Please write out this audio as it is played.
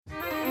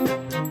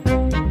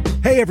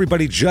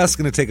everybody, just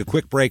going to take a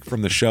quick break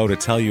from the show to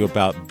tell you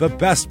about the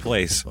best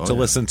place to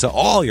listen to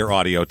all your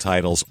audio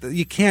titles.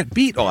 You can't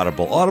beat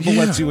Audible. Audible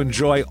lets you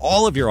enjoy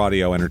all of your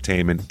audio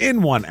entertainment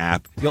in one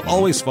app. You'll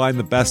always find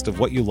the best of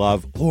what you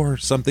love or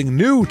something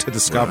new to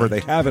discover. They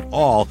have it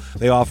all.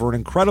 They offer an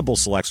incredible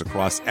selection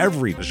across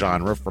every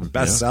genre, from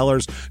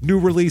bestsellers, new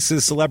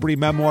releases, celebrity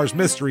memoirs,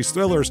 mysteries,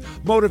 thrillers,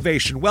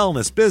 motivation,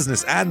 wellness,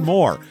 business, and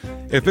more.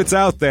 If it's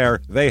out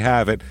there, they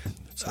have it.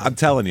 I'm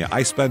telling you,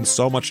 I spend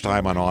so much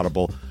time on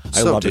Audible.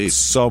 I love it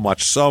so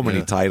much. So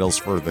many titles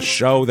for the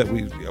show that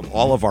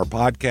all of our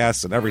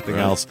podcasts and everything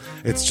else.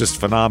 It's just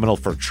phenomenal.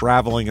 For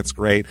traveling, it's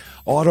great.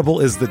 Audible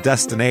is the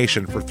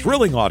destination for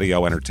thrilling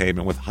audio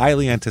entertainment with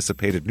highly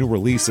anticipated new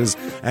releases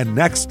and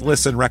next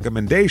listen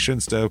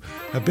recommendations to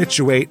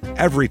habituate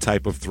every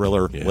type of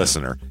thriller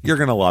listener. You're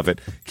going to love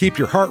it. Keep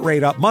your heart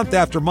rate up month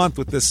after month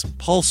with this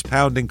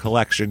pulse-pounding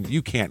collection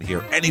you can't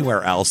hear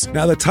anywhere else.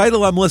 Now, the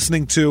title I'm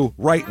listening to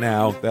right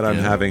now that I'm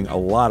having a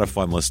lot of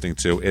fun listening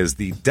to is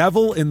The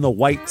Devil in the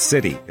White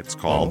City, it's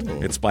called.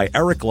 It's by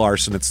Eric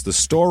Larson. It's the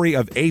story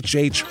of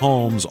H.H.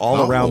 Holmes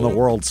all around the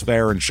World's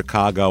Fair in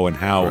Chicago and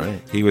how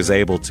he was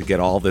able to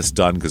get all this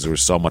done because there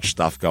was so much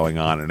stuff going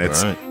on. And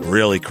it's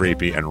really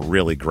creepy and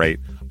really great.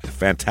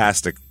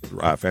 Fantastic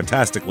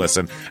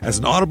listen. As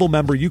an Audible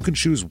member, you can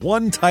choose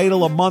one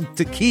title a month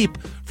to keep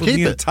from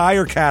the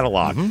entire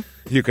catalog.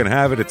 You can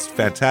have it. It's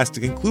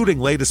fantastic, including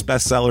latest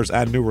bestsellers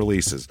and new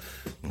releases.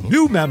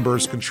 New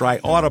members can try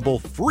Audible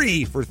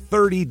free for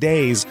 30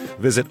 days.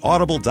 Visit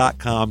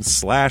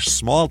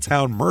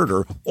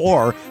audible.com/smalltownmurder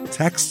or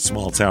text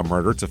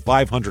smalltownmurder to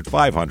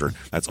 500-500.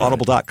 That's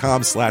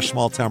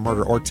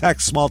audible.com/smalltownmurder or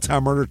text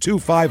smalltownmurder to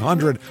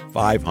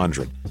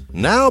 500-500.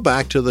 Now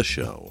back to the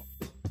show.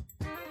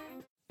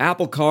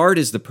 Apple Card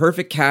is the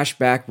perfect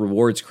cashback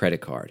rewards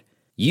credit card.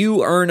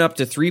 You earn up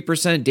to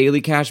 3%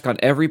 daily cash on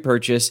every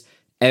purchase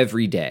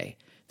every day.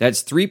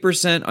 That's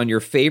 3% on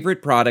your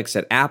favorite products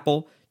at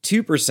Apple,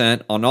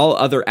 2% on all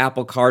other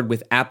Apple Card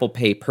with Apple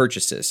Pay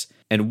purchases,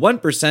 and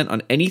 1%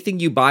 on anything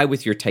you buy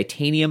with your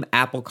titanium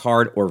Apple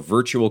Card or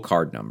virtual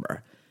card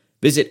number.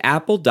 Visit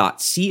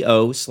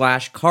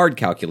apple.co/card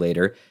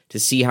calculator to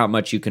see how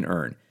much you can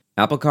earn.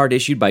 Apple Card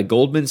issued by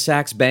Goldman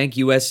Sachs Bank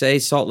USA,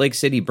 Salt Lake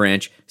City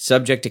branch,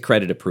 subject to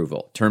credit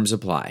approval. Terms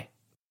apply.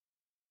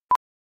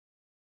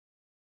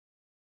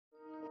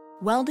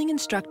 Welding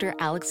instructor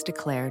Alex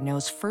DeClaire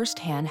knows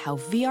firsthand how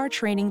VR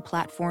training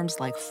platforms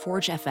like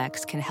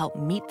ForgeFX can help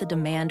meet the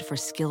demand for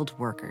skilled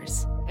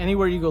workers.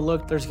 Anywhere you go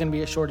look, there's going to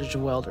be a shortage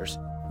of welders.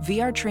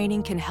 VR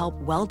training can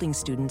help welding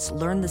students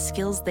learn the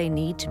skills they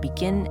need to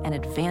begin and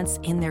advance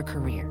in their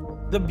career.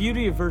 The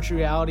beauty of virtual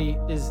reality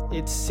is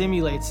it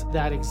simulates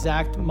that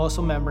exact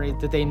muscle memory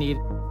that they need.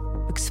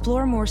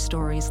 Explore more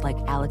stories like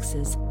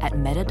Alex's at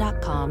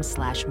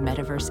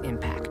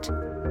meta.com/metaverseimpact.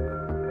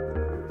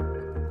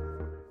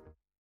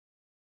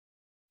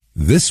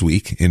 This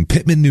week, in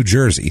Pitman, New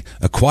Jersey,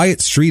 a quiet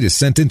street is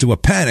sent into a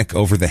panic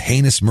over the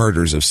heinous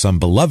murders of some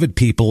beloved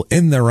people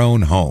in their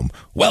own home.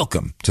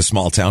 Welcome to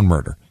Small Town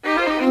Murder.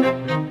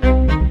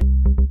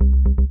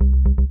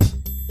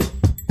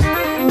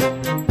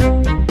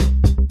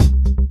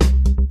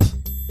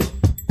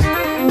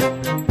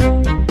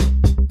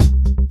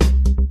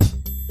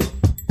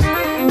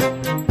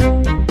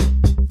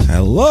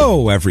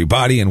 Hello,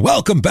 everybody, and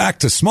welcome back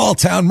to Small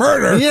Town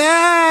Murder.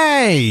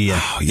 Yay!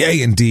 Oh,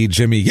 yay indeed,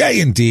 Jimmy. Yay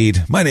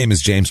indeed. My name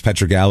is James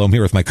Petrogallo. I'm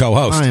here with my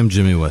co-host. I am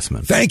Jimmy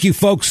Westman. Thank you,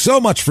 folks, so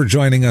much for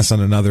joining us on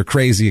another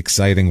crazy,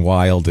 exciting,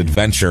 wild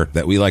adventure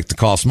that we like to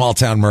call Small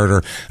Town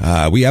Murder.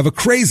 We have a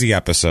crazy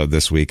episode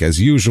this week, as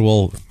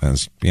usual,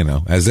 as you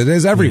know, as it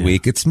is every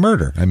week. It's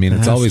murder. I mean,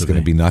 it's always going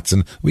to be nuts,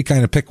 and we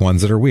kind of pick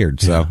ones that are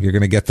weird, so you're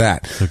going to get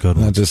that. It's a good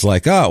one. Not just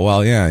like, oh,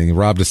 well, yeah, he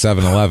robbed a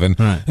 7-Eleven,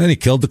 and he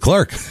killed the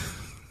clerk.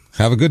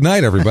 Have a good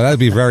night, everybody.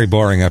 That'd be a very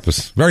boring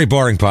episode, very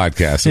boring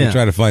podcast. So we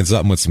try to find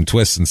something with some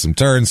twists and some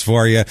turns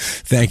for you.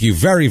 Thank you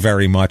very,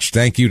 very much.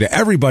 Thank you to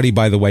everybody,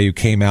 by the way, who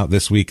came out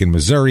this week in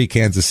Missouri,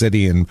 Kansas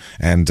City, and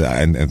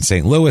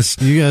St. Louis.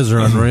 You guys are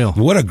unreal.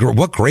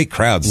 What great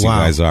crowds you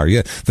guys are.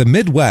 Yeah, the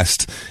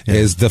Midwest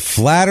is the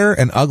flatter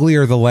and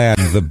uglier the land,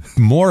 the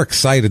more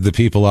excited the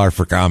people are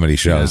for comedy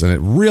shows, and it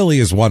really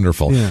is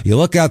wonderful. Yeah. You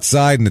look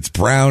outside and it's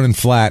brown and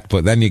flat,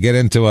 but then you get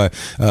into a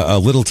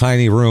little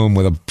tiny room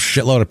with a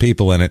shitload of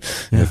people in it.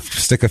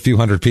 Stick a few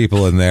hundred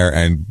people in there,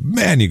 and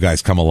man, you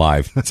guys come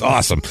alive. It's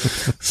awesome.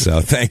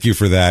 So thank you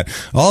for that.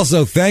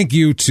 Also, thank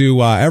you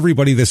to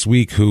everybody this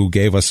week who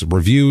gave us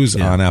reviews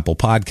on Apple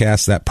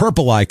Podcasts. That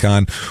purple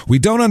icon, we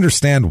don't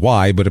understand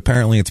why, but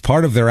apparently it's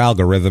part of their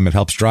algorithm. It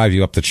helps drive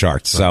you up the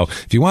charts. Right. So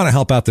if you want to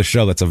help out the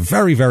show, that's a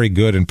very, very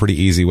good and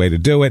pretty easy way to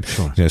do it.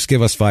 Sure. Just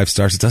give us 5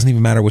 stars. It doesn't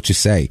even matter what you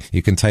say.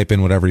 You can type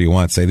in whatever you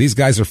want. Say, these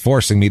guys are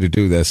forcing me to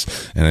do this,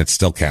 and it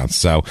still counts.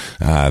 So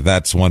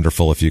that's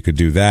wonderful if you could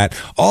do that.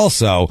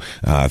 Also,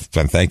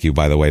 and thank you,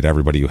 by the way, to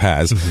everybody who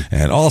has.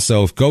 And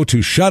also, go to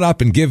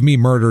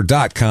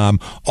shutupandgivememurder.com.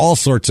 All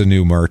sorts of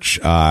new merch.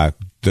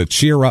 the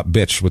cheer up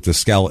bitch with the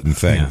skeleton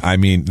thing. Yeah. I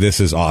mean, this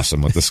is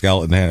awesome with the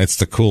skeleton hand. It's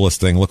the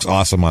coolest thing. Looks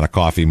awesome on a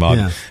coffee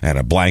mug and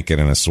a blanket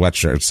and a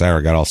sweatshirt.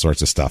 Sarah got all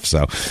sorts of stuff.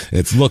 So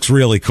it looks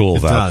really cool,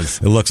 though.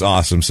 Does. It looks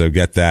awesome. So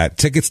get that.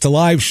 Tickets to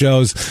live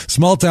shows.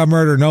 Small Town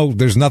Murder. No,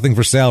 there's nothing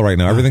for sale right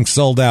now. Everything's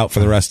sold out for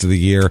the rest of the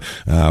year.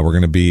 We're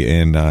going to be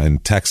in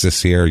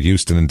Texas here,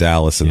 Houston and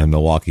Dallas, and then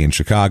Milwaukee and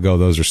Chicago.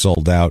 Those are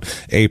sold out.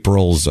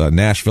 April's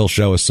Nashville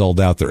show is sold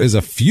out. There is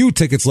a few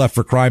tickets left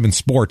for Crime and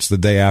Sports the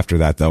day after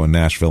that, though, in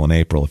Nashville in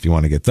April, if you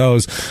want to get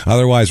those.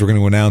 Otherwise, we're going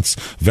to announce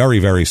very,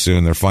 very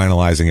soon. They're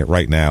finalizing it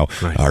right now,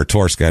 our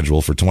tour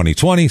schedule for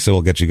 2020. So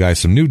we'll get you guys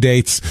some new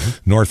dates.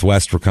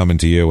 Northwest, we're coming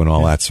to you and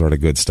all that sort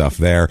of good stuff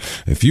there.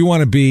 If you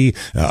want to be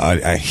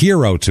a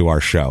hero to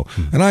our show,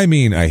 and I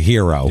mean a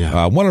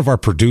hero, one of our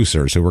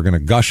producers who we're going to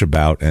gush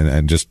about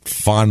and just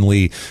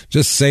fondly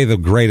just say the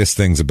greatest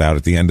things about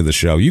at the end of the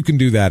show, you can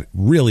do that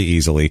really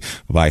easily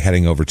by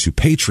heading over to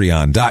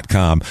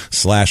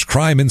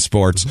patreon.com/crime in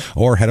sports,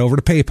 or head over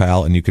to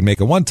PayPal and you can make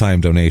a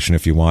one-time donation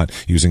if you want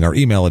using our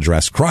email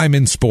address,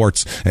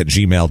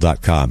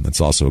 crimeinsports@gmail.com.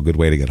 That's also a good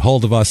way to get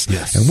hold of us.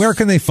 Yes. And where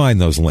can they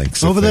find those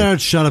links? Over there at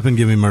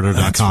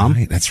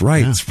shutupandgivememurder.com. That's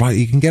right. That's right.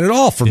 You can get it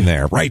all from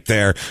there, right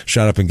there.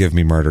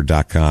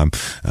 Shutupandgivememurder.com.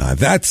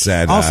 That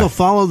said, also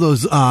follow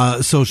those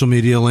social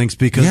media links,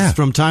 because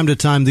from time to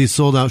time these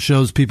sold out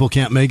shows, people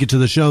can't make it to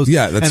the shows.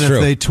 Yeah, that's true. And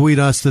if they tweet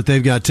us that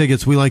they've got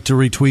tickets, we like to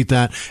retweet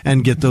that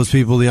and get those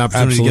people the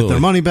opportunity to get their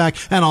money back,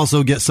 and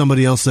also get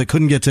somebody else that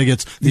couldn't get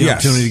tickets the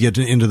opportunity to get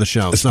into the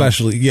show.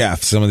 Especially,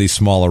 some of these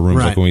smaller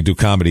rooms, like when we do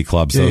comedy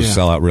clubs, those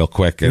sell out real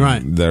quick.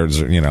 And there's,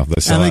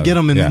 they get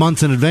them in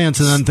months in advance,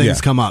 and then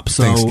things come up.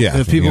 So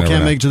if people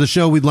can't make it to the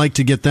show, we'd like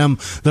to get them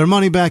their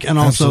money back, and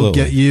also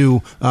get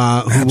you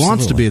who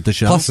wants to be at the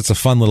show. Plus, it's a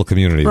fun little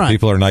community.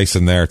 People are nice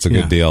in there. It's a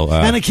good deal.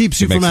 And it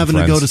keeps you from having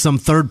to go to some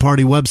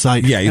third-party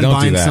website you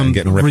don't do that and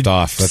getting ripped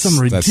off. That's some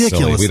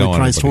ridiculously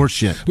priced horse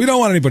shit. We don't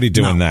want anybody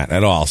doing that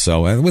at all.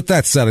 So, and with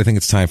that said, I think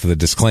it's time for the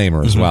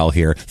disclaimer as well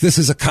here. This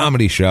is a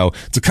comedy show.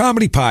 It's a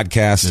comedy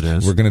podcast. It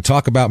is. We're going to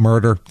talk about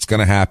murder. It's going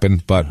to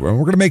happen, but we're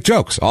going to make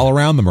jokes all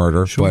around the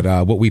murder. Sure.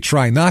 But what we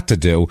try not to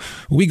do,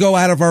 we go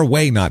out of our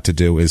way not to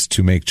do, is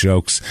to make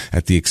jokes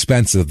at the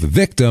expense of the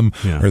victim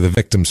or the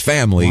victim's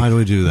family. Why do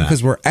we do that?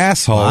 Because we're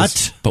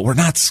assholes, but we're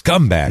not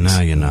scumbags.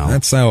 Now you know.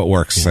 That's how it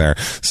works there.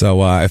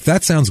 So if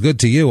that sounds good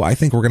to you, I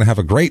think we're going to have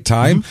a great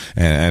time,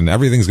 and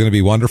everything's going to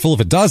be wonderful.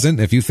 If it doesn't,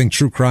 if you think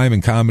true crime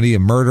and comedy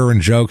and murder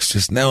and jokes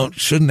just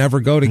shouldn't ever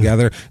go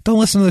together, don't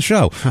listen to the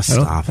show.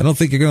 I don't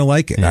think you're going to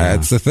like it.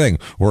 That's the thing.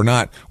 We're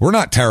not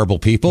terrible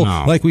people.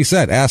 No. Like we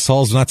said,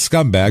 assholes, not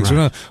scumbags.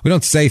 Right. We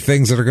don't say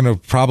things that are going to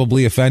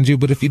probably offend you,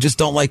 but if you just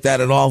don't like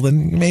that at all,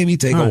 then maybe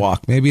take a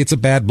walk. Maybe it's a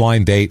bad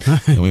blind date.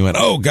 And we went,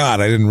 oh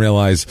God, I didn't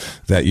realize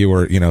that you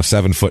were,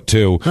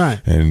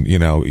 7'2", and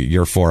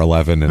you're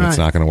 4'11", and it's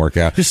not going to work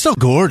out. You're still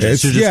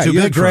gorgeous. You're just too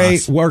big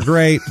great. for us. We're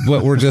great,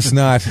 but we're just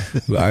not.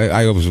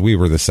 we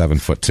were the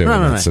 7'2" in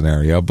that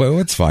scenario, but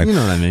it's fine. You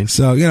know what I mean.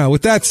 So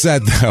with that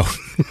said, though.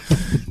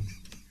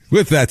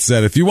 With that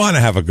said, if you want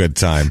to have a good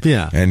time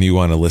and you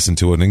want to listen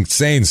to an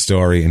insane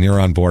story and you're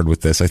on board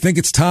with this, I think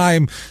it's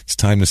time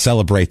to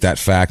celebrate that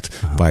fact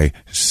by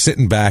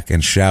sitting back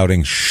and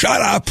shouting, "Shut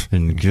up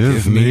and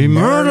give me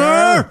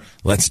murder."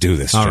 Let's do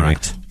this, Jimmy. All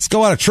right. Let's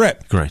go on a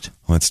trip. Great.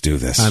 Let's do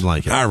this. I'd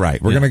like it. All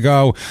right. We're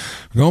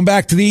going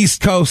back to the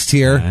East Coast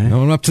here,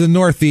 going up to the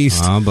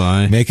Northeast,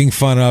 making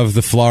fun of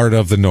the Florida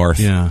of the North,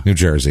 New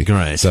Jersey.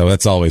 Great. So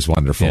that's always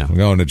wonderful. Yeah.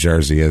 Going to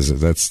Jersey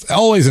that's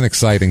always an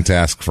exciting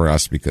task for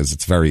us because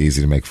it's very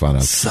easy to make fun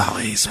of. So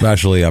easy.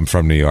 Especially I'm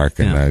from New York,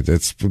 and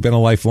it's been a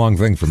lifelong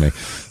thing for me.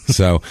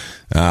 So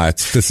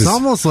it's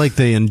almost like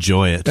they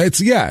enjoy it.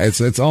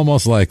 It's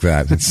almost like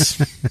that. It's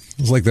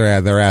like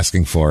they're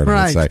asking for it.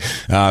 Right. I'd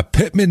say.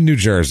 Pitman, New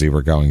Jersey.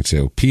 We're going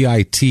to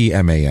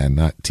Pitman,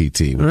 not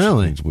TT. Which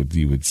really?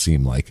 You would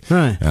seem like.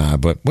 Right.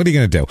 But what are you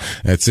going to do?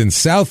 It's in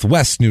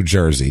Southwest New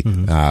Jersey,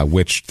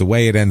 which the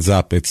way it ends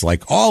up, it's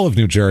like all of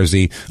New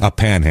Jersey, a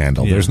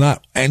panhandle. There's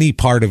not any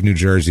part of New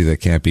Jersey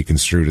that can't be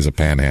construed as a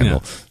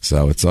panhandle.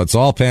 So it's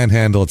all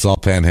panhandle. It's all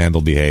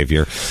panhandle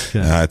behavior.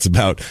 It's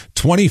about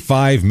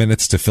 25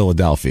 minutes to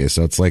Philadelphia.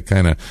 So it's like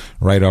kind of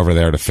right over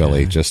there to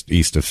Philly, just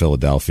east of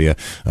Philadelphia.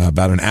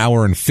 About an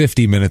hour and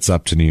 50 minutes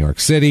up to New York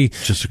City.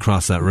 Just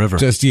across that river.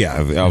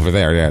 Over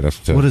there.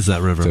 What is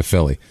that river? To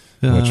Philly.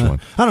 Which one?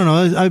 I don't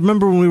know. I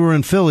remember when we were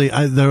in Philly,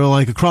 they were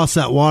like across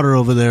that water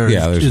over there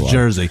is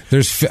Jersey.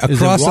 Is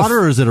it water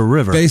or is it a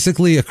river?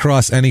 Basically,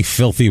 across any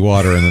filthy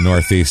water in the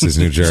Northeast is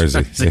New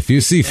Jersey. If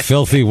you see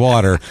filthy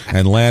water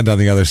and land on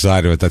the other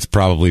side of it, that's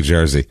probably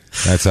Jersey.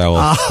 That's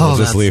how we'll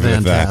just leave it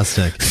at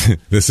that.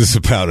 This is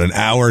about an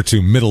hour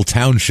to Middle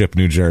Township,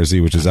 New Jersey,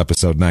 which is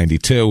episode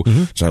 92.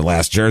 It's our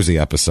last Jersey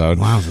episode.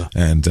 Wowza.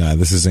 And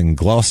this is in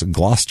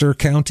Gloucester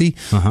County.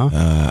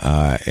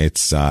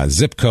 It's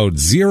zip code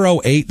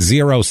 080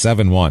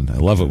 071. I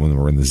love it when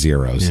we're in the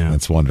zeros. Yeah.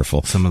 That's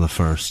wonderful. Some of the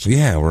first.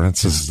 Yeah,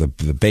 this is the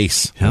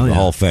base of the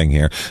whole thing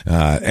here.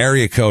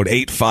 Area code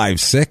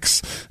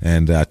 856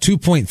 and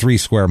 2.3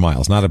 square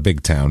miles. Not a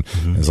big town.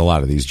 There's a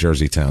lot of these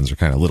Jersey towns are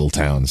kind of little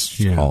towns,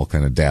 all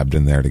kind of dabbed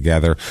in there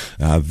together.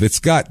 It's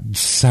got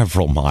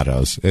several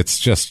mottos. It's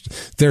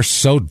just, they're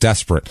so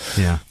desperate.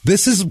 Yeah.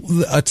 This is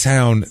a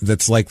town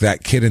that's like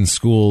that kid in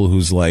school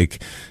who's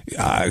like,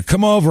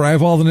 come over, I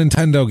have all the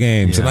Nintendo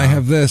games and I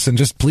have this and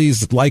just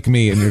please like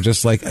me. And you're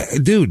just like,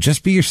 dude,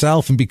 just be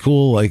yourself and be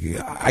cool. Like,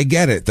 I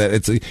get it that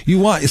it's,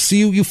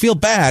 you feel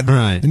bad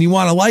and you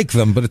want to like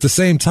them, but at the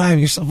same time,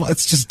 it's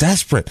just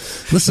desperate.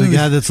 Listen, the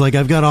guy that's like,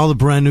 I've got all the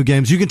brand new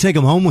games. You can take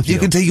them home with you.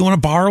 You want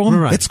to borrow them?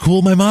 Right. It's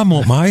cool. My mom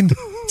won't mind.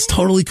 It's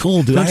totally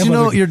cool, dude. Don't you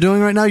know what you're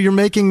doing right now? You're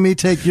making me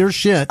take your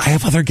shit. I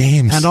have other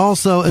games. And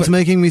also, it's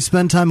making me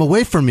spend time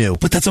away from you.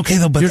 But that's okay,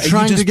 though. But you're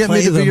trying to get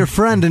me to be your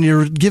friend, and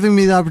you're giving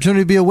me the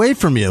opportunity to be away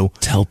from you.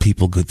 Tell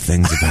people good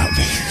things about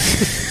me.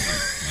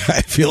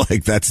 I feel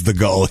like that's the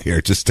goal here.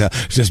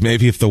 Just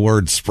maybe if the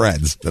word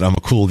spreads that I'm a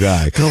cool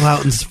guy. Go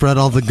out and spread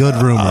all the good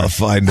rumors. I'll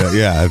find out.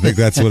 Yeah, I think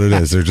that's what it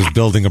is. They're just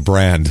building a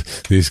brand.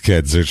 These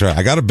kids are trying.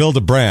 I got to build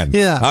a brand.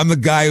 Yeah. I'm the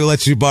guy who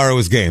lets you borrow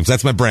his games.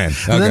 That's my brand.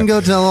 Okay. And then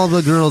go tell all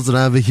the girls that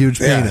I have a huge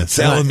penis.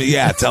 Tell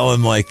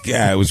them like,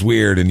 it was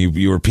weird and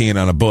you were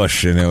peeing on a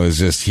bush and it was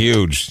just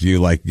huge. You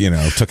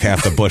took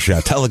half the bush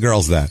out. Tell the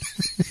girls that.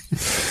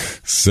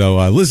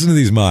 So listen to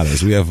these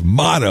mottos. We have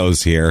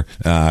mottos here.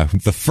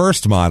 The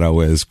first motto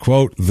is,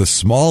 quote, the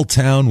small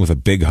town with a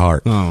big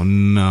heart. Oh,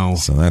 no.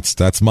 So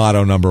that's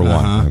motto number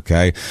one,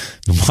 okay?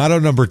 Motto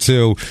number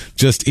two,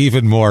 just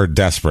even more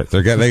desperate.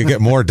 They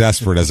get more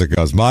desperate as it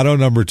goes. Motto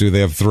number two, they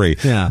have three.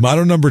 Yeah.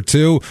 Motto number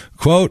two,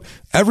 quote,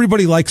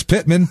 everybody likes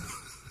Pitman.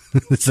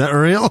 Is that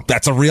real?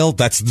 That's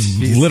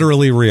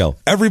literally real.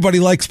 Everybody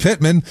likes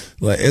Pitman,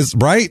 is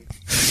right?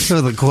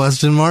 With a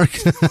question mark?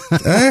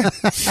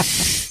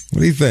 What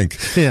do you think?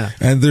 Yeah.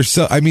 And there's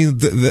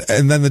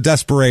and then the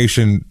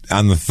desperation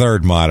on the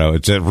third motto,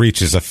 it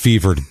reaches a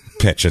fevered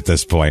pitch at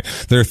this point.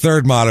 Their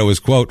third motto is,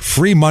 quote,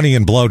 free money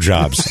and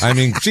blowjobs. I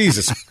mean,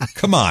 Jesus,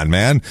 come on,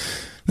 man.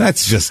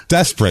 That's just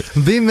desperate.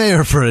 Be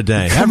mayor for a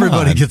day.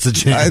 Everybody gets a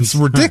chance. It's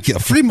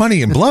ridiculous. Free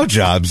money and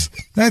blowjobs.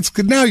 That's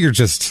good. Now you're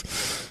just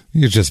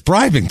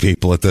bribing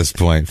people at this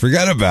point.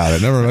 Forget about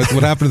it. Never mind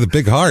what happened to the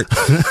big heart.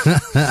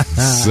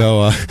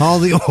 So all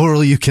the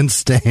oral you can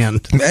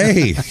stand.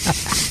 Hey,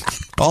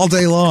 all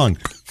day long.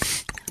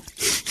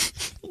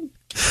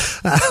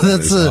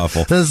 That's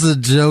a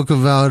joke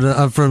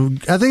about from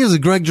I think it was a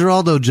Greg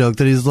Giraldo joke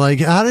that he's like,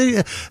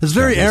 it's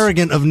very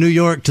arrogant of New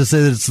York to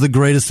say that it's the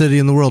greatest city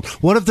in the world.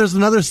 What if there's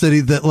another city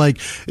that like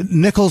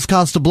nickels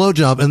cost a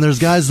blowjob and there's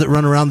guys that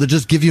run around that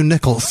just give you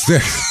nickels?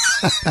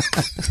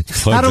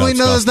 How do we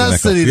know that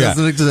city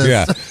doesn't exist?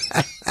 Yeah.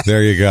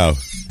 There you go.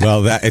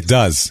 Well, it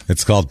does.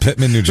 It's called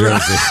Pitman, New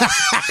Jersey.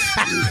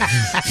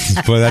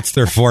 Boy, that's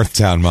their fourth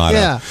town motto.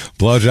 Yeah.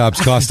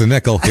 Blowjobs cost a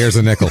nickel. Here's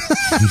a nickel.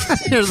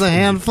 Here's a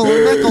handful of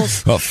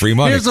nickels. Well, free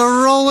money. Here's a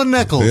roll of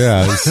nickels.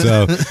 Yeah.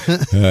 So,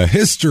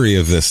 history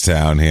of this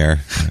town here.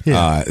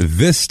 Yeah.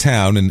 This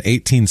town in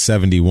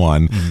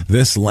 1871,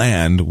 this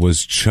land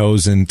was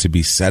chosen to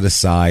be set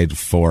aside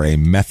for a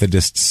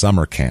Methodist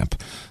summer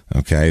camp.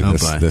 Okay,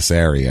 this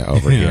area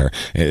over here,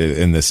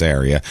 in this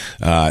area.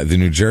 The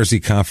New Jersey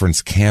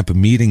Conference Camp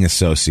Meeting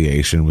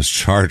Association was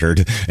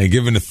chartered and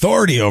given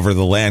authority over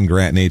the land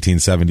grant in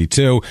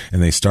 1872,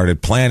 and they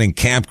started planning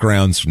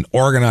campgrounds and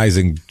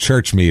organizing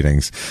church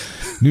meetings.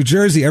 New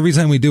Jersey, every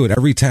time we do it,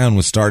 every town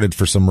was started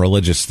for some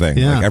religious thing.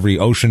 Yeah. Like every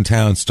ocean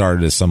town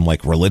started as some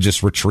like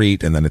religious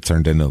retreat, and then it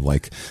turned into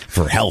like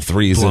for health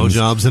reasons.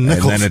 Blowjobs and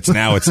nickels. And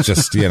then it's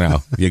just,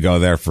 you go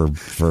there for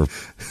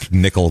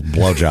nickel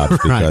blowjobs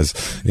because,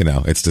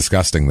 it's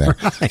disgusting there.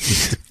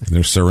 Right.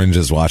 There's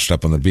syringes washed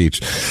up on the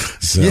beach.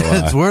 So,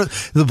 it's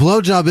worth the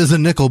blowjob is a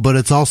nickel, but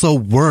it's also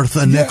worth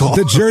a nickel.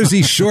 The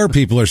Jersey Shore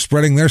people are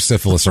spreading their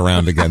syphilis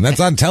around again. That's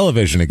on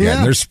television again.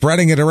 Yeah. They're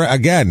spreading it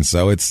again.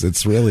 So it's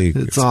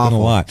been a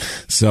lot.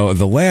 So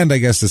the land, I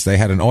guess, is they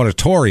had an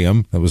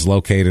auditorium that was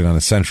located on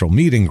a central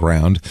meeting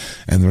ground,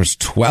 and there's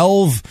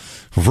 12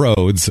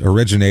 roads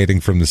originating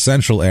from the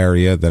central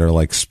area that are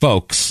like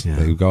spokes. Yeah.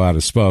 They go out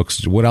as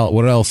spokes. What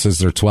else is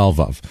there 12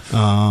 of?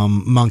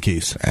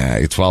 Monkeys.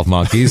 12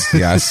 monkeys,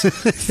 yes.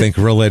 Think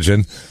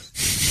religion.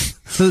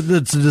 So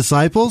it's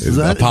disciples?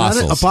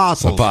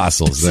 Apostles.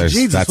 Apostles.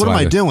 Jesus, what am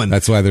I doing?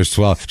 That's why there's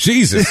 12.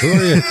 Jesus, who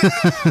are you?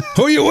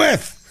 Who are you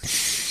with?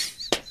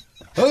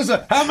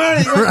 How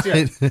many?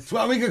 Right.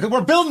 Well,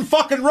 we're building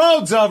fucking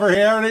roads over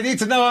here, and I need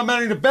to know how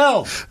many to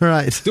build.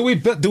 Right. Do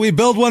we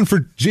build one for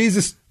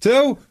Jesus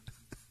too?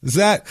 Is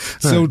that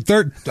so?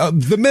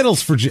 The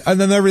middle's for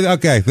and then everything.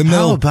 Okay, the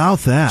middle. How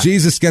about that?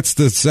 Jesus gets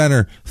the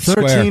center.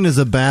 13 square. Is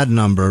a bad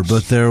number,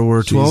 but there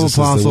were 12 Jesus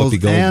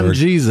apostles, and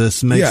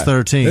Jesus makes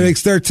 13. It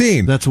makes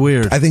 13. That's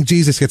weird. I think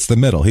Jesus gets the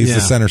middle. He's the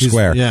center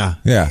square. Yeah.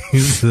 Yeah.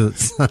 He's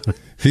the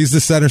He's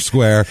the center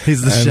square.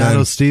 He's the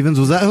Shadow Stevens.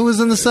 Was that who was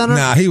in the center?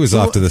 Nah, he was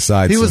off to the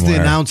side. He was somewhere.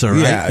 the announcer,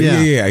 right?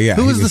 Yeah.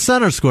 Who was the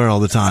center square all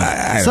the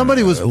time?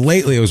 Somebody was.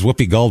 Lately, it was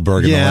Whoopi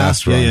Goldberg in the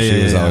last run.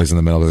 She was always in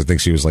the middle because I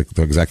think she was like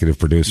the executive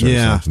producer or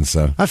something.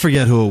 So I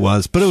forget who it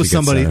was, but it was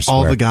somebody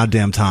all the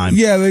goddamn time.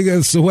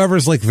 Yeah, so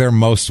whoever's like their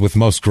with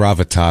most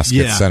gravitas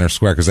gets center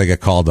square because they get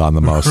called on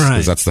the most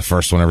because that's the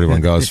first one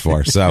everyone goes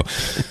for. So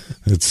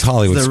it's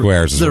Hollywood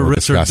Squares is what we're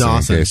discussing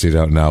in case you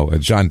don't know.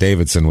 John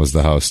Davidson was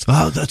the host.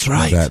 Oh, that's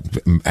right.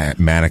 That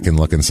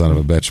mannequin-looking son of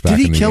a bitch back in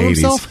the 80s. Did he kill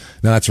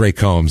himself? No, that's Ray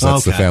Combs.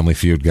 That's the Family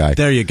Feud guy.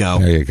 There you go.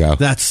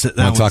 Want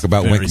to talk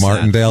about Wink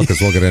Martindale?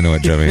 Because we'll get into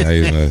it, Jimmy.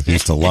 I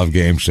used to love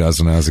game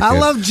shows when I was a kid. I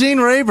love Gene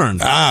Rayburn.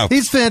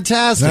 He's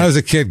fantastic. When I was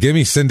a kid, give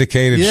me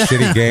syndicated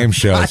shitty game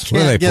shows.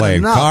 What are they playing?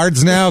 Enough.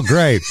 Cards now?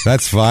 Great.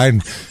 That's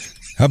fine.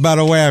 How about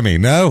a whammy?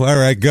 No? All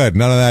right, good.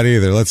 None of that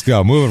either. Let's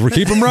go. Move it.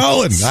 Keep them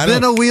rolling.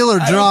 Spin a wheel or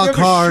draw a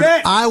card.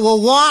 I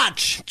will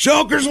watch.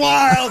 Joker's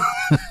wild.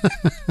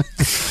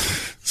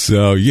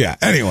 So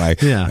anyway,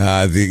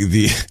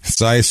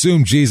 so I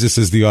assume Jesus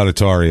is the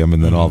auditorium,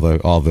 and then all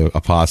the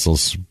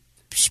apostles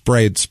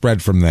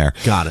spread from there.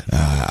 Got it.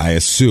 I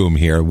assume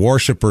here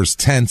worshippers'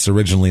 tents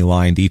originally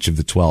lined each of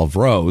the 12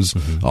 rows,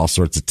 all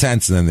sorts of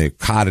tents, and then the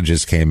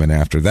cottages came in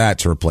after that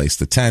to replace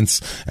the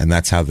tents, and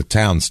that's how the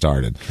town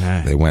started.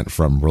 Okay. They went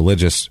from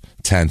religious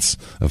tents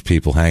of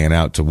people hanging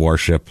out to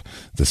worship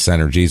the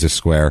center Jesus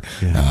Square,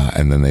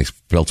 and then they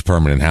built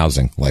permanent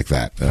housing like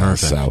that.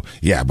 So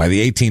by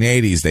the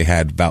 1880s they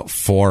had about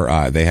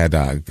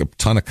a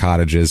ton of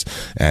cottages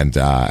and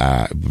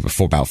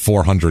for about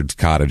 400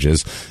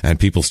 cottages, and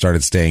people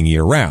started staying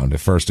year round. At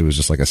first it was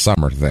just like a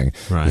summer thing,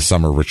 a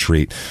summer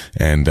retreat,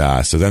 and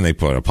so then they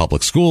put a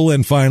public school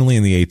in finally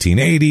in the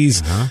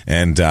 1880s,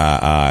 and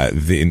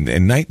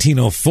in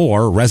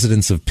 1904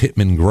 residents of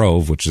Pitman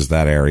Grove, which is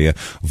that area,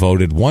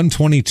 voted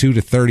 122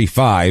 to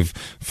 35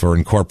 for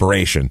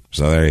incorporation.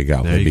 So there you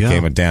go. It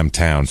became a damn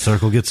town.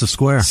 Circle gets a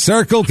square.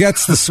 Circle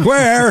gets the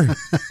square.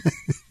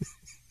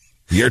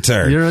 Your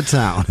turn. You're a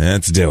town.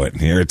 Let's do it.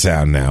 You're a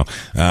town now.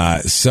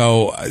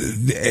 So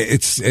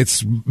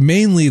it's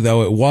mainly,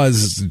 though, it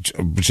was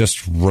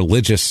just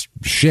religious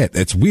shit.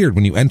 It's weird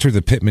when you enter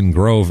the Pitman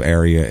Grove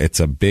area.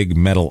 It's a big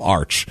metal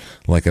arch,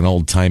 like an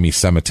old timey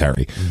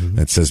cemetery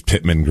that says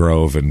Pitman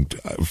Grove and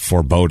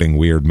foreboding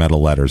weird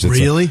metal letters.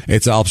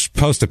 I'll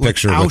post a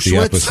picture with the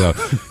episode.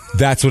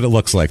 That's what it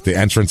looks like. The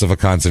entrance of a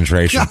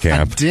concentration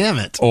camp. Damn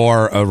it.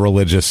 Or a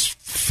religious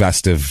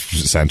festive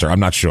center. I'm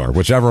not sure.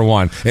 Whichever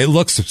one. It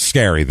looks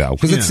scary, though,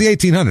 because it's the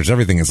 1800s.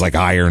 Everything is like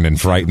iron and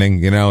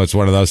frightening. It's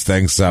one of those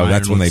things. So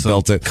that's when they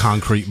built it.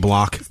 Concrete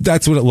block.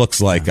 That's what it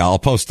looks like. I'll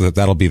post that.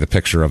 That'll be the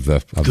picture of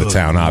the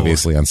town,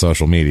 obviously, on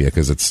social media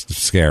because it's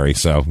scary.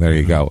 So there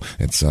you go.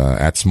 It's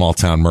at Small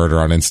Town Murder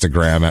on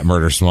Instagram, at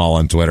Murder Small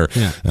on Twitter.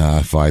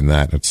 Find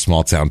that. It's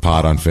Small Town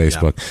Pod on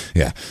Facebook.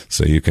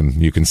 So you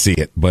can see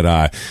it.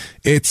 But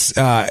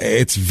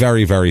it's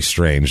very, very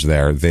strange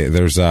there.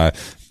 There's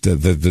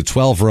the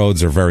 12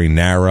 roads are very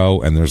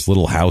narrow, and there's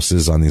little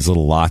houses on these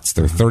little lots.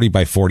 They're 30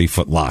 by 40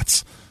 foot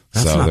lots.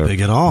 That's not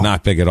big at all.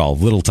 Not big at all.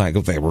 Little tiny.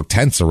 They were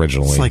tents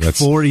originally. It's like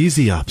 4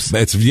 easy ups.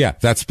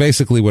 That's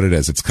basically what it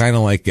is. It's kind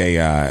of like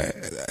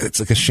it's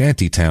like a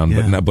shanty town,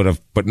 but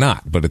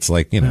it's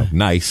like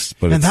nice.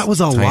 But and that was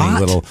a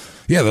tiny lot.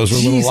 Those were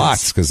little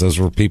lots because those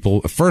were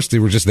people. At first, they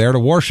were just there to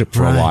worship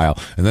for a while,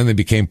 and then they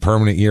became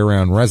permanent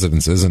year-round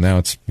residences. And now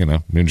it's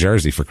New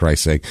Jersey, for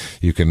Christ's sake.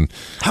 You can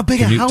how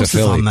big a house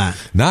is on that?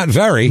 Not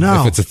very.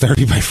 No. If it's a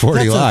 30 by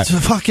 40 lot,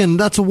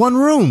 that's a one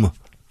room.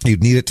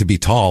 You'd need it to be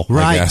tall,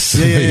 right. I guess.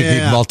 You'd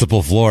need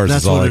multiple floors.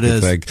 That's is all what I can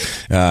is. think.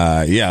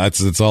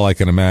 That's all I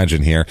can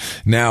imagine here.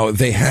 Now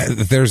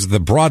there's the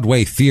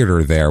Broadway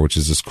Theater there, which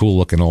is this cool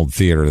looking old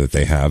theater that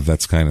they have.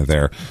 That's kind of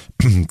their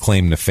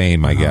claim to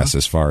fame, I guess,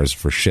 as far as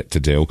for shit to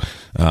do.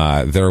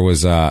 There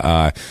was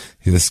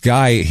this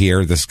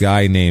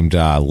guy named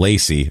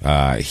Lacey.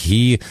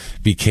 He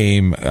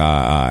became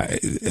I'm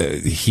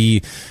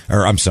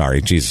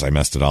sorry, Jesus, I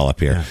messed it all up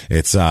here.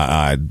 It's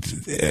a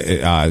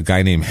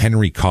guy named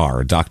Henry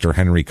Carr, Dr.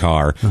 Henry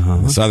Carr.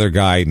 This other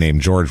guy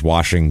named George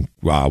Washing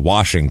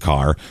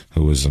Carr,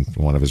 who was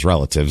one of his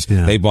relatives.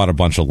 They bought a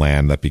bunch of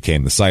land that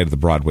became the site of the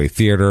Broadway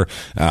Theater.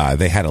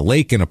 They had a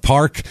lake and a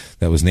park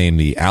that was named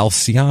the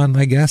Alcyon,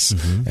 I guess.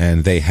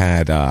 And they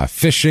had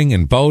fishing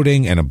and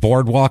boating and a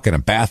boardwalk and a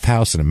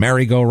bathhouse and a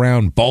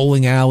merry-go-round,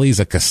 bowling alleys,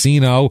 a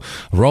casino,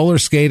 roller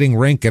skating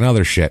rink, and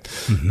other shit.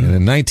 And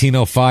in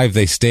 1905,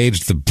 they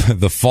staged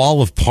the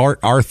fall of Port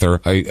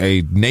Arthur,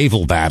 a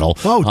naval battle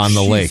on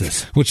the lake,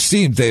 which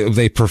seemed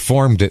they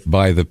performed it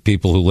by the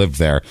people who lived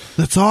there.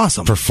 That's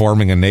awesome.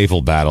 Performing a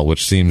naval battle,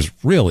 which seems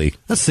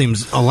that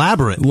seems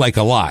elaborate. Like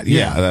a lot.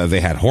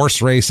 They had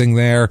horse racing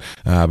there,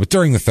 but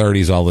during the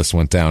 30s, all this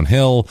went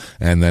downhill,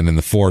 and then in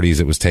the 40s,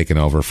 it was taken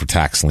over for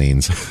tax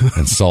liens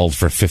and sold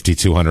for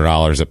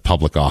 $5,200 at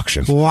public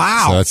auction.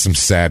 Wow. So that's some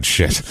sad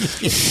shit.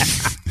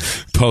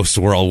 Post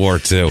World War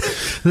II.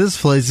 This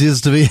place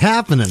used to be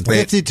happening.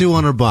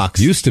 $5,200.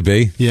 Used to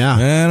be. Yeah.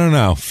 I don't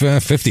know.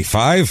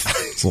 55?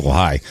 It's a little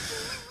high.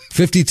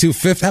 52.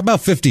 How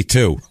about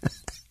 52?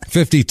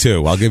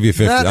 52. I'll give you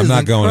 50. That I'm is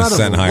not going a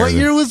cent incredible. higher. What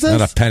year was this?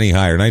 Not a penny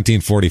higher.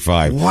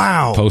 1945.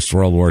 Wow. Post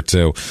World War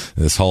II.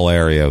 This whole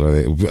area,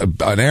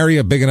 an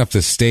area big enough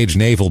to stage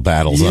naval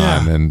battles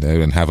on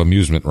and have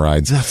amusement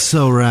rides. That's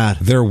so rad.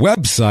 Their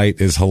website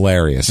is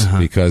hilarious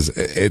because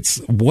it's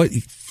what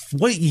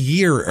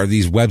year are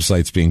these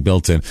websites being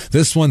built in?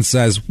 This one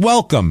says,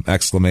 welcome, !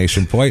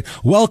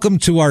 Welcome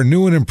to our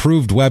new and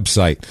improved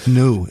website.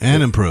 New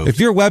and improved. If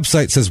your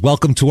website says,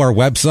 welcome to our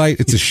website,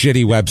 it's a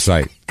shitty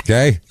website.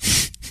 Okay?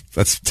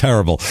 That's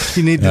terrible.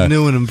 You need to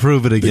new and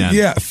improve it again.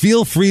 Yeah,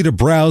 feel free to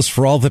browse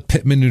for all that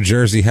Pitman, New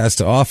Jersey has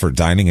to offer.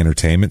 Dining,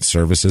 entertainment,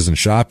 services, and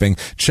shopping.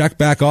 Check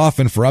back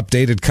often for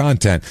updated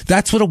content.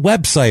 That's what a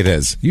website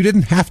is. You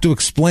didn't have to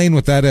explain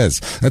what that is.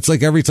 That's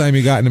like every time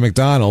you got into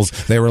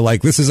McDonald's, they were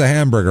like, this is a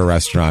hamburger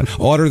restaurant.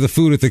 Order the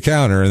food at the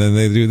counter, and then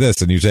they do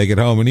this, and you take it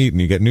home and eat, and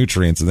you get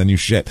nutrients, and then you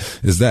shit.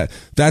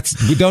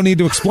 We don't need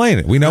to explain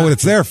it. We know what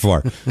it's there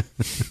for.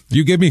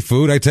 You give me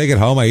food, I take it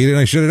home, I eat it, and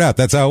I shit it out.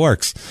 That's how it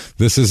works.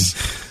 This is...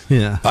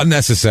 Yeah.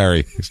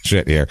 unnecessary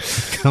shit here.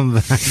 Come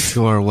back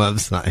to our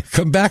website.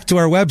 Come back to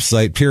our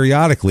website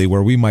periodically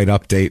where we might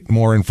update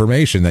more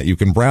information that you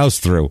can browse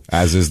through,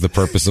 as is the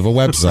purpose of a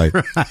website.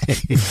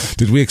 Right.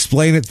 Did we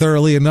explain it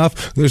thoroughly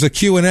enough? There's a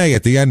Q&A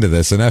at the end of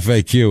this, an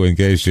FAQ in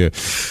case you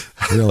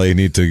really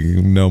need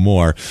to know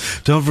more.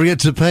 Don't forget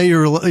to pay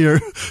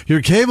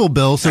your cable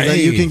bill so that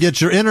you can get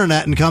your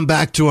internet and come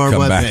back to our webpage.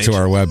 Come back to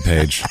our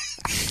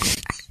webpage.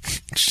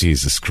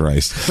 Jesus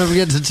Christ. Don't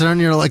forget to turn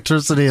your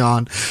electricity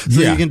on so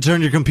you can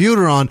turn your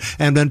computer on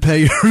and then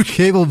pay your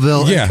cable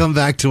bill and come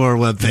back to our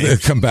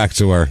webpage.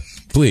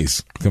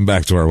 Please come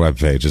back to our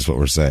webpage is what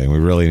we're saying. We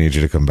really need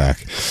you to come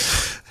back.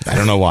 I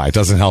don't know why. It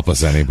doesn't help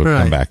us any, but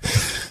come back.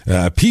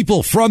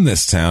 People from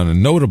this town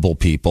and notable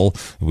people.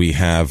 We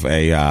have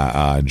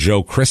a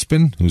Joe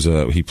Crispin,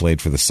 he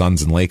played for the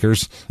Suns and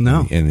Lakers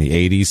in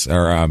the 80s,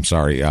 or I'm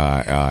sorry,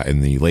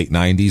 in the late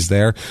 90s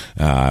there.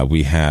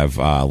 We have,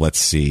 let's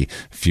see,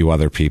 a few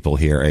other people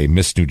here. A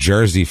Miss New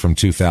Jersey from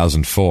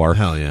 2004.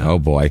 Hell yeah. Oh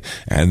boy.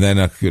 And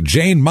then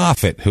Jane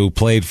Moffitt, who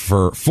played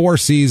for 4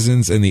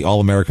 seasons in the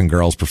All-American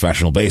Girls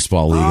Professional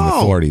Baseball League in the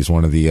 40s,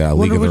 one of the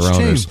League of Their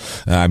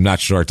Owners. I'm not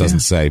sure. It doesn't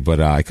say.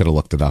 But I could have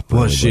looked it up.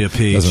 Was she a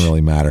peach? Doesn't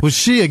really matter. Was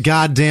she a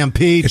goddamn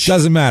peach? It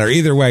doesn't matter.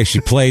 Either way, she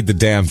played the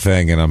damn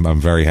thing, and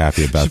I'm very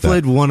happy about that. She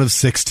played one of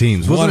 6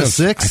 teams. Wasn't it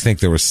 6? I think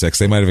there were 6.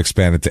 They might have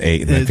expanded to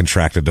 8 and then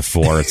contracted to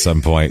 4 at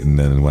some point, and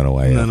then it went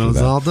away. And then it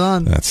was all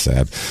done. That's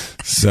sad.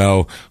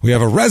 So we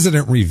have a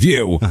resident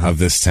review of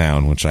this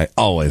town, which I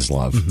always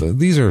love.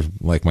 These are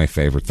like my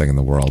favorite thing in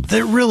the world.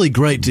 They're really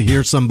great to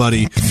hear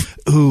somebody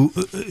who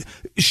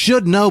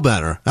should know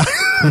better.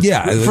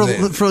 Yeah, for you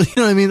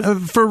know what I mean.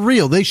 For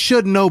real, they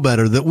should know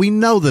better. That we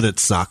know that it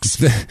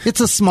sucks. It's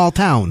a small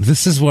town.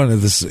 This is one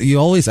of this.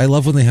 I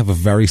love when they have a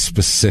very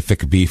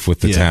specific beef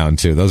with the town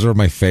too. Those are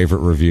my favorite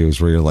reviews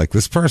where you're like,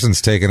 this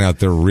person's taking out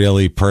their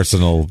really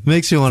personal.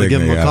 Makes you want to give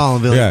them a call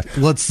and be like,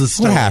 "What's the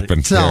story? What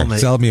happened? Tell me.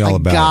 Tell me all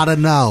about it. I gotta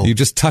know." You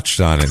just touched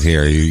on it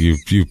here. You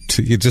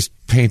just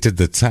painted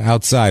the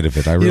outside of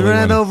it. You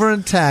ran over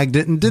and tagged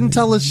it and didn't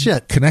tell us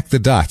shit. Connect the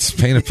dots.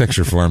 Paint a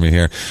picture for me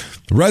here.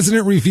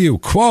 Resident review,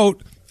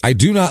 quote, I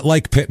do not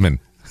like Pitman.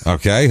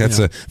 Okay,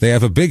 they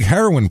have a big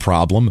heroin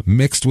problem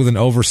mixed with an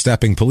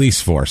overstepping police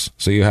force.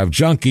 So you have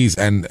junkies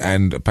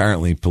and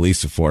apparently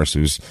police force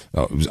who's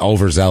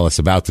overzealous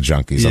about the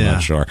junkies. I'm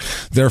not sure.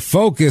 Their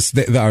focus,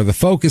 the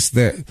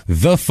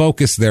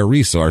focus their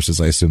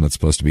resources. I assume that's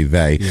supposed to be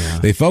they. Yeah.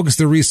 They focus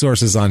their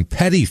resources on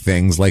petty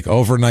things like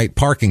overnight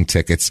parking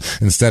tickets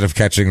instead of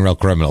catching real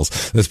criminals.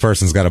 This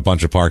person's got a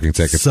bunch of parking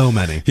tickets. So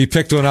many. He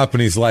picked one up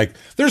and he's like,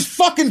 "There's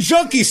fucking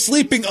junkies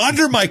sleeping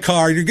under my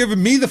car. You're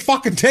giving me the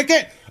fucking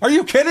ticket? Are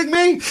you kidding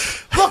me?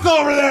 Look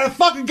over there. The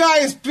fucking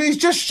guy he's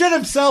just shit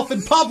himself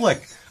in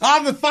public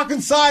on the fucking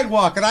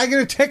sidewalk, and I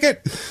get a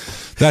ticket."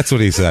 That's what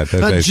he said.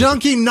 A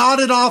junkie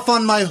nodded off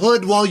on my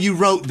hood while you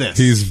wrote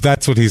this.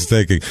 That's what he's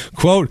thinking.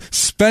 Quote,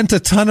 spent a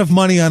ton of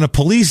money on a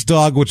police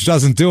dog which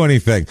doesn't do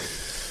anything.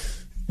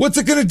 What's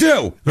it going to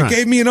do? It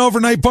gave me an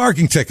overnight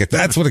parking ticket.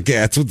 That's what it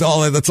gets.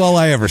 That's all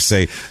I ever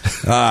see.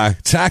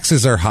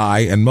 Taxes are high,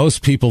 and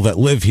most people that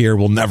live here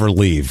will never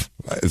leave.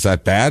 Is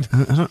that bad?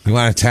 You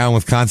want a town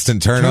with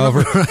constant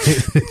turnover?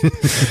 Right.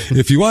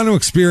 If you want to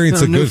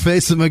experience a new good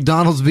face at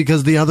McDonald's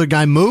because the other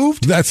guy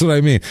moved? That's what I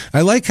mean.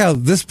 I like how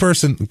this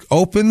person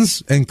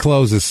opens and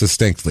closes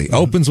succinctly.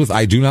 Opens with,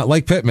 I do not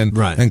like Pitman.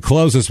 Right. And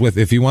closes with,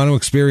 if you want to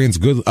experience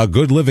a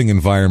good living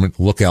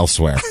environment, look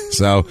elsewhere.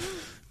 So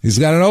he's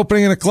got an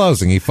opening and a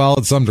closing. He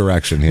followed some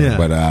direction here,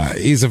 but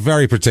he's a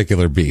very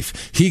particular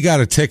beef. He got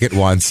a ticket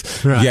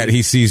once, yet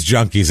he sees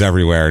junkies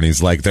everywhere, and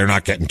he's like, they're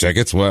not getting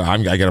tickets. Well, I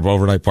get an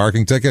overnight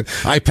parking ticket.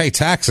 I pay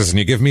taxes, and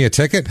you give me a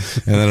ticket?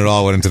 And then it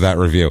all went into that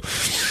review.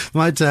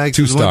 My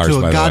taxes went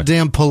to a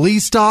goddamn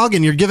police dog,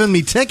 and you're giving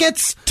me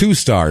tickets? 2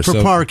 stars.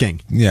 For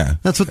parking. Yeah.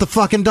 That's what the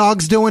fucking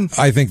dog's doing?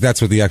 I think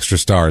that's what the extra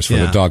stars for.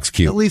 The dog's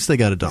cute. At least they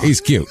got a dog.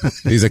 He's cute.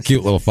 He's a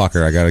cute little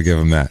fucker. I got to give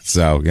him that.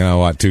 So, you know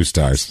what? 2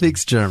 stars.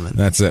 Speaks German.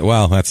 That's it.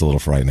 Well, that's a little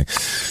frightening.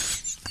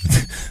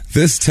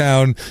 This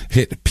town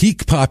hit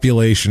peak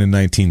population in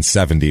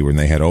 1970 when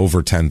they had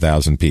over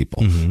 10,000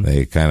 people.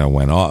 They kind of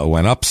went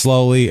up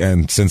slowly,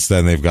 and since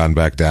then they've gone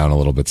back down a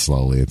little bit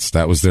slowly.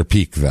 That was their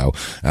peak, though.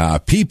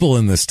 People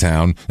in this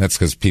town, that's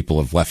because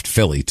people have left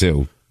Philly,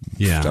 too.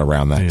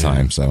 Around that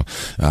time. So,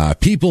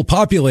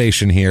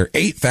 population here,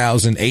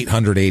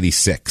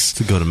 8,886. It's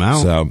a good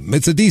amount. So,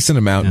 it's a decent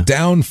amount.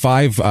 Down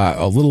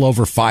a little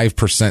over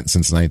 5%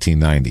 since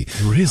 1990.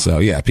 Really?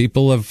 So,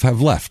 people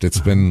have left. It's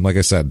been, like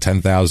I said,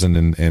 10,000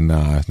 in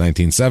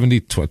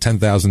 1970,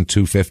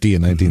 10,250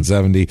 in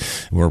 1970.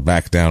 We're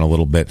back down a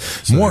little bit.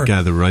 So the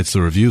guy that writes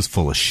the reviews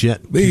full of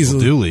shit. People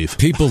do leave.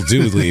 People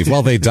do leave.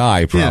 Well, they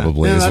die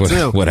probably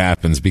is what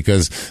happens,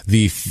 because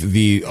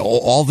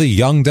all the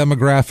young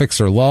demographics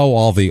are low.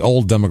 All the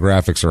old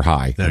demographics are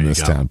high in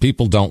this town.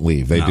 People don't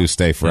leave. They do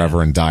stay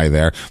forever and die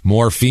there.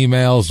 More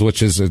females,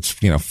 which is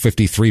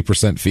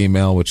 53%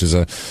 female, which is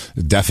a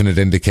definite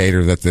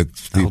indicator that the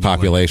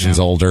population's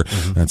older.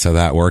 That's how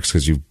that works,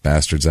 because you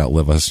bastards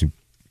outlive us. You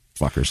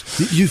fuckers.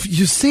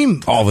 You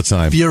seem all the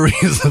time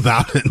furious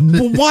about it.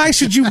 Well, why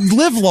should you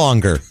live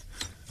longer?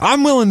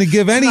 I'm willing to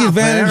give any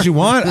advantage you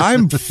want.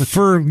 I'm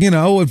for,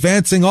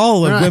 advancing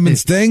all of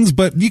women's things,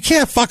 but you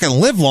can't fucking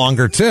live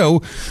longer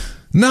too.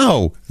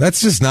 No, that's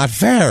just not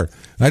fair.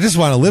 I just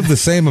want to live the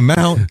same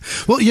amount.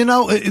 Well,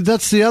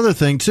 that's the other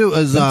thing too.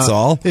 That's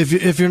all.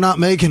 If you're not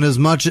making as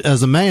much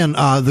as a man,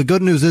 the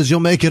good news is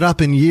you'll make it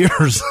up in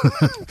years.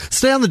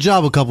 Stay on the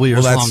job a couple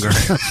years longer.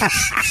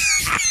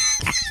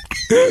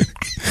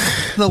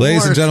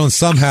 Ladies and gentlemen,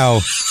 somehow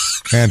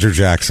Andrew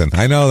Jackson.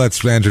 I know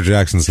that's Andrew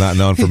Jackson's not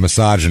known for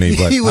misogyny,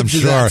 but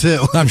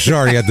I'm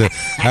sure he had to.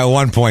 At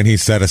one point, he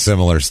said a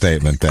similar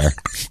statement there.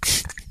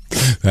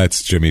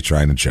 That's Jimmy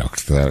trying to joke.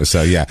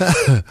 So yeah.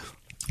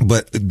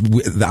 But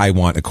I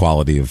want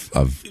equality of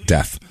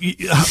death.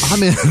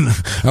 I'm in.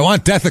 I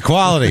want death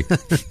equality.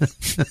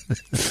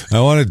 I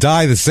want to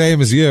die the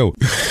same as you.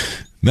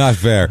 Not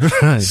fair.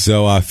 Right.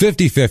 So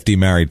 50-50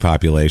 married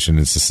population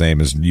is the same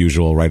as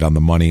usual, right on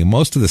the money.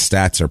 Most of the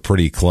stats are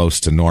pretty close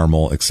to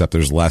normal, except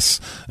there's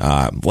less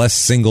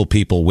single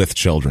people with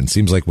children.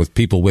 Seems like with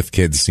people with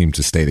kids seem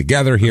to stay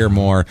together here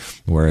more,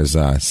 whereas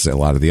a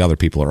lot of the other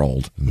people are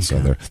old, and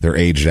so they're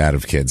aged out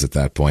of kids at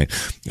that point.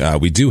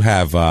 We do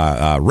have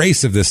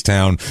race of this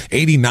town,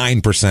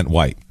 89%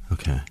 white.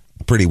 Okay.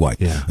 Pretty white.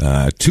 Yeah.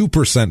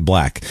 2%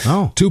 black.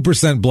 Oh.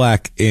 2%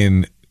 black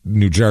in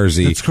New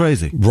Jersey. It's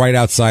crazy. Right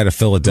outside of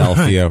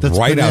Philadelphia,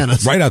 right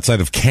outside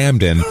of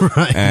Camden,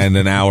 and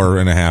an hour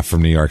and a half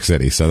from New York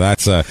City. So that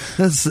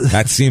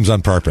seems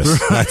on purpose.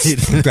 Right.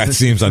 That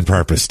seems on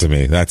purpose to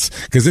me. That's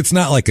because it's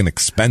not like an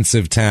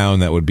expensive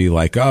town that would be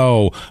like,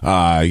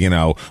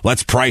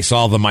 let's price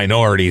all the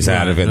minorities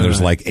out of it. And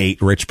there's like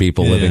 8 rich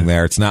people living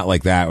there. It's not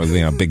like that with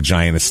big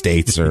giant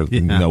estates or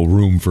no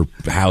room for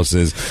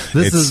houses.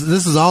 This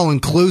is all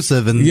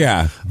inclusive, and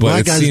but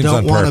it seems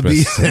on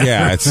purpose.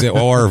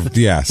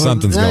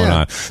 Something's going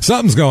on.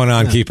 Something's going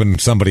on keeping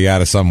somebody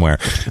out of somewhere.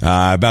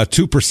 About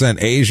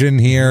 2% Asian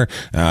here.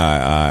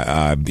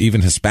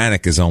 Even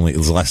Hispanic is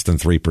less than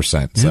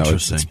 3%. So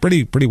it's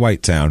pretty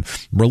white town.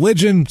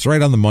 Religion, it's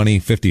right on the money,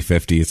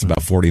 50-50. It's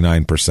about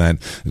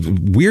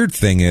 49%. Weird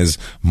thing is,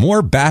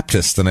 more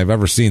Baptist than I've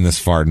ever seen this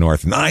far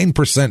north.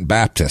 9%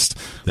 Baptist,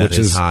 which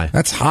is high.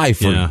 That's high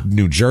for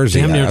New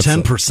Jersey. Damn near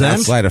 10%.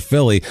 Outside of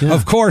Philly. Yeah.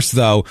 Of course,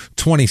 though,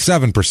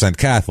 27%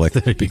 Catholic,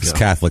 because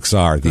Catholics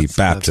are the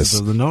Baptists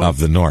of the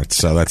North.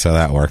 So that's how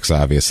that works,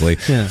 obviously.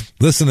 Yeah.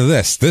 Listen to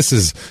this.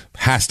 This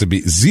has to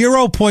be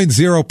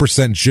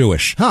 0.0%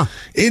 Jewish.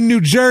 In New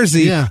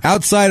Jersey,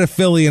 outside of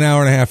Philly, an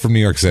hour and a half from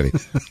New York City.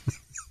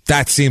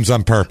 That seems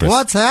on purpose.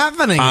 What's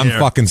happening I'm here?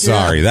 Fucking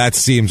sorry. That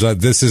seems, I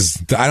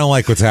don't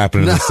like what's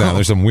happening in this town.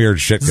 There's some weird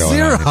shit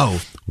going on. Zero.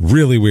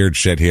 Really weird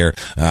shit here.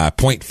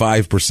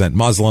 0.5%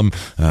 Muslim,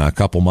 a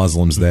couple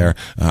Muslims there.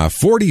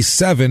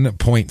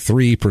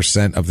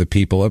 47.3% of the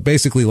people,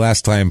 basically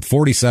last time,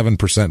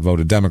 47%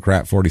 voted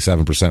Democrat,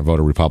 47%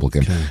 voted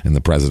Republican in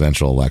the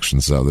presidential election.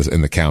 So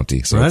in the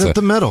county. So right it's at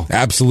the middle.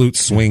 Absolute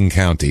swing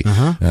county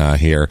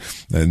here.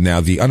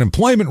 Now the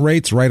unemployment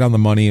rate's right on the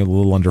money, a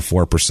little under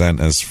 4%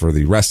 as for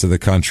the rest of the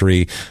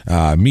country.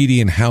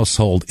 Median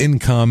household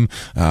income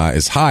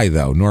is high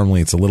though.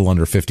 Normally it's a little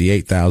under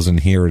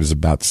 58,000. Here it is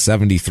about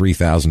 $73,500. How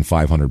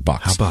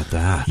about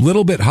that? A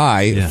little bit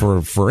high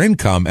for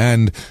income,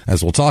 and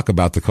as we'll talk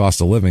about, the cost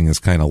of living is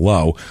kind of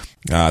low.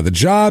 The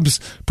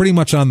jobs pretty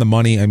much on the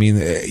money. I mean,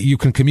 you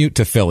can commute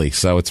to Philly,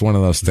 so it's one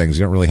of those things.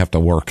 You don't really have to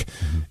work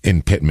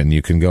in Pitman.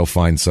 You can go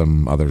find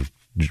some other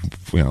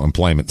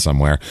employment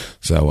somewhere.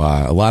 So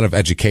a lot of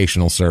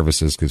educational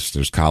services, because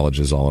there's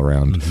colleges all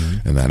around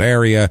in that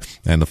area,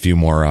 and a few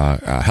more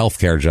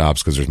healthcare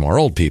jobs because there's more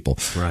old people.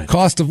 Right.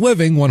 Cost of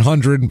living,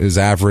 100 is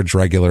average,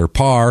 regular,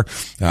 par.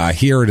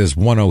 Here it is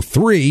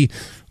 103,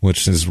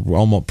 which is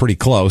almost pretty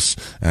close.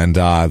 And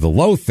the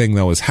low thing,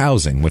 though, is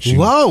housing, which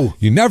you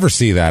never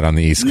see that on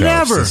the East Coast,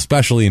 never,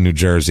 especially in New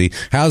Jersey.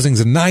 Housing's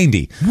a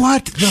 90.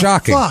 What the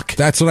Shocking. fuck?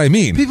 That's what I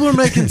mean. People are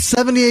making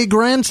 78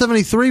 grand,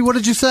 73. What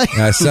did you say?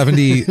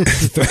 70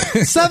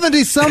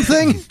 70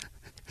 something.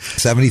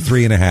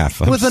 73 and a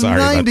half. With a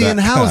 90 in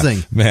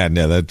housing. Man,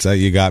 yeah, that's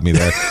you got me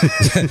there.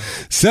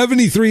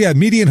 73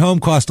 median home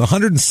cost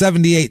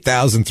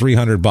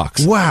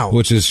 $178,300. Wow.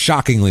 Which is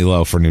shockingly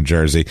low for New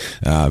Jersey.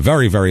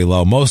 Very, very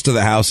low. Most of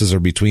the houses are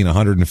between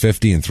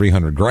 150 and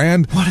 300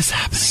 grand. What is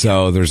happening?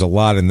 So there's a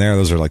lot in there.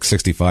 Those are like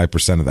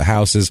 65% of the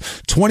houses.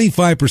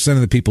 25%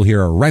 of the people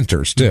here are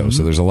renters too.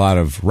 So there's a lot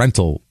of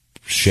rental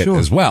shit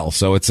as well.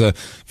 So it's a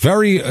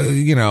very,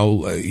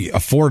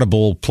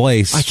 affordable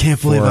place. I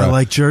can't believe I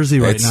like Jersey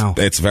now.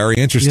 It's very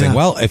interesting. Yeah.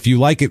 Well, if you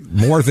like it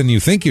more than you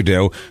think you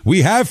do,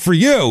 we have for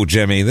you,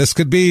 Jimmy, this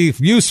could be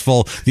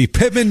useful, the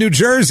Pitman, New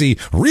Jersey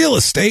Real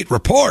Estate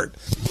Report.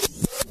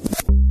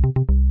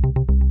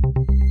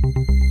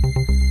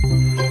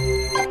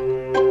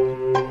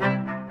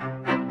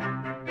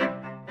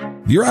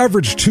 Your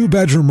average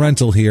 2-bedroom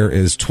rental here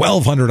is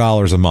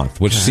 $1,200 a month,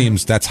 which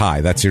seems that's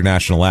high. That's your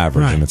national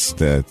average, and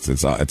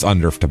it's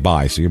under to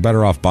buy. So you're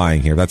better off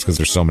buying here. That's because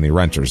there's so many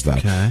renters, though.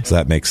 Okay. So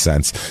that makes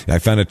sense. I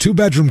found a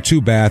 2-bedroom,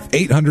 2-bath,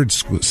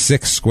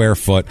 806 square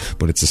foot,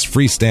 but it's a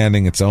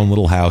freestanding, its own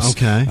little house.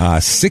 Okay.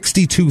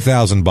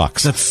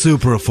 $62,000. That's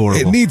super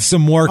affordable. It needs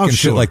some work and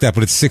shit like that,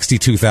 but it's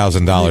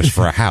 $62,000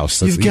 for a house.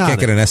 You can't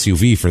get an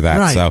SUV for that.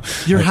 Right. So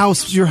your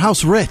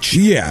house rich.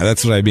 Yeah,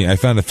 that's what I mean. I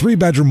found a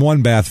 3-bedroom,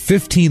 1-bath,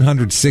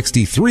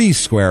 1,563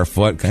 square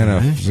foot, kind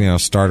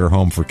of, starter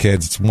home for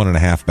kids. It's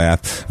 1.5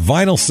 bath.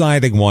 Vinyl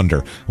siding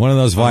wonder. One of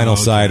those vinyl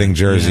siding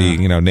Jersey,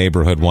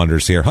 neighborhood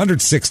wonders here.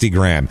 160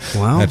 grand.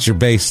 Wow. That's your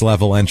base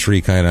level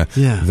entry kind of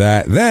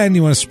that. Then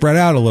you want to spread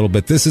out a little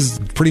bit. This is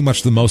pretty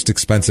much the most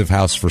expensive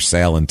house for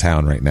sale in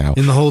town right now.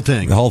 In the whole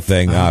thing. The whole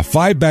thing.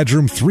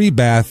 5-bedroom,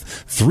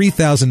 3-bath,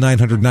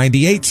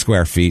 3,998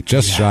 square feet,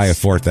 just shy of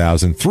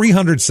 4,000.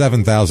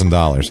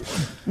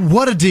 $307,000.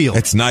 What a deal.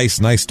 It's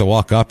nice to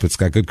walk up. It's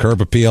got good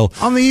curb appeal.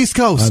 On the East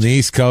Coast. On the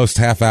East Coast,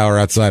 half hour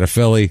outside of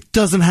Philly.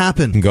 Doesn't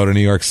happen. And go to New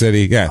York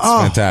City. Yeah, it's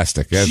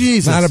fantastic. It's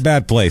Jesus. not a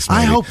bad place,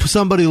 maybe. I hope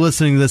somebody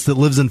listening to this that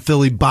lives in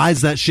Philly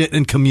buys that shit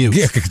and commutes.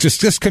 Yeah,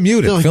 just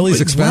commute it. Philly's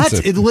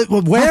expensive.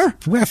 Where?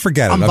 Well,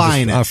 forget it. I'm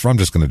buying it. I'm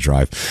just going to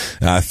drive.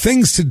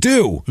 Things to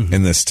do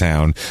in this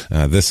town.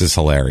 This is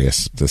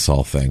hilarious, this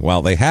whole thing.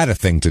 Well, they had a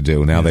thing to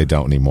do. Now they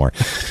don't anymore.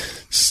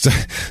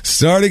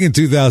 Starting in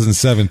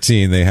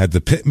 2017, they had the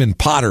Pitman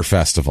Potter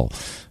Festival,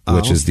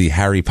 which is the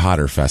Harry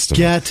Potter festival.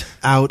 Get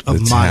out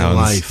of my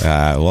life.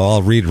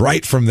 I'll read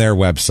right from their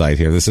website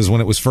here. This is when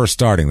it was first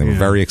starting. They were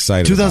very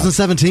excited.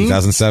 2017?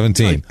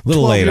 2017. Like a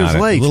little late on it.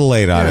 Late. A little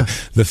late on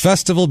it. The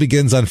festival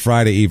begins on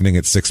Friday evening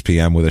at 6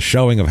 p.m. with a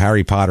showing of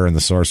Harry Potter and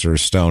the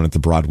Sorcerer's Stone at the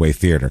Broadway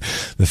Theater.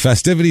 The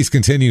festivities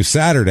continue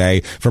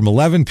Saturday from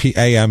 11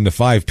 a.m. to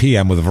 5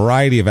 p.m. with a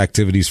variety of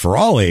activities for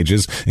all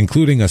ages,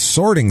 including a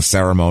sorting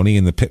ceremony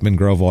in the Pitman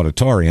Grove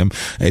Auditorium,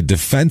 a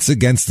defense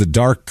against the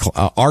dark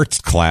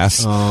arts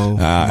class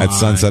at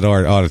Sunset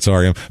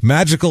Auditorium,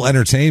 magical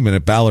entertainment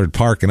at Ballard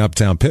Park in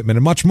Uptown Pitman,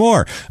 and much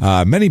more.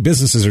 Many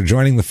businesses are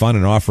joining the fun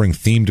and offering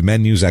themed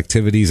menus,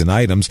 activities, and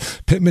items.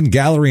 Pitman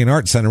Gallery and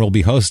Art Center will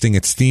be hosting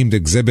its themed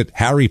exhibit,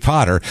 Harry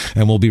Potter,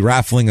 and will be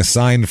raffling a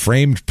signed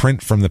framed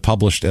print from the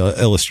published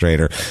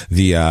illustrator.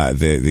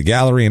 The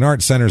Gallery and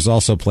Art Center is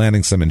also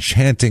planning some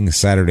enchanting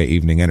Saturday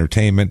evening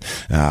entertainment.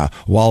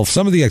 While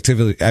some of the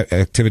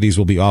activities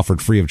will be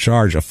offered free of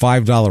charge, a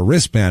 $5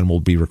 wristband will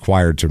be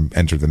required to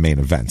enter the main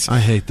events. I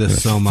hate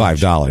this so much.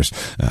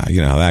 $5.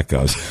 You know how that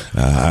goes.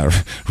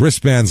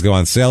 Wristbands go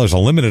on sale. There's a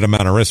limited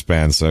amount of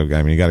wristbands, so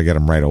I mean, you got to get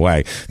them right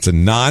away. It's a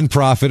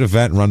non-profit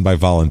event run by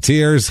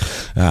volunteers.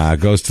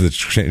 Goes to the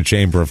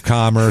Chamber of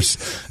Commerce.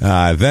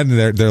 Then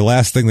their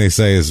last thing they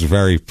say is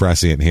very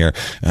prescient here.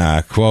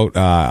 Quote,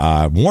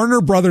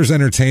 Warner Brothers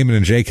Entertainment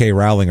and J.K.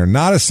 Rowling are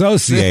not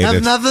associated. They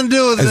have nothing to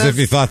do with as this. If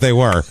you thought they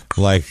were.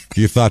 Like,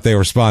 you thought they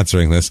were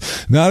sponsoring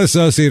this. Not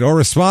associated or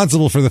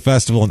responsible for the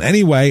festival in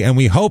any way, and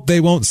we hope they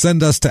won't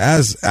send us to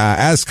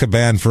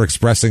Azkaban for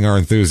expressing our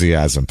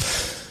enthusiasm.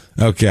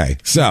 Okay,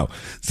 so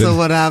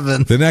what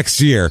happened? The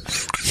next year,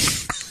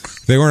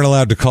 they weren't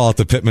allowed to call it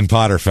the Pitman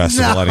Potter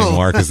Festival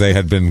anymore because they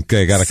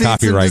got a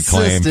copyright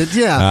claim.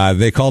 Yeah.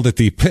 They called it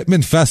the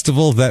Pitman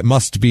Festival that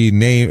must not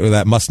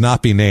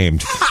be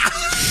named.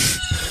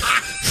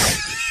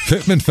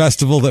 Pitman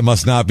Festival that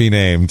must not be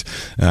named.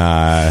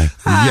 But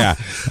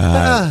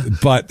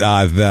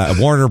the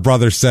Warner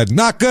Brothers said,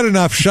 not good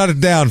enough. Shut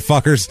it down,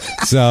 fuckers.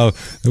 So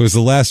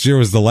last year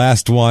was the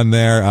last one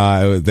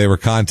there. They were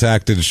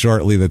contacted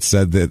shortly that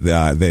said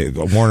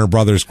that Warner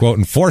Brothers, quote,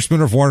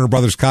 enforcement of Warner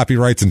Brothers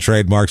copyrights and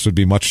trademarks would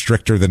be much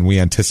stricter than we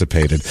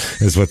anticipated,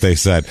 is what they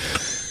said.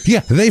 Yeah,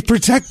 they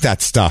protect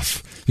that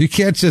stuff. You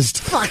can't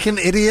just... Fucking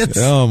idiots.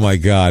 Oh, my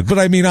God. But,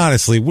 I mean,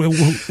 honestly,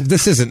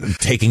 this isn't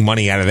taking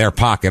money out of their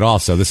pocket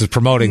also. This is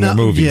promoting their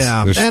movies.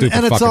 Yeah, and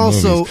it's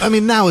also... Movies. I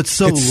mean, now it's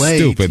so late.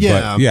 Stupid,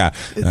 yeah. but, yeah.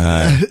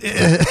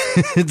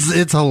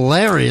 It's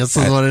hilarious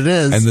is what it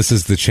is. And this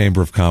is the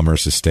Chamber of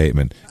Commerce's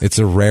statement. It's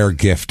a rare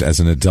gift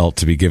as an adult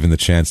to be given the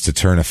chance to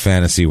turn a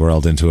fantasy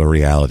world into a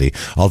reality.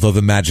 Although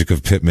the magic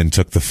of Pitman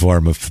took the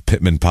form of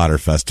Pitman Potter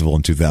Festival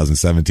in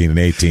 2017 and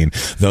 18,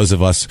 those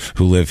of us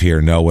who live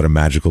here know what a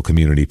magical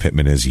community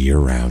Pitman is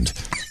year-round.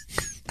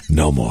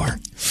 No more.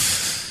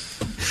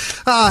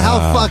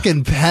 How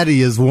fucking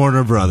petty is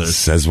Warner Brothers?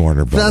 Says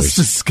Warner Brothers. That's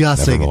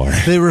disgusting. Nevermore.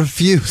 They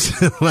refuse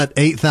to let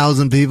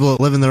 8,000 people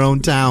live in their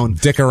own town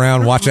dick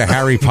around, watch a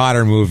Harry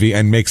Potter movie,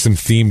 and make some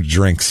themed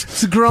drinks.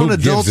 It's grown Who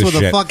adults gives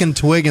with a fucking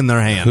twig in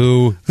their hand.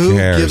 Who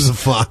cares? Gives a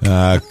fuck?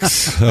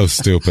 So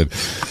stupid.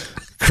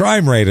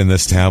 Crime rate in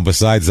this town,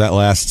 besides that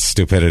last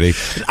stupidity.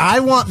 I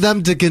want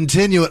them to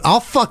continue it. I'll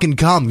fucking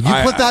come. You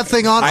put that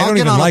thing on, I'll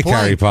get on a plane. I don't even like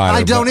Harry Potter.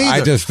 I don't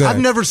either. I've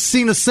never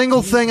seen a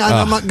single thing.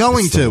 I'm not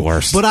going it's to. The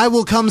worst. But I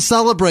will come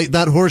celebrate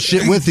that horse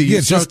shit with you.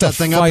 You just that to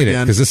thing fight up it,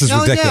 again. because this is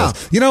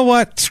ridiculous. Yeah. You know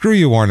what? Screw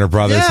you, Warner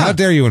Brothers. Yeah. How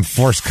dare you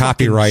enforce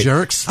copyright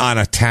jerks. on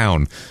a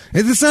town?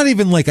 It's not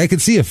even like I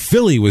could see if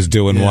Philly was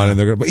doing one,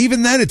 and but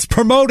even then, it's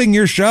promoting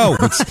your show.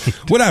 It's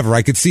whatever.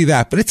 I could see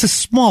that, but it's a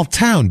small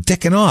town,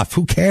 dicking off.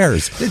 Who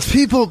cares? It's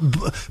people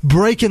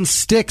breaking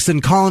sticks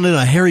and calling it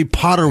a Harry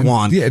Potter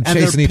wand. Yeah, and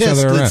chasing they're each pissed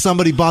other that around.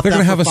 somebody bought They're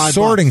that going to for have a $5.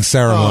 sorting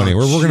ceremony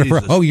where we're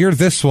going to. You're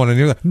this one, and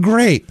you're that.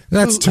 Great.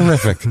 That's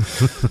terrific.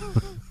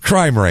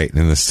 Crime rate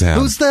in this town.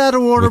 Who's that,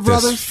 Warner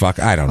Brothers? Fuck,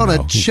 I don't what know.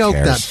 What a joke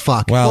that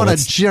fuck. Well, what a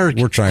jerk.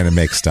 We're trying to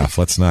make stuff.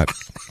 Let's not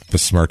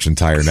besmirch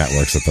entire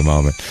networks at the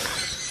moment.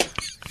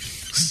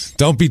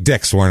 Don't be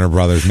dicks, Warner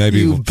Brothers.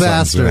 Maybe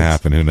something's going to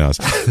happen. Who knows?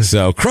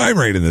 So, crime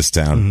rate in this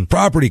town.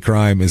 Property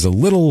crime is a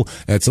little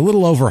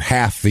over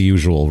half the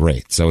usual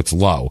rate. So it's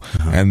low.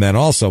 And then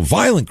also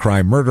violent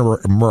crime, murder,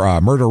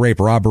 rape,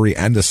 robbery,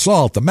 and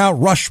assault, the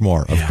Mount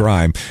Rushmore of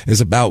crime,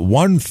 is about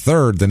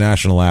 1/3 the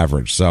national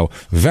average. So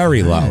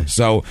very low.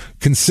 So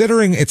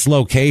considering its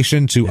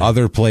location to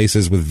other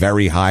places with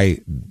very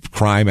high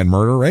crime and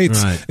murder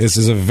rates, this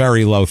is a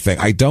very low thing.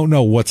 I don't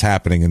know what's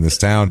happening in this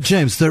town.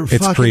 James,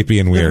 it's creepy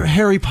and weird.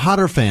 They're Harry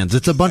Potter fans.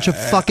 It's a bunch of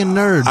fucking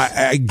nerds.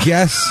 I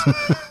guess,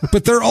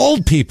 but they're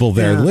old people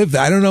there. Live.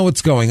 I don't know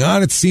what's going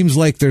on. It seems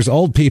like there's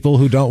old people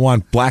who don't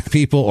want black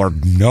people or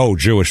no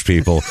Jewish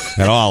people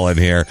at all in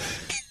here.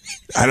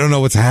 I don't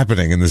know what's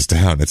happening in this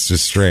town. It's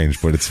just strange,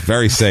 but it's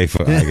very safe,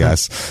 I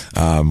guess.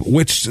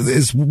 Which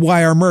is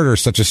why our murder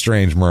is such a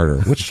strange murder.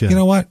 Which, you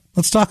know what?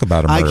 Let's talk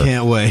about a murder. I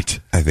can't wait.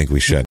 I think we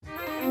should.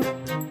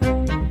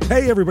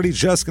 Hey, everybody,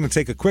 just going to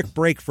take a quick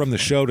break from the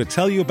show to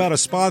tell you about a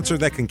sponsor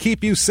that can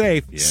keep you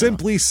safe,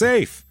 Simply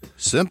Safe.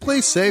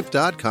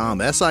 SimplySafe.com,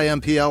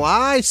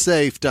 SIMPLI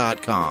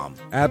Safe.com.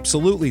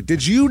 Absolutely.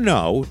 Did you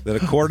know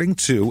that according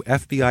to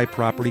FBI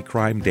property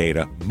crime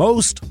data,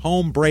 most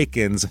home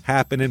break-ins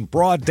happen in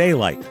broad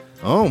daylight?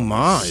 Oh,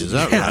 my. Is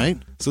that right?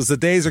 So as the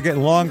days are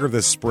getting longer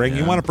this spring,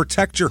 you want to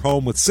protect your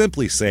home with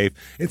Simply Safe.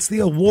 It's the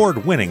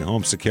award-winning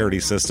home security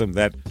system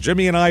that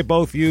Jimmy and I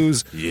both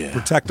use.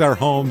 Protect our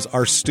homes,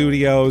 our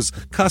studios,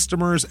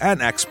 customers,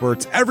 and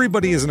experts.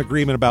 Everybody is in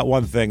agreement about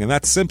one thing, and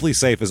that's Simply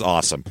Safe is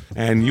awesome.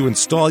 And you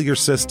install your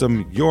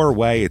system your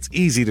way. It's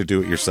easy to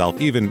do it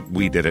yourself. Even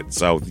we did it,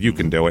 so you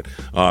can do it.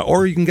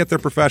 Or you can get their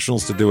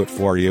professionals to do it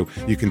for you.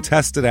 You can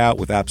test it out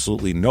with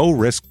absolutely no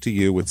risk to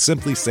you with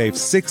Simply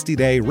Safe's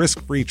 60-day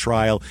risk-free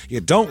trial.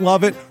 You don't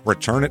love it?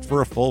 Return it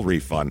for a full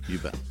refund. You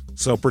bet.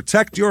 So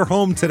protect your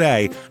home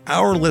today.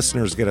 Our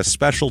listeners get a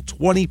special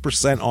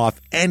 20%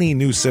 off any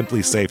new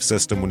Simply Safe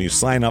system when you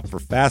sign up for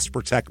Fast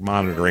Protect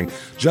monitoring.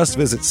 Just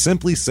visit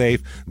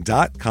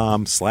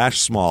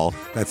simplysafe.com/small.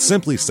 That's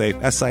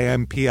SimpliSafe,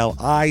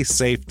 SIMPLI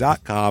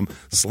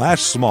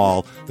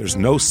safe.com/small. There's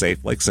no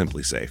safe like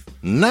Simply Safe.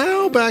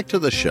 Now back to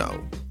the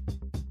show.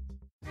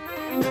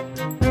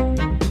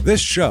 This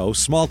show,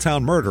 Small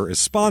Town Murder, is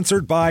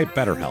sponsored by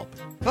BetterHelp.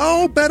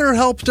 Oh,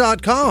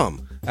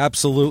 BetterHelp.com.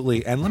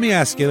 Absolutely. And let me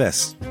ask you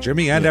this,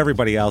 Jimmy and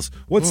everybody else,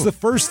 what's the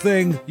first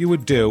thing you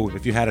would do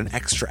if you had an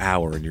extra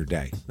hour in your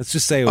day? Let's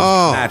just say it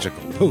was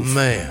magical. Poof.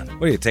 Man.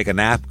 What do you take a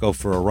nap, go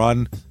for a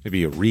run, maybe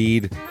you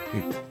read,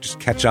 you just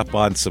catch up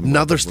on some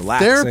Another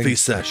relaxing therapy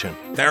session.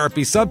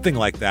 Therapy, something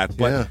like that.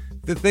 But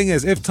the thing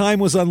is, if time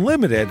was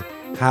unlimited,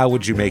 how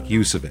would you make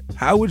use of it?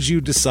 How would you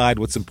decide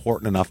what's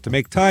important enough to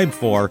make time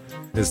for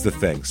is the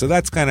thing. So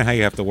that's kind of how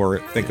you have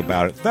to think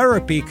about it.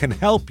 Therapy can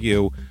help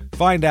you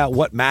find out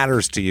what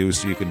matters to you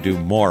so you can do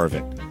more of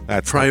it.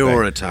 That's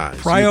prioritize.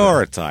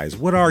 Prioritize.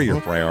 What are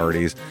your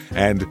priorities?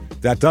 And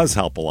that does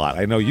help a lot.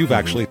 I know you've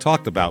actually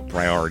talked about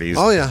priorities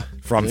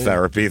from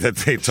therapy that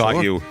they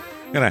taught you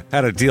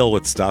how to deal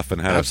with stuff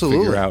and how to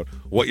figure out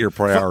what your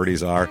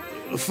priorities are.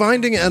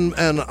 Finding and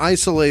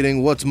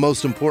isolating what's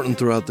most important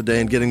throughout the day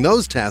and getting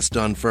those tasks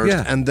done first,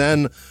 and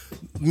then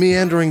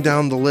meandering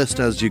down the list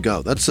as you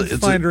go. It's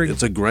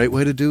a great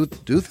way to do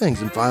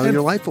things and file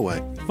your life away.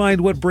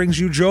 Find what brings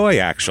you joy,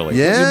 actually.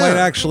 What you might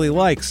actually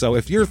like. So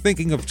if you're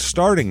thinking of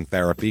starting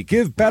therapy,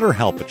 give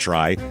BetterHelp a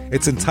try.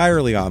 It's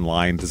entirely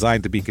online,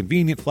 designed to be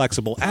convenient,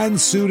 flexible, and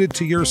suited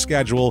to your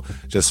schedule.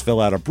 Just fill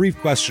out a brief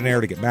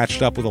questionnaire to get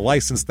matched up with a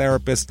licensed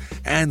therapist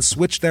and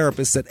switch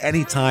therapists at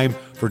any time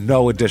for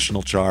no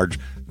additional charge.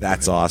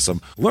 That's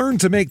awesome. Learn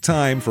to make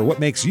time for what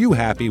makes you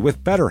happy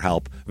with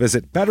BetterHelp.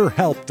 Visit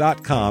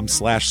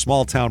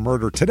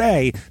BetterHelp.com/smalltownmurder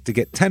today to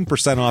get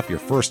 10% off your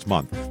first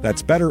month.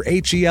 That's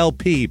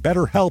BetterHelp,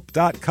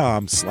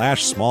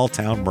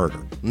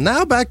 BetterHelp.com/smalltownmurder.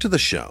 Now back to the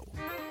show.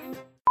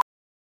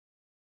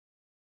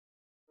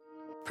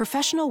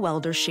 Professional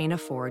welder Shayna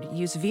Ford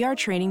used VR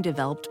training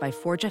developed by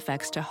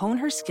ForgeFX to hone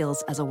her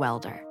skills as a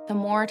welder. The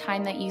more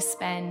time that you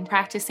spend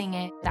practicing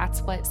it,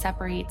 that's what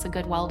separates a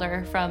good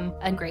welder from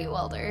a great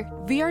welder.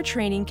 VR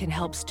training can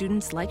help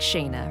students like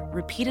Shayna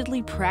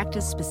repeatedly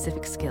practice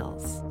specific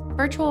skills.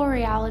 Virtual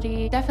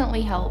reality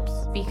definitely helps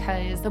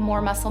because the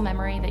more muscle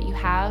memory that you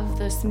have,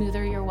 the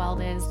smoother your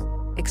weld is.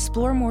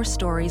 Explore more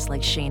stories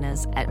like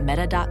Shayna's at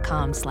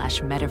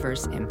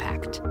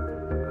meta.com/metaverseimpact.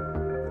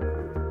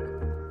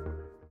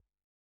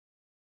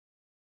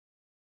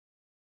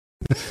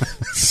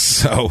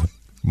 So,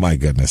 my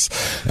goodness,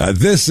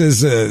 this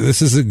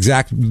is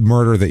exact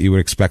murder that you would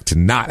expect to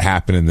not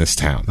happen in this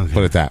town. Okay.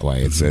 Put it that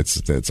way.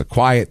 It's a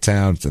quiet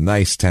town. It's a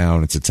nice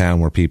town. It's a town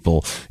where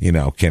people,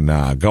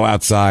 can go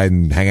outside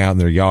and hang out in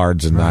their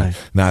yards and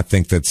not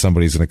think that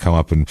somebody's going to come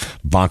up and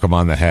bonk them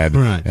on the head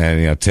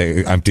and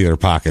empty their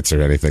pockets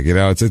or anything.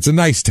 It's a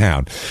nice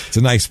town. It's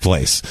a nice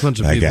place. A bunch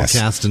of people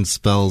casting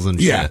spells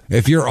and shit.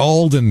 If you're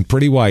old and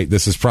pretty white,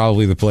 this is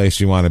probably the place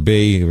you want to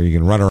be, where you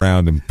can run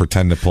around and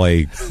pretend to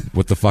play.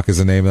 What the fuck is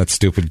the name of that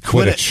stupid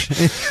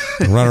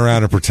Quidditch? Run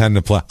around and pretend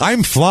to play.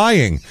 I'm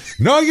flying.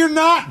 No, you're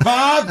not,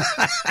 Bob.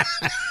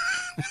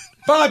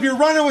 Bob, you're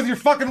running with your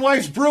fucking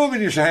wife's broom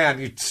in your hand,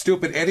 you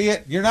stupid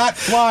idiot. You're not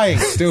flying,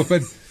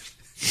 stupid.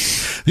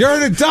 You're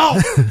an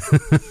adult.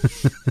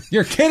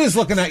 Your kid is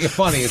looking at you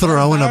funny.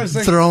 Throwing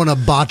a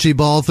bocce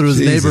ball through his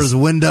neighbor's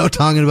window,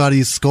 talking about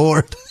he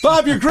scored.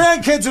 Bob, your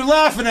grandkids are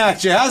laughing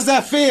at you. How's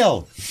that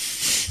feel?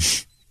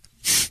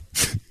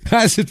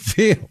 How's it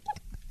feel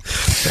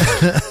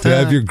to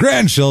have your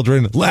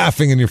grandchildren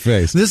laughing in your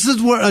face? This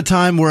is a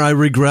time where I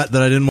regret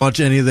that I didn't watch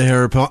any of the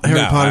Harry Potter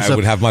stuff. I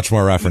would have much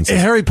more references.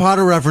 Harry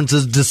Potter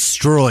references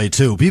destroy,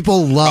 too.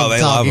 People love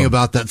talking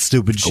about that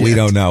stupid shit. We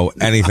don't know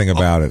anything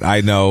about it.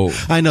 I know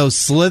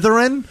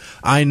Slytherin.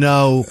 I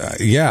know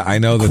I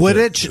know that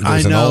Quidditch.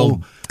 There's an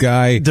old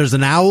guy. There's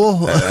an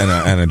owl.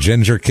 and a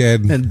ginger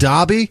kid. And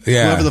Dobby.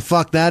 Yeah. Whoever the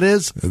fuck that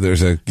is.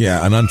 There's an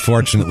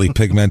unfortunately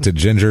pigmented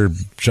ginger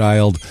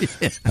child.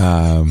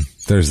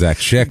 There's that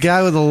chick.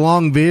 Guy with a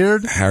long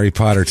beard. Harry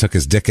Potter took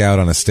his dick out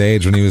on a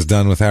stage when he was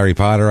done with Harry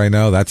Potter. I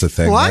know. That's a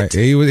thing. What? Right?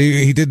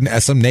 He did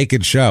some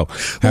naked show.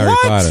 Harry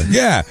Potter.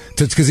 Yeah.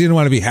 Because he didn't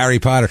want to be Harry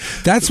Potter.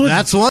 That's one way to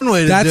do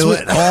it. That's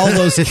what all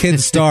those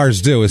kid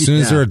stars do. As soon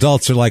as they're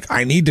adults, they're like,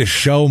 I need to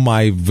show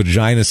my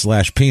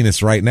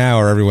vagina/penis right now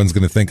or everyone's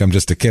going to think I'm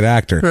just a kid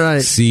actor.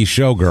 Right. See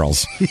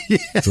Showgirls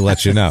to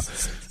let you know.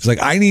 It's like,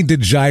 I need to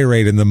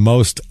gyrate in the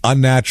most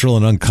unnatural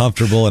and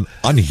uncomfortable and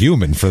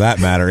unhuman, for that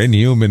matter,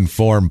 inhuman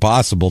form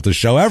possible to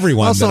show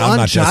everyone also that I'm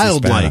not Jesse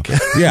Spano.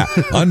 Yeah,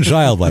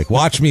 unchildlike.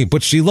 Watch me.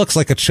 But she looks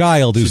like a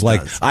child who's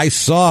I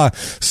saw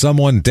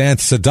someone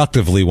dance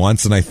seductively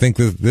once, and I think,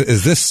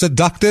 is this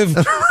seductive?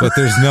 But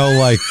there's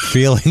no,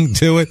 feeling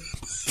to it.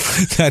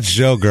 That's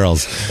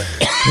Showgirls.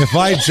 If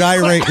I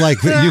gyrate like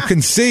that, you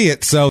can see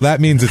it, so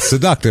that means it's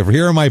seductive.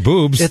 Here are my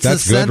boobs. It's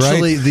That's good, right?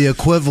 essentially the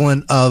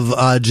equivalent of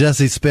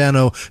Jesse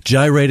Spano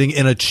gyrating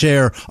in a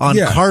chair on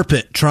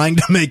carpet, trying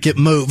to make it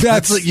move.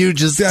 That's what you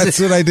just That's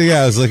what I do.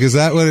 Yeah, I was like, is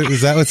that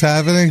what's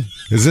happening?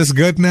 Is this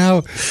good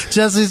now?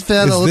 Jesse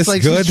Spano looks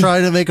like she's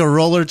trying to make a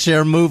roller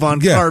chair move on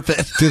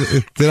carpet.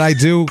 Did I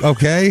do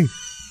okay?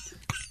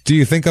 Do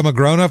you think I'm a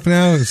grown-up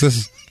now? Is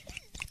this...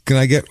 Can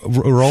I get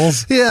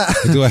roles? Yeah.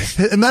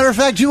 Matter of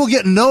fact, you will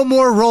get no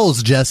more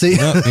roles, Jesse.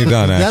 No, you're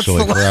done,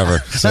 actually, forever.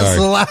 Sorry. That's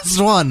the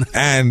last one.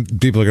 And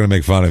people are going to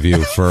make fun of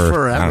you for,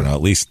 forever. I don't know,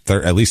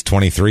 at least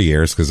 23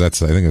 years, because I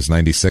think it's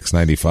 96,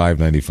 95,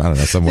 95, I don't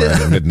know, somewhere in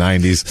the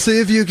mid-90s. See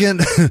if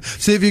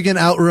you can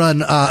outrun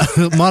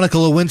Monica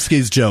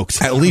Lewinsky's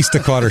jokes. At least a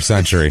quarter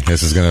century.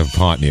 This is going to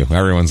haunt you.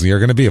 You're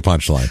going to be a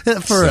punchline.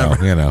 Forever.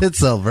 So,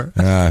 it's over.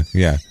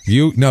 Yeah.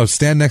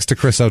 Stand next to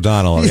Chris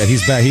O'Donnell. Yeah,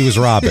 he's back. He was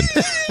Robin.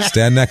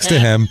 Stand next to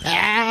him.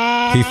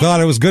 He thought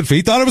it was good for.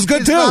 He thought it was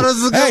good too. Thought it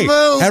was a good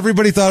move.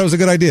 Everybody thought it was a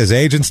good idea. His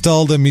agents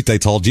told him. They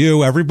told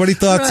you. Everybody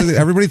thought. Right.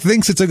 Everybody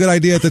thinks it's a good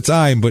idea at the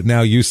time, but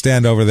now you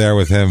stand over there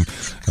with him,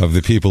 of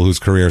the people whose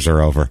careers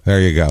are over.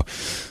 There you go.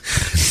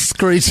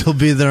 Screech will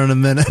be there in a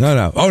minute.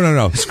 No. Oh,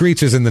 no.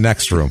 Screech is in the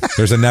next room.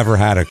 There's a Never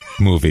Had a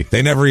movie.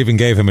 They never even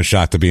gave him a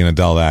shot to be an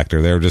adult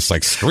actor. They were just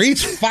like,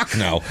 Screech? Fuck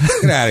no.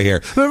 Get out of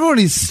here. Remember when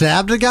he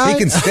stabbed a guy? He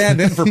can stand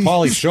in for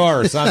Pauly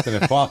Shore or something.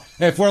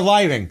 If we're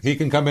lighting, he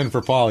can come in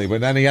for Pauly,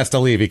 but then he has to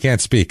leave. He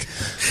can't speak.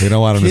 We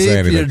don't want him to say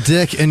anything. Keep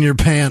your dick in your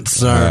pants,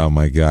 sir. Oh,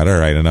 my God. All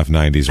right, enough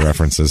 90s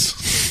references.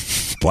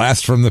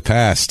 Blast from the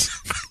past.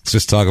 Let's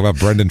just talk about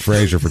Brendan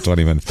Fraser for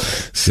 20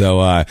 minutes. So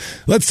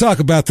let's talk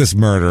about this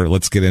murder.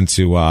 Let's get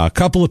into a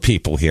couple of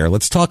people here.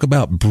 Let's talk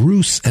about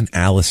Bruce and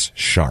Alice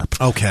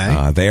Sharp.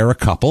 Okay. They are a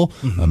couple,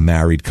 a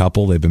married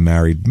couple. They've been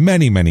married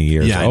many, many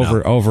years. Yeah,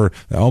 over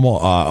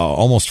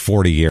almost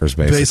 40 years,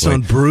 basically. Based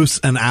on Bruce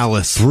and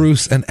Alice.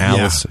 Bruce and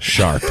Alice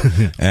Sharp.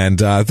 And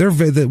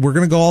we're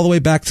going to go all the way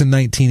back to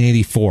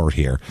 1984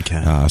 here.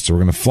 Okay. So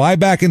we're going to fly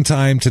back in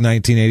time to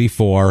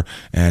 1984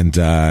 and,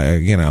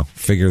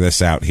 figure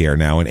this out here.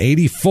 Now, in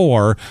 84,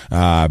 4.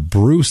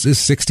 Bruce is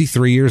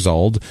 63 years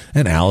old,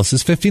 and Alice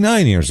is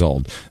 59 years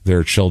old.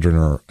 Their children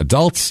are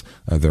adults.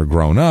 They're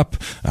grown up.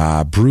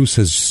 Bruce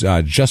has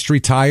just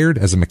retired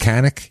as a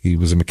mechanic. He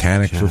was a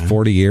mechanic for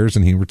 40 years,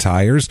 and he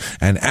retires.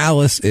 And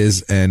Alice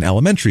is an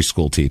elementary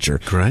school teacher.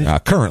 Great.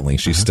 Currently,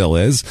 she still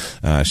is.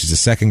 She's a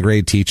second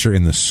grade teacher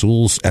in the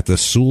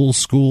Sewell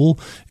School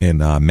in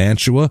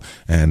Mantua,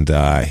 and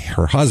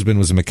her husband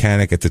was a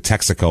mechanic at the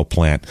Texaco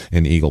plant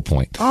in Eagle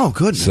Point. Oh,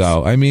 goodness.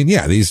 So, I mean,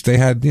 yeah,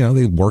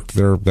 they worked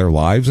their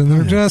lives, and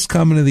they're just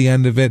coming to the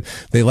end of it.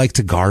 They like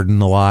to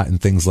garden a lot and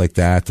things like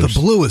that. The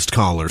bluest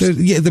collars.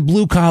 Yeah, the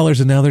blue collars,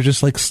 and now they're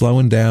just like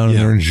slowing down, and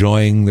they're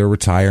enjoying their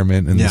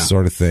retirement and this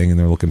sort of thing, and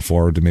they're looking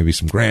forward to maybe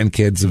some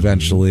grandkids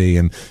eventually,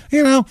 and,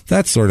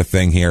 that sort of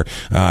thing here.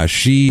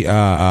 She,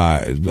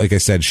 like I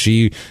said,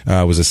 she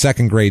was a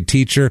second grade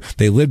teacher.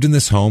 They lived in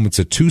this home. It's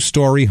a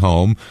 2-story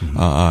home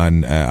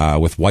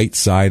with white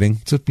siding.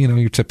 It's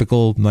your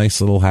typical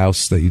nice little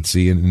house that you'd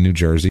see in New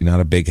Jersey. Not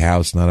a big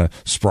house, not a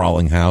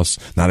sprawling house,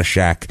 not a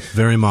shack.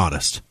 Very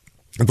modest.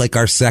 Like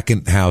our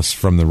second house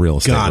from the real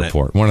estate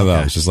report. One of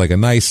those. Just like a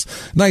nice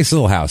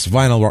little house.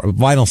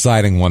 Vinyl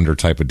siding wonder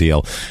type of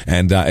deal.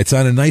 And it's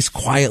on a nice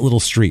quiet little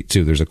street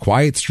too. There's a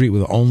quiet street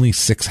with only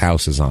 6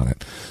 houses on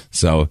it.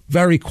 So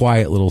very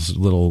quiet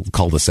little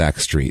cul-de-sac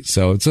street.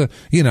 So it's a,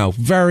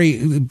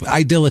 very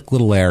idyllic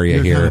little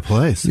area here. Kind of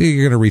place.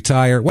 You're going to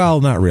retire.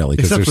 Well, not really,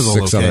 because there's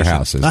 6 other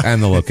houses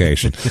and the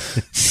location.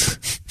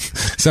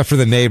 Except for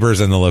the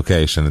neighbors and the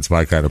location. It's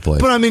my kind of place.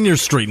 But I mean, your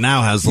street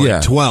now has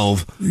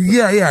 12.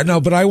 Yeah.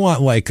 No, but I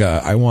want like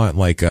a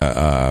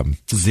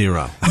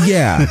 0.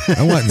 Yeah,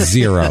 I want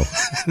 0.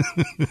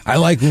 I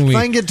like when if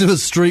I can get to a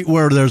street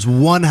where there's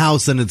one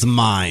house and it's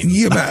mine.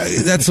 Yeah,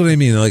 that's what I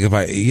mean. Like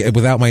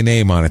without my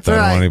name on it, though, I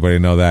don't want anybody to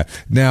know that.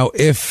 Now,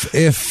 if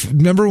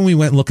remember when we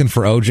went looking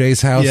for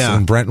OJ's house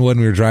in Brentwood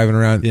and we were driving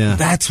around? Yeah.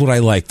 That's what I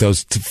like.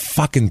 Those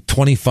fucking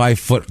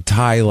 25-foot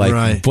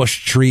high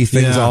bush tree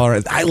things all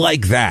around. I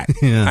like that.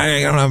 Yeah.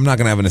 I'm not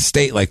going to have an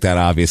estate like that,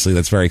 obviously.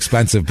 That's very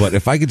expensive. But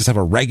if I could just have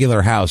a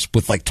regular house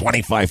with like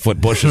 25-foot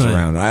bushes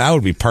around, that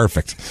would be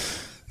perfect.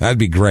 That'd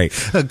be great.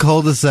 A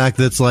cul-de-sac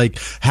that's like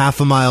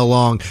half a mile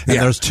long, and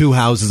there's 2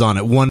 houses on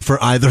it, one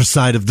for either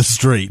side of the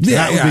street.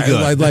 Yeah, that would be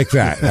good. I'd like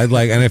that.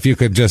 And if you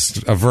could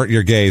just avert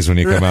your gaze when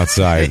you come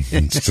outside, so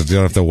you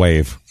don't have to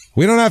wave.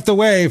 We don't have to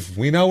wave.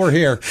 We know we're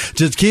here.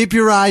 Just keep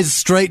your eyes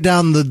straight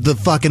down the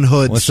fucking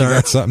hood, unless sir. You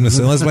got something to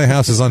say. Unless my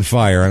house is on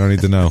fire, I don't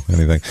need to know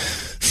anything.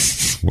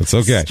 It's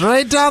okay.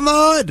 Straight down the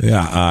hood.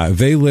 Yeah,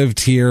 they lived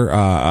here.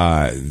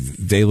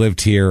 They've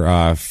lived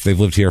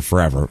here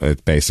forever.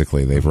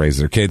 Basically, they've raised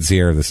their kids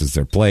here. This is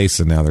their place,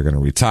 and now they're going to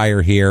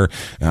retire here.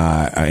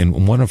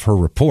 In one of her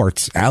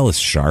reports, Alice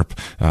Sharp,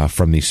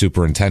 from the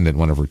superintendent,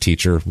 one of her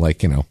teacher,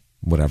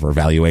 whatever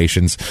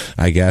evaluations,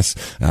 I guess.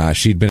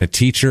 She'd been a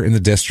teacher in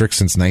the district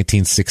since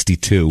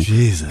 1962.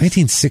 Jesus.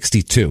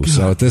 1962. Good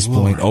so at this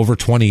point, over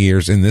 20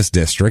 years in this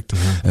district.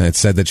 And it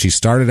said that she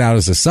started out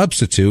as a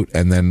substitute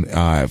and then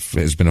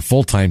has been a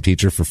full-time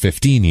techer for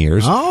 15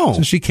 years. Oh.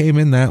 So she came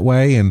in that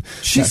way. And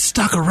she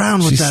stuck around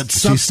with that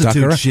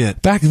substitute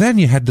shit. Back then,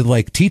 you had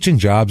to, teaching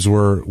jobs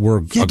were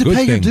a good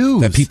thing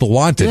that people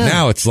wanted. Yeah.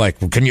 Now it's like,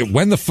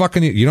 when the fuck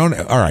can you don't,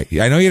 all right,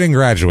 I know you didn't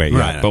graduate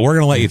yet, but we're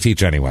going to let you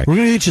teach anyway. We're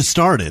going to get you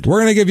started. We're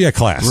going to give you a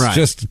class. Right.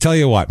 Just to tell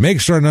you what, make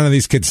sure none of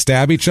these kids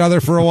stab each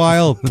other for a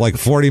while, like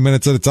 40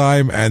 minutes at a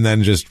time, and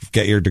then just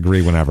get your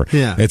degree whenever.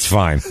 Yeah. It's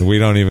fine. We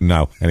don't even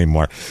know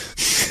anymore.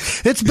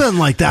 It's been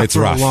like that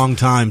for a long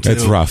time, too.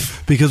 It's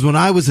rough. Because when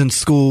I was in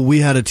school, we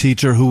had a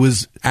teacher who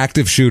was...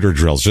 Active shooter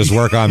drills. Just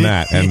work on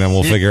that, and then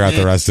we'll figure out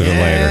the rest of it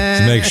later.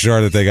 To make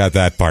sure that they got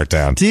that part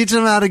down. Teach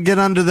them how to get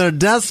under their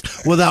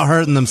desk without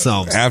hurting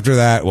themselves. After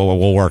that,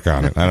 we'll work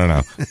on it. I don't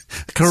know.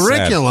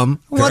 Curriculum?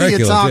 Sad. What are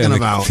you talking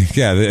about?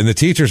 And the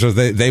teachers,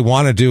 they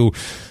want to do...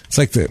 It's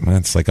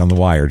like on The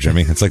Wire,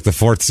 Jimmy. It's like the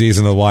 4th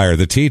season of The Wire.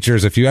 The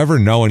teachers, if you ever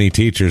know any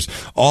teachers,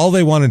 all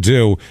they want to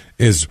do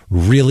is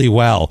really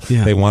well.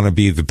 Yeah. They want to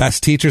be the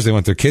best teachers. They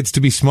want their kids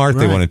to be smart.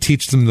 Right. They want to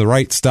teach them the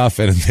right stuff.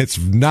 And it's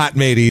not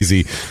made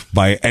easy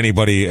by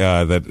anybody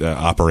that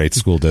operates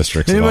school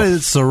districts. Anybody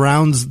that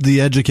surrounds the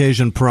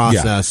education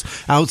process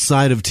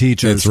outside of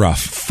teachers. It's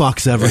rough.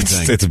 Fucks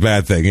everything. It's a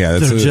bad thing. Yeah,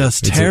 they're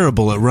just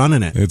terrible at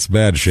running it. It's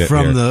bad shit.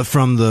 From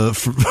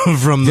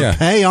the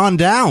pay on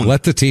down.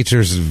 Let the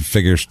teachers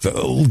figure.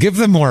 Give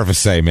them more of a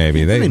say.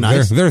 Maybe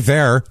they're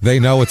there. They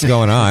know what's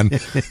going on.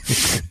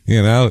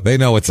 They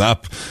know what's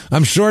up.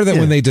 I'm sure that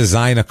when they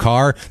design a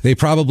car, they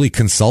probably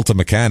consult a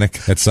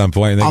mechanic at some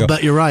point. And they I'll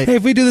bet you're right. Hey,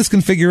 if we do this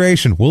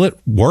configuration, will it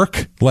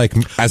work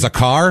as a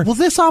car? Will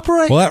this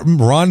operate? Will that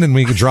run and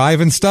we can drive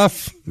and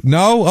stuff?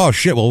 No? Oh,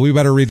 shit. Well, we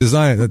better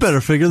redesign it. We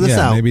better figure this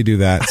out. Maybe do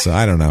that. So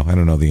I don't know. I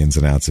don't know the ins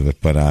and outs of it.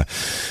 But I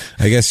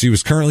guess she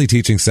was currently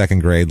teaching second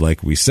grade.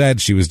 Like we said,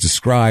 she was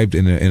described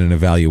in an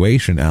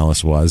evaluation,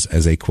 Alice was,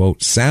 as a,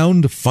 quote,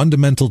 sound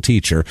fundamental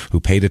teacher who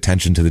paid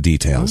attention to the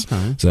details.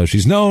 Okay. So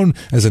she's known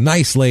as a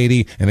nice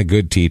lady and a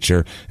good teacher.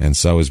 teacher, and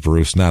so is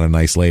Bruce. Not a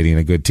nice lady and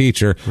a good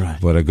teacher,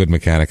 but a good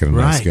mechanic and a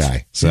nice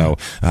guy. So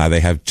they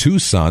have 2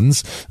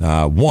 sons.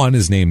 One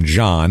is named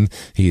John.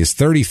 He is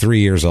 33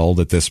 years old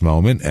at this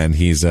moment, and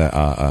he's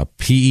a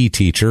PE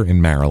teacher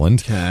in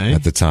Maryland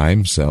at the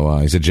time. So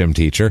he's a gym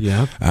teacher.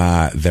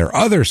 Their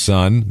other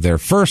son, their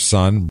first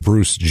son,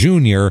 Bruce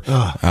Jr.,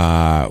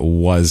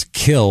 was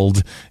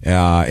killed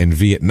in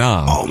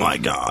Vietnam. Oh, my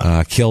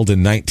God. Killed in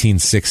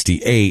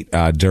 1968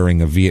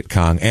 during a Viet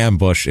Cong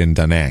ambush in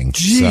Da Nang.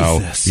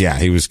 Jesus. So, yeah,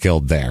 he was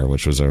killed there,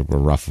 which was a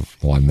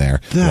rough one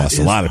there. That Lost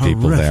a lot of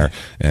people horrific. there.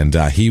 And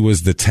he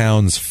was the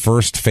town's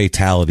first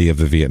fatality of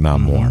the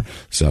Vietnam War.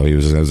 So it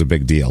was a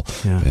big deal.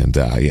 And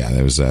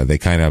there was they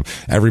kind of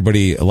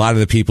everybody, a lot of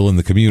the people in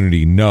the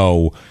community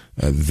know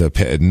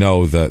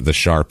the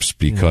Sharps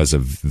because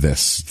of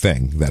this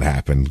thing that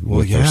happened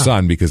with their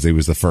son, because he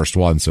was the first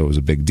one, so it was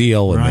a big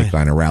deal, and they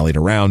kind of rallied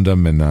around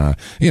him, and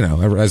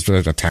as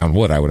a town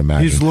would, I would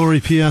imagine. He's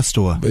Laurie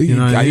Piestua. You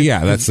know what I mean?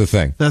 Yeah, that's the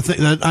thing.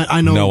 I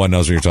know. No one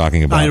knows what you're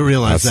talking about. I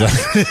realize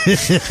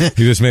that.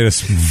 You just made a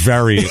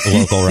very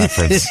local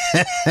reference,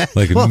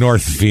 like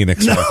North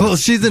Phoenix. No,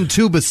 reference. she's in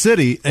Tuba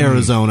City,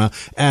 Arizona,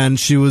 and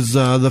she was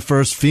the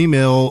first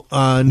female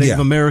Native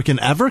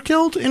American ever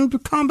killed in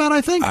combat,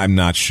 I think. I'm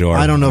not sure.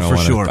 I don't know for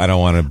sure. I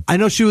don't want to. I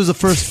know she was the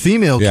first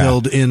female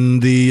killed in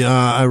the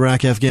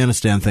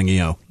Iraq-Afghanistan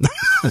thingy-o.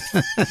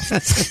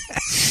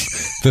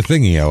 The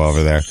thingy-o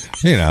over there.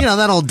 You know,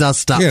 that old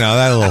dust stuff. You know,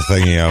 that little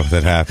thingy-o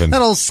that happened.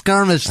 That old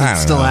skirmish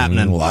that's still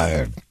happening.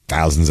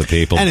 Thousands of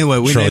people. Anyway,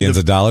 we trillions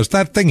of dollars.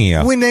 That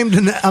thingy-o. We named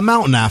a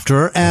mountain after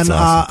her, and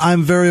awesome.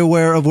 I'm very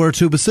aware of where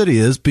Tuba City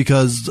is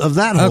because of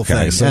that whole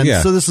thing.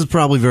 So this is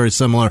probably very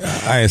similar.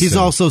 He's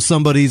also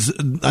somebody's.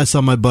 I saw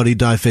my buddy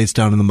die face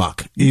down in the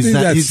muck.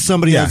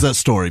 Somebody has that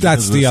story.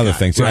 That's the other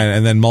thing. Right.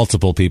 And then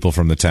multiple people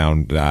from the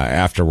town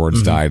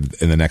afterwards died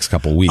in the next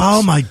couple weeks.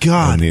 Oh my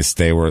God! And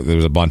there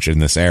was a bunch in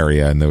this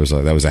area, and that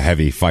was a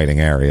heavy fighting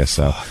area.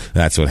 So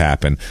that's what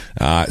happened.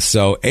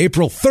 So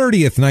April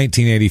 30th,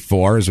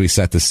 1984, as we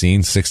set the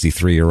scene,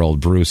 63-year-old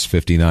Bruce,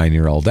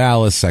 59-year-old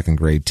Alice, second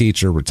grade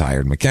teacher,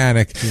 retired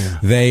mechanic.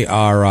 They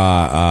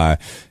are,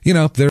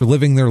 they're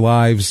living their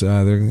lives. They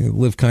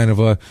live kind of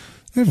a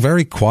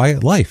very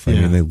quiet life. I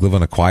mean, they live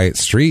on a quiet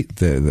street.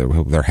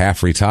 They're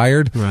half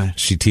retired. Right.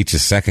 She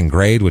teaches second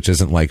grade, which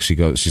isn't like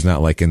she's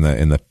not like in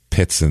the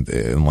pits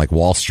in like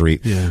Wall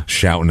Street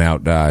shouting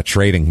out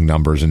trading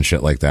numbers and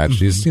shit like that.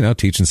 She's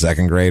teaching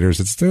second graders.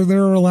 They're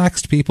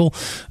relaxed people.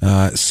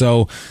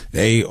 So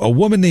a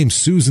woman named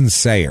Susan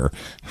Sayer,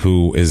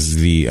 who is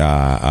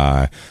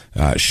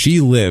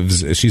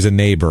she's a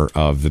neighbor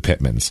of the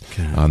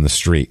Pitmans on the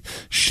street.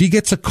 She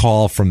gets a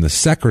call from the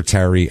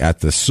secretary at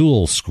the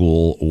Sewell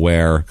School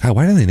where, God,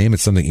 why do they name it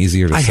something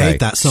easier to say? I hate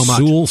that so much.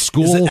 Sewell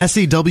School? Is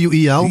it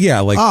Sewell? Yeah,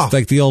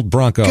 like the old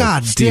Bronco.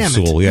 God Steve damn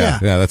it. Sewell. Yeah,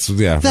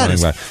 that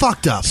is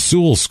fucked up.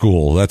 Sewell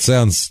School. That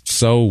sounds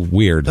so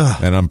weird.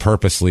 And I'm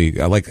purposely,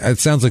 it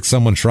sounds like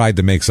someone tried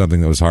to make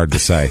something that was hard to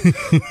say.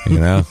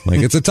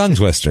 Like it's a tongue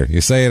twister.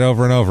 You say it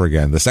over and over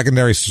again. The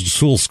secondary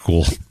Sewell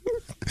School.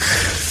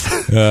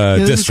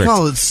 District. Just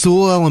call it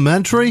Sewell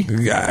Elementary.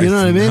 Yeah, you know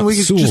what I mean? We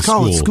could just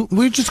call it school.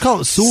 We just call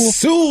it Sewell.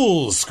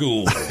 Sewell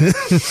School.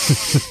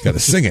 Got to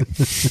sing it.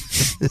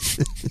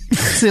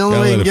 It's the only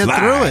way to get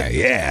through it.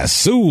 Yeah,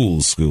 Sewell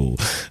School.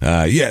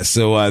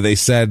 So they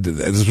said,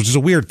 which is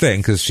a weird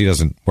thing because she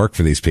doesn't work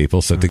for these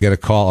people. So to get a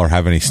call or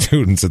have any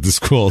students at the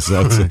school,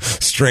 so it's a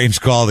strange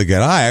call to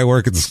get. Hi, I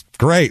work at this.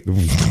 Great.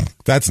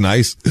 That's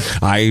nice.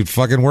 I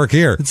fucking work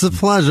here. It's a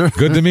pleasure.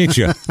 Good to meet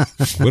you.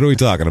 What are we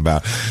talking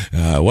about?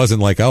 It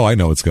wasn't like, I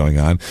know what's going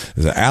on.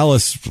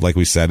 Alice, like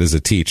we said, is a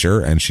teacher,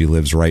 and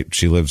Susan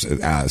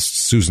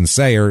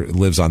Sayer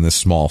lives on this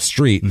small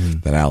street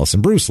that Alice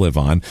and Bruce live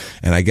on.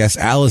 And I guess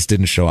Alice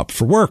didn't show up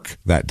for work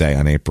that day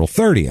on April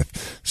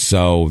 30th.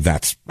 So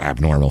that's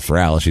abnormal for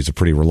Alice. She's a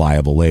pretty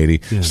reliable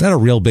lady. Yeah. She's not a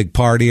real big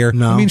partier.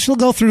 No. I mean, she'll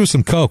go through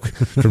some coke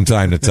from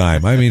time to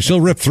time. I mean,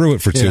 she'll rip through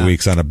it for 2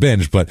 weeks on a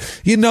binge, but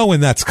when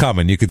that's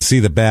coming. You could see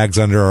the bags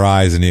under her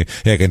eyes, and you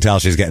can tell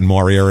she's getting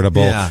more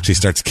irritable. Yeah. She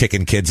starts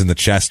kicking kids in the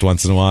chest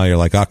once in a while. You're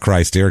like, oh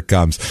Christ, here it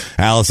comes.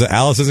 Alice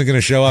isn't going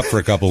to show up for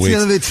a couple weeks.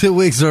 It's going to be 2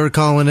 weeks of her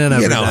calling in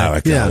every day. How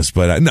it goes.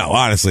 But no,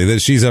 honestly,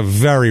 she's a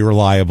very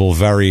reliable,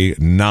 very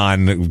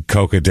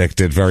non-coke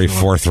addicted, very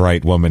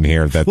forthright woman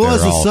here. As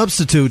a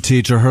substitute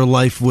teacher, her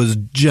life was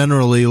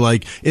generally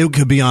like it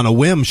could be on a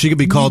whim. She could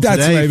be called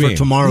today for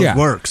tomorrow's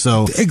work.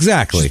 So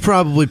exactly, she's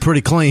probably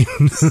pretty clean.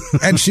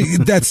 And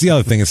that's the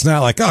other thing. It's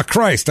not like, oh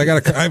Christ,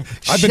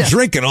 I've been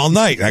drinking all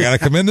night. I got to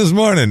come in this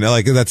morning.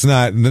 Like that's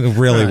not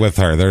really with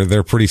her.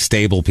 They're pretty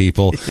stable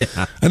people,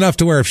 enough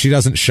to where if she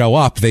doesn't show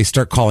up, they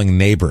start calling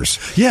neighbors.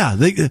 Yeah,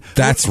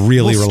 that's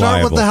really reliable.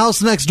 Start with the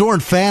house next door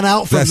and fan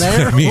out from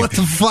there. What I mean. What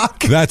the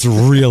fuck? That's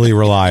really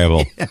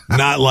reliable.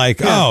 Not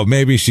like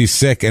maybe she's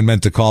sick and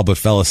meant to call but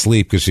fell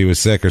asleep because she was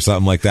sick or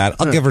something like that.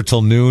 I'll give her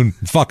till noon.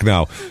 Fuck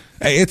no.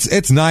 Hey, it's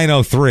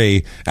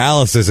 9:03.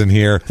 Alice isn't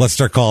here. Let's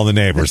start calling the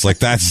neighbors. Like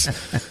that's.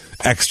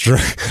 extra.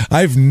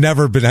 I've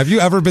never been. Have you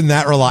ever been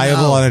that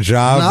reliable on a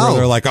job where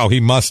they're like, oh,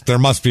 there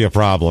must be a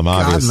problem,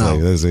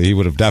 obviously. He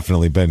would have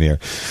definitely been here.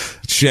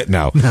 Shit,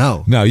 no.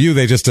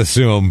 They just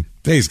assume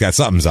he's got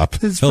something's up.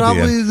 This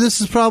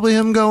is probably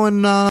him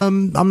going,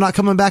 I'm not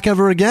coming back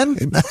ever again.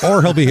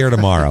 Or he'll be here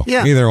tomorrow.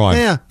 Either one.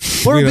 Yeah.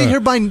 Or he'll be here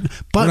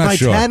by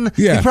sure. 10.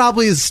 Yeah. He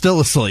probably is still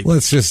asleep.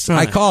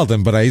 I called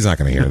him, but he's not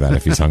going to hear that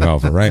if he's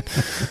hungover, right?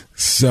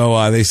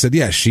 So they said,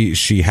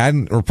 she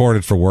hadn't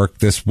reported for work.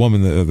 This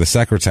woman, the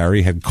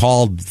secretary, had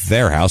called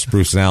their house,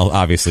 Bruce and Al,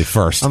 obviously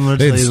first. I'm going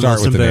to tell you the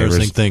most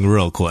embarrassing thing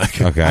real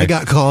quick. Okay. I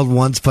got called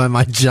once by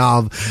my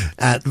job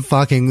at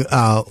fucking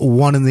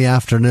 1 in the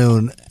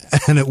afternoon,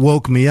 and it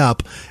woke me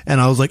up,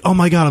 and I was like, oh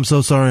my God, I'm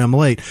so sorry I'm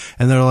late.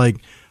 And they're like,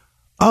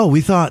 oh,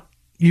 we thought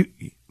you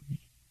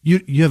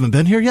haven't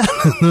been here yet?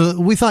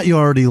 We thought you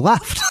already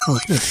left.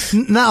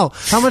 No.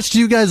 How much do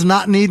you guys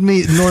not need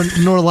me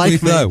nor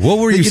like me? What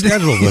were you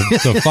scheduled?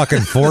 The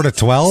fucking 4 to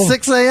 12?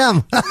 6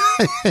 a.m.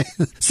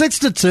 6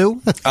 to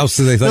 2. Oh,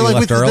 so they thought you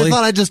left early? They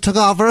thought I just took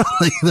off early.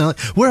 They're like,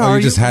 where are you?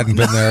 You just hadn't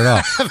been there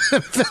at all.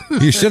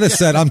 You should have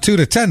said, I'm 2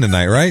 to 10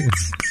 tonight, right?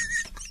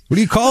 What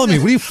are you calling me?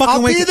 What are you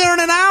fucking I'll be there in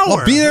an hour.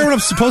 I'll be there when I'm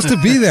supposed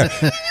to be there.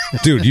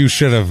 Dude, you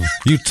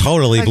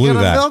totally blew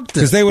that.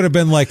 Because they would have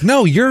been like,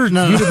 no, you'd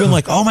have been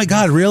like, oh my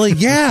God, really?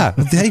 Yeah.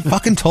 They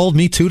fucking told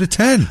me 2 to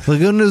 10. The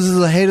good news is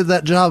I hated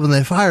that job and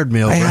they fired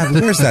me over it.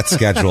 Where's that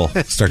schedule?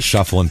 Start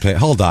shuffling.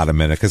 Hold on a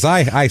minute. Because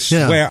I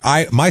swear,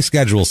 my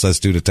schedule says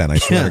 2 to 10. I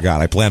swear to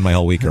God. I planned my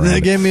whole week around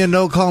They gave me a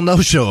no-call,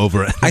 no-show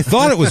over it. I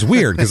thought it was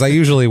weird because I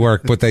usually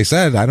work, but they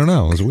said, I don't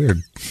know. It was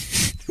weird.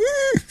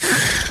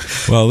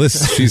 Well,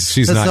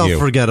 she's not you.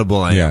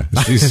 Forgettable. Yeah,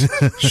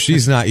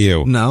 she's not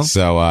you. No.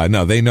 So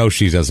no, they know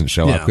she doesn't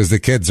show up because the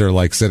kids are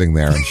like sitting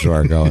there, I'm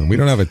sure, going, we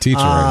don't have a teacher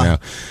right now.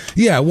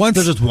 Yeah, once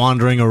they're just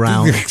wandering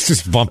around,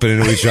 just bumping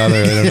into each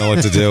other. They don't know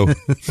what to do,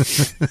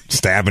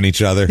 stabbing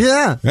each other.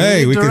 Yeah.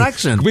 Hey, we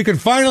can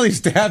finally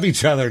stab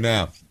each other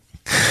now.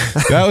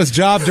 That was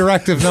job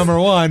directive number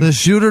 1. The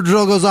shooter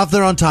drill goes off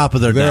there on top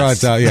of their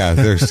desk. They're on top,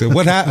 yeah.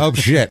 What happened? Oh,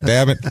 shit,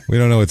 damn it. We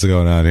don't know what's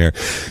going on here.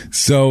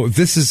 So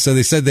they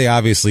said they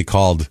obviously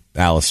called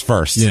Alice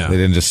first. Yeah. They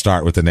didn't just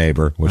start with the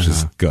neighbor, which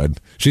is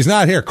good. She's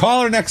not here.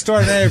 Call her next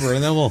door neighbor,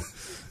 and then we'll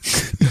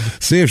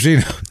see if she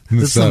knows.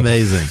 This is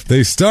amazing.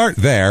 They start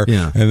there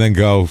and then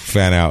go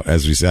fan out,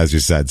 as you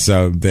said.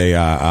 So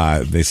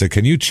they said,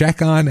 can you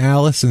check on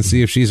Alice and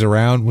see if she's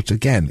around? Which,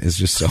 again, is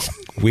just so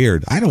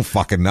weird. I don't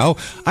fucking know.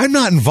 I'm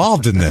not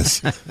involved in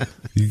this.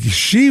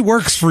 She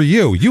works for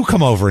you. You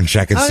come over and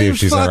check and see if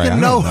she's around. I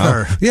don't know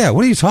her. Yeah,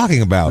 what are you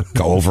talking about?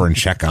 Go over and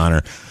check on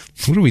her.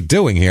 What are we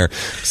doing here?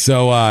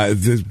 So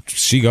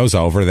she goes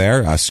over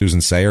there. Susan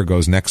Sayer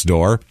goes next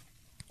door.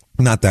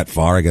 Not that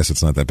far. I guess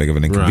it's not that big of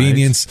an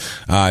inconvenience.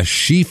 Right.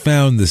 She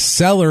found the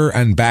cellar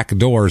and back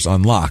doors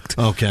unlocked.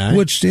 Okay.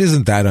 Which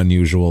isn't that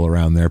unusual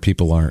around there.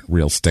 People aren't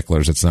real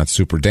sticklers. It's not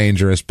super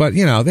dangerous, but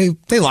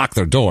they lock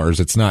their doors.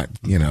 It's not,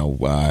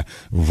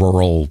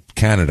 rural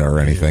Canada or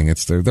anything.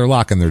 It's they're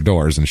locking their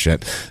doors and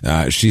shit.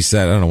 She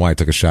said, I don't know why I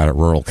took a shot at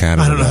rural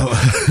Canada. I don't know.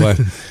 But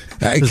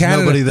there's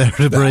Canada, nobody there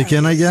to break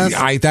in, I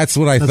guess. That's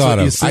what I thought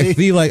of. I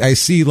feel like I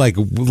see like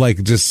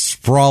just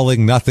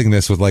sprawling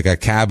nothingness with like a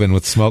cabin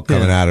with smoke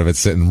coming out of it,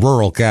 sitting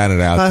rural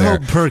Canada out there. I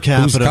hope per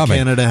capita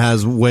Canada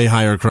has way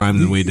higher crime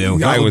than we do.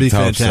 That would be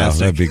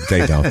fantastic. So.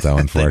 They don't though,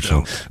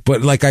 unfortunately.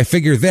 But like I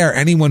figure there,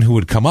 anyone who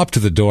would come up to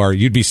the door,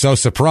 you'd be so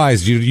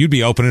surprised you'd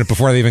be opening it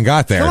before they even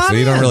got there. So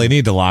you don't really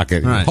need to lock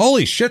it. Right.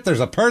 Holy shit,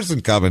 there's a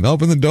person coming.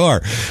 Open the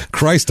door.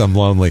 Christ, I'm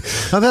lonely.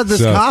 I've had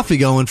this coffee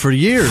going for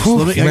years.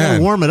 I gotta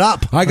warm it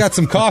up. I got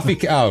some coffee.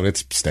 Oh,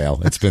 it's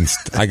stale. It's been.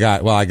 I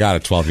got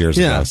it 12 years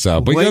ago. So,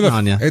 but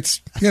on you.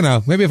 It's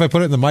maybe if I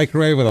put it in the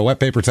microwave with a wet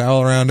paper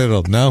towel around it,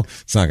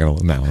 it's not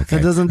gonna. No, okay,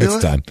 it doesn't do it.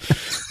 It's done.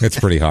 It's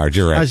pretty hard.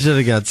 You're right. I should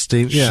have got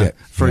steam. Yeah, shit.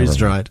 Freeze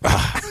dried.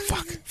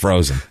 Fuck,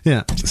 frozen.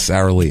 Yeah,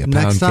 Sour Lee, a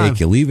pound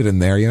cake. You leave it in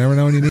there. You never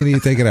know when you need it. You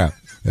take it out.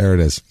 There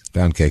it is.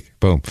 Pound cake.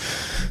 Boom.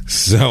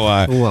 So,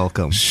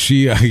 welcome.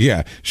 She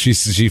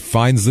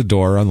finds the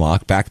door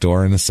unlocked, back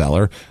door in the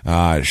cellar.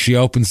 She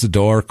opens the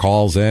door,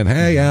 calls in,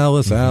 hey,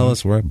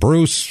 Alice, where,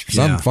 Bruce,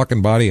 some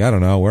fucking body. I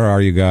don't know. Where are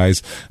you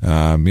guys?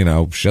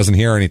 She doesn't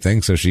hear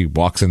anything. So she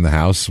walks in the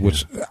house,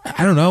 which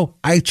I don't know.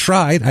 I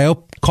tried.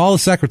 Call the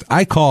secretary.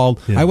 I called.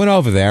 I went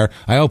over there.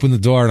 I opened the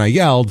door and I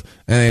yelled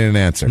and they didn't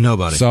answer.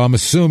 Nobody. So I'm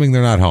assuming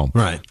they're not home.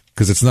 Right.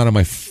 Because it's none of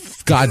my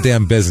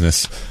goddamn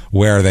business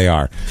where they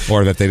are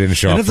or that they didn't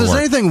show up. And if there's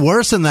anything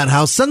worse in that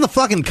house, send the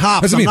fucking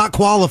cops. I'm not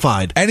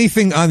qualified.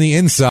 Anything on the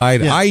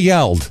inside, I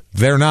yelled.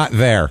 They're not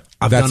there.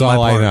 That's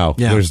all I know.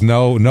 Yeah. There's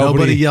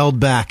nobody yelled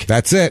back.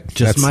 That's it.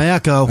 Just my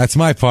echo. That's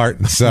my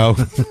part. So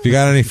if you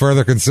got any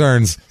further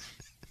concerns,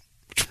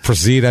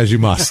 proceed as you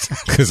must,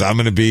 because I'm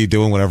going to be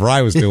doing whatever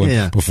I was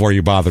doing before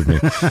you bothered me.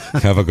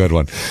 Have a good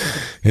one.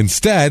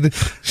 Instead,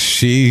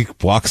 she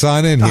walks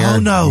on in here. Oh,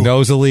 no.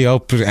 Nosily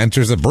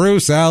enters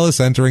Bruce Alice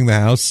entering the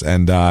house,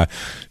 and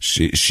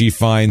she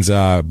finds,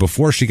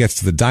 before she gets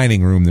to the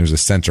dining room, there's a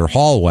center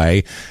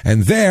hallway,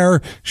 and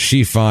there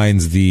she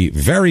finds the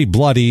very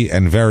bloody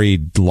and very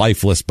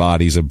lifeless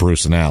bodies of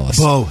Bruce and Alice.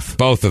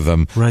 Both of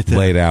them right there,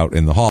 laid out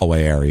in the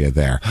hallway area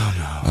there.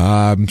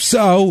 Oh, no.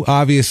 So,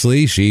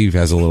 obviously, she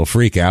has a little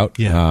freak out.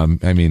 Yeah.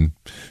 I mean,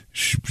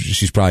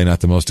 she's probably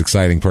not the most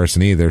exciting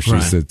person either.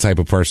 She's the type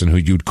of person who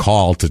you'd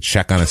call to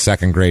check on a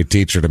second grade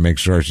teacher to make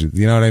sure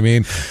you know what I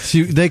mean?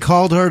 They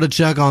called her to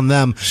check on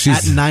them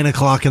at 9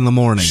 o'clock in the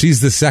morning.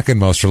 She's the second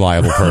most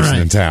reliable person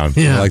in town.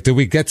 Yeah. Like, did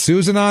we get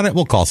Susan on it?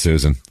 We'll call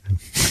Susan.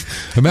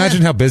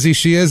 Imagine how busy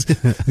she is.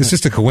 It's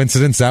just a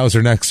coincidence that was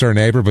her next door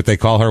neighbor, but they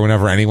call her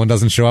whenever anyone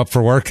doesn't show up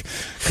for work.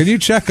 Can you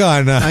check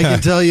on... I can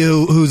tell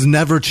you who's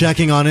never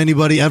checking on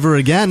anybody ever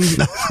again.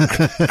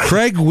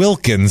 Craig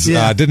Wilkins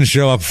didn't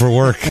show up for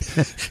work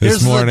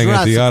this morning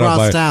at the auto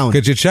body.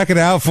 Could you check it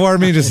out for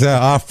me?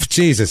 Just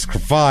Jesus,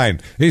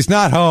 fine. He's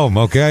not home.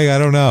 Okay, I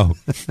don't know.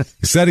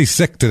 He said he's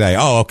sick today.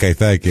 Oh, okay,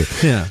 thank you.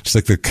 Yeah, just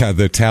like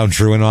the town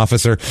truant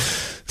officer.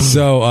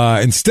 So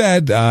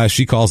instead,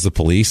 she calls the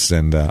police,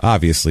 and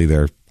obviously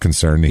they're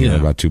concerned to hear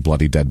about two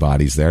bloody dead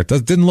bodies there. It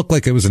didn't look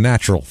like it was a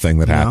natural thing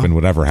that happened.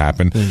 Whatever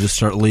happened, they just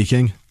start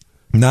leaking.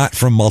 Not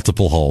from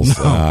multiple holes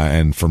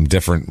and from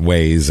different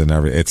ways and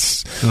everything.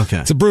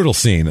 It's a brutal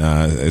scene.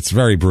 It's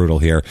very brutal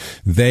here.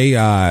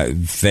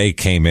 They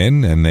came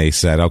in and they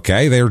said,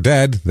 okay, they were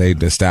dead. They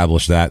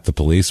established that, the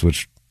police,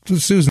 which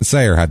Susan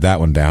Sayer had that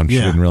one down. She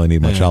didn't really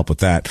need much help with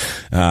that.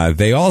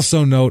 They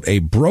also note a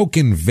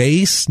broken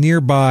vase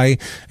nearby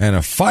and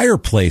a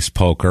fireplace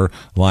poker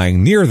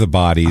lying near the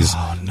bodies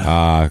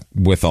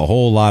with a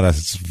whole lot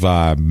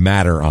of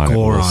matter on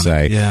gore it, we'll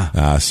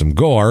say. Some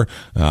gore.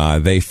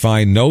 They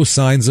find no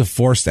signs of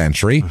forced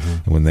entry.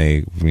 When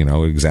they,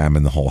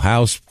 examine the whole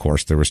house, of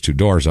course, there was two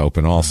doors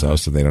open also,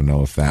 so they don't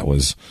know if that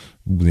was...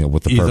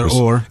 with the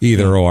purpose.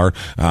 Either or.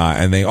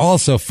 And they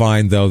also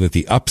find, though, that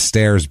the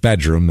upstairs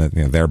bedroom,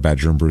 their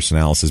bedroom, Bruce and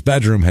Alice's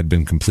bedroom, had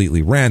been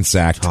completely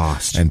ransacked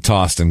and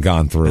tossed and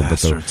gone through.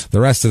 Bastards. But the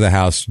rest of the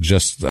house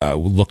just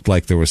looked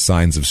like there was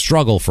signs of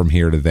struggle from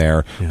here to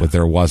there, but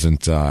there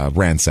wasn't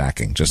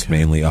ransacking, just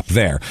mainly up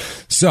there.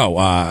 So,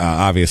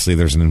 obviously,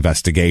 there's an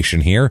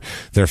investigation here.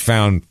 They're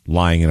found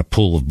lying in a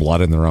pool of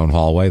blood in their own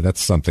hallway.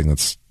 That's something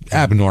that's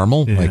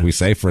abnormal, like we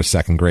say, for a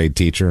second grade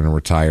teacher and a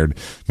retired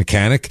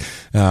mechanic.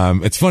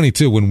 It's funny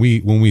too when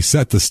we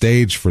set the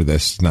stage for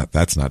this.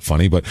 That's not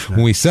funny, but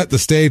when we set the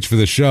stage for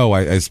the show,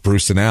 as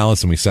Bruce and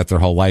Alice, and we set their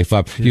whole life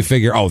up, you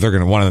figure, one of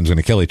them's going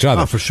to kill each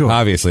other. Oh, for sure.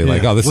 Obviously,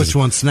 which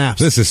one snaps?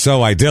 This is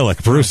so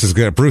idyllic.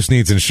 Bruce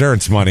needs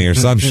insurance money or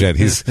some shit.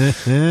 He's going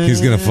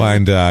to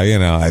find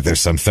there's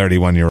some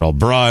 31-year-old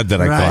broad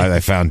that I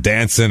found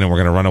dancing, and we're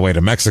going to run away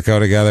to Mexico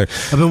together.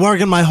 I've been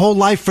working my whole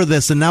life for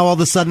this, and now all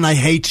of a sudden I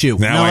hate you.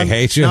 Now I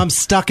hate you. Now I'm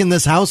stuck in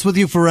this house with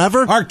you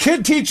forever. Our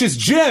kid teaches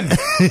gym.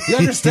 You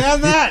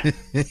understand that?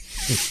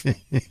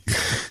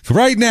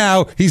 Right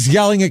now, he's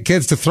yelling at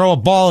kids to throw a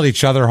ball at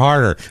each other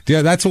harder.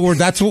 Yeah, that's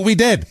what we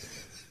did.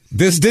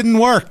 This didn't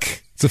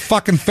work. It's a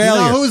fucking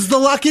failure. You know who's the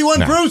lucky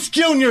one? No. Bruce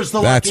Jr.'s the lucky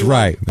one. That's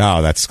right.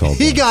 No, that's called.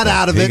 He got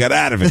out of it. He got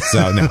out of it.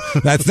 So, no,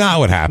 that's not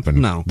what happened.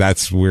 No.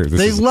 That's weird.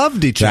 They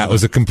loved each other. That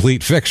was a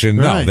complete fiction.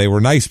 Right. No, they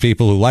were nice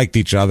people who liked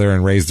each other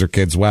and raised their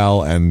kids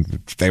well, and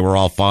they were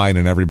all fine,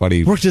 and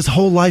everybody worked his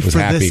whole life for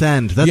happy. this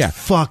end. That's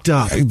fucked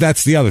up.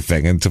 That's the other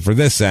thing. And for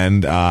this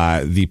end,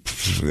 the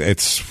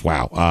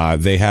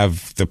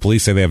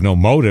police say they have no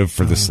motive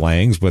for the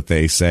slayings, but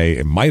they say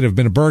it might have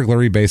been a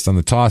burglary based on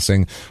the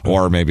tossing,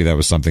 or maybe that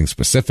was something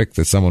specific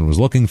that someone was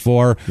looking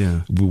for.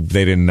 Yeah.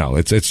 They didn't know.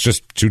 It's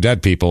just two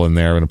dead people in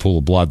there in a pool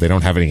of blood. They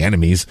don't have any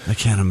enemies. I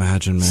can't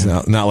imagine, man.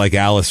 It's not like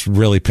Alice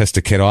really pissed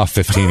a kid off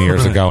 15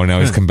 years ago, and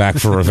now he's come back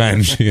for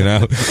revenge,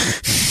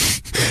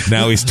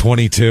 Now he's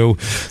 22.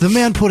 The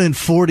man put in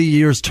 40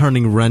 years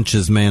turning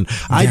wrenches, man.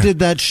 Yeah. I did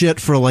that shit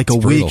for like a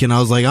week, and I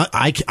was like,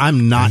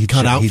 I'm not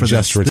cut out for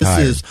this.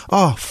 Retired. This is,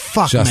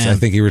 man. I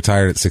think he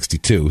retired at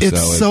 62.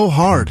 It's so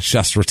hard.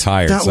 Just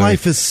retired. That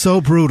life is so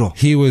brutal.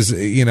 He was,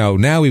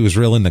 now he was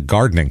real into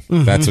gardening.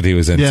 Mm-hmm. That's what he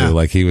was into.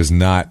 Like he was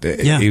not,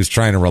 he was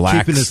trying to relax.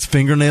 Keeping his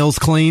fingernails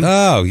clean.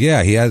 Oh,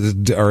 yeah. He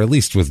had, or at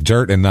least with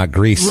dirt and not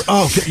grease.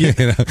 Oh, yeah.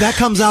 That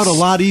comes out a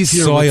lot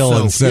easier.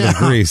 Soil instead of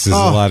grease is a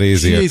lot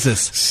easier.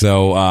 Jesus.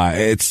 So,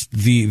 it's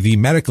the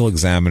medical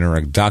examiner,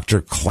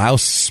 Dr.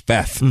 Klaus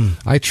Speth.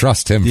 I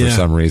trust him for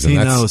some reason. He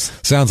knows.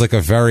 Sounds like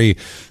a very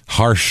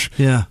harsh.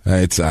 Yeah.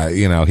 It's,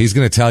 he's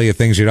going to tell you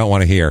things you don't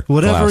want to hear.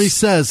 Whatever Klaus. He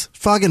says,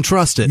 fucking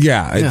trust it.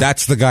 Yeah.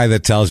 That's the guy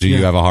that tells you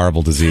you have a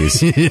horrible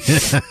disease.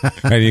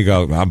 And you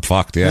go, I'm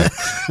fucked,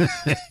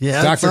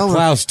 Dr.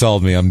 Klaus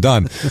told me I'm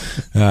done.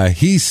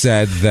 He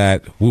said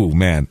that,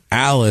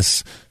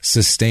 Alice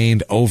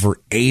sustained over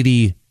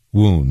 80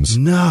 wounds.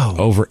 No.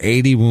 Over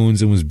 80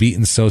 wounds, and was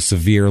beaten so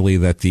severely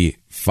that the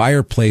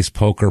fireplace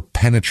poker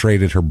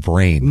penetrated her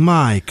brain.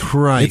 My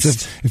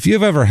Christ. If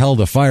you've ever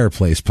held a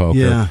fireplace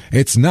poker,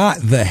 it's not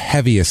the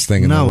heaviest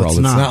thing in the world.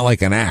 It's not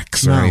like an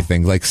axe or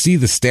anything. Like, see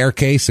The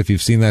Staircase, if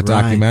you've seen that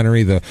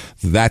documentary,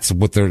 that's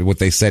what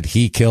they said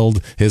he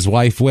killed his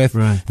wife with.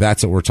 Right.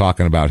 That's what we're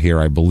talking about here,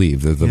 I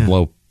believe. The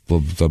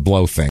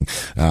blow thing,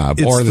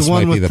 or this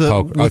might be the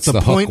poke. It's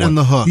the point hook and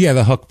the hook. Yeah,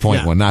 the hook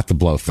point one, not the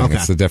blow thing. Okay.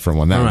 It's the different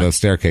one. That the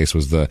Staircase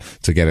was to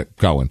get it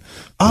going.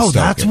 Oh,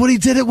 that's what he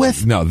did it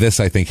with. No, this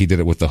I think he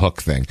did it with the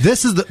hook thing.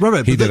 This is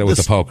he did it with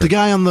the poker. The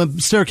guy on the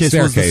staircase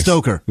was the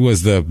stoker.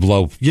 Was the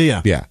blow?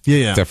 Yeah.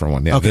 Different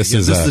one. Yeah, okay, this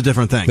is a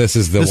different thing. This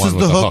is the one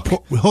with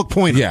the hook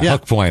pointer. Yeah,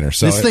 hook pointer.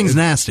 So this thing's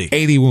nasty.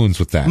 80 wounds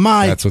with that.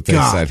 That's what they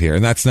said here,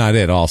 and that's not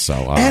it. Also,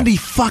 and he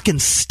fucking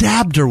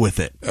stabbed her with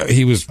it.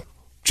 He was.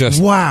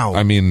 Just wow.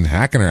 I mean,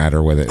 hacking her at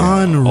her with it.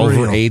 Unreal.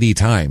 Over 80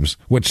 times,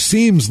 which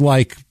seems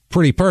like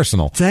pretty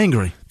personal. It's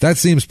angry. That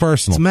seems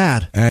personal. It's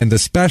mad. And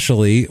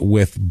especially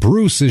with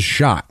Bruce's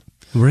shot.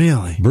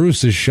 Really?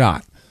 Bruce is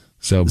shot.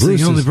 So Bruce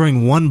you only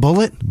bring one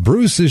bullet?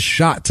 Bruce is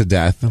shot to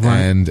death,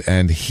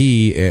 and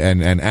he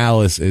and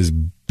Alice is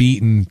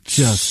beaten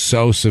just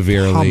so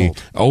severely,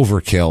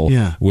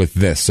 overkill with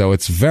this. So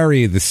it's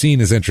the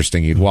scene is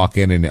interesting. You'd walk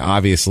in, and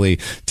obviously,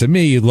 to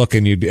me, you'd look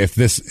and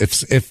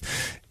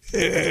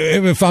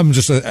if I'm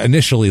just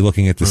initially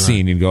looking at the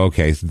scene, you'd go,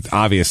 okay,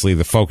 obviously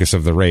the focus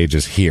of the rage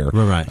is here.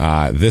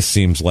 Right. This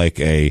seems like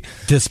a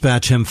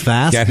dispatch him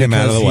fast. Get him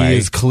out of the way. He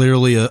is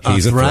clearly a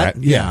threat.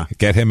 Yeah.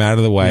 Get him out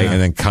of the way, and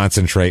then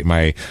concentrate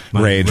my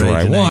rage where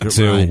I want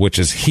to, which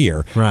is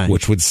here. Right.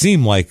 Which would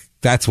seem like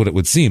that's what it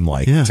would seem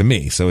like to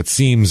me. So it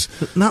seems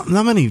not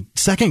many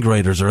second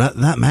graders are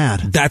that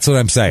mad. That's what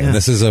I'm saying. Yeah.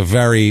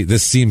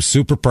 This seems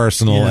super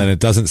personal, and it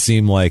doesn't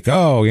seem like,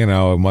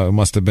 it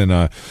must have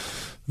been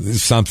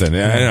something.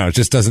 I don't know. It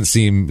just doesn't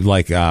seem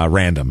like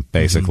random,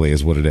 basically,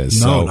 is what it is.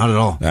 No, so, not at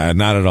all.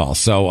 Not at all.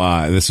 So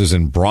this was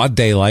in broad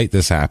daylight.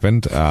 This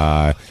happened.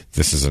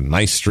 This is a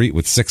nice street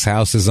with 6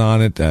 houses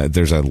on it.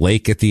 There's a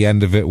lake at the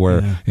end of it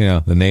where,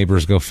 the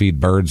neighbors go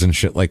feed birds and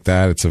shit like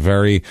that. It's a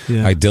very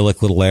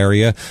idyllic little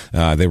area.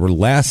 They were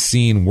last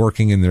seen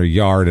working in their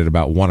yard at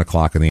about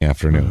 1:00 in the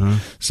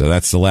afternoon. So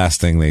that's the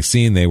last thing they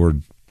seen. They were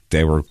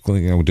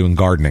doing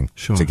gardening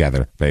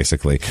together,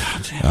 basically.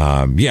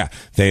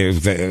 They,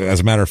 as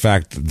a matter of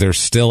fact, they're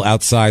still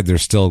outside.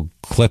 There's still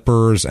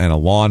clippers and a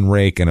lawn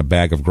rake and a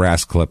bag of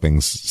grass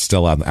clippings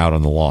still out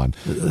on the lawn.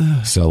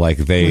 So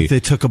they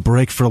took a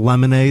break for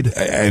lemonade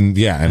and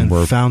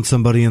found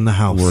somebody in the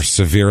house. Were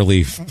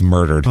severely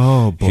murdered.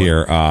 Oh boy.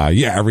 Here.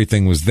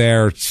 Everything was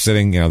there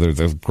sitting,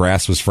 the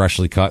grass was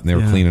freshly cut and they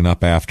were cleaning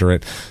up after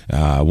it.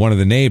 One of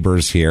the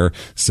neighbors here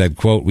said,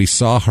 quote, "We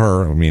saw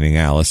her," meaning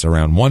Alice,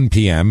 around 1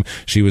 p.m.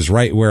 She was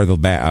right where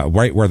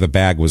the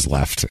bag was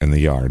left in the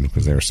yard,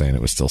 because they were saying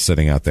it was still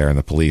sitting out there, and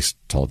the police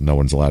told no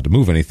one's allowed to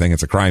move anything.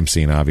 It's a crime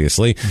scene,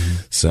 obviously.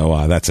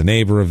 So that's a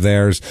neighbor of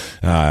theirs.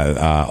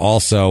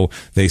 Also,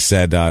 they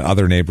said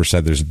other neighbors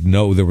said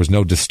there was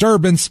no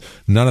disturbance.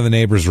 None of the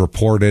neighbors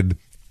reported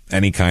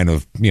any kind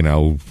of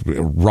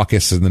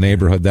ruckus in the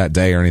neighborhood that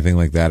day or anything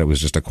like that. It was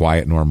just a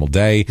quiet, normal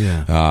day.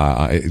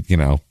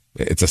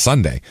 It's a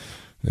Sunday,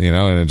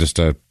 and just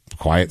a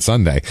quiet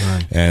Sunday,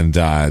 and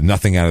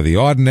nothing out of the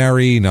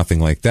ordinary,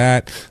 nothing like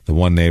that. The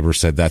one neighbor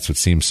said that's what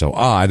seems so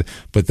odd,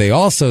 but they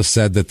also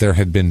said that there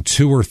had been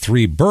 2 or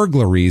 3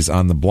 burglaries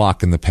on the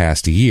block in the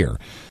past year.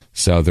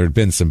 So there'd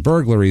been some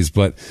burglaries,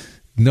 but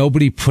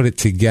nobody put it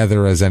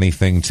together as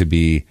anything to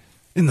be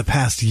in the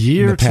past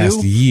year. What,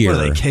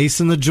 are they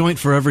casing the joint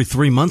for every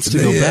 3 months to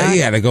go back?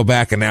 Yeah, to go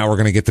back, and now we're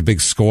going to get the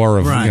big score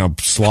of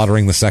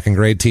slaughtering the second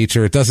grade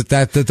teacher. It doesn't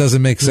that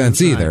doesn't make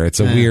sense either. It's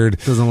a weird,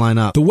 doesn't line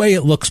up. The way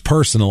it looks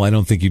personal, I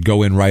don't think you'd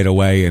go in right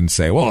away and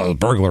say, "Well, it was a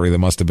burglary. That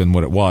must have been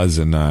what it was."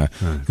 And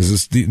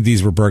because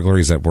these were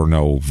burglaries that were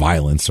no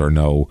violence or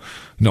no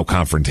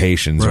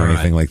confrontations or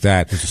anything like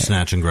that. It's a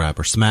snatch and grab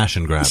or smash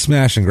and grab.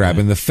 Smash and grab,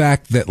 and the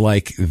fact that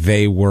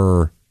they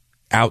were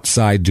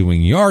outside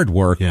doing yard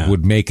work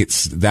would make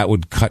that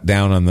would cut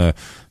down on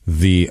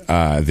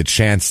the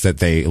chance that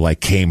they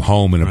came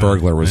home and a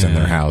burglar was in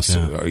their house.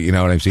 You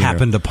know what I'm saying?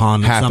 Happened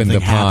upon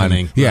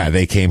happening. Yeah,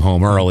 they came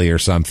home early or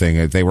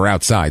something. They were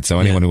outside, so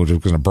anyone who was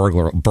going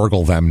to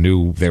burgle them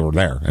knew they were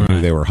there and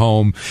knew they were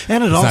home.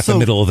 And it's also not the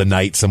middle of the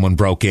night. Someone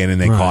broke in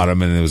and they caught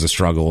them, and it was a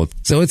struggle.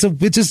 So it's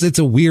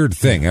a weird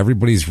thing.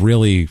 Everybody's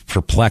really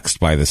perplexed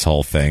by this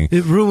whole thing.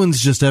 It ruins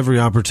just every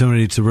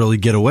opportunity to really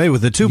get away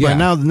with it too. But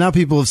now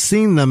people have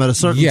seen them at a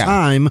certain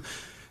time.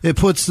 It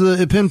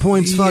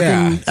pinpoints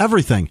fucking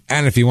everything.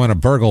 And if you want to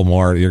burgle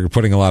more, you're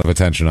putting a lot of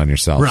attention on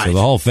yourself. Right. So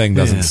the whole thing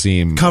doesn't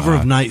seem... Cover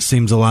of night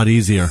seems a lot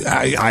easier.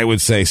 I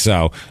would say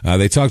so.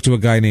 They talked to a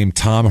guy named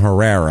Tom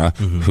Herrera,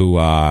 who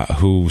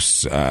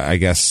I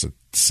guess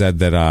said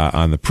that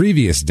on the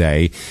previous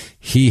day,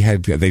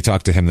 they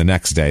talked to him the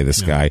next day,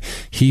 this guy.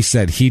 He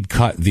said he'd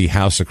cut the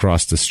house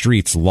across the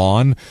street's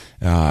lawn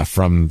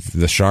from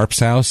the Sharps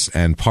house,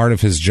 and part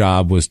of his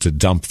job was to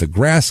dump the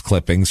grass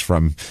clippings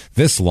from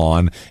this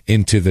lawn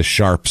into the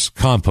Sharps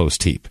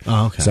compost heap.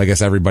 Oh, okay. So I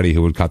guess everybody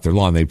who would cut their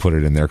lawn, they'd put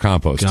it in their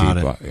compost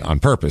heap on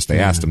purpose. They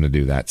asked him to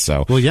do that.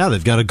 So, well, yeah,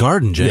 they've got a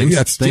garden,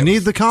 James. They need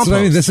the compost. So,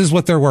 I mean, this is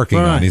what they're working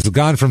on. He's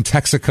gone from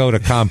Texaco to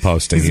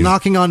composting. He's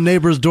knocking on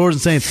neighbors' doors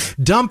and saying,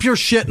 dump your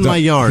shit in my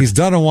yard. He's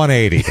done a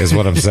 180 is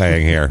what I'm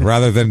saying here.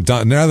 Rather than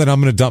I'm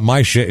going to dump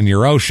my shit in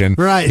your ocean,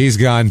 right. He's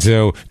gone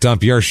to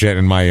dump your shit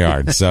in my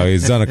yard. So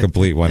he's done a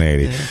complete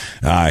 180.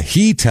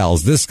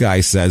 This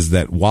guy says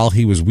that while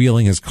he was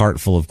wheeling his cart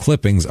full of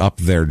clippings up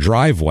their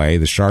driveway,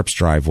 the Sharps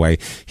driveway,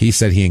 he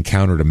said he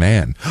encountered a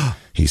man.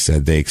 He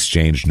said they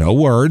exchanged no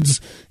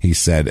words. He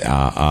said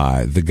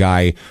the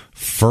guy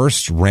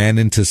first ran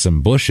into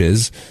some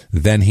bushes,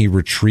 then he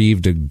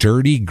retrieved a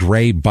dirty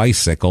gray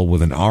bicycle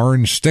with an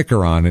orange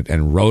sticker on it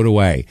and rode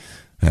away.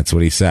 That's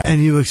what he said.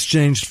 And you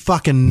exchanged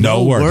fucking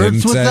no words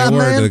didn't with say that a word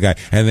man? to the guy.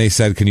 And they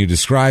said, can you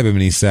describe him?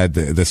 And he said,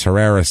 this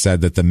Herrera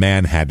said that the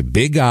man had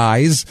big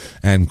eyes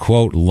and,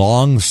 quote,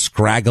 long,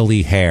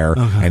 scraggly hair,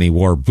 and he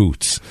wore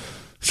boots.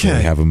 So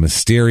they have a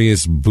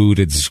mysterious,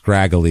 booted,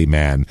 scraggly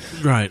man,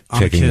 right,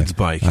 on a kid's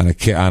bike, on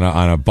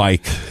a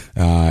bike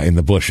in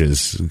the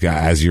bushes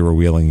as you were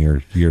wheeling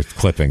your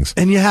clippings.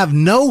 And you have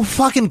no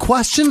fucking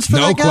questions for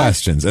that guy? No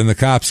questions. And the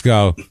cops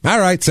go, all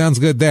right, sounds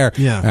good there.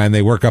 Yeah. And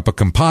they work up a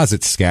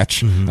composite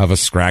sketch of a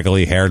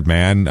scraggly-haired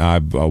man,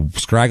 a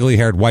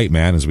scraggly-haired white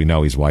man, as we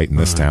know he's white in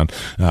this town,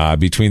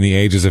 between the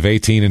ages of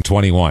 18 and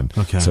 21.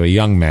 Okay. So a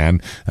young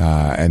man.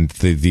 And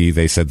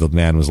they said the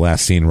man was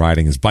last seen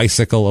riding his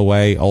bicycle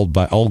away,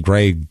 old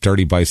gray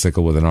dirty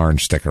bicycle with an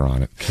orange sticker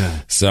on it.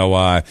 Okay.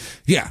 So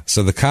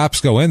so the cops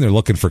go in, they're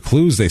looking for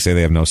clues. They say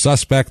they have no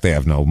suspect, they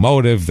have no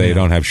motive, they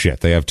don't have shit.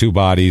 They have two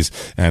bodies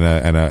and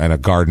a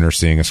gardener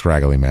seeing a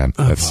scraggly man.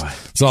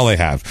 That's all they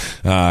have.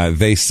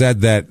 They said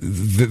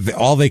that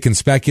all they can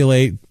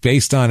speculate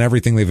based on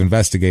everything they've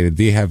investigated,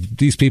 they have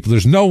these people,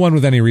 there's no one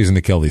with any reason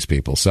to kill these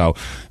people. So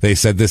they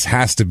said this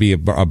has to be a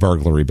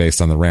burglary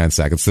based on the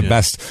ransack. It's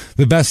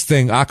the best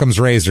thing, Occam's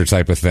razor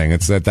type of thing.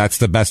 That's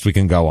the best we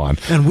can go on.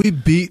 And we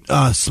beat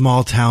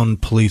small town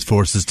police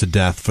forces to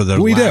death for their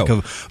lack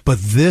of, but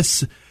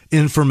this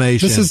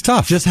information, this is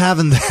tough. Just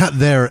having that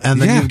there, and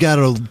then you've got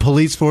a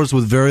police force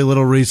with very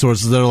little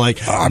resources. They're like,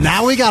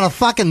 now we gotta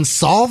fucking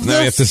solve this. Now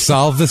we have to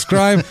solve this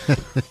crime.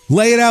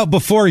 Lay it out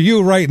before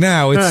you right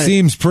now. It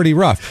seems pretty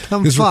rough.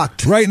 I'm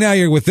fucked. Right now,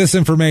 you're with this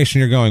information.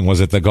 You're going,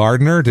 was it the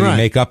gardener? Did he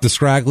make up the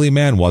scraggly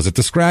man? Was it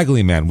the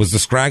scraggly man? Was the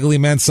scraggly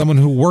man someone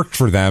who worked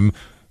for them?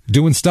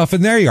 Doing stuff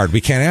in their yard.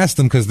 We can't ask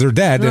them because they're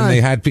dead, and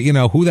they had,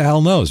 who the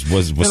hell knows?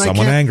 Was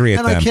someone angry at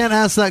them? And I can't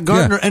ask that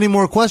gardener any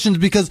more questions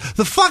because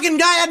the fucking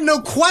guy had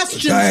no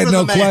questions. I had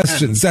no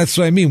questions. That's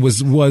what I mean.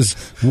 Was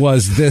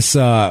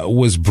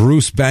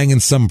Bruce banging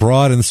some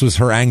broad, and this was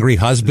her angry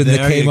husband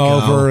that came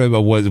over?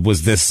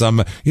 Was this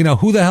some?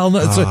 Who the hell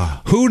knows?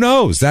 Who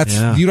knows? That's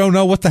you don't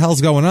know what the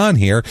hell's going on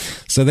here.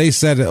 So they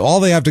said all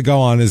they have to go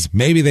on is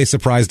maybe they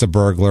surprised a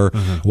burglar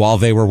while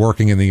they were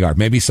working in the yard.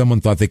 Maybe someone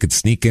thought they could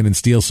sneak in and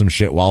steal some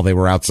shit while they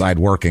were outside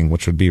working,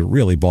 which would be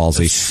really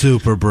ballsy. That's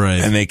super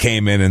brave. And they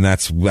came in, and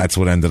that's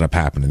what ended up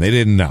happening. They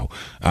didn't know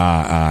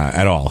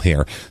at all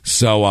here.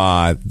 So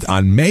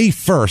on May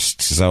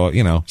 1st,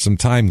 so some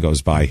time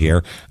goes by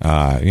here.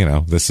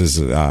 This is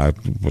not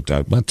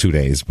 2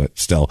 days, but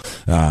still,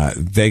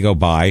 they go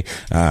by.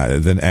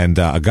 And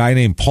a guy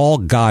named Paul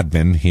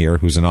Godman here,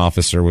 who's an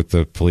officer with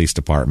the police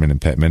department in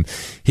Pitman,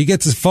 he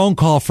gets a phone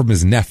call from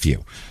his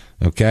nephew.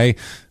 Okay.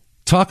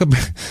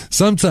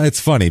 Sometimes it's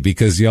funny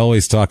because you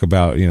always talk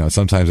about,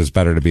 sometimes it's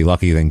better to be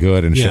lucky than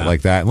good and shit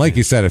like that. And like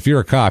you said, if you're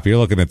a cop, you're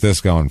looking at this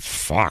going,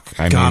 fuck.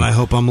 I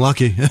hope I'm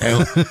lucky.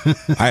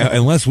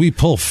 Unless we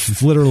pull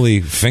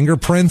literally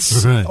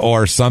fingerprints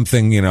or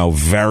something,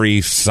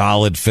 very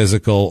solid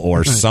physical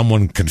or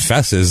someone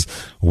confesses,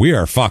 we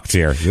are fucked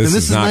here. This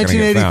is not going to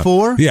get found.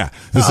 1984? Yeah,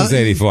 this is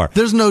 84.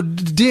 There's no,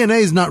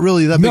 DNA is not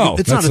really that big. No,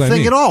 it's not a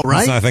thing at all, right?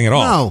 It's not a thing at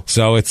all. No.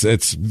 So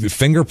it's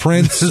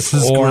fingerprints. This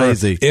is or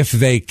crazy. If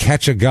they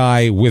catch a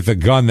guy with a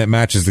gun that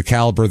matches the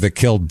caliber that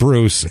killed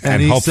Bruce,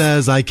 and he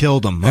says, I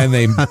killed him. And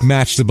they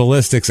match the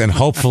ballistics, and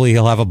hopefully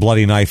he'll have a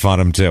bloody knife on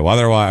him too.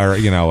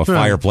 Otherwise, or, a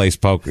fireplace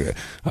poke.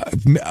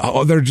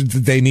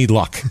 They need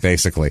luck,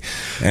 basically.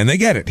 And they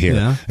get it here.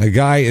 Yeah. A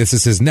guy, this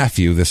is his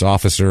nephew, this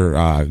officer,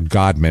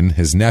 Godman.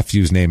 His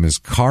nephew's name is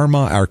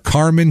Carmen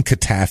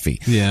Katafi.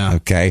 Yeah.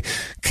 Okay.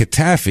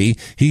 Katafi,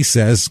 he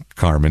says,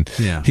 Carmen,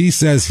 yeah. He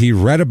says he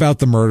read about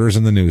the murders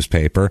in the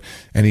newspaper,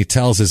 and he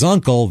tells his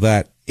uncle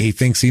that he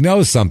thinks he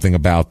knows something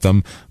about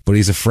them, but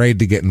he's afraid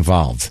to get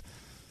involved.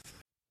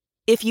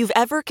 If you've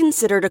ever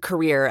considered a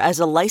career as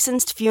a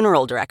licensed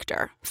funeral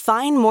director,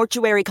 Fine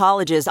Mortuary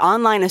College's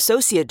online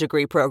associate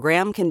degree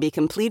program can be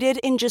completed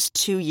in just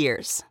 2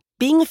 years.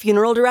 Being a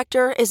funeral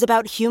director is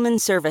about human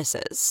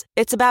services.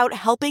 It's about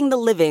helping the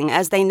living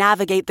as they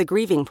navigate the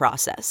grieving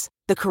process.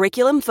 The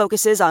curriculum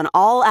focuses on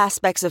all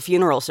aspects of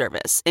funeral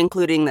service,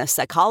 including the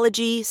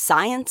psychology,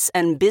 science,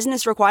 and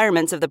business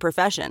requirements of the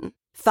profession.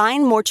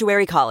 Fine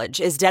Mortuary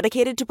College is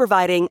dedicated to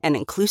providing an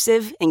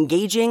inclusive,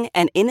 engaging,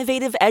 and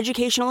innovative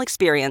educational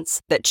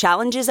experience that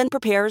challenges and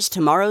prepares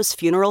tomorrow's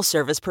funeral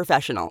service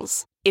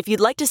professionals. If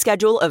you'd like to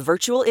schedule a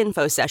virtual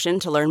info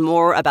session to learn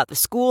more about the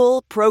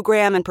school,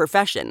 program, and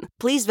profession,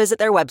 please visit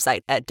their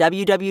website at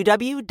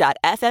www.fmc.edu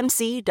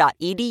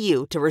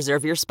to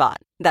reserve your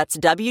spot. That's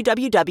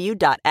www.fmc.edu.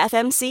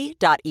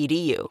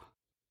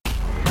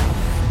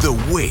 The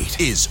wait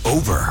is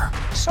over.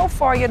 So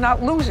far, you're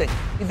not losing.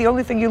 The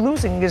only thing you're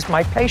losing is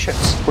my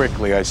patience.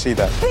 Quickly, I see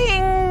that.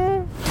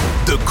 Bing!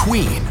 The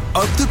queen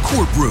of the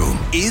courtroom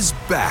is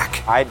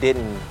back. I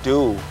didn't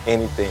do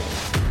anything.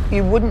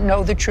 You wouldn't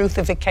know the truth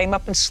if it came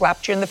up and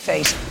slapped you in the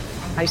face.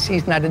 I see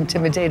he's not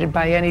intimidated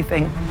by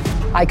anything.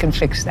 I can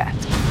fix that.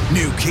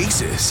 New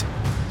cases.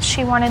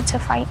 She wanted to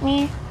fight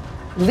me.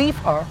 Leave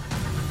her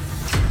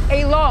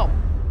alone.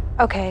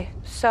 Okay,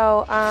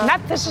 so,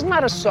 This is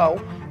not a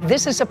so.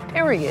 This is a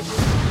period.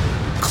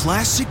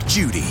 Classic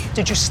Judy.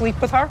 Did you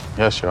sleep with her?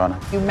 Yes, Your Honor.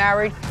 You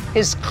married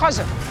his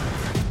cousin.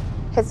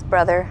 his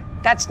brother.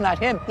 That's not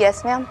him.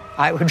 Yes, ma'am.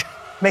 I would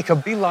make a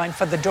beeline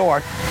for the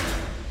door.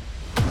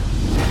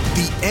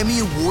 The Emmy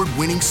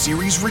Award-winning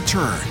series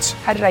returns.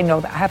 How did I know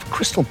that? I have a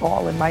crystal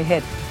ball in my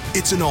head.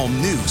 It's an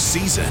all-new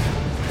season.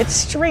 It's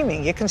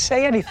streaming. You can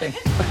say anything.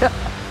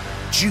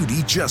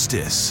 Judy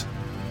Justice.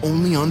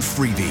 Only on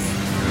Freevee.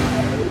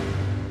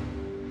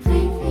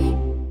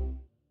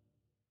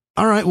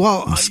 All right,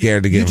 well, I'm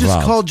scared to get involved. You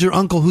just called your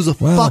uncle, who's a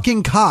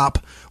fucking cop.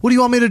 What do you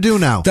want me to do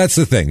now? That's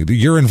the thing.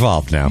 You're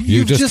involved now.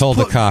 You just told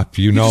the cop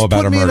you know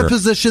about a murder. You put me in a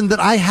position that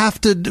I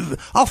have to.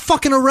 I'll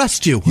fucking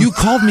arrest you. You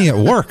called me at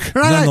work.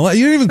 Right.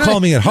 You didn't even call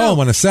me at home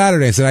on a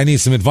Saturday and said I need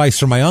some advice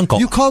from my uncle.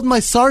 You called my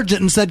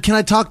sergeant and said, "Can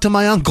I talk to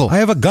my uncle?" I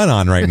have a gun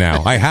on right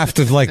now. I have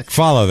to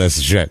follow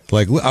this shit.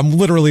 I'm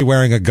literally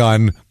wearing a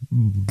gun.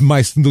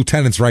 My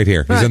lieutenant's right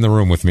here. He's in the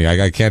room with me.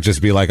 I can't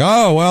just be like,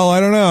 oh, well, I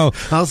don't know.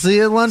 I'll see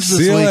you at lunch this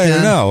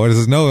weekend.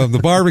 Later. No, the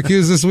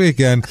barbecue's this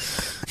weekend.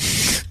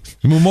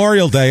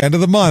 Memorial Day, end of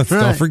the month.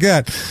 Right. Don't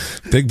forget.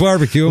 Big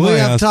barbecue at my house. We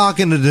have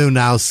talking to do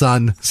now,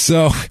 son.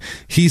 So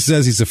he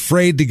says he's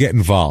afraid to get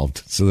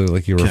involved. So they're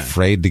like, you're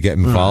afraid to get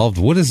involved?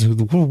 Right. What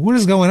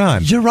is going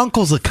on? Your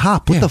uncle's a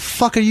cop. What the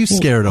fuck are you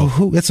scared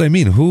of? That's what I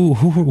mean.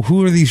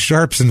 Who are these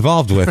sharps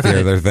involved with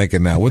here? They're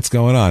thinking now, what's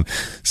going on?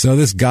 So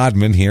this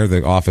Godman here,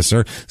 the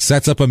officer,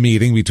 sets up a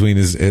meeting between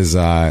his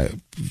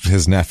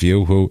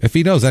nephew, who, if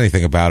he knows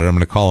anything about it, I'm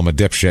going to call him a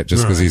dipshit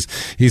just because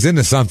he's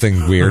into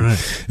something weird.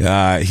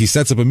 Right. He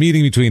sets up a meeting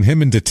between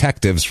him and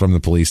detectives from the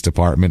police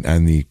department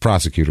and the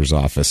prosecutor's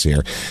office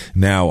here.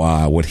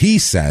 Now, what he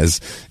says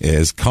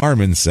is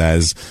Carmen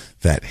says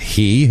that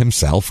he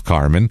himself,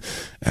 Carmen,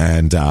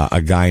 and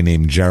a guy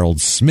named Gerald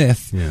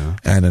Smith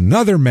and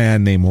another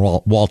man named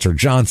Walter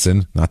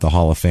Johnson, not the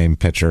Hall of Fame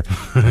pitcher,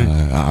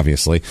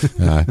 obviously.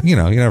 You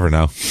never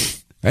know.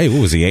 Hey,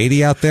 what was he,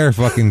 80 out there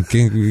fucking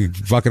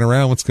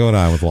around? What's going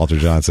on with Walter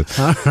Johnson?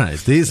 All right,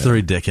 these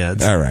three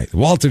dickheads. All right,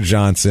 Walter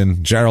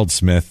Johnson, Gerald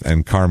Smith,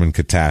 and Carmen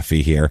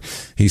Katafi here.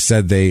 He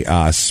said they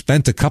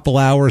spent a couple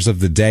hours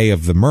of the day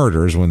of the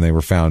murders when they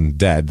were found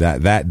dead.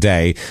 That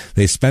day,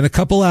 they spent a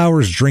couple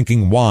hours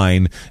drinking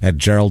wine at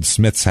Gerald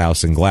Smith's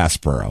house in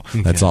Glassboro.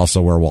 Okay. That's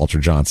also where Walter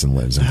Johnson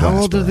lives in Glassboro. How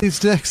old are these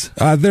dicks?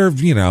 They're,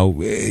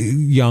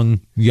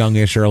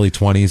 youngish, early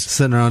 20s.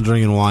 Sitting around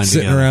drinking wine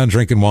Sitting around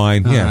drinking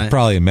wine. All yeah, right.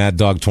 Probably a Mad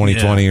Dog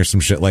 2020 or some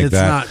shit like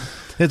that.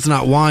 It's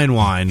not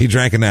wine. He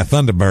drank in that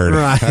Thunderbird.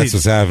 Right. That's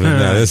what's happening.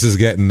 No, this is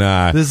getting.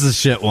 This is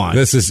shit wine.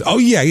 This is. Oh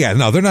yeah.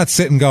 No, they're not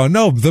sitting going.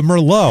 No, the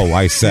Merlot.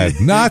 I said,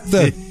 not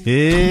the.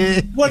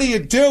 What are you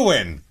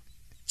doing?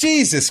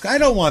 Jesus, I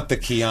don't want the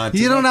Chianti.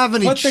 You don't have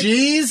any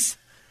cheese.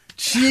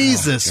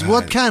 Jesus,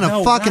 what kind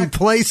of fucking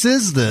place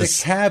is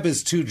this? The cab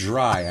is too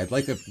dry. I'd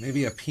like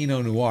maybe a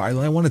Pinot Noir.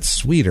 I want it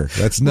sweeter.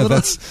 That's not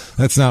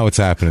what's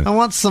happening. I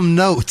want some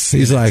notes.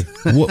 He's like,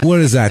 what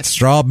is that?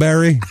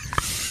 Strawberry?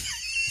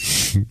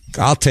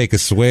 I'll take a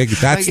swig.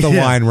 That's the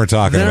wine we're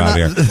talking about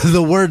here.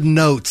 The word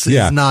notes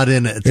is not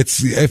in it.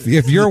 It's if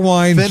your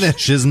wine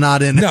finish is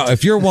not in it. No,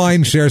 if your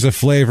wine shares a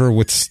flavor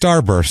with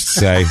Starburst,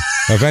 say,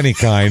 of any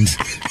kind,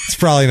 it's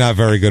probably not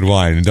very good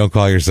wine. And don't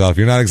call yourself.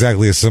 You're not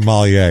exactly a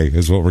sommelier,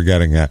 is what we're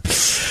getting at.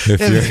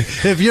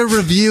 If your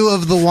review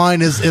of the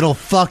wine is it'll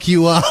fuck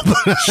you up.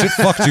 Shit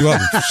fucked you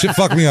up. Shit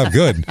fucked me up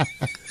good.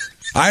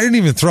 I didn't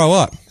even throw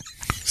up.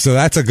 So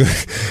that's a good.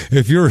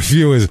 If your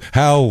review is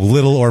how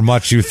little or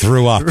much you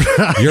threw up,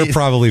 you're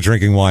probably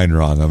drinking wine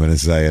wrong. I'm going to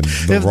say, and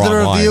if the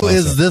review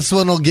is this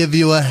one will give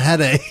you a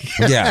headache.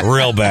 Yeah,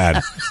 real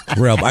bad.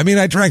 I mean,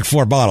 I drank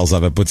 4 bottles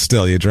of it, but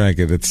still, you drank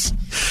it. It's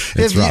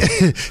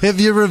rough. If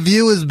your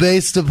review is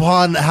based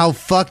upon how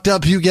fucked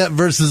up you get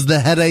versus the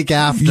headache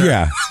after,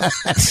 yeah.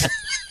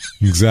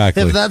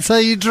 Exactly. If that's how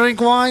you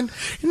drink wine,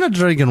 you're not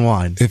drinking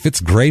wine. If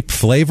it's grape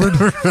flavored,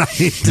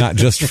 not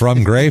just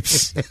from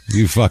grapes,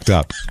 you fucked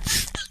up.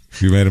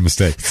 You made a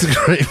mistake. It's a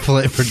grape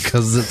flavored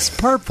because it's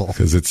purple.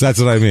 Because that's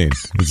what I mean.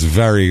 It's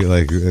very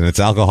and it's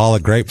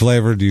alcoholic grape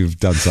flavored. You've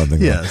done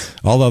something. Yes.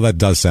 Wrong. Although that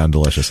does sound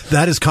delicious.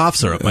 That is cough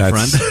syrup, my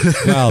friend.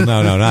 Well,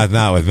 no,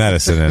 not with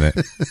medicine in it.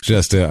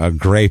 Just a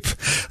grape.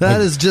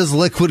 That is just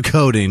liquid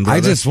codeine, brother.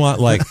 I just want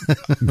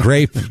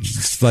grape.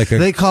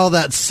 They call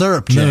that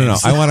syrup,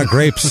 James. No. I want a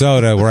grape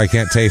soda where I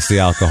can't taste the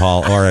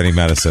alcohol or any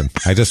medicine.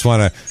 I just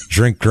want to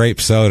drink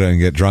grape soda and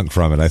get drunk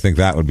from it. I think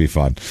that would be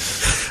fun.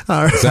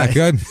 All right. Is that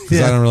good?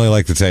 Because I don't really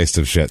like the taste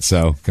of shit.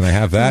 So can I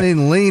have that? I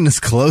mean, lean is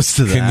close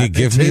to that. Can you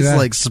give me that? It tastes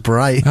like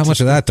Sprite. How much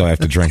of that do I have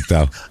to drink,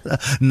 though?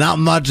 Not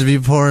much if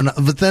you pour enough,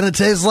 but then it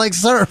tastes like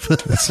syrup.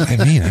 That's what I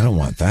mean. I don't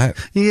want that.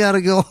 You got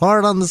to go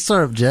hard on the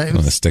syrup, James. I'm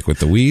going to stick with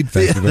the weed.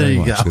 Thank you very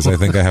much. Because I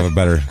think I have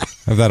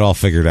that all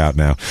figured out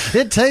now.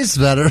 It tastes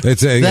better.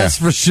 That's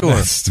for sure.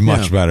 It's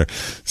much better.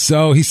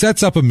 So he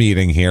sets up a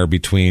meeting here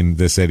between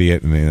this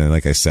idiot and,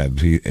 like I said,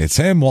 it's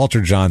him,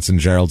 Walter Johnson,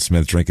 Gerald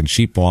Smith drinking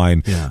cheap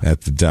wine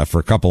for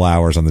a couple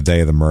hours on the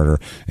day of the murder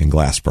in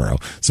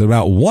Glassboro. So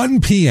about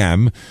 1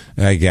 p.m.,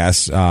 I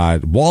guess,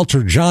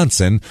 Walter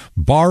Johnson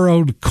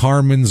borrowed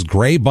Carmen's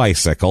gray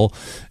bicycle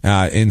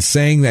in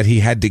saying that he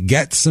had to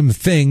get some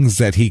things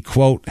that he,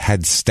 quote,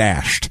 had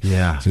stashed.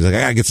 Yeah. So he's like,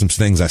 I got to get some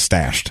things I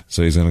stashed.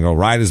 So he's going to go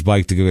ride his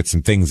bike to go get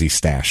some things he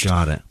stashed.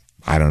 Got it.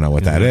 I don't know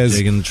what that is.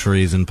 Dig in the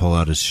trees and pull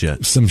out his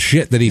shit. Some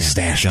shit that he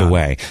stashed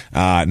away.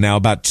 Now,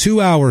 about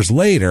 2 hours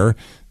later,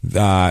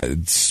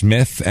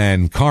 Smith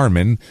and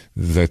Carmen,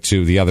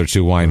 the other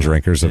two wine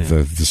drinkers of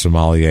the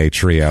sommelier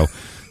trio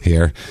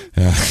here,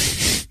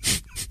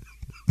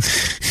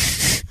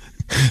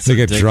 they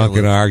get drunk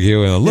and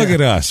argue and look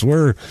at us.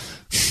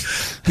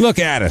 Look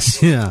at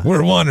us. Yeah.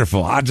 We're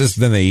wonderful.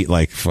 Then they eat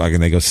like fucking,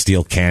 they go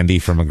steal candy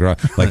from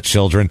like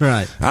children.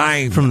 Right.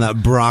 From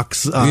that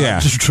Brock's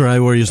tray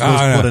where you're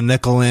supposed to put a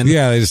nickel in.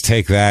 Yeah, they just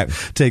take that.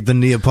 Take the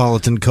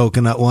Neapolitan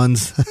coconut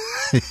ones.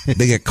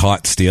 They get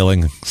caught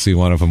stealing. See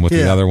one of them with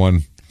the other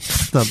one.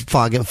 The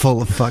pocket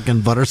full of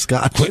fucking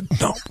butterscotch.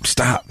 No,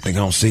 stop. They're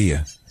going to see you.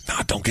 No,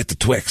 don't get the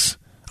Twix.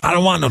 I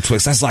don't want no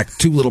Twix. That's like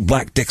two little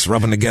black dicks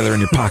rubbing together in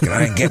your pocket.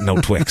 I ain't getting no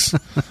Twix.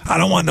 I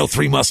don't want no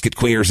Three Musket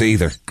Queers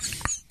either.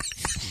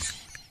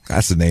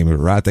 That's the name of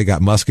it, right? They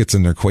got muskets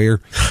and they're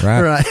queer,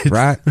 right?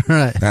 Right.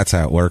 That's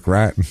how it works,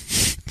 right?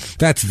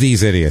 That's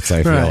these idiots,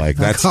 I feel like.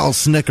 That's called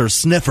Snickers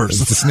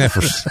sniffers. It's the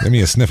sniffers. Give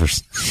me a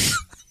sniffers.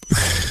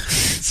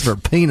 It's for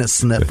penis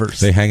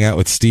sniffers. They hang out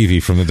with Stevie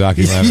from the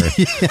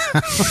documentary.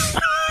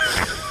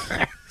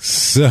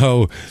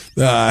 So,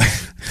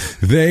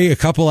 a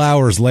couple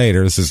hours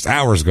later, this is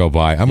hours go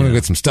by, I'm going to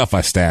get some stuff I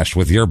stashed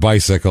with your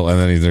bicycle, and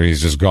then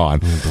he's just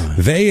gone.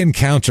 They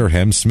encounter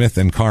him, Smith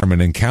and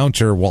Carmen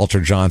encounter Walter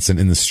Johnson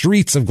in the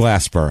streets of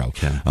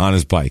Glassboro on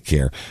his bike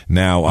here.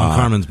 Now, on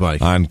Carmen's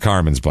bike. On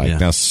Carmen's bike. Yeah.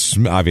 Now,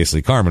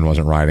 obviously, Carmen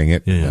wasn't riding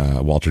it.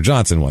 Walter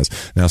Johnson was.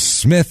 Now,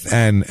 Smith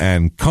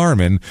and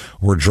Carmen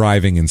were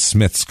driving in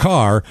Smith's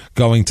car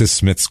going to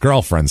Smith's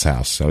girlfriend's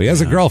house. So he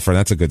has a girlfriend.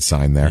 That's a good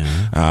sign there.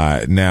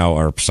 Now,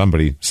 or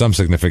some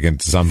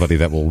significant somebody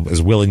that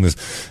is willing to,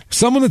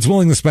 someone that's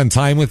willing to spend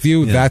time with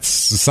you. That's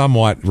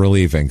somewhat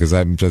relieving because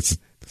I'm just.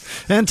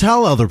 And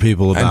tell other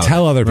people about it. And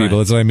tell other people.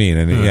 That's what I mean.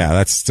 And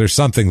there's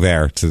something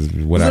there to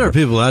whatever. There are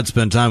people I'd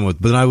spend time with,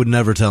 but I would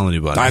never tell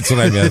anybody. That's what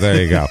I mean.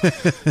 There you go.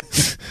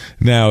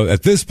 Now,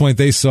 at this point,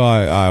 they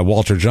saw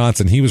Walter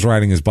Johnson. He was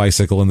riding his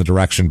bicycle in the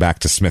direction back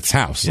to Smith's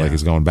house. Like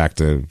he's going back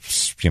to,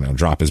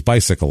 drop his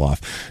bicycle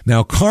off.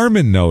 Now,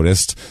 Carmen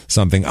noticed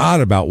something odd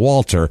about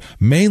Walter,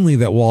 mainly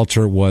that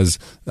Walter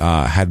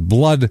had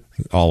blood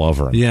all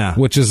over him. Yeah.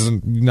 Which is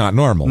not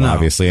normal,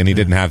 obviously, and he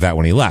didn't have that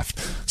when he left.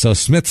 So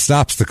Smith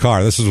stops the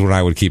car. This is when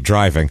I would keep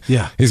driving.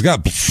 Yeah. He's got,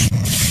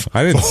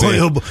 I didn't see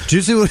it. Did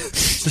you see what,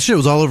 this shit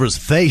was all over his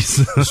face.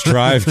 Just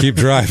drive, keep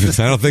driving.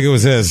 I don't think it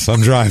was his.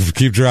 I'm driving,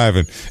 keep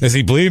driving. Is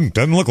he bleeding?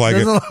 Doesn't look like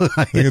it.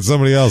 I think it's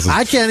somebody else's.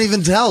 I can't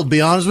even tell, to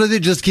be honest with you.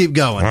 Just keep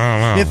going.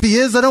 If he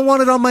is, I don't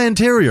want it on my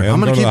interior. I'm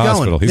going to keep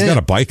going. He's got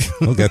a bike.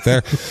 He'll get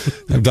there.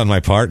 I've done my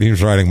part. He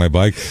was riding my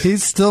bike.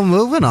 He's still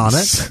moving on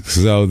it.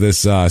 So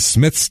this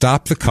Smith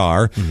stopped the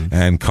car,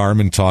 and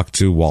Carmen talked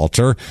to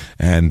Walter,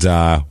 and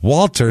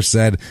Walter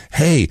said,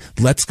 hey,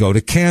 let's go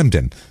to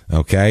Camden.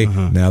 Okay.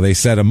 Now they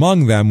said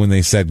among them, when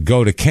they said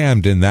go to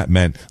Camden, that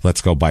meant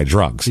let's go buy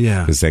drugs.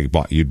 Yeah. Because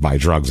you'd buy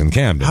drugs in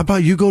Camden. How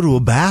about you go to a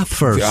bath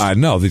first?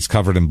 No, it's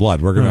covered in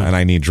blood. We're gonna, and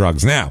I need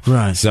drugs now.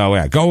 Right. So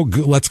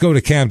let's go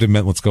to Camden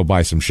meant let's go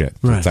buy some shit.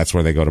 Right. That's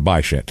where they go to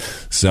buy shit.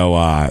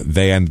 So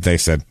they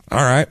said all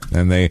right,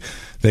 and they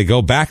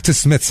go back to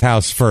Smith's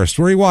house first,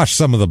 where he washed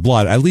some of the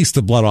blood, at least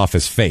the blood off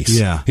his face.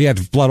 Yeah. He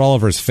had blood all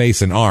over his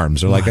face and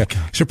arms. Or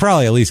should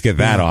probably at least get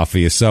that off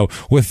of you. So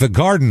with the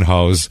garden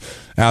hose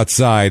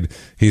outside,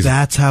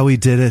 that's how he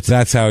did it.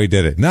 That's how he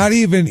did it. Not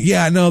even,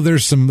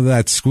 there's some of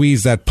that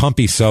squeeze, that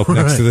pumpy soap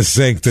next to the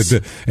sink, to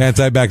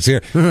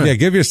antibacterial. Yeah,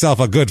 give yourself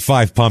a good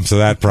 5 pumps of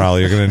that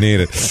probably. You're going to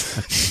need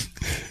it.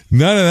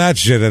 None of that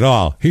shit at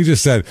all. He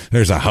just said,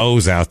 there's a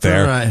hose out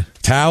there. Right.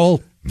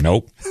 Towel?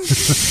 Nope.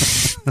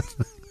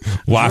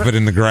 Whop it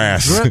in the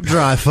grass. Drip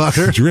dry,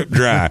 fucker. Drip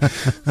dry.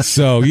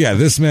 So, yeah,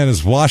 this man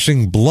is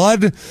washing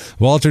blood.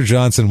 Walter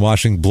Johnson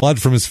washing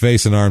blood from his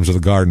face and arms with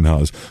a garden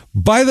hose.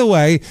 By the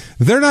way,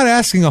 they're not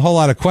asking a whole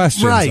lot of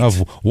questions of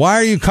why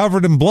are you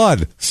covered in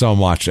blood so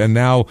much and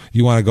now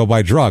you want to go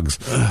buy drugs.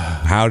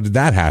 How did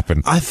that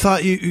happen? I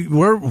thought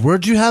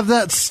where'd you have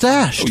that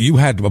stashed? You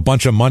had a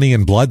bunch of money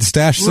and blood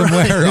stashed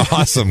somewhere? Right.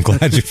 Awesome.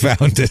 Glad you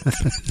found it.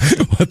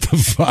 What the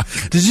fuck?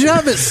 Did you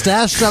have it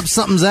stashed up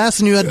something's ass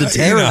and you had to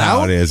tear it out?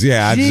 How it is.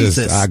 Yeah,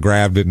 I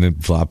grabbed it and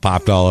it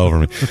popped all over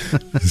me.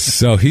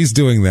 So he's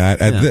doing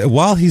that. And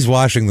while he's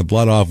washing the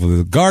blood off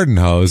with a garden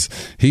hose,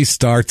 he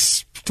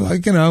starts,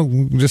 like,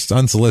 just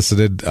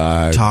unsolicited.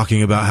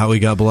 Talking about how he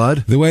got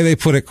blood? The way they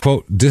put it,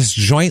 quote,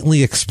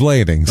 disjointly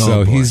explaining.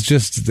 So he's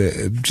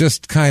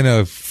just kind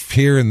of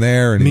here and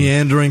there. And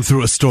meandering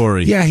through a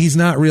story. Yeah, he's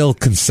not real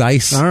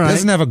concise. All right. He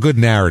doesn't have a good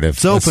narrative.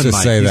 It's open, Let's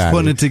just say he's that.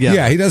 putting it together.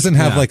 Yeah, he doesn't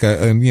have like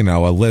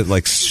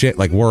like shit,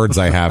 like words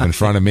I have in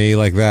front of me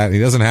like that. He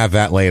doesn't have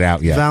that laid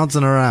out yet.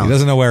 Bouncing around. He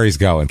doesn't know where he's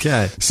going.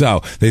 Okay.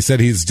 So they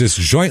said he's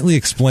disjointly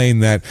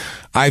explained that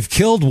I've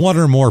killed one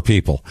or more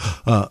people.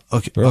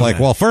 Okay. We're like,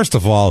 well, first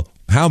of all,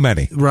 how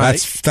many? Right.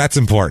 That's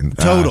important.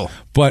 Total.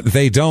 But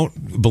they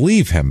don't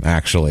believe him,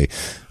 actually.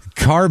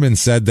 Carmen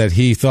said that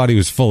he thought he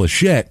was full of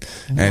shit,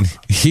 and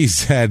he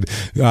said,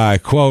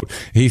 quote,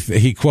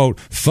 he quote,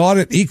 thought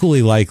it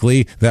equally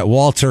likely that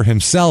Walter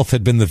himself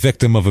had been the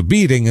victim of a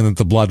beating and that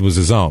the blood was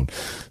his own.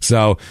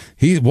 So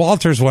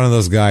Walter's one of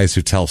those guys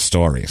who tells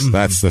stories. Mm-hmm.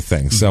 That's the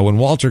thing. Mm-hmm. So when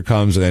Walter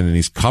comes in and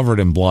he's covered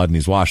in blood and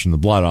he's washing the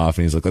blood off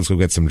and he's like, let's go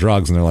get some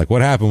drugs. And they're like,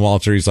 what happened,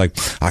 Walter? He's like,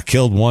 I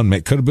killed one.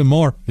 Could have been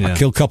more. I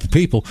killed a couple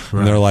people. Right.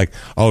 And they're like,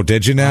 oh,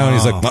 did you now? And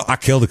he's like, well, I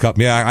killed a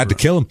couple. Yeah, I had to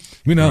kill him.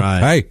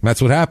 Hey,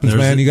 that's what happens,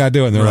 man. You got to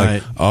do it. And they're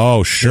like,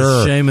 oh, sure.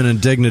 The shame and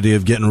indignity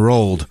of getting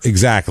rolled.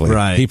 Exactly.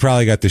 Right. He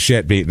probably got the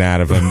shit beaten out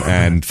of him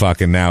and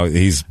fucking now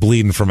he's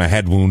bleeding from a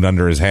head wound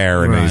under his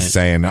hair and he's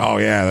saying, oh,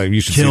 yeah,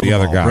 you should see the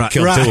other guy. Right.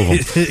 Killed two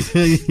of them.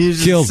 You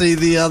should see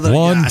the other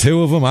one, guy.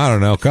 Two of them. I don't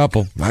know, a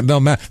couple. I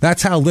don't matter.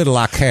 That's how little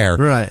I care.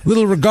 Right.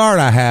 Little regard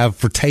I have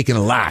for taking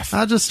a life.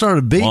 I just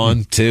started beating.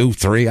 1, 2,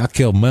 3. I'll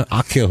kill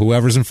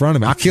whoever's in front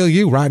of me. I'll kill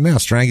you right now.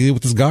 Strangle you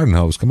with this garden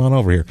hose. Come on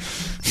over here.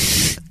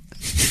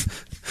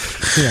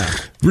 Yeah.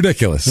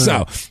 Ridiculous.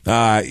 So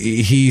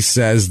he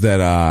says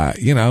that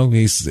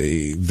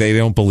they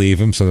don't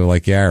believe him, so they're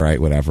like, yeah, all right,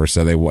 whatever.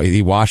 So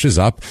he washes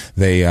up.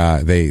 They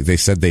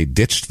said they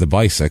ditched the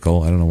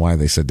bicycle. I don't know why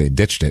they said they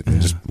ditched it. They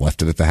just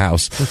left it at the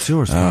house. That's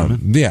yours, Carmen.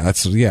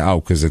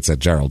 Because it's at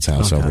Gerald's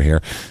house over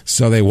here.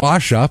 So they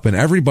wash up, and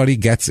everybody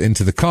gets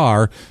into the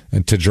car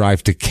and to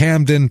drive to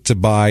Camden to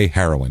buy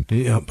heroin.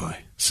 Yeah, boy.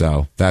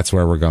 So that's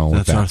where we're going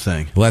with that. That's our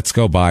thing. Let's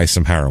go buy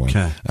some heroin.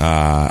 Okay.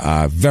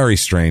 Very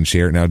strange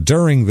here. Now,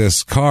 during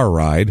this car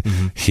ride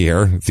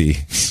here,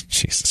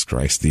 Jesus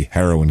Christ, the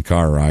heroin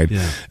car ride,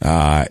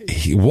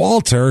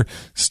 Walter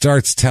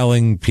starts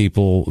telling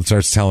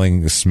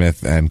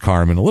Smith and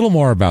Carmen a little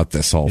more about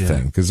this whole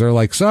thing. Because they're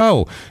like,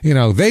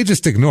 they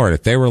just ignored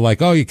it. They were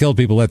like, oh, you killed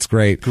people. That's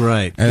great.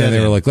 Right. And then they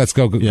were like, let's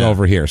go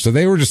over here. So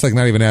they were just like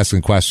not even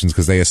asking questions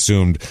because they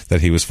assumed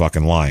that he was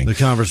fucking lying. The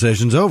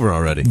conversation's over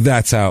already.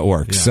 That's how it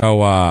works.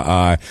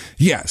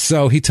 Yeah.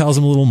 So he tells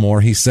him a little more.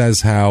 He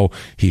says how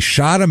he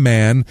shot a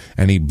man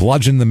and he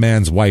bludgeoned the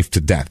man's wife to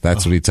death.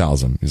 That's what he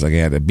tells him. He's like, he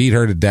had to beat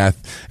her to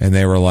death. And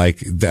they were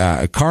like,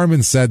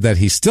 Carmen said that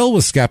he still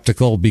was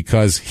skeptical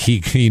because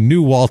he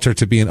knew Walter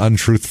to be an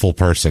untruthful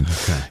person.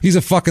 Okay. He's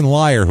a fucking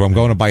liar who I'm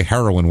going to buy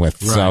heroin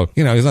with. Right. So,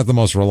 he's not the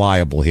most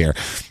reliable here.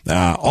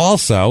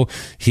 Also,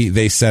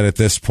 they said at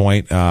this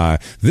point,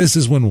 this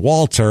is when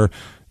Walter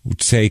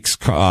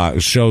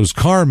shows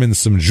Carmen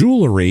some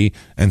jewelry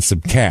and some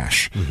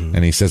cash.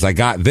 And he says, I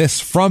got this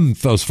from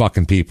those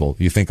fucking people.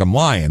 You think I'm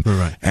lying?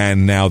 Right.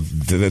 And now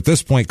at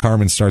this point,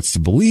 Carmen starts to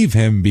believe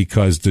him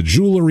because the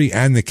jewelry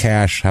and the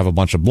cash have a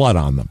bunch of blood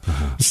on them.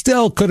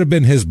 Still could have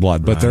been his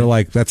blood, but they're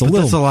like, that's a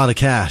lot of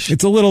cash.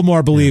 It's a little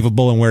more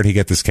believable. And where'd he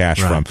get this cash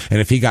from?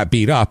 And if he got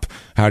beat up,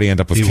 how'd he end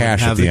up with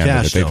cash at the end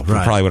of it? They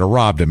probably would have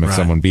robbed him if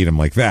someone beat him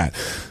like that.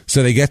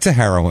 So they get to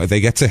heroin.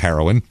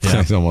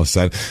 I almost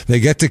said.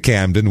 They get to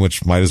Camden,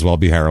 which might as well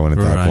be heroin at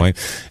that point.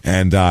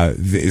 And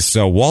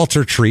so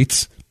Walter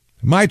treats.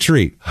 My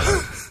treat.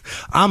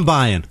 I'm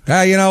buying.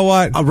 You know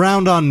what? A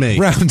round on me.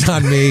 Round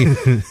on me.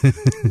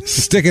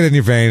 Stick it in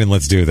your vein and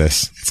let's do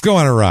this. Let's go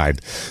on a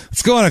ride.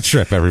 Let's go on a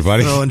trip,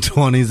 everybody. Throwing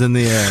 20s in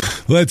the air.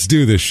 Let's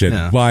do this shit.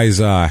 Yeah. Buys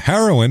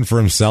heroin for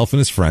himself and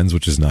his friends,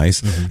 which is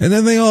nice. And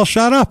then they all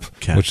shut up,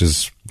 which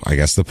is, I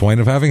guess, the point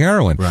of having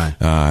heroin. Right.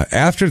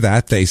 After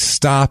that, they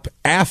stop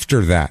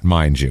after that,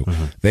 mind you.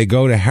 They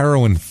go to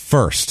heroin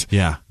first.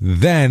 Yeah.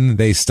 Then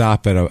they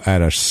stop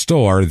at a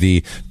store,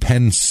 the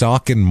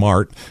Pensauken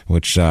Mart,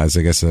 which is,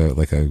 I guess,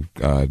 like a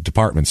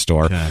department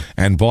store,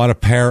 and bought a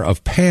pair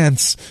of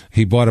pants.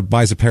 He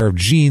buys a pair of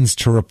jeans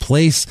to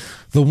replace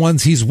the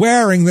ones he's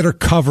wearing that are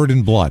covered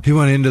in blood. He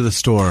went into the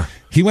store.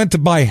 He went to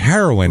buy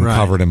heroin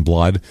covered in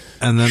blood,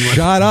 and then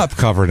shot up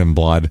covered in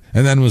blood,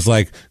 and then was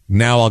like,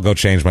 now I'll go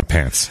change my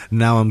pants.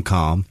 Now I'm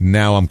calm.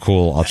 Now I'm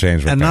cool. I'll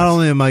change my pants. And not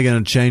only am I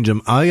going to change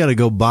them, I got to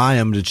go buy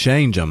them to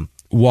change them.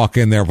 Walk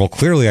in there. Well,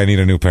 clearly I need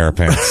a new pair of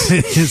pants.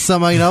 Is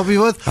somebody can help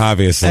you with?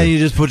 Obviously. And you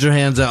just put your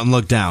hands out and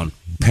look down.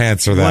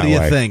 Pants are that way. What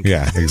do you think?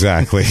 Yeah,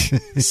 exactly.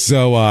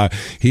 So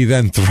he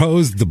then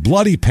throws the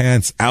bloody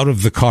pants out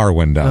of the car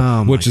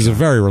window, which is a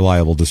very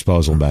reliable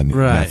disposal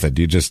method.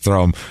 You just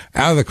throw them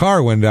out of the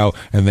car window,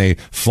 and they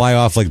fly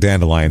off like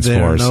dandelion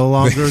spores. They're no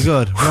longer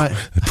good. Right.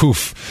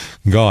 Poof.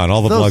 Gone.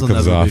 All the blood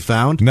comes never off. Be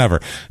found. Never.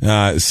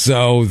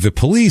 So the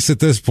police at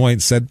this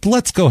point said,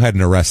 let's go ahead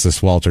and arrest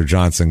this Walter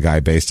Johnson guy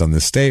based on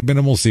this statement,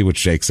 and we'll see what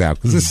shakes out,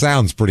 because this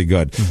sounds pretty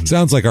good.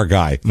 Sounds like our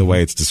guy, the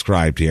way it's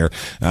described here.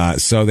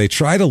 So they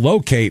try to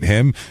locate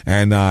him,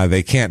 and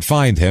they can't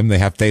find him.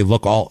 They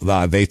look all.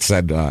 They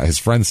said his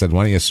friend said,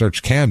 "Why don't you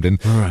search Camden?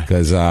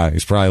 Because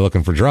he's probably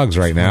looking for drugs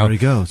right now." There he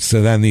goes.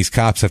 So then these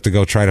cops have to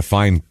go try to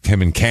find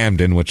him in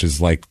Camden, which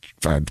is like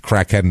a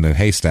crackhead in a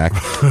haystack.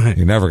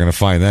 You're never going to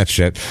find that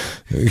shit.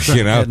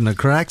 You know, in a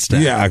crack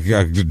stack. Yeah,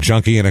 a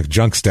junkie in a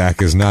junk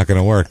stack is not going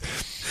to work.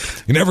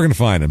 You're never going to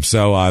find him.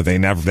 So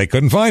they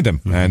couldn't find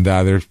him, and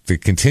they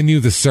continue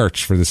the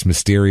search for this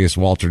mysterious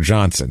Walter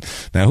Johnson.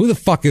 Now, who the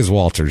fuck is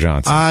Walter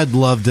Johnson? I'd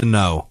love to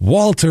know.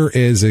 Walter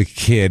is a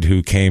kid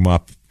who came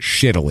up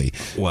shittily.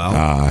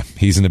 Well,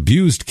 he's an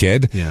abused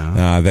kid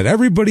that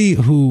everybody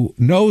who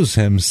knows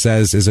him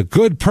says is a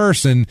good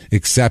person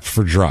except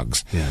for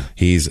drugs. Yeah.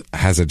 He's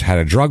had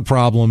a drug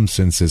problem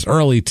since his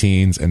early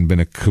teens and been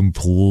a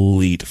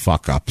complete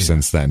fuck up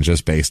since then,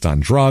 just based on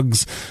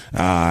drugs.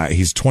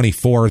 He's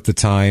 24 at the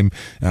time.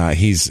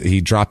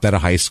 He dropped out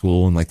of high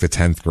school in like the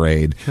 10th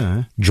grade.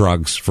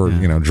 Drugs for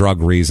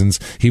drug reasons.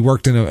 He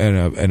worked in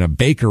a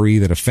bakery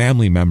that a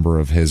family member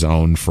of his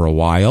owned for a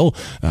while.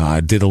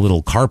 Did a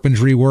little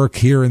carpentry work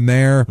here and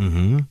there.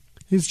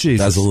 He's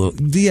Jesus. Does a little,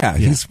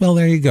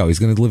 there you go. He's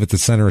going to live at the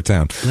center of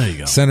town. There you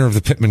go. Center of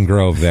the Pitman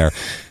Grove there.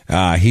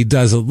 He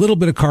does a little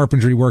bit of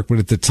carpentry work, but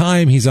at the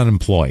time he's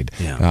unemployed.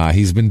 Yeah.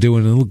 He's been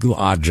doing little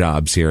odd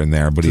jobs here and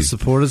there, but to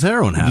support his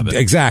heroin habit.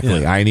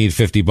 Exactly. Yeah. I need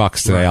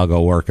 $50 today. I'll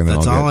go work, and then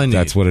I need.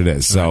 That's what it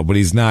is. So, but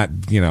he's not,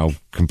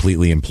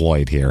 completely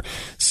employed here.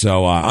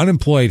 So,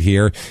 unemployed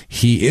here.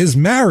 He is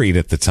married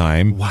at the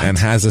time and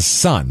has a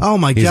son. Oh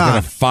my He's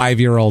God. got a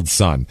 5-year-old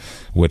son,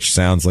 which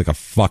sounds like a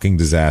fucking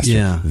disaster.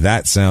 Yeah.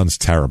 That sounds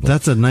terrible.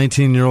 That's a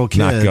 19-year-old kid.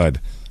 Not good.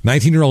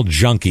 19-year-old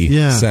junkie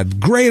said,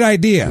 great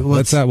idea.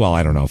 What's that? Well,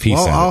 I don't know if he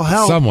said I'll it.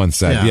 help. Someone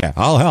said,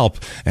 I'll help.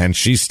 And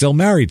she's still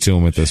married to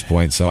him at this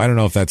point. So I don't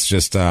know if that's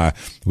just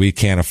we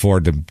can't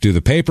afford to do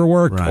the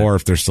paperwork or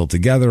if they're still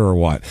together or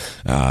what.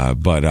 Or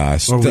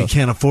we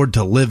can't afford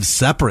to live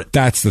separate.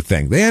 That's the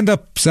thing. They end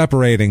up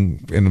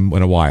separating in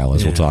a while,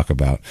 as we'll talk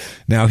about.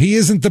 Now, he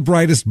isn't the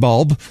brightest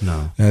bulb,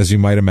 as you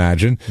might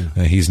imagine.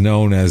 He's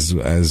known as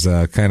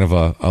kind of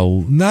a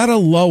not a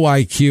low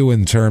IQ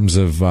in terms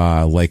of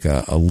like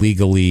a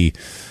legally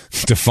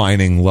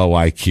defining low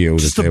IQ.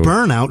 Just a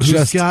burnout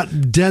who's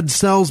got dead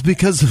cells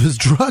because of his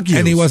drug use.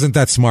 And he wasn't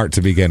that smart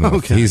to begin with.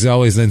 Okay. He's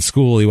always in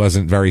school. He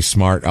wasn't very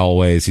smart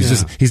always.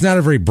 He's not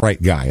a very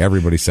bright guy.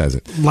 Everybody says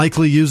it.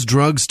 Likely used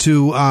drugs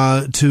to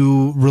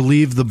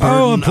relieve the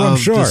burden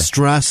of the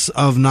stress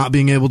of not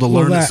being able to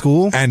learn at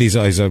school. And he's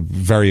a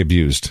very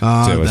abused too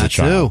as a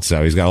child.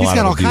 So he's got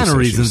all kind of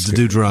reasons to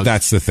do drugs.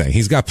 That's the thing.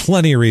 He's got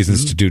plenty of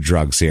reasons to do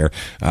drugs here.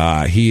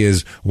 He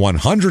is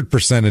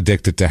 100%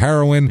 addicted to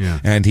heroin,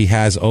 and he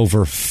has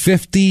over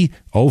 50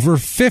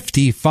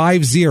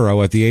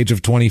 at the age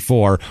of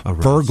 24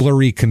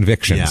 burglary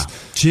convictions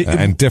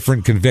and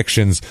different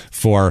convictions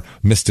for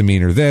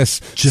misdemeanor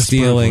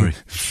stealing,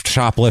 burglary.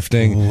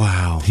 Shoplifting.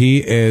 Wow.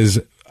 He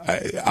is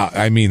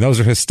I mean, those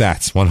are his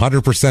stats.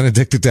 100%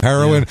 addicted to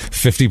heroin,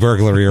 50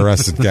 burglary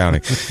arrests in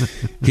county.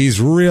 He's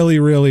really,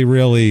 really,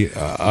 really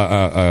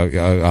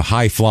a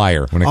high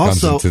flyer when it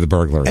comes into the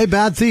burglary. A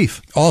bad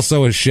thief.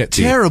 Also a shit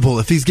thief. Terrible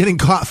if he's getting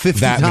caught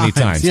 50 that many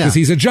times. Because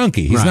he's a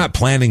junkie. He's not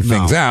planning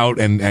things out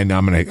and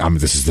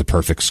this is the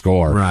perfect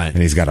score. Right.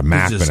 And he's got a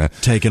map he's and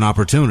taking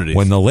opportunities.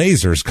 When the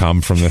lasers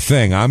come from the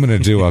thing, I'm going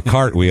to do a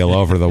cartwheel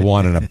over the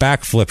one, and a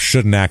backflip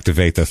shouldn't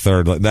activate the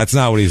third. That's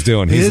not what he's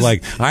doing. He's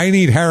like, I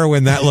need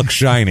heroin that looks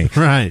shiny.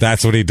 Right.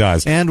 That's what he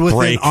does. And with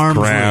break, arm's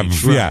grab,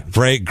 reach. Right. yeah,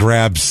 break,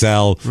 grab,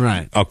 sell.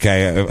 Right.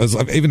 Okay.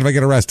 Even if I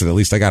get arrested, at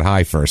least I got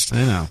high first. I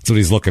know. That's what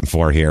he's looking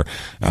for here.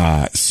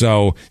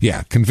 So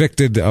yeah,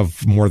 convicted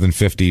of more than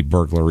 50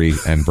 burglary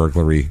and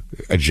burglary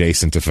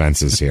adjacent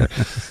offenses here.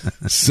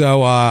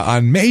 So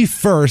on May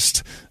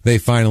 1st, they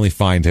finally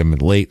find him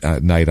late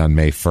at night on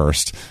May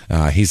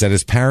 1st. He's at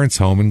his parents'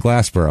 home in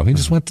Glassboro. He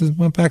just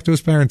went back to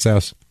his parents'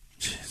 house.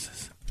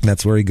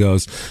 That's where he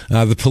goes.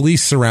 The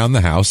police surround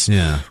the house,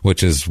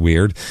 which is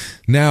weird.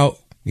 Now,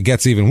 it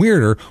gets even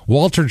weirder.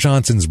 Walter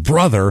Johnson's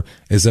brother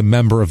is a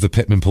member of the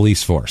Pitman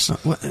police force.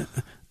 Okay.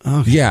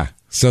 Yeah.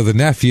 So the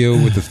nephew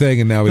with the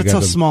thing, and now we That's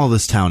got how small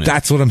this town is.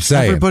 That's what I'm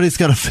saying. Everybody's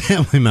got a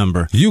family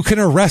member. You can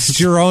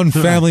arrest your own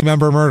family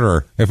member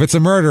murderer. If it's a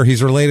murder,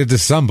 he's related to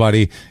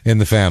somebody in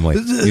the family,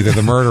 either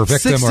the murder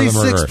victim or the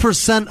murderer.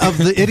 66% of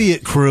the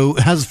idiot crew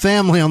has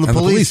family on the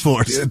police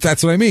force.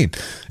 That's what I mean.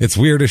 It's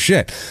weird as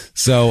shit.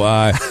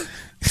 So,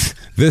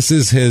 This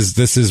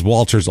is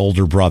Walter's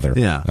older brother.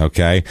 Yeah.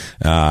 Okay.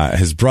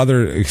 His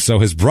brother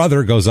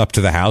goes up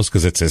to the house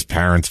because it's his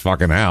parents'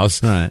 fucking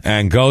house, right,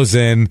 and goes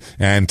in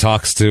and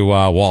talks to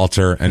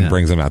Walter and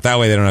brings him out. That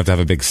way they don't have to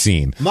have a big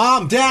scene.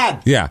 Mom,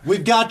 Dad. Yeah.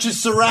 We've got you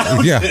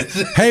surrounded. Yeah.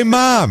 Hey,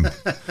 Mom,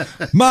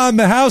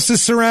 the house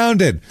is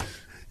surrounded.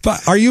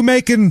 But are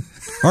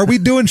we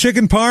doing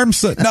chicken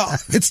parms? No,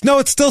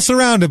 it's still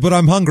surrounded, but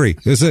I'm hungry.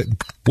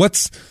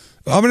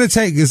 I'm going to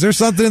take, is there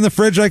something in the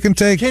fridge I can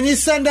take? Can you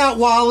send out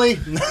Wally?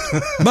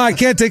 Ma, I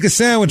can't take a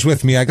sandwich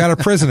with me. I got a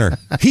prisoner.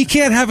 He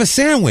can't have a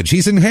sandwich.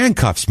 He's in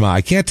handcuffs, Ma.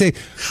 I can't take,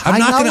 I'm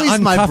not going to uncuff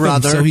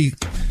him.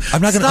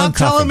 I'm not going to uncuff him. Stop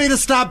telling me to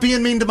stop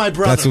being mean to my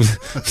brother.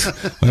 That's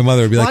what my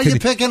mother would be like. Why are you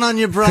picking on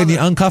your brother? Can you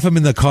uncuff him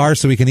in the car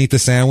so we can eat the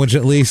sandwich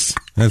at least?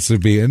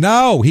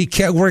 No, he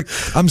can't work.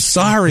 I'm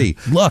sorry.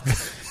 Look,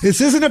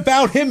 this isn't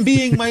about him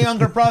being my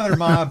younger brother,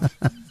 Mom.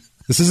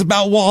 This is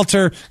about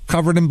Walter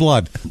covered in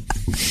blood.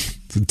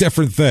 It's a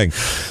different thing.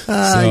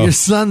 Your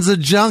son's a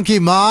junkie,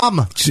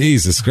 Mom.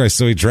 Jesus Christ.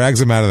 So he drags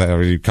him out of that.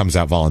 Or he comes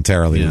out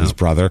voluntarily with his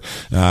brother.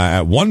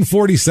 At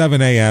 1:47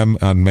 a.m.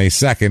 on May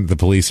 2nd, the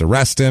police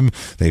arrest him.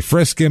 They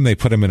frisk him. They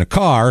put him in a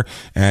car.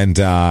 And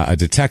a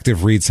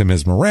detective reads him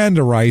his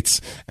Miranda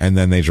rights. And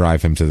then they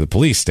drive him to the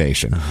police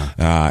station.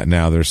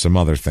 Now, there's some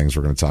other things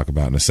we're going to talk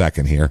about in a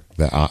second here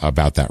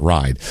about that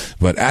ride.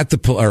 But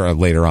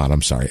later on,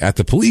 I'm sorry. At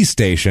the police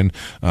station,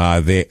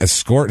 they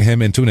escort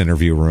him into an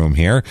interview room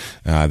here.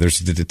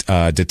 There's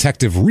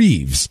Detective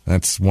Reeves.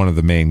 That's one of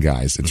the main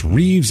guys. It's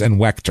Reeves and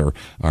Wechter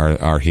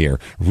are here.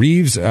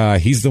 Reeves,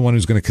 he's the one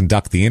who's going to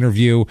conduct the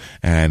interview,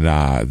 and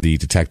the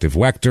Detective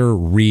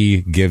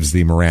Wechter gives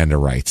the Miranda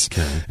rights.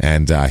 Okay.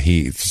 And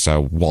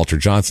so Walter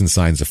Johnson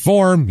signs a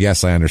form.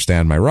 Yes, I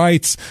understand my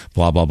rights.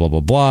 Blah, blah, blah, blah,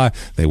 blah.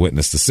 They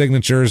witness the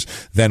signatures.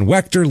 Then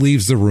Wechter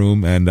leaves the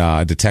room, and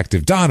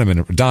Detective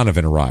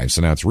Donovan arrives.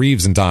 So now it's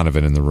Reeves and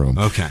Donovan in the room.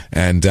 Okay.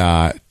 And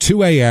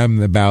 2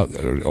 a.m. about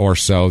or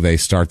so, they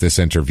start this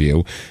interview.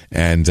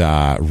 And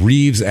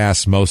Reeves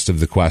asks most of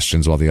the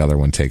questions while the other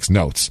one takes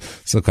notes.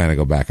 So kind of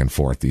go back and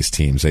forth, these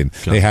teams.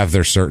 They have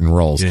their certain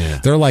roles. Yeah.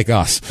 They're like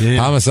us. Yeah.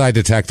 Homicide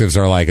detectives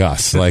are like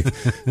us. Like,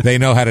 they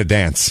know how to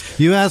dance.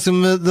 You ask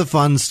them the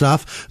fun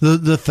stuff,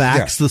 the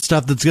facts, the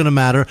stuff that's going to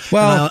matter.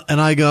 Well,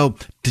 and I go,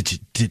 did you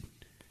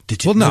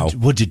no.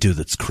 What'd you do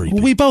that's creepy?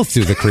 We both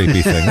do the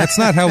creepy thing. That's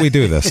not how we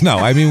do this. No,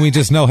 I mean, we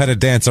just know how to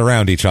dance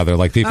around each other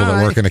like people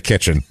that work in a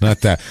kitchen.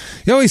 Not that.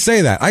 You always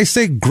say that. I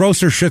say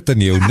grosser shit than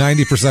you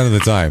 90% of the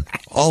time.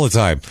 All the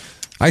time.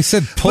 I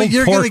said pulled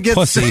pork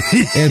pussy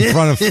in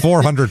front of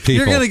 400 people.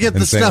 You're going to get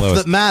the stuff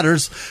that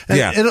matters. And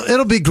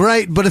it'll be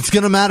great, but it's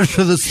going to matter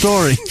to the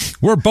story.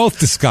 We're both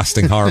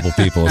disgusting, horrible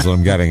people is what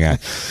I'm getting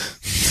at.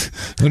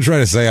 I'm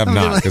trying to say I'm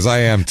not, because I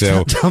am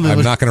too. I'm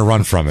not going to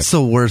run from it. It's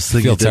the worst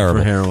thing you did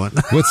for heroin.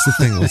 What's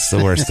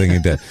the worst thing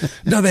you did?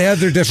 No, they had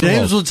their different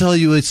James will tell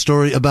you a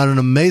story about an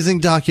amazing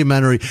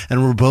documentary,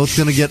 and we're both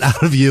going to get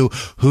out of you,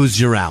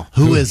 who's your Al?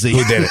 Who is he?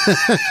 Who did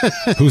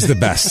it? Who's the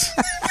best?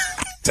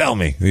 Tell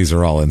me. These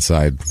are all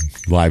inside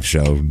live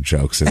show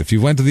jokes. And if you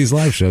went to these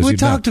live shows, we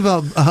talked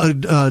about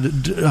fucking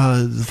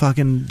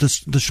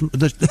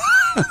the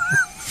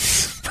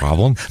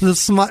problem. The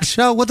smut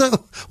show. What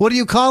do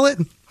you call it?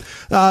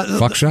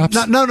 Fuck shops?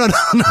 No. On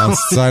the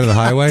side of the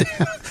highway?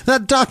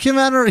 That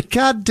documentary.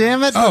 God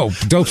damn it. Oh,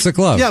 Dope Sick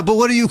Love. Yeah, but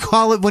what do you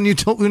call it when you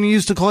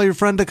used to call your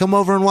friend to come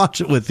over and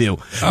watch it with you?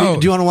 Oh.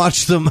 Do you want to watch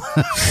some?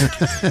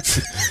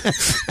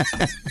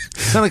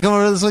 Want to come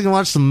over this week and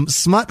watch some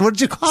smut? What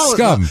did you call it?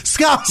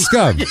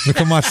 Scum. We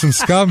can watch some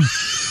Scum.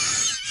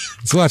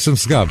 Let's watch some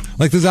Scum.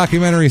 Like the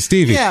documentary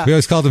Stevie. Yeah. We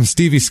always called him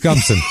Stevie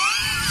Scumpson.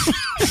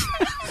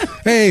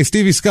 Hey,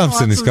 Stevie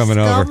Scumpson is coming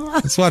over.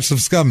 Let's watch some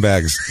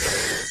scumbags.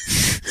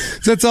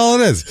 That's all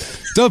it is.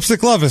 Dope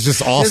Sick Love is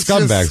just all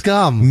scumbags. Just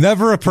scum.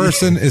 Never a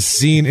person is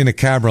seen in a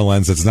camera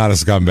lens that's not a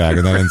scumbag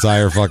in that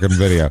entire fucking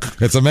video.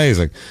 It's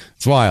amazing.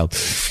 It's wild.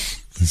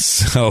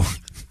 So,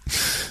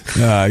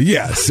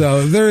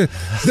 so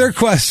they're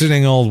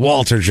questioning old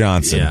Walter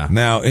Johnson. Yeah.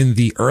 Now, in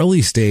the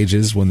early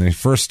stages, when they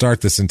first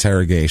start this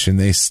interrogation,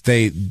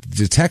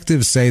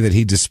 detectives say that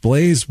he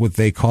displays what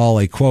they call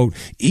a, quote,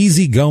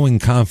 easygoing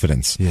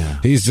confidence. Yeah.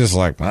 He's just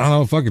like, I don't know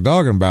what the fuck you're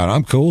talking about.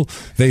 I'm cool.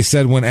 They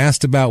said when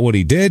asked about what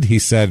he did, he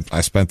said,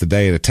 I spent the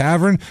day at a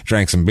tavern,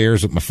 drank some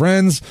beers with my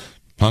friends,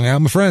 hung out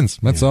with my friends.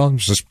 That's all.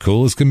 It's just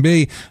cool as can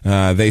be.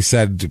 They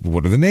said,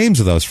 what are the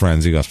names of those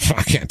friends? He goes,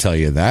 I can't tell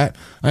you that.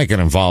 I ain't going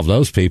to involve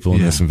those people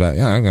in this and that.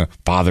 I'm going to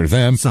bother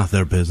them. It's not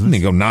their business. And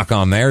you go knock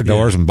on their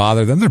doors and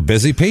bother them. They're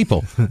busy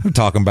people. We're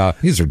talking about,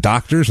 these are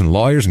doctors and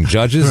lawyers and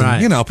judges.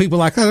 Right. And, people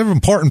like that. They're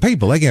important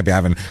people. They can't be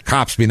having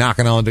cops be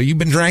knocking on their, you've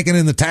been drinking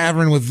in the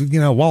tavern with,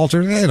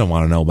 Walter. They don't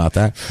want to know about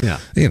that. Yeah.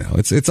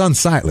 It's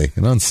unsightly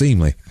and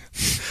unseemly.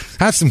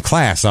 Have some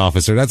class,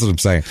 officer. That's what I'm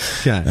saying.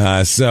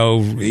 Okay.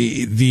 So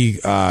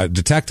the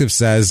detective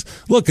says,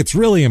 look, it's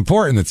really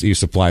important that you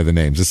supply the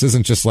names. This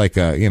isn't just like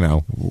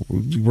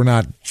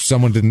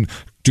someone didn't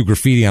do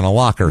graffiti on a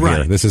locker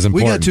here. This is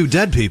important. We got 2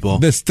 dead people.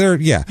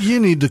 You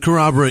need to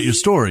corroborate your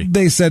story.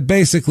 They said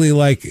basically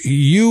like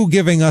you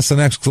giving us an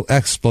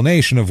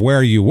explanation of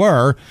where you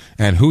were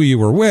and who you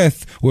were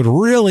with would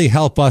really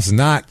help us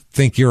not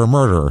think you're a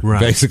murderer.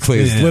 Basically,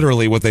 is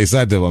literally what they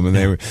said to him.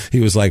 And he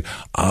was like,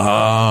 oh,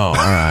 all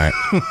right.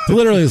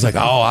 Literally, was like,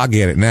 oh, I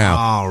get it now.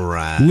 All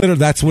right. Literally,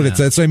 that's what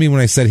that's what I mean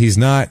when I said he's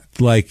not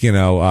like,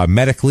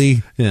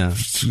 medically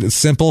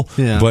simple,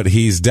 but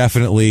he's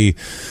definitely,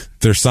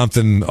 there's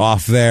something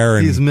off there.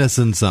 And he's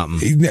missing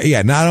something.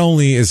 Yeah, not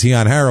only is he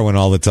on heroin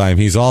all the time,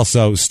 he's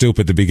also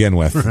stupid to begin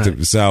with.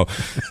 Right. So,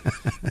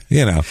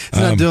 he's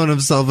not doing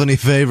himself any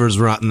favors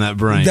rotting that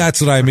brain.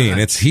 That's what I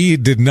mean. He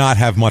did not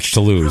have much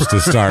to lose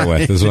to start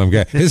with, is what I'm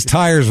getting. His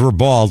tires were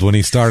bald when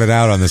he started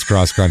out on this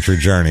cross-country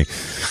journey.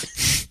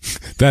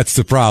 That's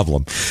the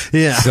problem.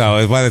 Yeah.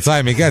 So by the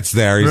time he gets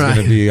there, he's going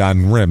to be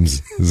on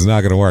rims. It's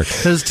not going to work.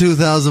 There's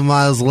 2,000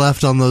 miles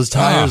left on those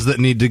tires that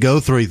need to go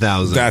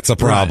 3,000. That's a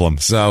problem.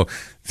 So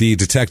the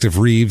detective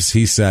Reeves,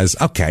 he says,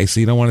 okay, so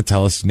you don't want to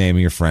tell us the name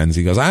of your friends.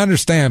 He goes, I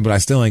understand, but I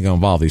still ain't going to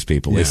involve these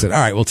people. They said, all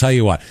right, we'll tell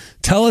you what.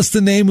 Tell us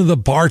the name of the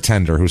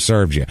bartender who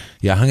served you.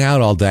 You hung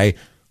out all day.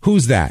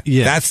 Who's that?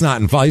 Yeah. That's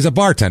not involved. He's a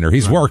bartender.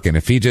 He's working.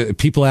 If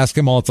people ask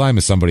him all the time,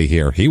 is somebody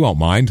here? He won't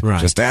mind.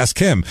 Just ask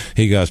him.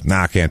 He goes,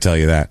 nah, I can't tell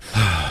you that.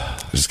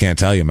 I just can't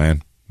tell you,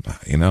 man.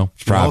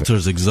 It's private.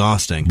 Walter's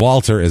exhausting.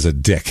 Walter is a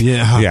dick.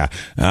 Yeah.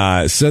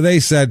 So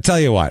they said, tell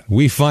you what,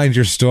 we find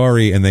your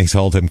story, and they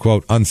told him,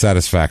 quote,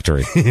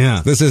 unsatisfactory.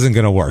 This isn't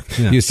going to work.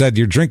 You said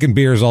you're drinking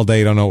beers all day.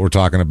 You don't know what we're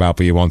talking about,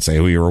 but you won't say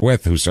who you were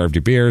with, who served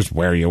you beers,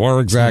 where you were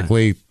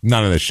exactly.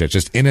 None of this shit.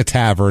 Just in a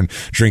tavern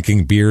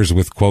drinking beers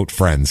with, quote,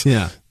 friends.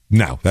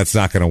 No, that's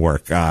not going to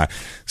work.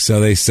 So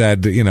they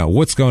said,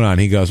 what's going on?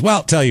 He goes,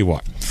 well, tell you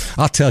what.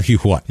 I'll tell you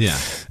what.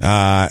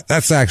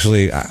 That's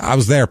actually, I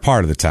was there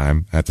part of the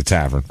time at the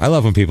tavern. I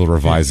love when people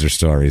revise their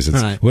stories.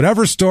 It's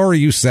whatever story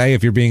you say,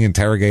 if you're being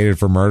interrogated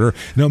for murder,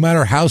 no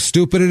matter how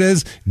stupid it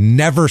is,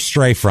 never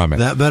stray from it.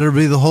 That better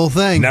be the whole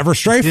thing. Never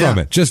stray from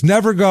it. Just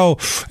never go,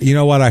 you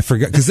know what, I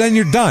forgot. Because then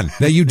you're done.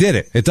 That you did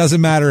it. It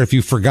doesn't matter if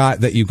you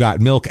forgot that you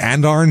got milk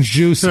and orange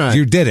juice.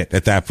 You did it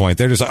at that point.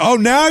 They're just like,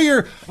 now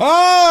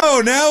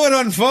it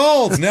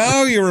unfolds.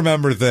 Now you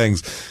remember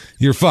things.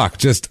 You're fucked.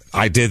 Just,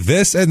 I did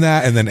this and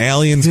that, and then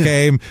aliens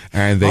came,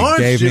 and they orange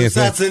gave juice, me a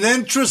thing. That's an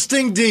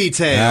interesting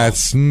detail.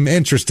 That's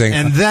interesting.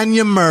 And then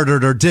you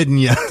murdered her, didn't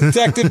you?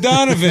 Detective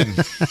Donovan.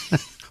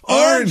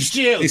 Orange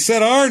juice. He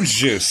said orange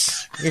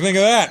juice. What do you think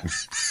of that?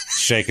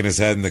 Shaking his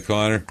head in the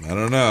corner. I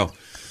don't know.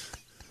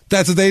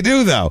 That's what they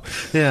do, though.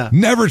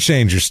 Never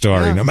change your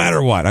story, no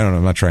matter what. I don't know.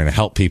 I'm not trying to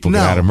help people get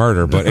out of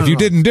murder, but if you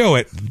didn't do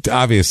it,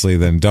 obviously,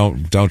 then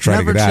don't try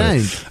to get out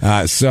of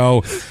it.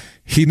 So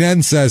he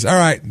then says, all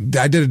right,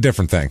 I did a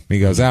different thing. He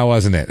goes, that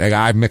wasn't it.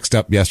 I mixed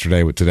up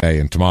yesterday with today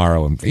and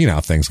tomorrow, and you know how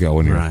things go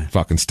when you're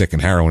fucking sticking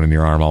heroin in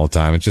your arm all the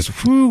time. It's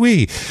just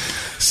whoo-wee.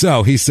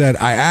 So he said,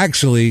 I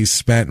actually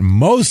spent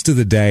most of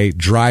the day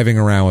driving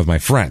around with my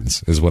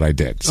friends, is what I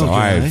did. So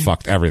I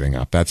fucked everything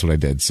up. That's what I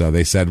did. So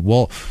they said,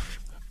 well,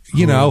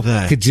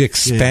 could you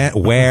expand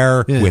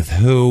where, with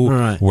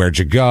who, where'd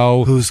you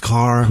go, whose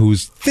car,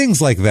 who's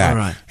things like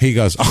that. He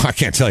goes, I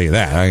can't tell you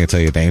that. I can't tell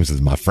you names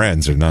of my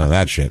friends or none of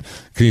that shit.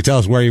 Can you tell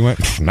us where you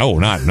went? No.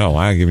 I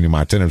ain't giving you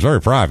my itinerary. It's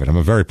very private. I'm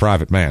a very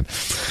private man.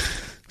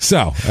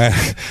 So,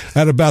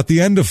 at about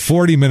the end of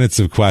 40 minutes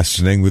of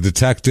questioning, the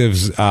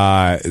detectives,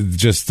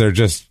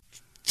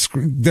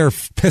 they're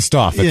pissed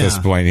off at this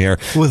point here.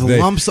 With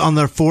lumps on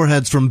their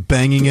foreheads from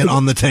banging it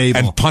on the table.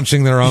 And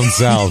punching their own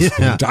selves.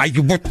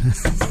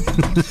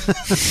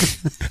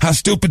 How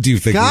stupid do you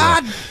think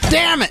God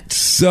damn it!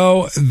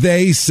 So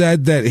they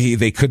said that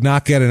they could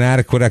not get an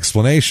adequate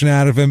explanation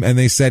out of him, and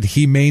they said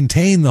he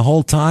maintained the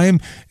whole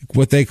time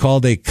what they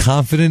called a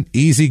confident,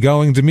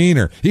 easygoing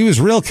demeanor. He was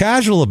real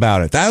casual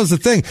about it. That was the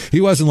thing.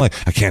 He wasn't like,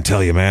 I can't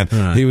tell you,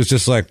 man. He was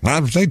just like,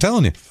 I'm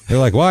telling you. They're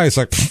like, why? It's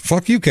like,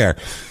 fuck you care.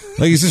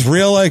 Like, he's just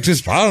real, I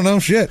don't know,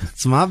 shit.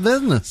 It's my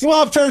business. You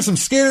want to turn some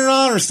Skinner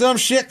on or some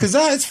shit? Because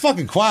it's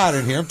fucking quiet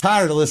in here. I'm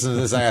tired of listening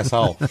to this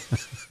asshole.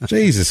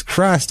 Jesus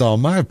Christ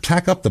almighty.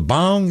 Pack up the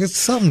bong. Get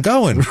something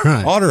going.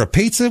 Order a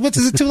pizza.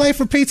 Is it too late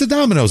for pizza?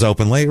 Domino's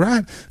open late,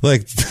 right?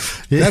 Like,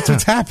 that's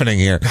what's happening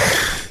here.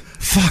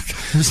 Fuck.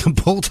 There's some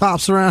pull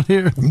tops around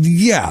here.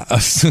 Yeah.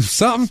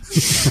 Something.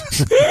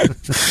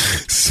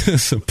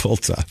 Some pull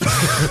top.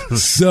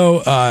 So,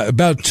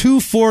 about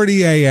 2:40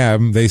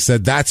 a.m., they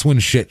said that's when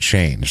shit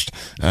changed.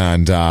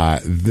 And,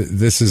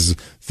 this is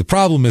The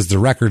problem is the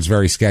record's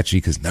very sketchy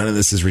because none of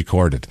this is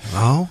recorded.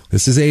 Oh?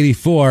 This is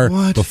 84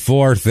 What?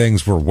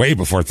 way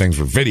before things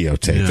were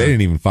videotaped. Yeah. They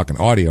didn't even fucking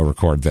audio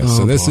record this. Oh,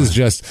 So this boy. is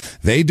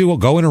just, they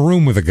go in a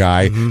room with a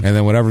guy and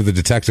then whatever the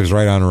detectives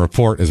write on a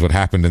report is what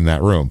happened in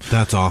that room.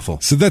 That's awful.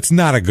 So that's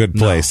not a good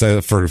place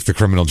for the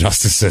criminal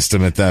justice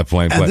system at that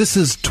point. And but this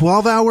is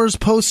 12 hours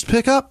post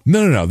pickup?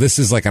 No. This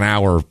is like an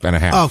hour and a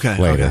half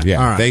later. Okay. Yeah.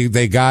 All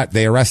right.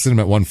 They arrested him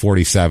at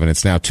 1:47.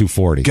 It's now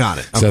 2:40. Got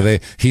it. So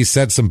he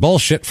said some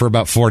bullshit for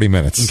about 40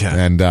 minutes. Okay.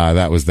 And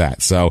that was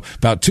that. So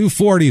about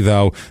 2:40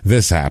 though,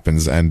 this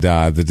happens. And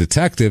the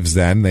detectives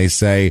then, they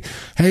say,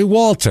 "Hey,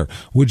 Walter,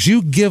 would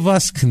you give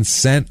us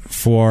consent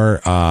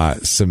for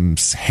some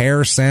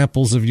hair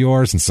samples of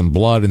yours and some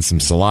blood and some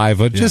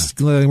saliva? Just,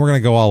 we're going to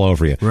go all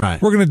over you.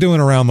 Right. We're going to do an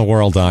around the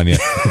world on you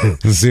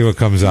and see what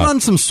comes up. Run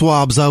some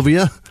swabs over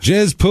you.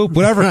 Jizz, poop,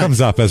 whatever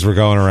comes up as we're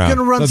going around.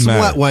 Gonna run Doesn't some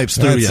matter. wet wipes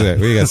through That's you. it.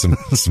 We got some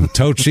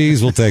toe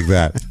cheese. We'll take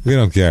that. We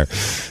don't care."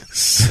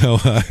 So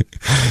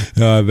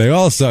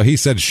he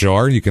said,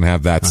 "Sure, you can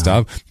have that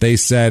stuff." They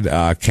said,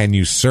 can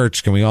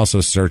we also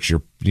search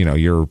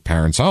your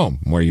parents' home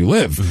where you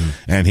live?"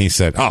 And he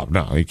said, "Oh,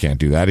 no, you can't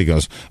do that." He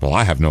goes, "Well,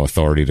 I have no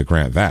authority to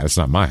grant that. It's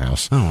not my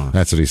house."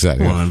 That's what he said. I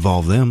don't want to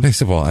involve them. They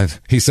said, "Well,"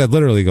 he said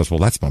literally, he goes, "Well,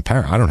 that's my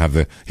parent. I don't have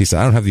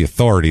the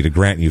authority to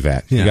grant you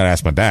that. You got to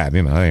ask my dad.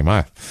 That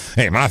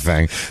ain't my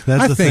thing."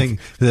 That's the thing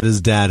that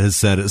his dad has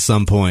said at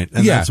some point,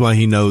 and that's why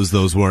he knows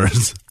those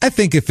words. I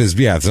think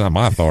it's not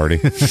my authority.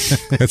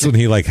 That's when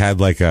he had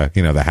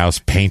the house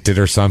painted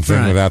or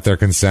something without their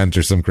consent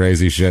or some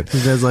crazy shit.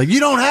 His dad's like, "You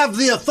don't have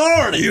the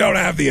authority. You don't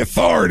have the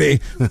authority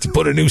to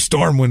put a new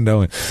storm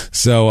window in."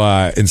 So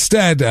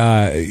instead,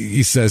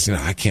 he says,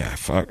 "I can't.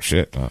 Fuck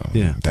shit.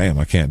 Damn,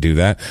 I can't do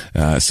that."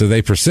 So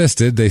they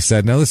persisted. They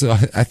said, "No, listen.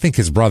 I think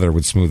his brother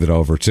would smooth it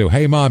over too.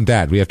 Hey, Mom,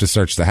 Dad, we have to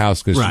search the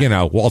house because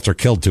Walter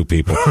killed 2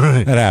 people.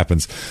 That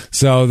happens."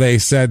 So they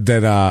said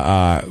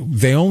that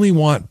they only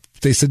want.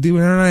 They said, "We're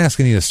not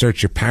asking you to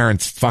search your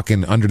parents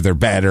fucking under their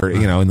bed or,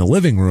 in the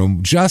living room,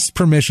 just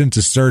permission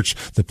to search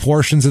the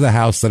portions of the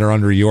house that are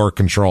under your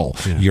control,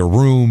 your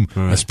room,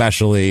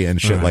 especially,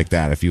 and shit like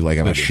that. If you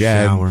have a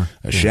shed,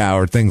 a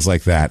shower, things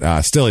like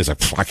that." Still, he's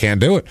like, "I can't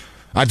do it.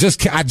 I just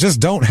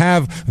don't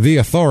have the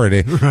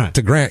authority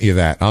to grant you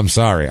that. I'm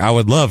sorry. I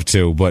would love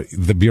to, but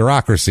the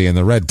bureaucracy and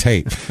the red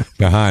tape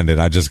behind it,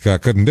 I just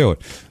couldn't do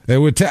it.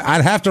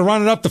 I'd have to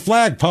run it up the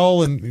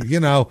flagpole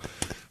and,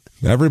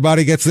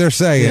 everybody gets their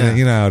say in it.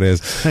 You know how it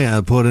is. I got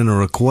to put in a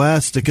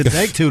request. It could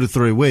take 2 to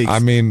 3 weeks. I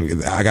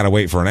mean, I got to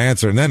wait for an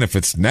answer. And then if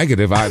it's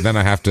negative, I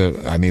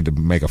need to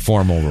make a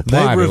formal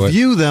reply. They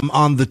review them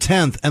on the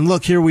 10th. And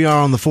look, here we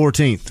are on the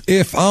 14th.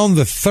 If on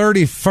the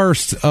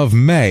 31st of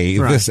May,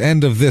 this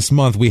end of this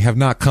month, we have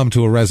not come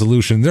to a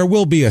resolution, there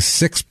will be a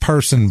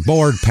 6-person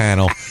board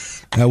panel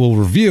that will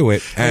review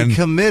it, and a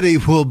committee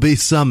will be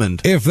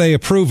summoned. If they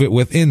approve it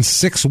within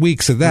 6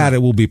 weeks of that,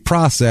 it will be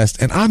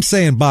processed. And I'm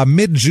saying by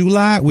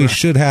mid-July, we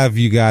should have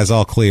you guys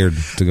all cleared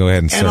to go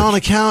ahead and search. And on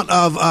account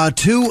of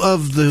 2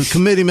 of the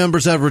committee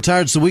members have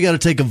retired, so we got to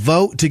take a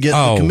vote to get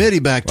the committee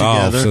back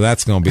together. So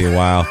that's going to be a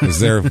while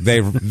because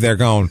they're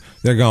going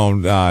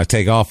to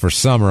take off for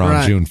summer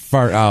on June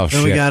 1st. Oh shit!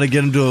 And we got to get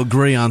them to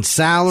agree on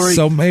salary.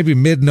 So maybe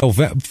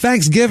mid-November,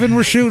 Thanksgiving,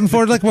 we're shooting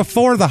for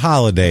before the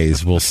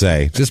holidays. We'll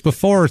say just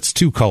before it's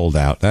too cold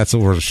out. That's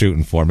what we're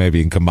shooting for. Maybe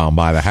you can come on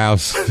by the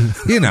house,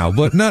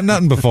 but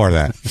nothing before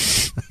that.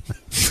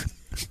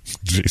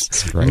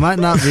 Jesus Christ. It might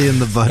not be in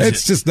the budget.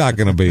 It's just not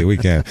going to be.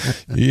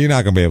 You're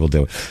not going to be able to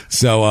do it.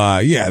 So,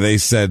 they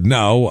said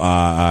no,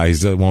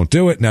 he won't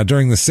do it. Now,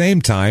 during the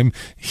same time,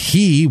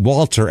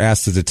 Walter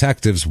asked the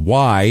detectives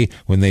why,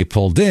 when they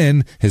pulled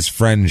in, his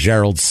friend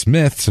Gerald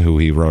Smith, who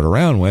he rode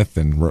around with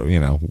and,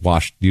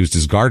 used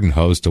his garden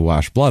hose to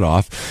wash blood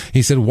off,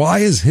 he said, why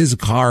is his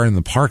car in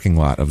the parking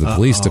lot of the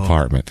police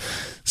department?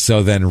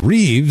 So then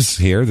Reeves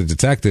here, the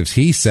detectives,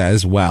 he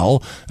says,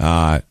 well,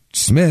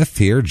 Smith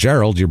here,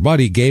 Gerald, your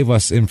buddy, gave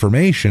us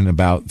information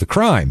about the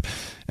crime.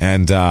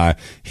 And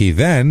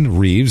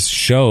Reeves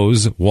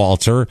shows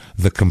Walter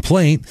the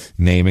complaint,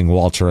 naming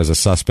Walter as a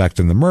suspect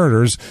in the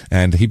murders.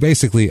 And he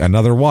basically,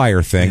 another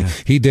wire thing,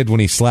 he did when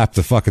he slapped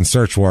the fucking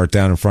search warrant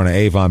down in front of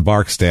Avon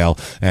Barksdale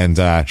and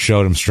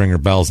showed him Stringer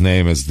Bell's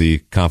name as the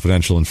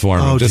confidential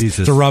informant.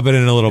 Just to rub it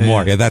in a little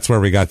more. Yeah, that's where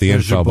we got the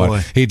info.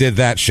 But he did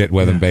that shit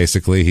with him,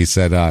 basically. He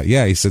said,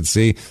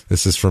 see,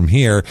 this is from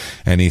here.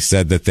 And he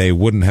said that they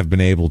wouldn't have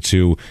been able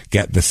to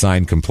get the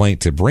signed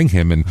complaint to bring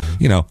him and,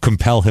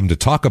 compel him to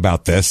talk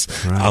about this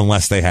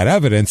unless they had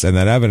evidence, and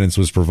that evidence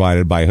was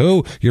provided by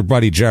who? Your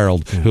buddy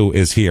Gerald, who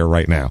is here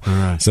right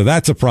now. So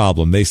that's a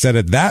problem. They said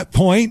at that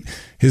point,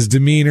 his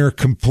demeanor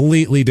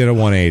completely did a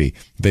 180.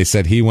 They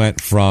said he went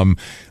from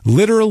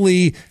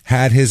literally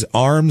had his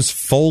arms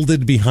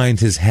folded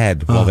behind his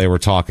head while they were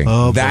talking.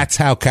 That's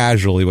how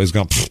casual he was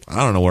going. I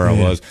don't know where I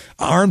was.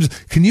 Arms.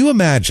 Can you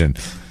imagine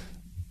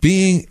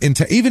being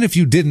even if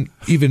you didn't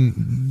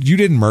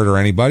murder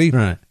anybody?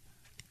 Right.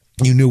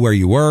 You knew where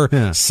you were.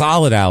 Yeah.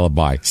 Solid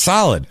alibi.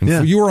 Solid.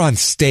 And you were on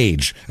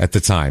stage at the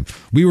time.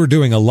 We were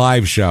doing a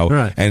live show.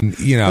 Right. And,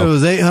 there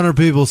was 800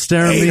 people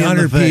staring me in the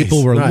face. 800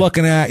 people were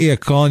looking at you,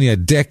 calling you a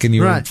dick, and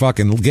you were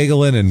fucking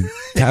giggling and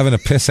having a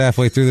piss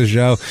halfway through the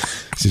show.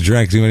 You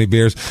drank too many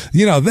beers.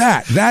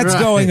 That's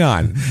going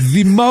on.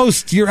 The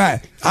most you're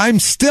at. I'm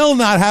still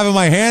not having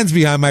my hands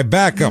behind my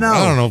back. I don't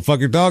know what the fuck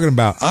you're talking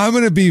about. I'm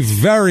going to be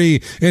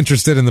very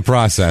interested in the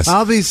process.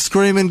 I'll be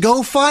screaming,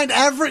 go find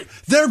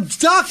their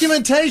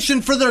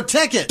documentation for their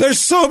ticket. There's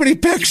so many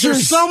pictures.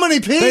 There's so many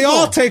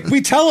people.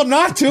 We tell them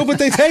not to, but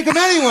they take them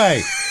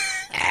anyway.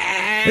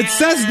 It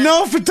says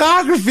no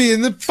photography,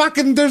 and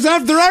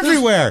they're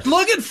everywhere.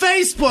 Look at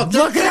Facebook.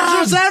 There are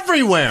pictures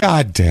everywhere.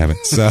 God damn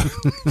it. So...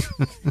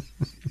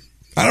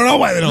 I don't know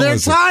why they don't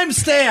listen. They're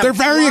timestamped. They're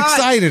very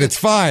excited. It's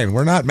fine.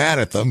 We're not mad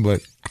at them,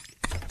 but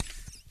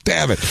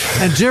damn it.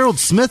 And Gerald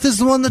Smith is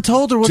the one that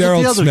told, or was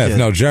Gerald it the other Smith? kid?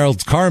 No,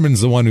 Gerald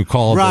Carmen's the one who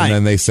called, and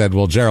then they said,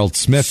 well, Gerald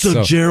Smith.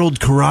 So Gerald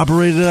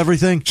corroborated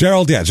everything?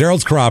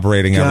 Gerald's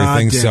corroborating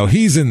everything. So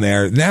he's in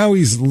there. Now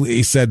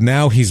he said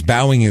he's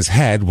bowing his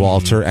head,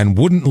 Walter, and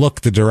wouldn't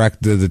look the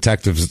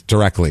detectives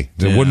directly.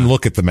 Wouldn't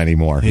look at them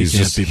anymore. He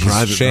can't be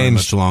private very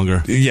much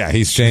longer. Yeah,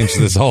 he's changed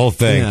this whole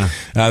thing.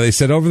 They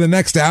said over the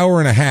next hour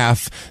and a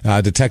half,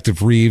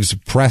 Detective Reeves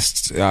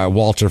pressed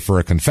Walter for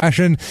a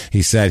confession.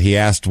 He said he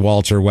asked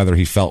Walter whether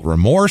he felt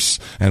remorse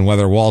and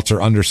whether Walter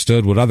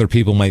understood what other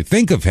people might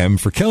think of him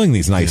for killing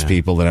these nice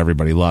people that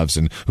everybody loves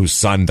and whose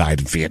son died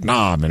in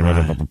Vietnam and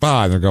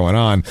and they're going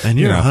on. And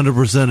you're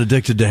 100%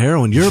 addicted to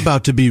heroin. You're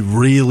about to be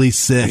really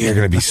sick. You're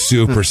going to be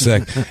super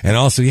sick. And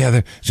also,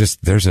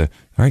 there's a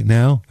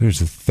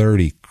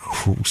 30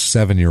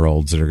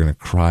 7-year-olds that are going to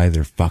cry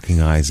their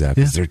fucking eyes out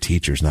because their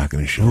teacher's not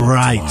going to show up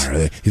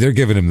tomorrow. They're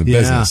giving him the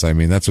business. I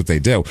mean, that's what they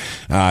do.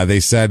 They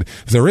said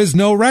there is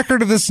no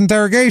record of this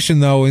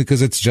interrogation, though,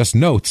 because it's just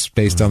notes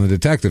based on the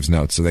detective's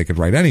notes, so they could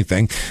write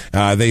anything.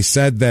 They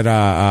said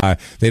that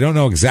they don't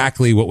know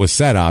exactly what was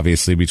said,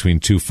 obviously,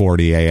 between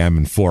 2:40 a.m.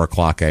 and 4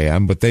 o'clock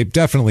a.m., but they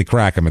definitely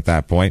crack him at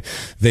that point.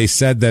 They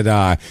said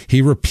that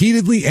he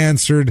repeatedly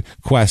answered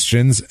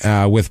questions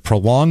with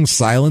prolonged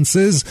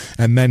silences,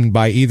 and then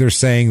by either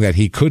saying that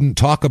he couldn't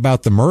talk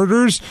about the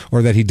murders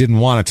or that he didn't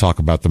want to talk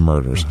about the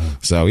murders.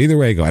 So either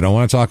way you go, I don't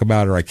want to talk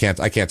about it, or I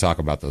can't talk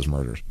about those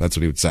murders. That's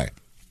what he would say.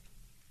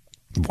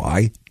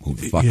 Why?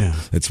 Fuck. Yeah.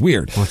 It's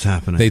weird. What's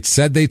happening? They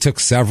said they took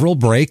several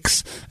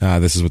breaks.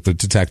 This is what the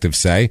detectives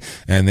say.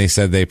 And they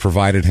said they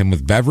provided him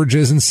with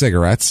beverages and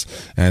cigarettes.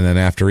 And then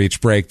after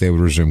each break, they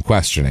would resume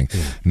questioning.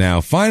 Yeah. Now,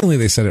 finally,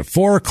 they said at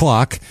 4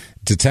 o'clock,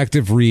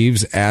 Detective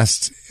Reeves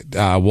asked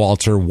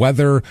Walter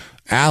whether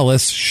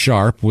Alice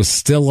Sharp was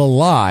still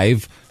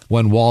alive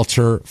when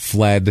Walter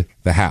fled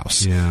the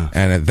house. Yeah.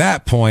 And at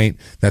that point,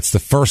 that's the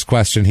first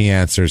question he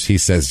answers. He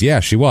says, yeah,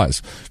 she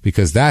was,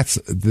 because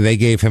they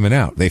gave him an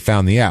out. They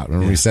found the out.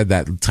 Remember we said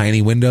that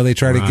tiny window they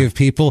try to give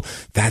people?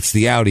 That's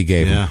the out he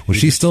gave him. Was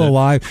she still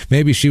alive?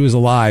 Maybe she was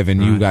alive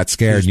and you got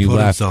scared and you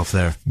left. Himself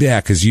there.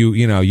 Yeah, because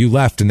you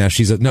left and now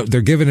no,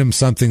 they're giving him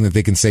something that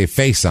they can save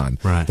face on.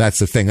 Right. That's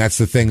the thing. That's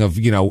the thing of,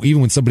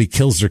 even when somebody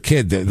kills their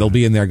kid, they'll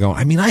be in there going,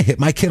 I mean, I hit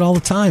my kid all the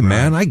time,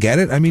 man. I get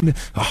it. I mean,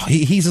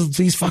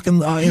 he's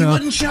fucking, he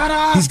wouldn't shut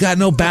up. He's got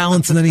no balance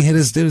and then he hit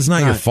his dude. It's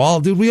not your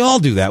fault, dude. We all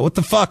do that. What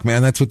the fuck,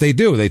 man? That's what they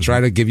do. They try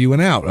to give you an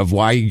out of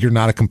why you're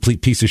not a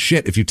complete piece of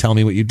shit if you tell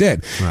me what you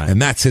did. Right.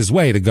 And that's his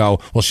way to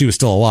go, well, she was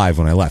still alive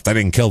when I left. I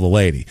didn't kill the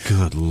lady.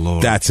 Good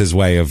Lord. That's his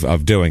way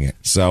of doing it.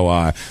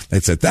 So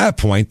it's at that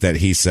point that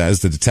he says,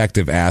 the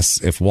detective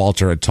asks if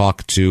Walter had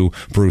talked to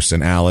Bruce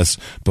and Alice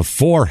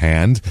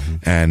beforehand,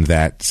 and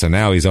so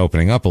now he's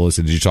opening up. Alyssa,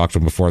 did you talk to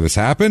him before this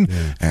happened?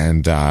 Yeah.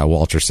 And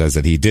Walter says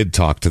that he did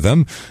talk to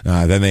them.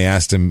 Then they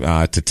asked him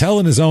to tell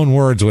in his own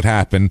words what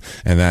happened,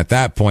 and at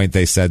that point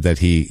they said that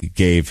he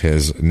gave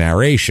his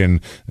narration,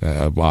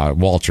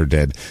 Walter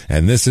did,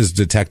 and this is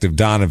Detective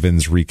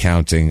Donovan's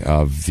recounting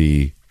of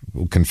the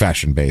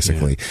confession,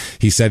 basically. Yeah.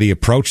 He said he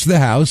approached the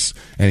house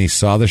and he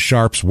saw the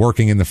Sharps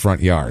working in the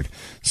front yard.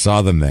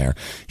 Saw them there.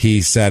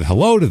 He said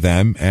hello to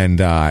them, and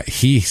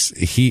he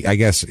I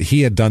guess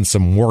he had done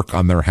some work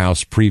on their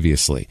house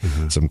previously,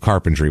 some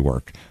carpentry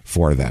work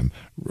for them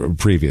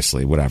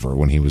previously, whatever,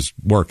 when he was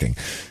working.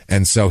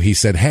 And so he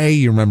said, hey,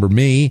 you remember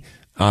me?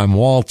 I'm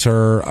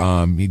Walter.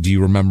 Do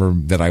you remember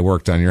that I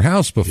worked on your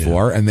house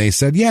before? Yeah. And they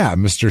said, yeah,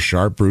 Mr.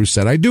 Sharp. Bruce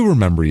said, I do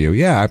remember you.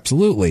 Yeah,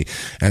 absolutely.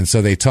 And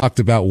so they talked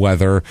about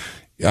whether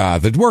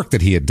the work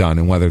that he had done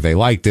and whether they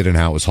liked it and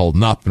how it was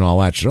holding up and all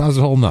that shit. How's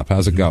it holding up?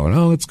 How's it going?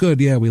 Oh, it's good.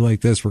 Yeah, we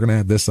like this. We're going to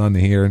add this onto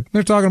here. And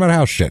they're talking about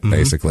house shit,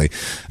 basically.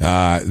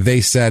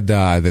 They said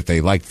that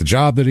they liked the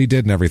job that he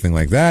did and everything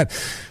like that.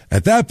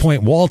 At that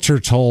point,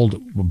 Walter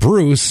told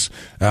Bruce,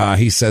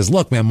 he says,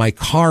 look, man, my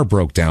car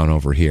broke down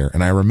over here.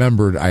 And I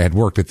remembered I had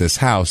worked at this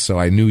house, so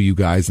I knew you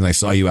guys and I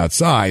saw you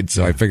outside.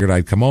 So I figured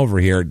I'd come over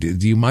here.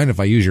 Do you mind if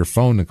I use your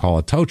phone to call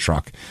a tow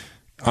truck?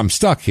 I'm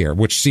stuck here,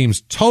 which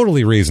seems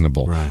totally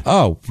reasonable. Right.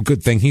 Oh,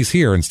 good thing he's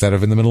here instead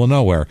of in the middle of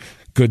nowhere.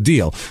 Good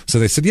deal. So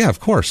they said, yeah, of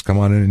course, come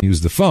on in and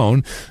use the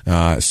phone.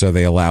 So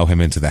they allow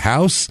him into the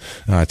house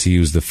to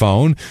use the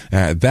phone.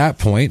 At that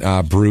point,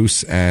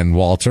 Bruce and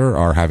Walter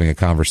are having a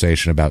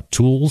conversation about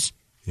tools.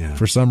 Yeah.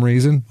 For some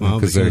reason,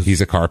 because he's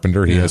a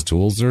carpenter, he has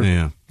tools.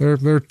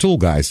 They're tool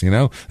guys, you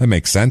know. That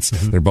makes sense.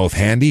 They're both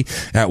handy.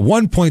 At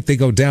one point, they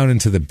go down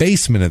into the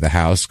basement of the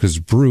house because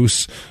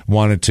Bruce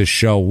wanted to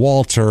show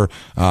Walter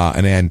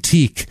an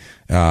antique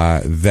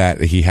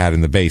that he had in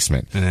the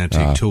basement. An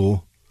antique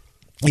tool.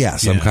 Yeah,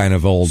 some kind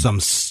of old.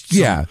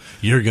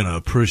 You're going to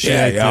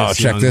appreciate this. Oh,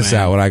 check this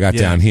out, what I got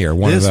down here.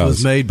 One of those. This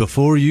was made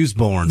before you was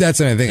born. That's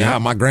anything. Yeah.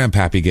 My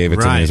grandpappy gave it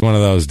to me. It's one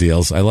of those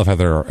deals. I love how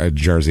they're a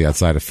Jersey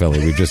outside of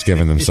Philly. We've just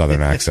given them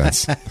Southern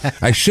accents.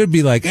 I should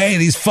be like, hey,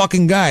 these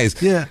fucking guys,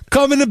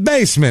 come in the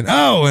basement.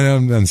 Oh,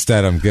 and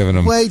instead I'm giving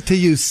them. Wait till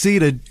you see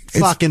the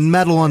fucking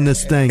metal on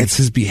this thing. It's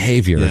his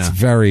behavior. Yeah. It's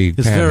very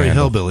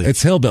hillbilly.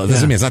 It's hillbilly.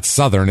 Doesn't mean it's not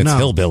Southern. It's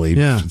hillbilly.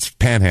 Yeah. It's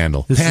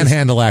panhandle.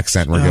 Panhandle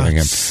accent we're giving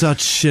him. Such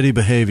shitty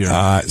behavior.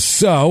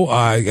 So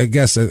I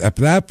guess at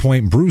that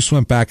point, Bruce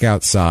went back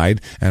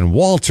outside, and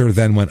Walter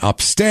then went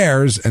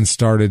upstairs and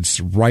started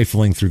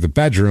rifling through the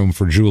bedroom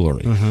for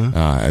jewelry.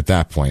 At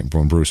that point,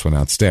 when Bruce went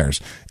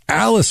outstairs.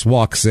 Alice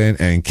walks in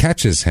and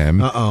catches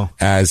him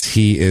as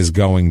he is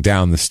going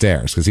down the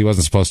stairs because he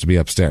wasn't supposed to be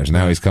upstairs.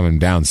 Now he's coming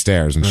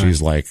downstairs, and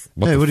she's like,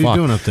 "What the fuck? What are you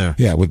doing up there?"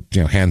 Yeah, with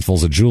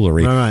handfuls of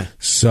jewelry. Right.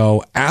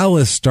 So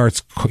Alice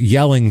starts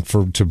yelling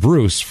to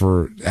Bruce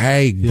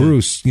 "Hey,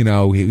 Bruce,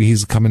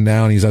 he's coming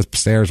down. He's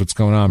upstairs. What's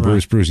going on,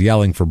 Bruce? Bruce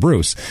yelling for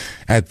Bruce."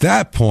 At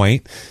that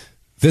point,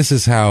 this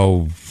is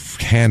how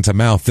hand to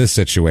mouth this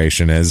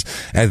situation is.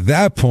 At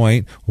that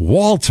point,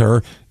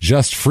 Walter,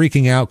 just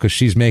freaking out because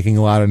she's making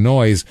a lot of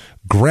noise,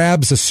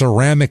 grabs a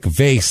ceramic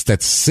vase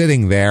that's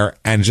sitting there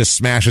and just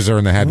smashes her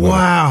in the head with it.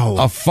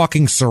 A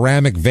fucking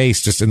ceramic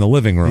vase just in the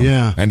living room.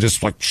 Yeah. And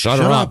just like, shut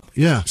her up.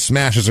 Yeah.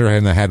 Smashes her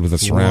in the head with a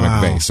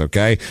ceramic vase,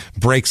 okay?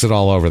 Breaks it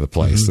all over the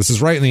place. This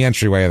is right in the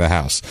entryway of the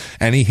house.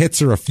 And he hits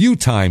her a few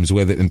times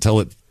with it until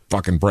it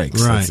fucking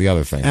breaks. That's the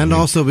other thing. And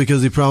also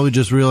because he probably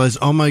just realized,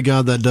 oh my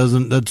God,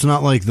 that's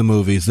not like the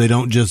movies. They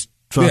don't just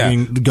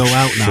fucking go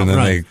out now. And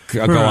then they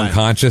go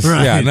unconscious.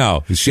 Yeah,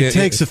 no. It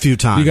takes a few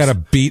times. You got to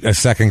beat a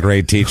second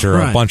grade teacher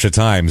a bunch of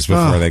times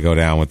before they go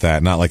down with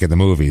that. Not like in the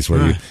movies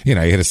where you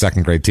hit a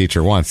second grade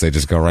teacher once, they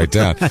just go right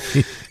down.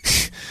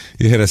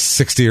 You hit a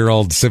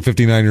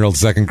 59-year-old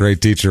second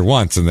grade teacher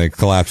once and they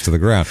collapse to the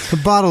ground. A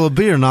bottle of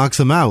beer knocks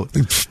them out.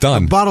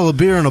 Done. A bottle of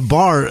beer in a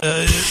bar,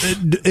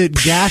 it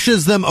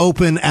gashes them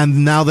open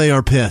and now they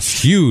are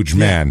pissed. Huge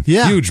man.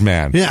 Yeah. Huge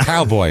man. Yeah.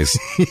 Cowboys.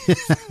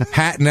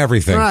 Hat and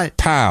everything. Right.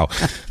 Pow.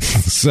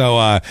 So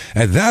at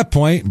that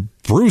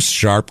point, Bruce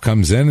Sharp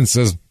comes in and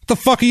says, "The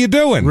fuck are you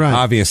doing?"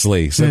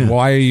 Obviously. Said,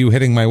 "Why are you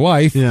hitting my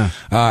wife?"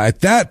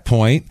 At that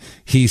point,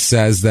 he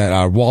says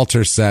that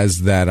Walter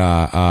says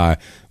that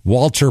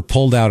Walter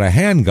pulled out a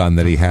handgun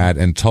that he had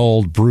and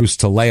told Bruce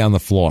to lay on the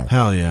floor.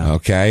 Hell yeah.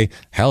 Okay.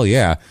 Hell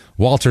yeah.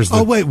 Walter's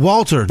the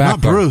Walter, not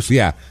Bruce.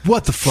 Yeah.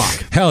 What the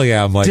fuck? Hell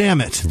yeah. I'm like, damn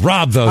it.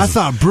 Rob those. I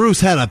thought Bruce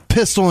had a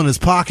pistol in his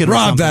pocket or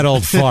Rob something. that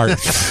old fart.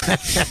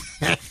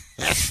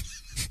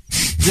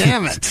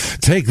 Damn it.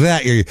 Take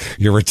that,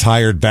 you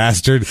retired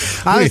bastard.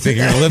 What do you think,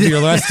 you're going to live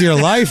your rest of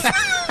your life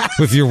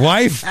with your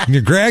wife and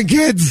your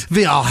grandkids?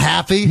 Be all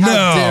happy?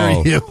 How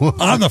dare you?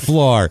 On the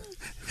floor.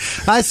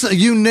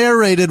 You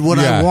narrated what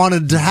I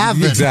wanted to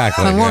happen.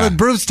 Exactly. I wanted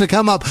Bruce to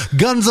come up,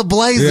 guns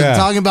a-blazing,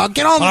 talking about,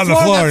 get on the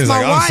floor, that's he's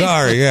my like, wife. I'm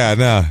sorry. Yeah,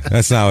 no,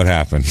 that's not what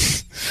happened.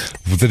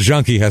 The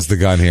junkie has the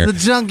gun here. The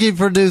junkie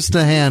produced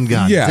a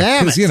handgun. Yeah,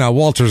 damn it. Because,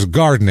 Walter's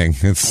gardening.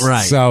 It's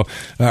right. So,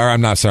 or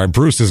I'm not sorry,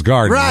 Bruce is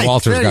gardening. Right.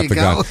 Walter's got the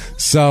gun.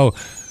 So,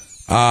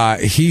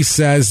 he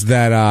says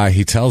that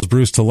he tells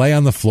Bruce to lay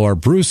on the floor.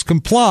 Bruce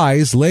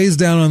complies, lays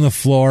down on the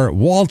floor.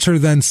 Walter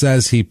then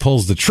says he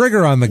pulls the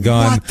trigger on the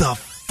gun. What the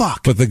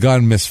fuck? But the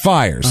gun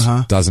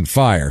misfires. Doesn't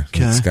fire.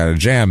 Okay. It's got a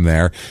jam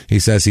there. He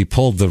says he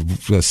pulled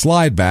the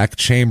slide back,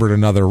 chambered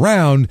another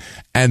round,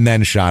 and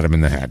then shot him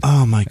in the head.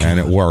 Oh, my God. And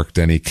it worked,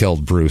 and he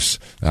killed Bruce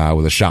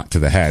with a shot to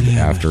the head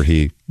after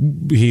he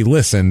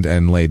listened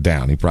and laid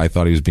down. He probably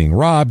thought he was being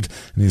robbed,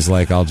 and he's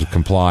like, I'll just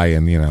comply,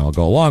 and, I'll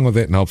go along with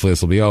it, and hopefully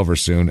this will be over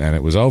soon. And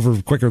it was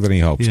over quicker than he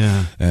hoped.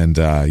 Yeah. And,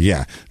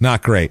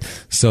 not great.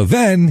 So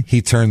then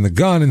he turned the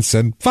gun and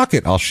said, fuck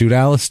it, I'll shoot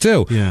Alice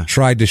too. Yeah.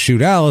 Tried to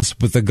shoot Alice,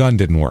 but the gun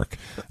didn't work.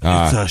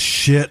 It's a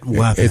shit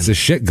weapon. It's a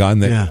shit gun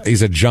that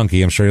he's a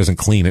junkie. I'm sure he doesn't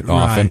clean it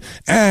often.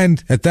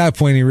 And at that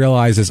point, he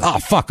realizes, oh,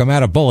 fuck, I'm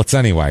out of bullets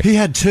anyway. He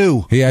had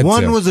two.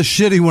 One One was a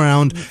shitty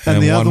round,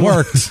 and the one other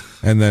worked,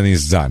 and then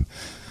he's done.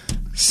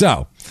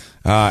 So,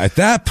 at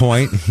that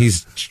point,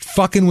 he's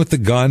fucking with the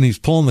gun. He's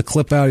pulling the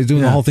clip out. He's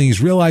doing the whole thing.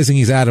 He's realizing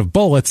he's out of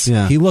bullets.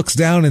 Yeah. He looks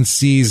down and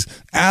sees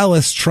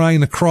Alice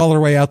trying to crawl her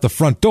way out the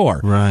front door.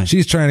 Right.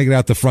 She's trying to get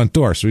out the front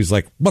door. So he's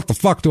like, what the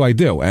fuck do I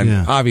do?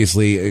 And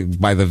obviously,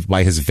 by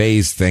his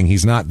vase thing,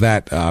 he's not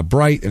that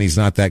bright and he's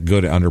not that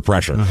good under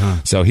pressure.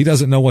 So he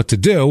doesn't know what to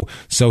do.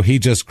 So he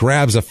just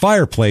grabs a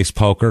fireplace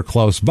poker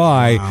close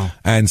by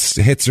and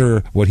hits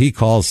her what he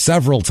calls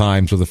several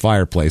times with a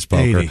fireplace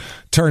poker. 80.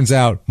 Turns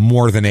out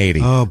more than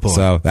 80. Oh, boy.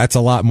 So that's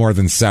a lot more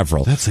than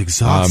several. That's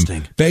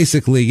exhausting.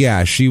 Basically,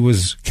 yeah, she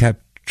was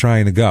kept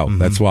trying to go.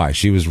 That's why.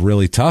 She was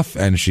really tough,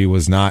 and she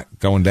was not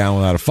going down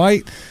without a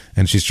fight.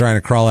 And she's trying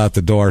to crawl out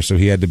the door, so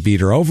he had to beat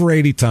her over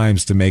 80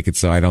 times to make it,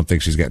 so I don't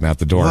think she's getting out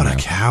the door What now. a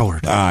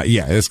coward.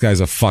 Yeah, this guy's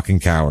a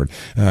fucking coward.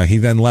 He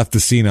then left the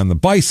scene on the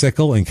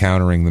bicycle,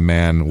 encountering the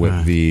man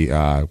with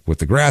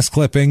the grass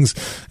clippings.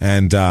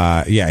 And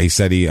he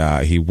said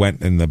he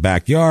went in the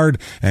backyard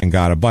and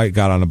got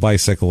on a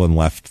bicycle and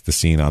left the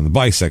scene on the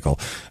bicycle.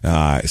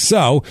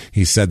 So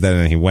he said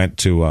that he went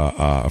to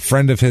a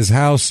friend of his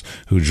house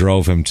who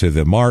drove him to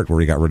the mart where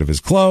he got rid of his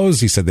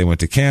clothes. He said they went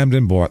to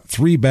Camden, bought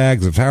 3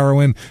 bags of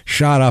heroin,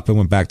 shot up, and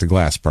went back to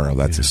Glassboro.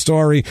 That's his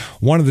story.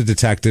 One of the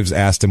detectives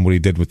asked him what he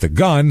did with the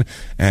gun,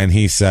 and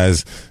he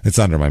says, it's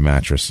under my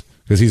mattress.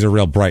 Because he's a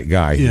real bright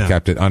guy. He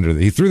kept it under.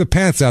 He threw the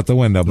pants out the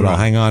window, but I'll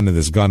hang on to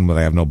this gun that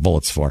I have no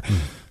bullets for.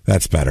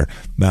 That's better.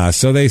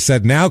 So they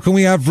said, now can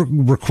we have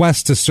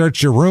requests to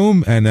search your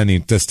room? And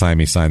then this time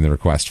he signed the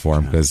request for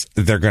him because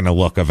they're going to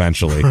look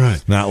eventually.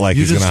 Right. Not like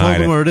he's going to hide it. You just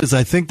told him where it is.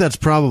 I think that's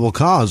probable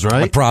cause,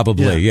 right?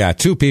 Probably, yeah.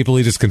 2 people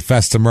he just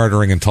confessed to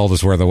murdering and told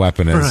us where the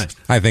weapon is. Right.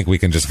 I think we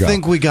can just go. I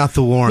think we got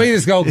the warrant. We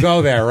just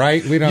go there,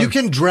 right? We don't. You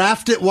can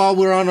draft it while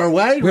we're on our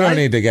way, We don't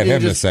need to get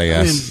him to say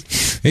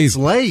yes. He's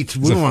late.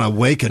 We don't want to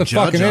wake a judge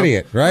up. Fucking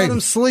idiot, right? Let him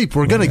sleep.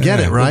 We're going to get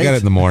it, right? We'll get it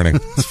in the morning.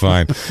 It's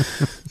fine.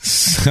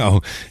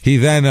 So he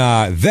then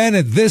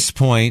at this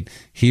point,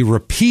 he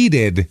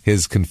repeated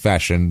his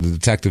confession. The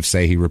detectives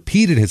say he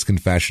repeated his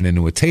confession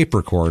into a tape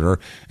recorder,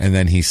 and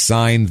then he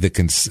signed the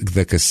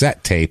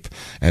cassette tape,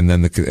 and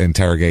then the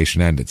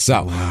interrogation ended.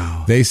 So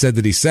they said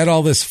that he said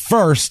all this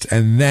first,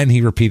 and then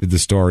he repeated the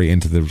story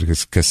into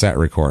the cassette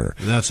recorder.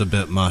 That's a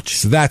bit much.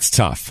 So that's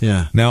tough.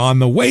 Yeah. Now, on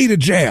the way to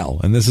jail,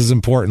 and this is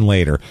important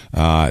later,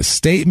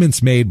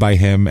 statements made by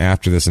him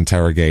after this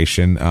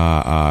interrogation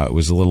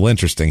was a little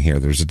interesting here.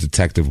 There's a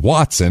Detective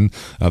Watson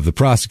of the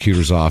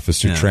prosecutor's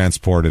office who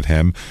transported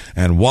him.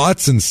 And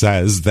Watson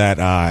says that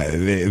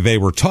they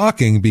were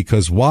talking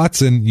because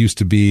Watson used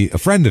to be a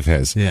friend of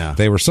his. Yeah.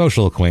 They were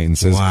social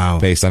acquaintances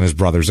based on his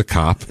brother's a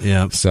cop.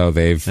 Yeah. So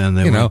they've,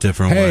 went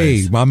different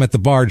ways. Hey, I'm at the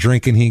bar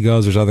drinking. He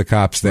goes, there's other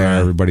cops there. Right.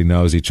 Everybody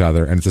knows each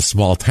other. And it's a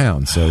small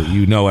town. So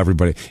you know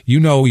everybody. You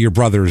know your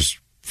brother's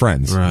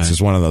friends. Right. This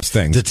is one of those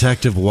things.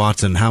 Detective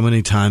Watson, how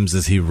many times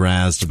has he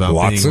razzed about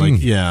Watson?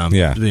 being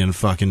being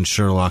fucking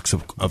Sherlock's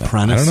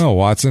apprentice? I don't know,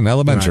 Watson,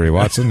 elementary,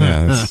 right. Watson.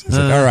 Yeah, it's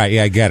like, all right,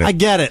 yeah, I get it. I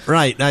get it,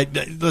 right.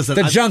 Listen,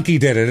 the junkie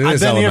did it. I've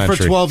been elementary.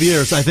 here for 12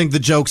 years. I think the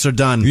jokes are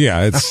done.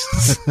 Yeah,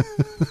 it's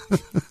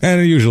and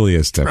it usually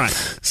is too. Right.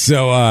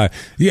 So,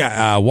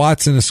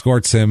 Watson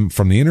escorts him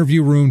from the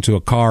interview room to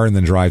a car and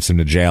then drives him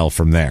to jail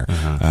from there.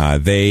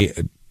 They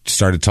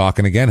started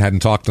talking again. Hadn't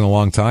talked in a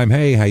long time.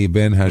 Hey, how you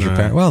been? How's your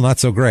parents? Well, not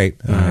so great.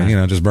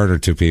 Just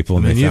murdered 2 people.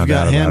 And you've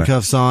got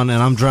handcuffs on,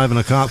 and I'm driving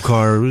a cop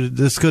car.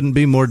 This couldn't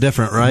be more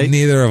different, right?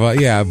 Neither of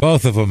us. Yeah,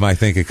 both of them. I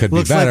think it could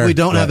be better. Looks like we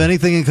don't have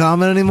anything in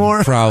common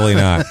anymore. Probably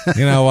not.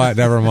 You know what?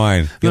 Never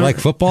mind. You like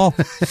football?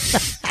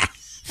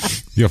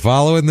 You're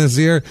following this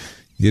year?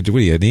 What are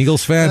you, an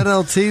Eagles fan? That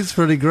LT's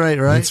pretty great,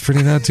 right? It's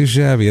pretty not too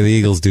shabby. The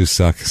Eagles do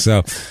suck.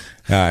 So.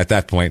 At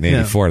that point in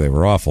 84, they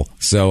were awful.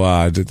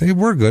 So they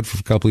were good for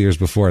a couple of years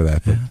before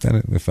that, but then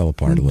it fell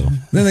apart a little.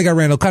 Then they got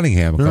Randall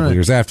Cunningham a couple of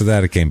years after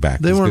that. It came back.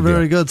 They weren't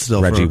very good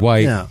still. Reggie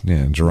White,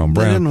 Jerome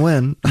Brown. They didn't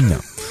win.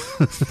 No.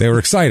 They were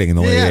exciting in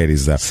the late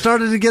 80s, though.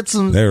 Started to get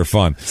some. They were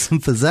fun.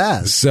 Some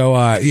pizzazz. So,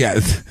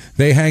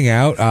 they hang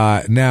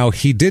out. Now,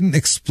 he didn't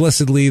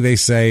explicitly, they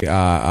say,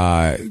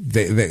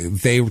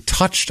 they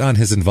touched on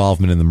his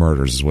involvement in the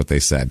murders, is what they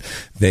said.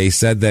 They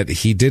said that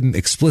he didn't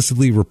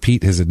explicitly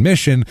repeat his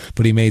admission,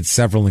 but he made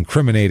several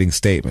incriminating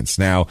statements.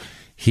 Now,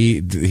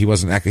 he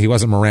wasn't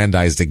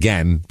Mirandized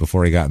again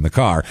before he got in the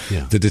car.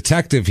 Yeah. The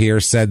detective here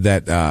said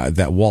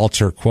that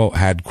Walter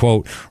had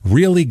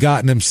really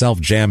gotten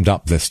himself jammed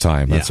up this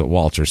time. That's what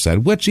Walter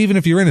said. Which, even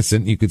if you're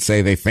innocent, you could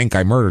say they think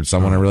I murdered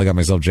someone. I really got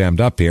myself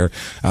jammed up here.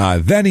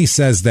 Then he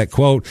says that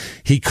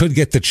he could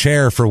get the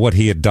chair for what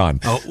he had done.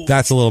 Oh.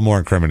 That's a little more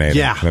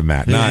incriminating than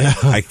that.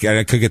 I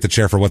could get the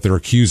chair for what they're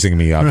accusing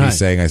me of. Right. He's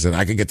saying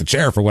I could get the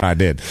chair for what I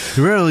did.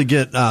 You rarely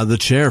get the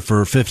chair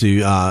for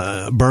 50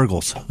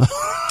 burgles.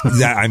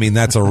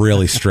 That's a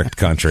really strict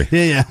country.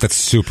 Yeah. That's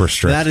super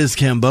strict. That is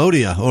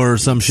Cambodia or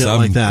some shit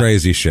like that. Some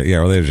crazy shit.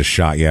 Yeah, well, they just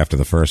shot you after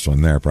the first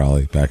one there,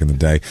 probably, back in the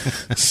day.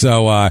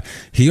 So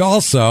he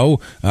also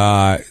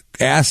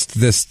asked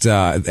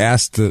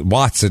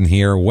Watson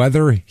here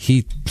whether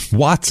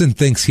Watson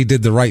thinks he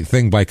did the right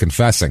thing by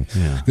confessing.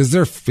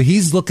 Because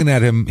he's looking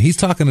at him, he's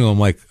talking to him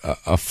like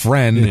a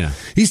friend. Yeah.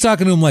 He's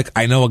talking to him like,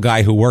 I know a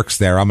guy who works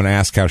there. I'm going to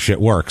ask how shit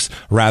works,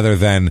 rather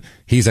than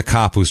he's a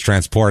cop who's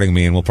transporting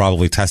me and will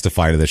probably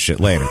testify to this shit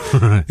later.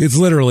 Right. It's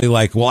literally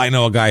like, well, I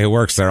know a guy who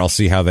works there. I'll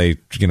see how they,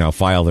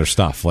 file their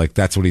stuff. Like,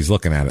 that's what he's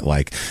looking at it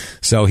like.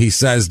 So he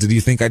says, did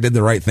you think I did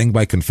the right thing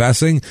by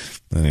confessing?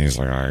 And he's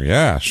like, oh,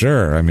 yeah,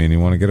 sure. I mean, you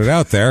want to get it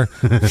out there.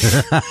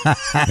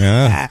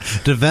 Yeah.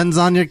 Depends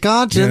on your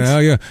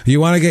conscience. You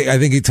want to get, I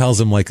think he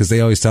tells him, like, because they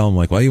always tell him,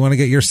 like, well, you want to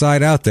get your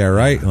side out there,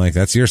 right? Yeah. Like,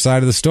 that's your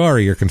side of the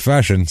story, your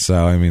confession.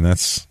 So, I mean,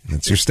 that's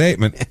your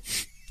statement.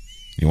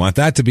 You want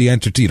that to be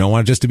entertained. You don't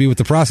want it just to be what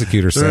the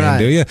prosecutor's saying, right.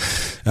 Do you?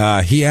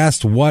 He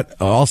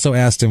also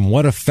asked him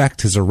what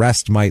effect his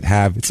arrest might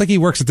have. It's like he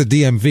works at the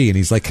DMV, and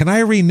he's like, can I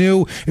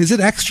renew? Is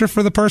it extra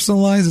for the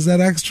personalized? Is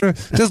that extra?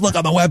 Just look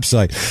on the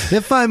website.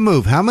 If I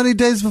move, how many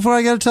days before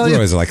I got to tell you?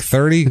 What is it, like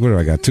 30? What do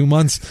I got, 2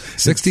 months?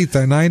 60,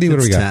 90? What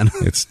do we got?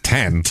 10. It's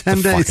 10.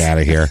 10 days. Fuck out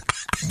of here.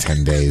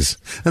 10 days.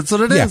 That's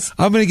what it is.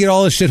 I'm going to get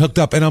all this shit hooked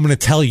up, and I'm going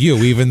to tell you,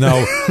 even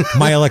though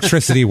my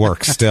electricity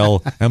works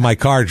still and my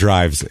car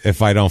drives,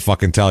 if I don't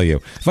fucking tell you.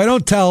 If I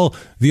don't tell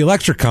the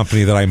electric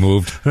company that I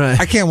moved, right.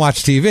 I can't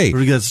watch TV.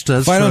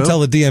 If I don't tell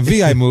the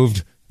DMV I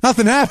moved,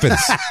 nothing happens.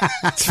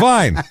 It's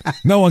fine.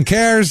 No one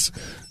cares.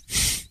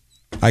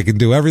 I can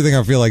do everything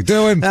I feel like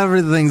doing.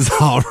 Everything's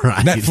all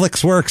right.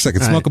 Netflix works. I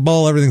can smoke a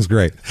bowl. Everything's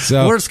great.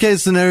 So, worst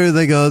case scenario,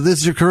 they go, this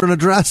is your current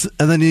address,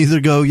 and then you either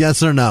go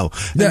yes or no.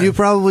 And you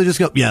probably just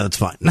go, yeah, that's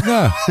fine.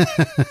 No,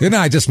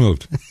 I just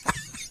moved.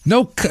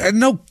 No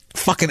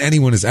fucking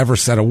anyone has ever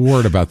said a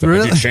word about that.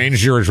 Really? Have you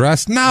changed your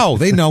address? No,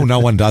 they know no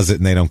one does it,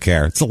 and they don't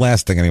care. It's the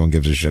last thing anyone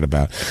gives a shit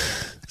about.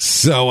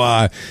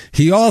 So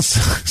he also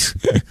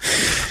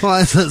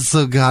well, that's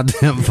so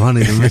goddamn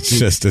funny to me.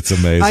 It's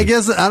amazing. I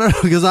guess I don't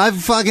know, because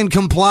I've fucking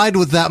complied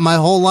with that my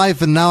whole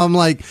life, and now I'm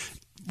like,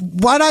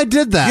 why'd I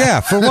did that? Yeah,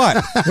 for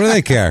what? What do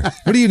they care?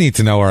 What do you need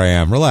to know where I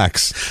am?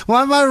 Relax.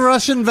 Why am I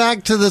rushing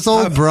back to this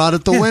old broad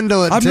at the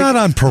window? I'm not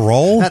on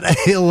parole. At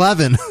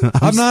 11.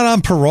 I'm not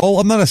on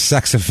parole. I'm not a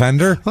sex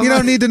offender. You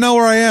don't need to know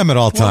where I am at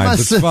all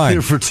times. It's fine.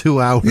 Here for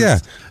 2 hours. Yeah.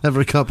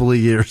 Every couple of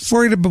years.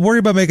 Worry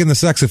about making the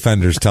sex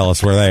offenders tell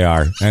us where they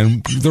are,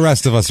 and the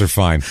rest of us are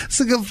fine. It's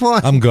a good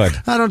point. I'm good.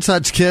 I don't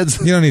touch kids.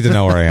 You don't need to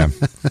know where I am.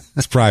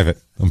 It's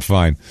private. I'm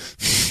fine.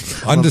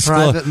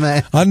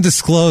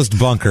 Undisclosed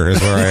bunker is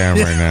where I am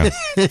right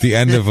now. The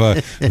end of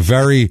a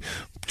very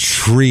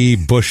tree,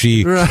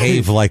 bushy,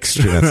 cave-like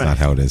street. That's not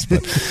how it is,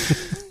 but...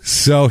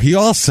 So he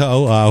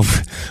also,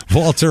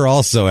 Walter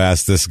also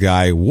asked this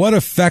guy what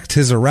effect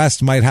his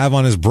arrest might have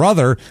on his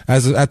brother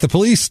at the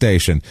police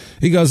station.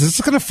 He goes, is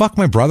this going to fuck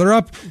my brother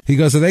up? He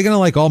goes, are they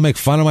going to all make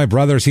fun of my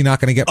brother? Is he not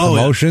going to get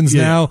promotions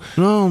now?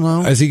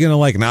 No. Is he going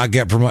to not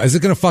get promoted? Is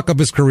it going to fuck up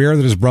his career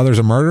that his brother's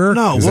a murderer?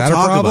 No, is we'll that a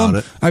talk problem?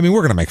 about it. I mean,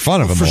 we're going to make fun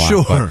of him for a lot.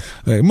 Sure.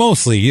 But,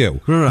 mostly you.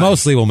 Right.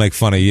 Mostly we'll make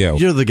fun of you.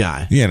 You're the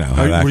guy. You know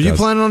how that Were you goes.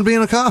 planning on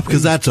being a cop?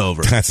 Because that's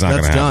over. That's not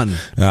going to happen.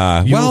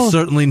 Done. You will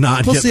certainly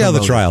not We'll get see how the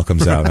promoted. trial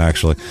comes out,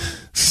 actually.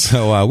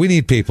 So we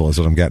need people is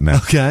what I'm getting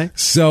at. Okay.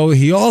 So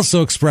he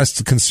also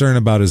expressed concern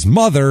about his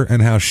mother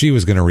and how she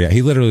was going to react.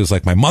 He literally was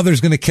like, my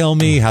mother's going to kill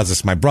me. How's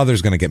this? My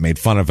brother's going to get made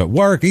fun of at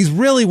work. He's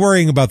really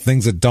worrying about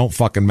things that don't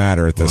fucking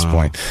matter at this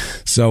point.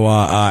 So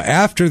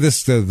after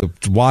this, the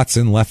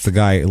Watson left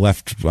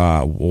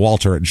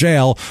Walter at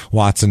jail.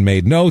 Watson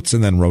made notes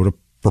and then wrote a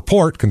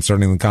report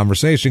concerning the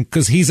conversation,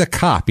 because he's a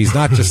cop. He's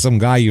not just some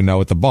guy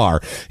at the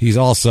bar. He's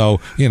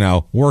also,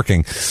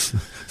 working.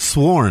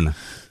 Sworn.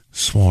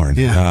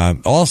 Yeah.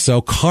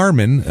 Also,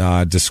 Carmen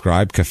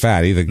described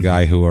Cafati, the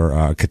guy who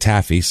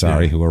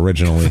who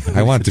originally,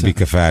 I want it to be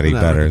Cafati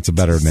better. It's a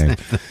better name.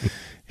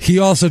 He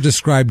also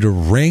described a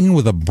ring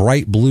with a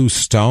bright blue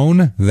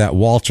stone that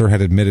Walter had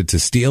admitted to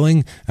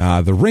stealing.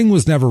 The ring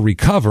was never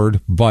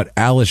recovered, but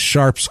Alice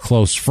Sharp's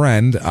close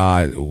friend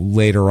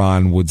later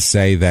on would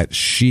say that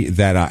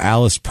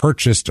Alice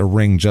purchased a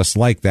ring just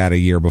like that a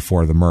year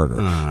before the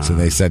murder. So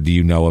they said, do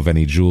you know of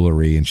any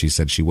jewelry? And she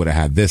said she would have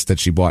had this that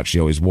she bought, she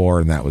always wore,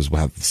 and that was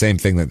the same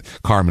thing that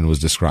Carmen was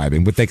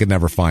describing. But they could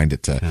never find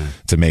it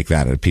to make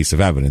that a piece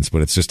of evidence.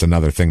 But it's just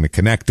another thing to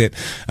connect it.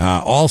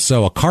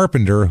 Also, a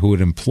carpenter who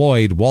had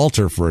employed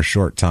Walter for a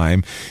short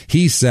time,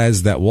 he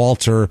says that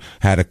Walter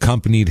had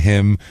accompanied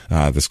him,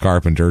 this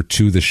carpenter,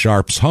 to the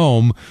Sharps'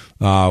 home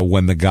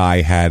when this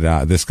guy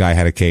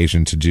had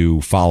occasion to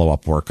do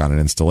follow-up work on an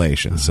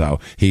installation.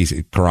 So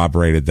he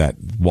corroborated that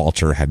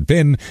Walter had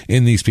been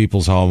in these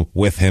people's home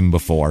with him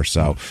before,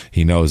 so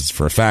he knows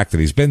for a fact that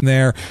he's been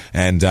there.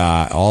 And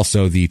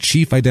also the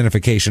chief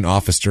identification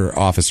officer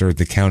at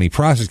the county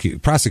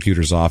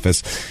prosecutor's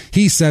office,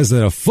 he says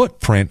that a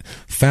footprint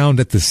found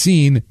at the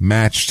scene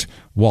matched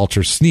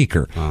Walter's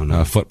sneaker,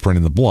 footprint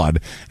in the blood,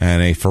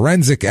 and a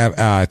forensic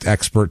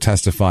expert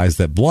testifies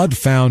that blood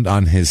found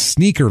on his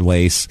sneaker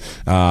lace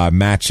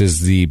matches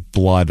the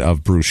blood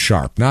of Bruce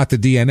Sharp. Not the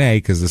DNA,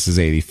 because this is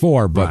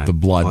 84, but the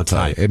blood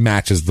type. It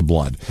matches the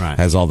blood,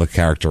 has all the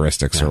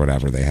characteristics or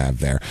whatever they have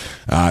there.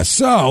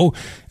 So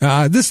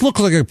this looks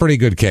like a pretty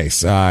good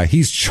case.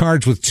 He's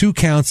charged with 2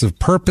 counts of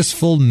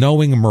purposeful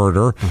knowing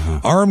murder,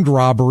 armed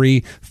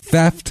robbery,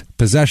 theft,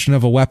 possession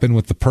of a weapon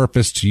with the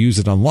purpose to use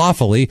it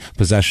unlawfully,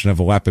 possession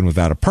of a weapon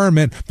without a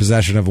permit,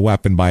 possession of a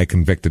weapon by a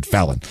convicted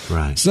felon.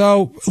 Right.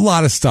 So a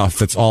lot of stuff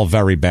that's all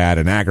very bad,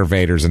 and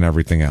aggravators and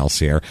everything else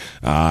here.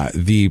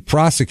 The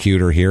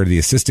prosecutor here, the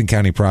assistant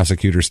county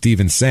prosecutor,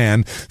 Stephen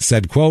Sand,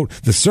 said, quote,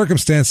 the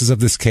circumstances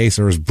of this case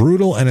are as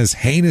brutal and as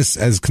heinous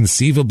as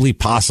conceivably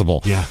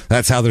possible. Yeah.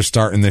 That's how they're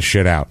starting this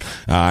shit out.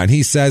 And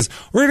he says,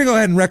 we're going to go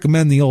ahead and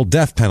recommend the old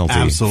death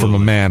penalty from a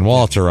man,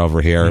 Walter,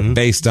 over here,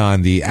 based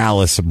on the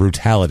Alice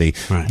brutality.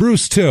 Right.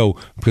 Bruce, too,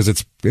 because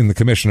it's in the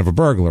commission of a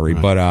burglary,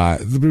 but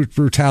the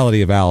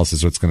brutality of Alice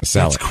is what's going to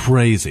sell it. That's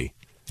crazy.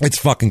 It's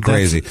fucking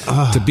crazy.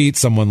 To beat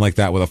someone like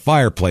that with a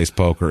fireplace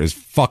poker is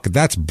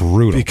that's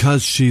brutal.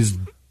 Because she's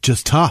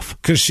just tough.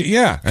 And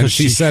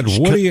she said,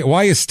 why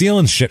are you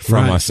stealing shit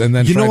from us? And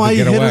then you know why he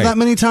hit her that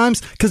many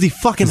times? Because he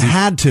fucking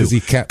had to.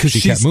 Because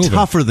she's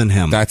tougher than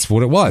him. That's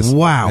what it was.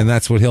 Wow. And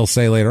that's what he'll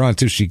say later on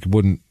too. She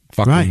wouldn't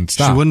fucking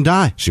stop.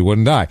 She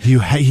wouldn't die.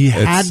 He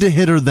had to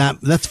hit her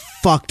that's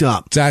fucked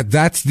up.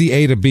 That's the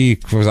A to B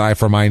for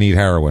I need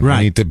heroin. Right.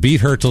 I need to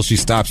beat her till she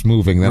stops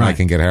moving, then I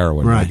can get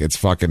heroin. Right. Like, it's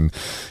fucking,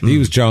 he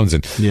was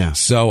jonesing. Yeah.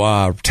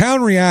 So,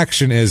 town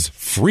reaction is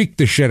freak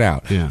the shit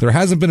out. Yeah. There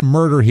hasn't been a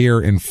murder here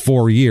in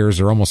 4 years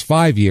or almost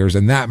 5 years,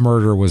 and that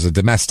murder was a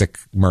domestic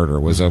murder.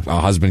 It was a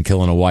husband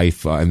killing a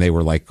wife, and they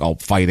were like all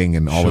fighting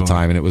and all the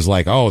time, and it was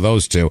like, oh,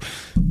 those two.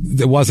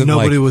 It wasn't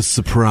Nobody was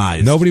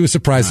surprised. Nobody was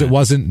surprised. Right. It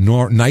wasn't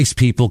nice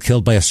people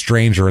killed by a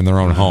stranger in their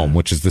own home,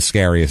 which is the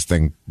scariest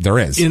thing there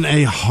is. In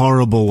a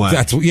horrible way.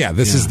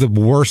 This is the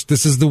worst.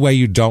 This is the way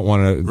you don't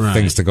want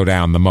things to go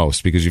down the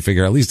most, because you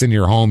figure at least in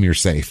your home you're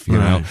safe, you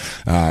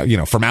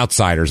know, from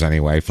outsiders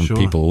anyway, from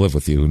people who live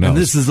with you. Who knows? And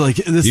this is like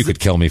you could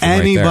kill me from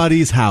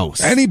anybody's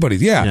house. Anybody,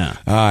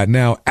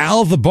 now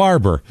Al the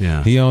barber,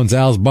 he owns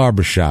Al's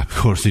barber shop. Of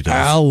course he does.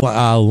 Al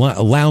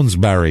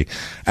Lounsbury.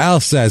 Al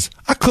says,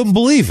 I couldn't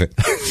believe it.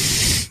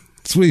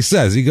 That's what he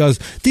says. He goes,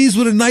 these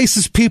were the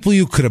nicest people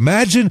you could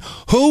imagine.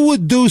 Who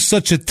would do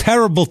such a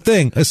terrible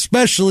thing,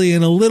 especially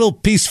in a little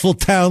peaceful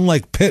town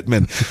like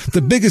Pitman?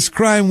 The biggest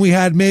crime we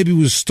had maybe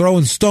was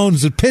throwing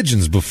stones at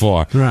pigeons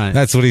before. Right.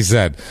 That's what he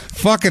said.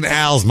 Fucking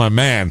Al's my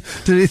man.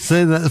 Did he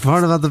say that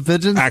part about the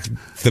pigeons?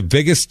 The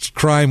biggest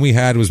crime we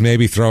had was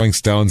maybe throwing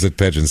stones at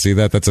pigeons. See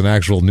that? That's an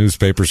actual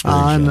newspaper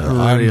screenshot.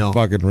 I'm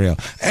fucking real.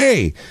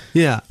 Hey.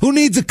 Yeah. Who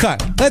needs a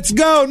cut? Let's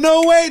go.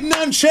 No waiting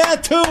on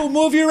chat 2.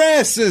 Move your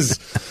asses.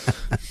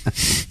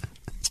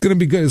 It's gonna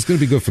be good. It's gonna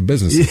be good for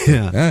business.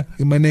 Yeah.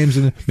 My name's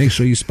in it. Make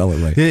sure you spell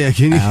it right. Yeah.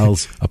 Can you?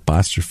 Al's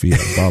apostrophe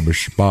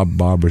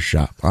barber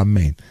shop. I'm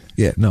Maine.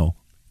 Yeah. No.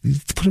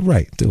 Put it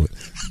right. Do it.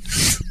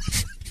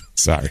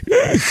 Sorry.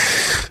 I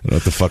don't know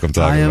what the fuck I'm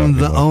talking about. I am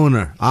the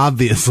owner,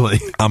 obviously.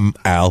 I'm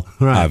Al,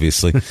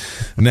 obviously.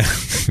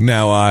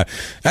 Now,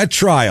 at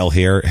trial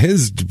here,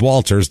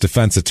 Walter's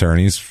defense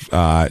attorneys,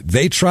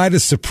 they try to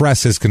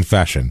suppress his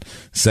confession,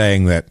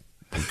 saying that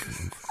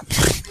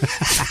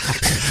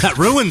that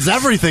ruins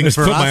everything Just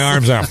for put us. my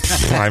arms out.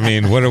 I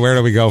mean, where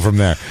do we go from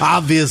there?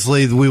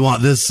 Obviously, we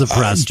want this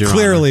suppressed. Your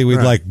Clearly, Honor.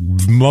 we'd like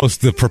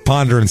the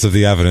preponderance of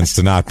the evidence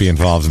to not be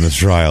involved in this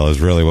trial is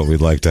really what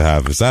we'd like to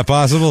have. Is that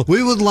possible?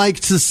 We'd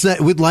like to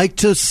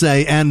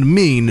say and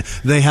mean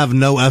they have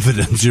no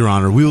evidence, Your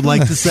Honor. We would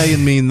like to say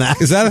and mean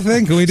that. Is that a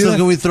thing? Can we do that?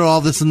 Can we throw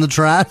all this in the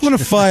trash? I'm going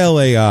to file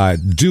a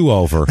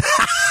do-over.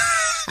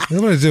 I'm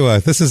going to do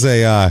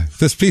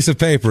this piece of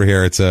paper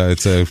here. It's a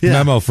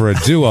memo for a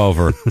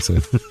do-over. It's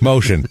a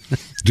motion,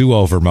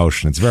 do-over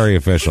motion. It's very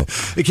official.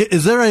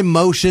 Is there a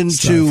motion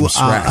to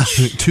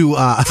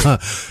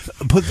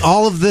put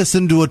all of this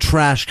into a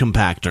trash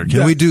compactor?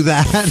 Can we do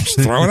that?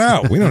 Just throw it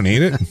out. We don't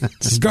need it.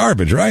 This is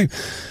garbage, right?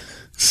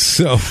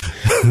 So,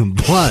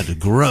 blood,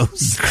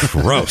 gross.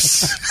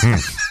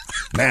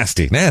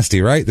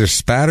 Nasty, right? There's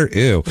spatter.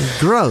 Ew.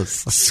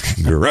 Gross.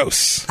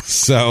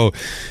 So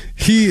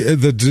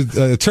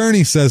the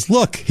attorney says,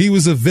 look, he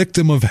was a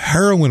victim of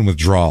heroin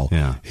withdrawal.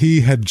 Yeah.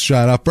 He had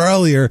shot up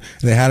earlier.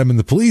 They had him in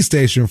the police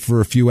station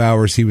for a few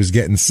hours. He was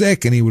getting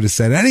sick, and he would have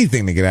said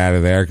anything to get out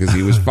of there because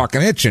he was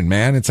fucking itching,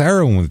 man. It's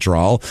heroin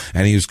withdrawal,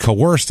 and he was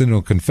coerced into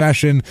a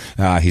confession.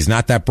 He's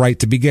not that bright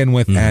to begin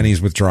with, and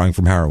he's withdrawing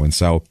from heroin.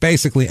 So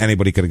basically,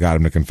 anybody could have got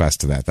him to confess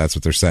to that. That's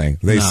what they're saying.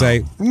 They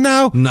say,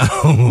 no,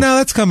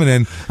 that's coming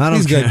in. I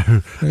don't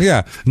care. Good.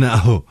 Yeah.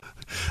 No.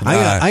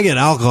 I get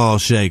alcohol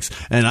shakes,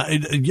 and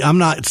I'm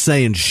not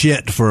saying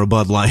shit for a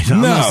Bud Light. I'm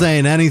not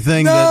saying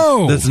anything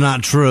that's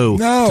not true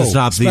to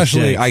stop these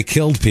shakes. I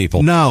killed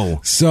people.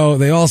 No. So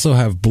they also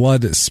have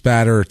blood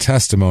spatter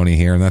testimony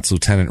here, and that's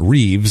Lieutenant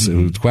Reeves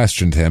who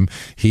questioned him.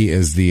 He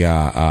is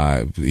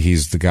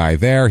he's the guy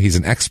there. He's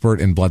an expert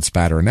in blood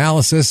spatter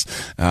analysis.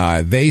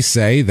 They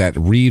say that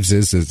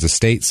as the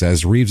state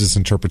says, Reeves's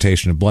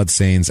interpretation of blood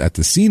stains at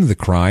the scene of the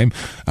crime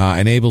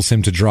enables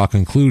him to draw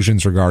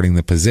conclusions regarding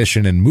the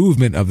position and movement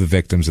movement of the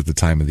victims at the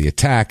time of the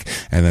attack,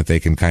 and that they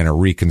can kind of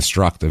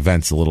reconstruct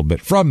events a little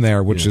bit from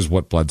there, which is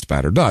what blood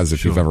spatter does.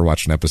 If you've ever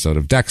watched an episode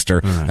of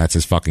Dexter, that's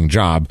his fucking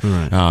job.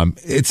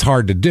 It's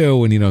hard to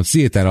do, and you don't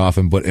see it that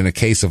often, but in a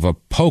case of a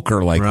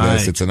poker like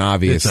this, it's an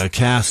obvious... It's a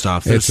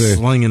cast-off. They're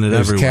slinging it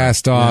everywhere. There's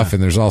cast-off,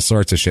 and there's all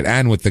sorts of shit.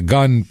 And with the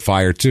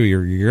gunfire, too,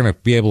 you're going to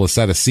be able to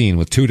set a scene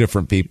with two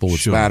different people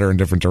with spatter in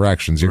different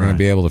directions. You're going to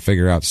be able to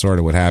figure out sort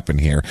of what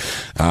happened here.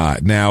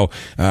 Now,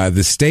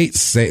 the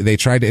states say they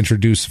tried to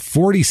introduce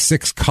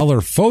 46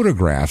 color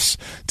photographs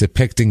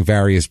depicting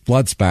various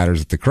blood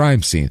spatters at the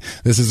crime scene.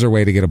 This is their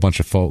way to get a bunch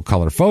of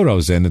color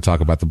photos in to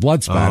talk about the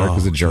blood spatter,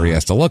 because the jury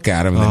has to look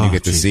at them, and then you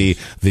get to see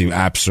the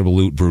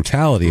absolute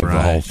brutality of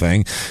the whole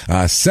thing.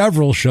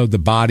 Several showed the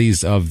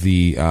bodies of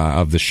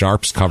the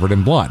Sharps covered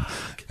in blood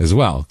as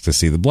well, to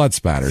see the blood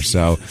spatter.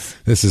 So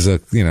this is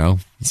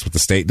that's what the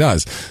state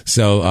does.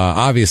 So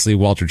obviously,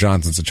 Walter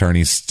Johnson's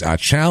attorneys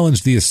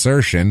challenged the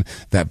assertion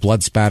that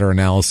blood spatter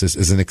analysis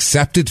is an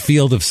accepted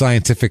field of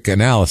scientific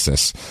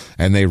analysis,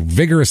 and they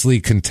vigorously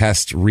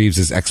contest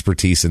Reeves's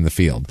expertise in the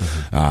field.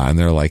 And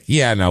they're like,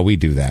 "Yeah, no, we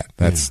do that.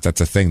 That's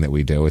a thing that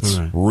we do. It's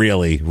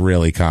really,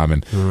 really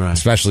common,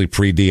 especially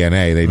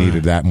pre-DNA. They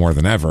needed that more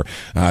than ever."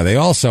 They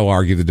also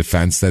argue, the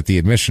defense, that the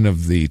admission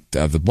of the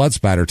blood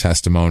spatter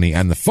testimony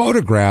and the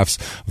photographs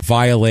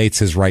violates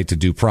his right to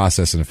due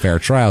process in a fair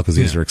trial, because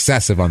these are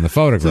excessive on the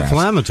photographs. It's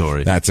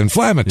inflammatory. That's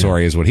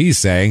inflammatory, is what he's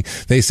saying.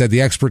 They said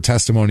the expert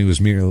testimony was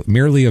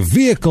merely a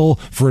vehicle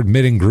for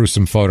admitting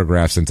gruesome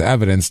photographs into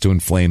evidence to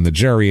inflame the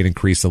jury and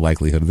increase the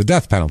likelihood of the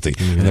death penalty.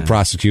 And the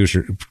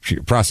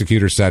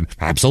prosecutor said,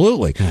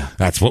 absolutely.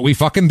 That's what we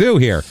fucking do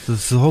here.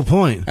 That's the whole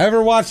point.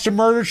 Ever watched a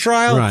murder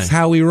trial? That's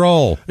how we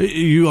roll.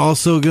 You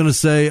also going to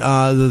say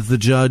that the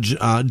judge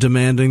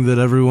demanding that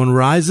everyone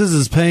rises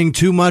is paying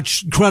too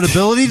much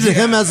credibility to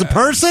him as a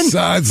person?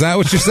 So, is that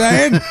what you're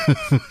saying?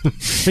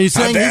 Are you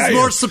saying he's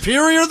more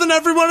superior than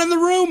everyone in the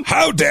room?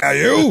 How dare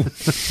you?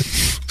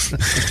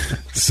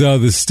 So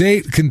the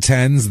state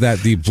contends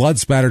that the blood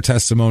spatter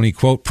testimony,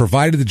 quote,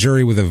 provided the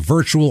jury with a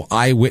virtual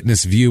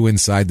eyewitness view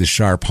inside the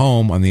Sharp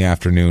home on the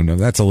afternoon. Now,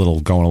 that's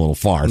going a little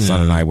far. It's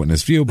not an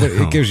eyewitness view, but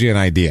it gives you an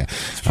idea.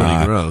 It's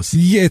pretty gross.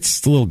 Yeah,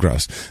 it's a little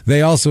gross.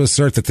 They also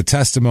assert that the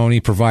testimony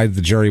provided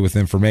the jury with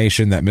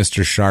information that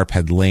Mr. Sharp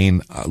had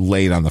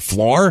laid on the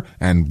floor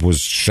and was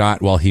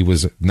shot while he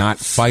was not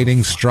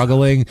fighting,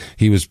 struggling.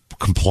 He was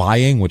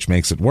complying, which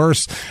makes it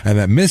worse, and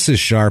that Mrs.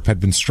 Sharp had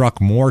been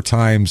struck more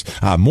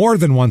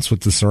than once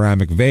with the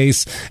ceramic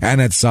vase, and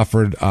had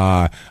suffered,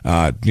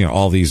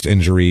 all these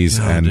injuries,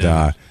 and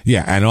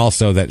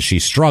also that she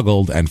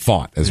struggled and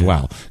fought as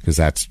well, because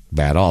that's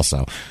bad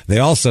also. They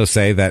also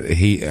say that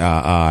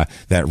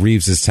that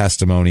Reeves's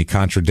testimony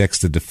contradicts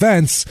the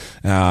defense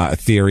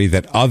theory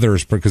that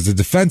others, because the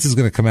defense is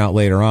going to come out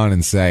later on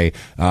and say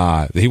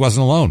he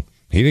wasn't alone.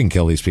 He didn't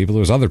kill these people. There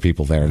was other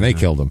people there, and they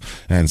killed them.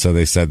 And so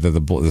they said that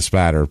the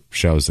spatter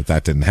shows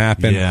that didn't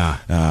happen.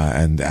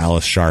 And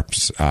Alice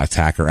Sharp's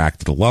attacker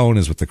acted alone,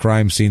 is what the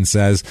crime scene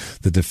says.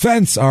 The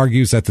defense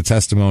argues that the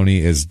testimony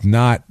is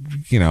not,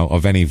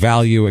 of any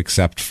value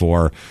except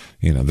for,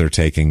 they're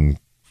taking...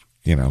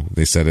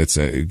 they said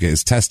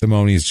his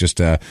testimony is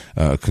just a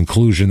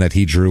conclusion that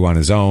he drew on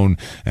his own,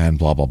 and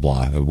blah, blah,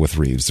 blah with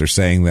Reeves. They're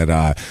saying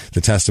that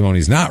the testimony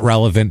is not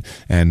relevant,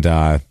 and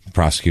the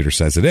prosecutor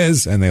says it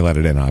is, and they let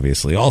it in,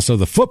 obviously. Also,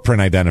 the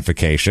footprint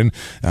identification,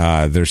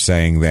 they're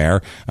saying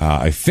there,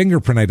 a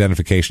fingerprint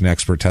identification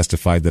expert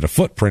testified that a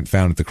footprint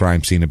found at the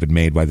crime scene had been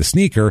made by the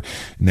sneaker.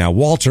 Now,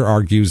 Walter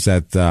argues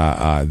that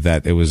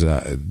it was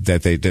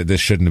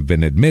this shouldn't have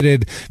been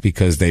admitted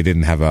because they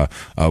didn't have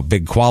a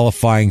big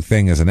qualifying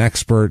thing as an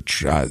expert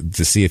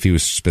to see if he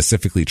was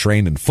specifically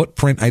trained in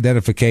footprint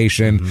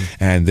identification,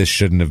 and this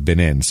shouldn't have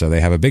been in. So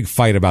they have a big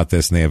fight about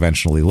this, and they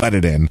eventually let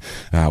it in,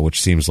 which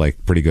seems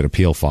like pretty good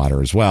appeal fodder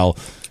as well.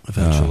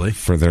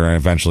 They're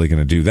eventually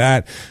going to do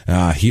that.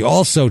 He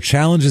also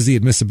challenges the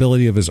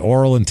admissibility of his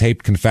oral and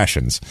taped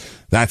confessions.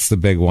 That's the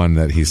big one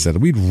that he said,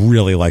 we'd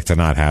really like to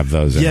not have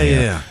those in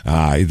here.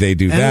 They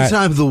do that.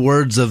 Anytime the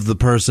words of the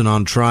person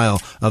on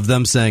trial, of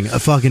them saying, I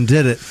fucking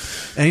did it,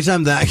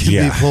 anytime that can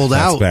be pulled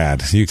out.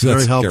 That's bad.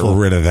 Let's get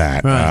rid of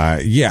that.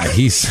 Right.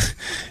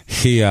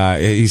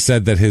 He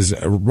said that his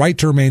right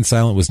to remain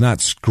silent was not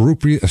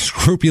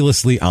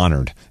scrupulously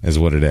honored, is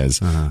what it is.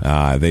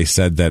 They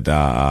said that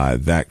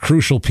that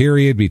crucial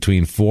period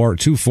between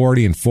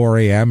 2:40 and 4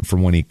 a.m.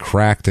 from when he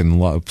cracked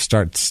and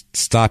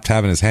stopped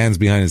having his hands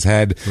behind his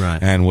head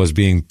and was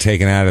being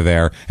taken out of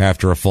there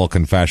after a full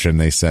confession.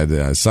 They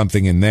said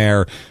something in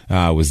there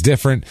was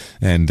different,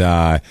 and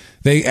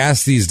they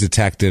asked these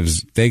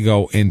detectives. They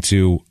go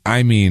into,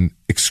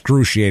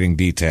 excruciating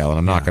detail, and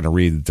I'm not going to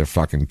read the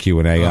fucking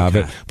Q&A of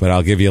it, but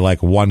I'll give you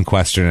like one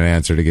question and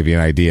answer to give you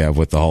an idea of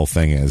what the whole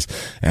thing is.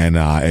 And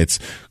it's,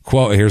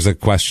 quote, here's a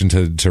question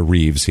to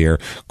Reeves here.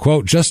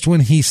 Quote, just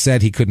when he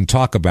said he couldn't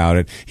talk about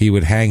it, he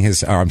would hang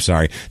his, I'm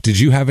sorry, did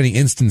you have any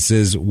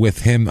instances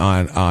with him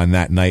on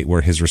that night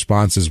where his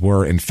responses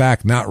were, in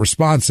fact, not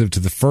responsive to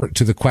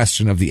the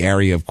question of the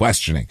area of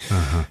questioning?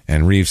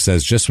 And Reeves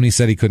says, just when he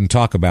said he couldn't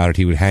talk about it,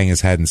 he would hang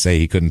his head and say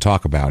he couldn't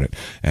talk about it.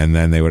 And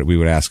then we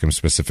would ask him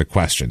specific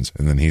questions.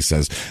 And then he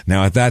says,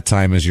 now at that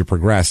time, as you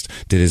progressed,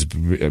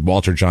 did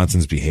Walter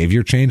Johnson's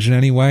behavior change in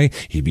any way?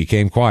 He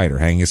became quieter,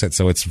 hanging his head.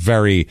 So it's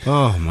very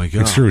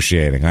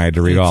excruciating. I had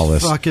to read all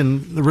this.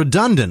 Fucking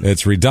redundant.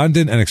 It's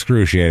redundant and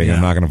excruciating. Yeah.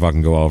 I'm not going to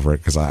fucking go over it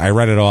because I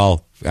read it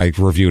all. I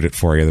reviewed it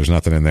for you. There's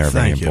nothing in there of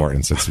any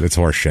importance. It's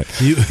horse shit.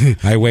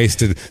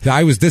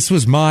 This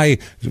was my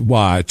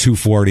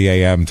 2:40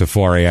 a.m. to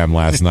 4 a.m.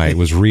 last night,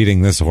 was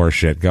reading this horse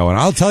shit going,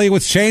 I'll tell you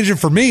what's changing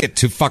for me at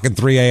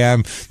 3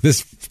 a.m.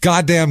 This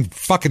goddamn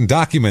fucking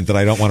document that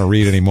I don't want to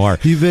read anymore.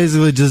 You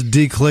basically just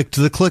declicked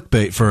the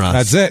clickbait for us.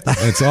 That's it.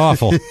 It's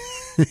awful.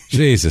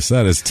 Jesus,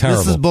 that is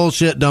terrible. This is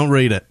bullshit. Don't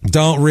read it.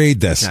 Don't read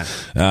this.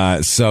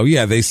 So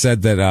yeah, they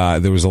said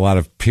that there was a lot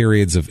of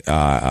periods of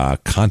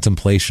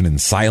contemplation and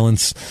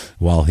silence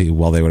while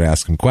they would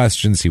ask him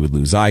questions. He would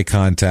lose eye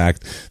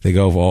contact. They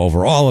go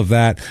over all of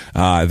that.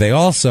 They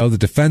also, the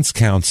defense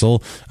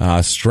counsel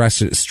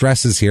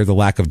stresses here the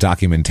lack of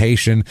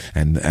documentation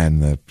and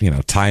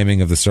the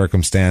timing of the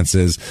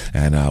circumstances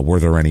and were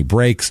there any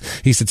breaks.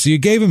 He said, so you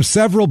gave him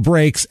several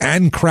breaks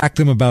and cracked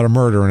him about a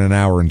murder in an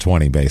hour and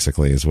 20,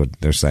 basically, is what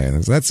they're saying.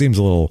 That seems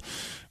a little,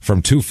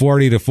 from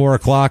 2:40 to 4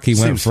 o'clock, he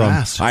went from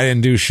fast. I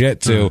didn't do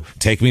shit to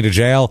take me to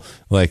jail,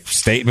 like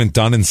statement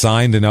done and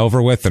signed and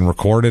over with and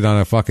recorded on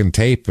a fucking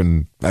tape,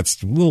 and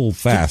that's a little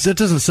fast. That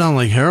doesn't sound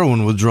like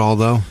heroin withdrawal,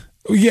 though.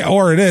 Yeah,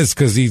 or it is,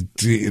 because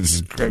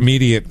it's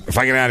immediate, if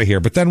I get out of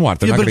here. But then what?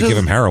 They're not going to give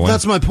him heroin.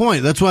 That's my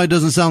point. That's why it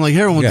doesn't sound like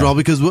heroin withdrawal,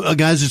 because a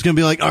guy's just going to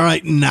be like, all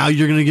right, now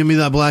you're going to give me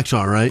that black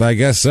char, right? I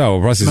guess so.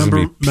 Plus he's going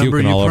to be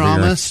puking all over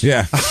your...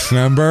 Yeah,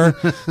 remember?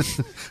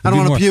 I don't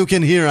want to puke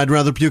in here. I'd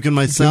rather puke in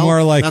myself.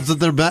 More like, that's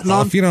what they're betting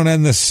on? If you don't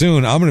end this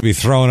soon, I'm going to be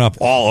throwing up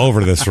all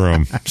over this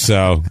room.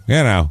 So, he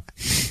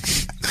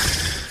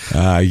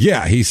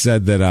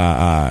said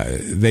that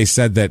they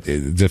said that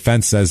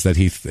defense says that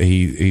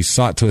he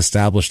sought to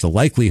establish the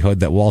likelihood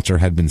that Walter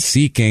had been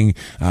seeking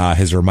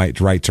his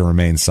right to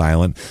remain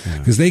silent,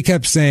 because they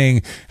kept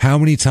saying, how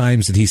many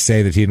times did he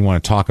say that he didn't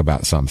want to talk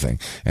about something?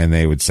 And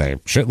they would say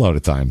shitload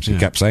of times. He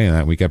kept saying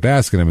that. We kept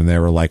asking him, and they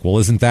were like, well,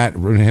 isn't that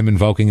him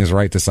invoking his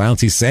right to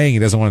silence? He's saying he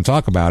doesn't want to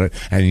talk about it,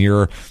 and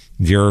you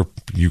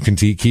can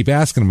keep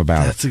asking him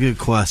about it. That's a good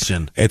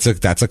question.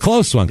 That's a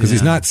close one, because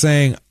he's not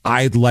saying,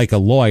 I'd like a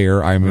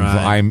lawyer.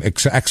 I'm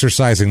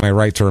exercising my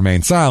right to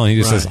remain silent. He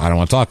just says, I don't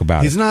want to talk about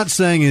it. He's not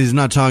saying he's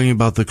not talking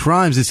about the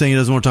crimes. He's saying he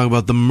doesn't want to talk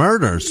about the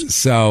murders.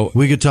 So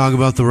we could talk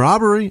about the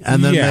robbery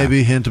and then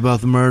maybe hint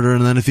about the murder.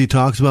 And then if he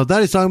talks about that,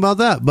 he's talking about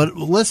that. But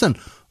listen,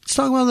 let's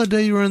talk about that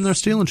day you were in there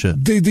stealing shit.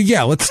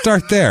 Yeah, let's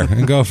start there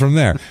and go from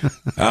there.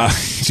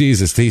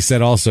 Jesus. He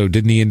said also,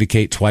 didn't he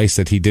indicate twice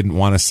that he didn't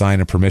want to sign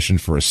a permission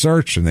for a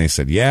search? And they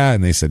said, yeah.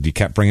 And they said, you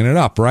kept bringing it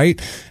up,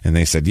 right? And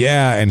they said,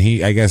 yeah. And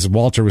I guess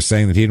Walter was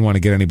saying that he didn't want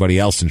to get anybody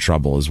else in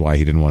trouble, is why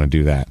he didn't want to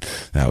do that.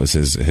 That was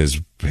his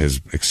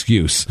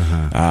excuse.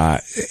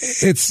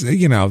 It's,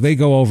 they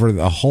go over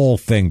the whole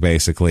thing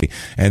basically.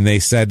 And they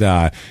said,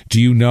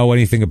 do you know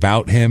anything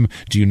about him?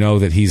 Do you know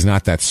that he's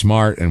not that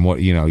smart? And what,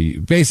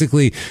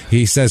 basically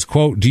he says,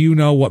 quote, do you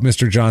know what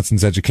Mr.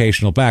 Johnson's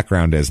educational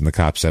background is? And the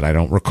cop said, I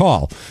don't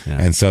recall.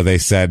 And so they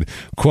said,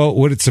 quote,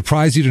 would it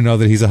surprise you to know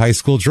that he's a high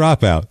school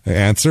dropout?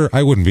 Answer,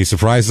 I wouldn't be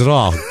surprised at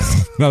all.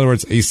 In other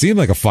words, he seemed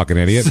like a fucking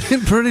idiot.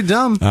 Pretty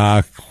dumb.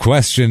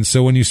 Question,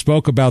 so when you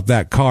spoke about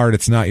that card,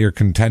 it's not your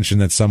contention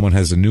that someone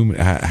has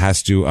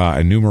to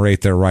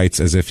enumerate their rights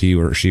as if he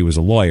or she was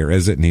a lawyer,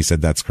 is it? And he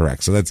said that's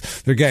correct. So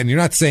you're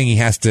not saying he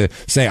has to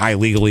say, I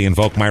legally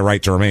invoke my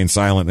right to remain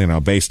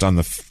silent, based on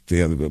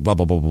the blah,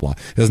 blah, blah, blah, blah.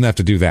 He doesn't have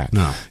to do that.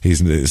 No.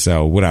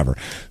 So whatever.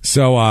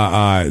 So,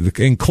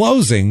 in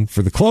closing,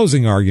 for the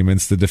closing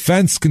arguments, the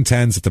defense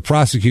contends that the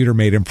prosecutor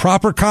made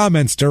improper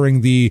comments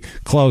during the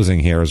closing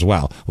here as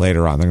well.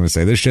 Later on, they're going to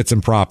say this shit's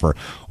improper.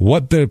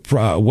 What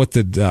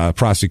the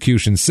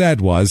prosecution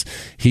said was,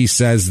 he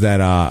says that,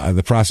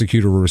 the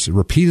prosecutor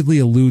repeatedly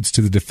alludes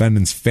to the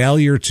defendant's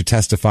failure to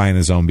testify in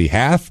his own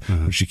behalf,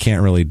 which you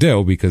can't really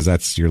do because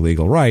that's your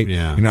legal right.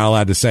 Yeah. You're not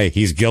allowed to say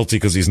he's guilty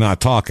because he's not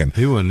talking.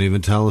 He wouldn't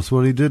even tell us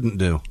what he didn't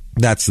do.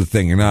 That's the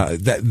thing. You're not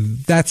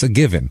that's a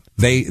given.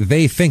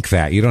 They think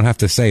that. You don't have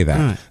to say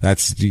that.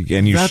 Right. You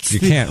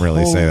can't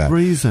really say that.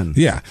 Reason.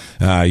 Yeah.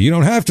 You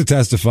don't have to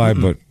testify,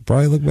 but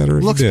probably look better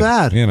if Looks you did.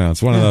 bad.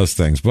 It's one of those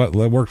things. But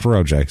it worked for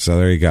OJ, so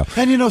there you go.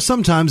 And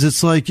sometimes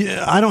it's like,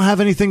 I don't have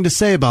anything to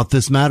say about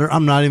this matter.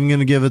 I'm not even going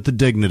to give it the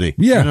dignity.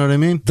 Yeah. You know what I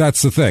mean?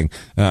 That's the thing.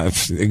 I'm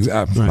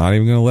not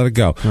even going to let it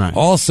go. Right.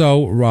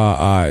 Also,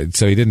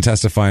 so he didn't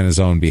testify on his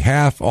own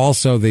behalf.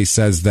 Also, they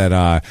says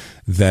that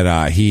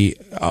he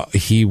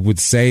would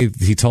say,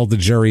 he told the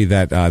jury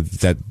that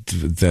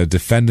the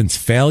defendant's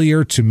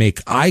failure to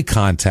make eye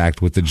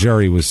contact with the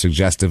jury was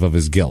suggestive of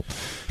his guilt.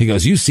 He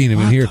goes, you've seen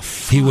him in here.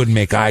 He wouldn't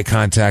make eye eye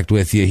contact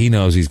with you. He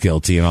knows he's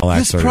guilty and all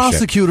that sort of shit. This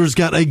prosecutor's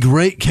got a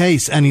great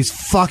case, and he's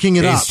fucking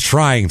it up. He's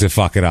trying to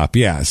fuck it up,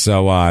 yeah.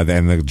 So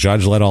then the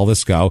judge let all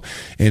this go.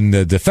 In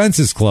the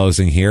defense's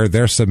closing here,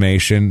 their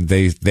summation,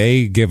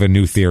 they give a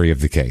new theory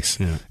of the case.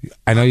 Yeah.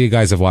 I know you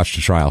guys have watched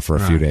the trial for a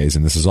few days,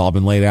 and this has all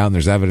been laid out, and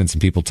there's evidence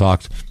and people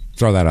talked.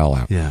 Throw that all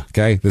out. Yeah.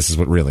 Okay? This is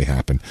what really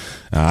happened.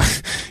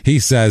 He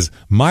says,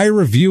 my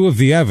review of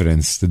the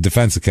evidence, the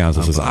defense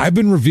counsel says, I've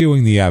been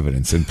reviewing the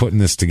evidence and putting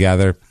this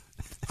together.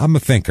 I'm a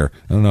thinker.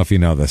 I don't know if you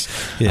know this.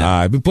 Yeah.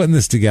 I've been putting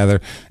this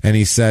together, and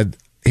he said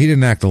he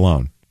didn't act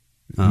alone.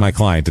 My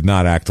client did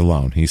not act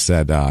alone. He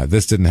said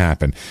this didn't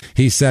happen.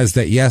 He says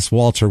that, yes,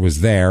 Walter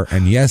was there,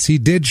 and yes, he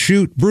did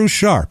shoot Bruce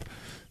Sharp.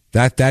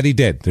 That he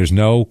did. There's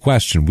no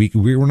question.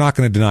 We were not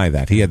going to deny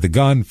that. He had the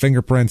gun,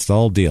 fingerprints, the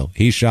whole deal.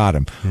 He shot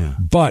him. Yeah.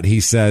 But he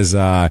says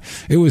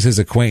it was his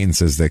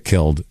acquaintances that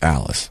killed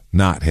Alice,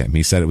 not him.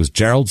 He said it was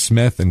Gerald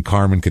Smith and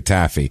Carmen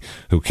Katafi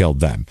who killed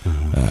them.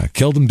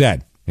 Killed him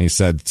dead. He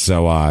said,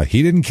 so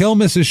he didn't kill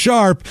Mrs.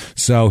 Sharp,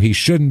 so he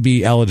shouldn't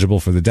be eligible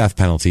for the death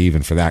penalty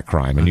even for that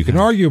crime. And you can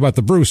argue about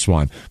the Bruce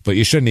one, but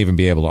you shouldn't even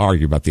be able to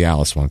argue about the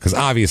Alice one, because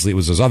obviously it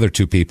was those other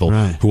two people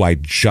who I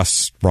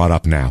just brought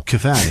up now.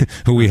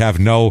 Who we have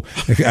no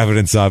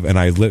evidence of, and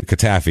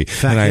Katafi.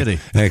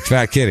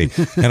 Fat Kitty.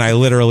 And I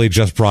literally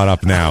just brought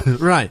up now.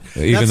 Right.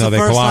 Even though they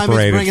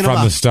cooperated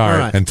from the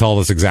start and told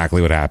us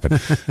exactly what happened.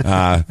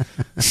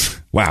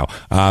 Wow.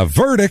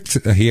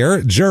 Verdict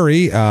here.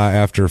 Jury,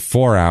 after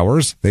 4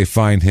 hours, they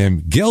find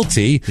him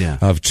guilty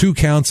of 2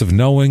 counts of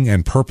knowing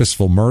and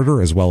purposeful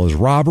murder, as well as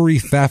robbery,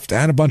 theft,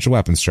 and a bunch of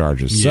weapons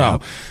charges. So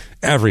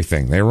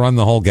everything. They run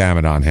the whole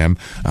gamut on him.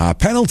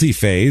 Penalty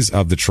phase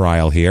of the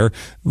trial here.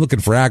 Looking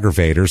for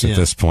aggravators at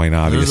this point,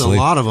 obviously. There's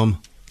a lot of them.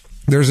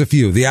 There's a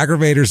few. The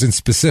aggravators in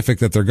specific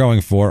that they're going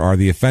for are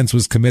the offense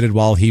was committed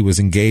while he was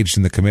engaged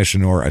in the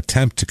commission or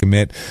attempt to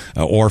commit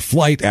or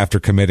flight after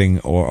committing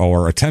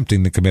or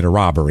attempting to commit a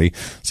robbery.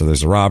 So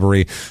there's a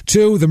robbery.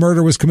 2, the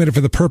murder was committed for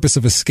the purpose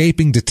of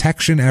escaping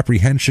detection,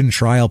 apprehension,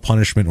 trial,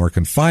 punishment, or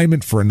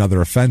confinement for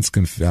another offense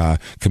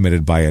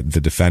committed by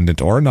the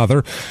defendant or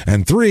another.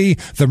 And 3,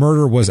 the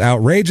murder was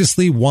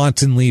outrageously,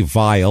 wantonly,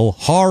 vile,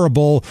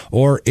 horrible,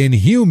 or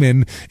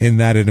inhuman in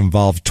that it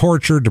involved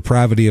torture,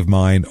 depravity of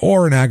mind,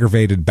 or an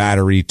aggravated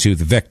battery to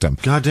the victim.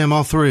 Goddamn,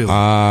 all 3 of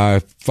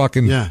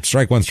them.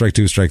 Strike 1, strike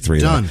 2, strike 3.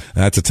 Done.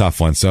 That's a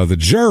tough one. So the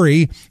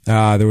jury,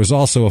 there was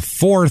also a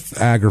 4th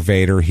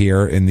aggravator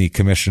here in the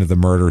commission of the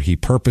murder. He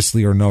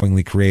purposely or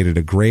knowingly created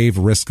a grave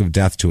risk of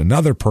death to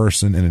another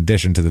person in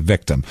addition to the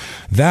victim.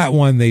 That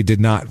one the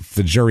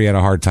jury had a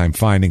hard time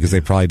finding because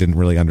they probably didn't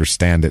really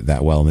understand it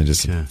that well. And they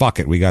just said, fuck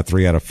it, we got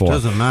 3 out of 4.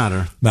 Doesn't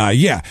matter.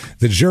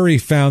 The jury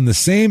found the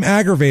same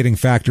aggravating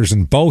factors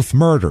in both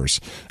murders.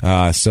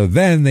 So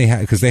then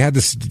because they had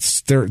this,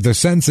 their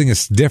sentencing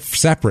is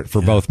separate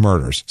for both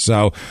murders.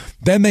 So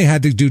then they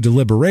had to do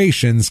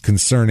deliberations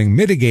concerning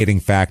mitigating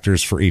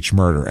factors for each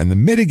murder. And the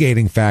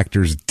mitigating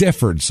factors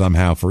differed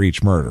somehow for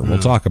each murder. We'll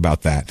talk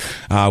about that.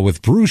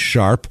 With Bruce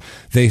Sharp,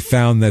 they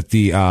found that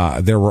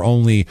there were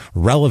only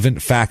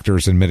relevant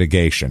factors in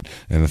mitigation,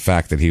 and the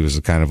fact that he was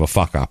a kind of a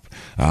fuck up.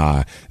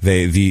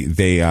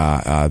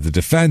 The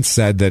defense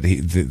said that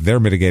their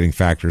mitigating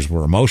factors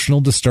were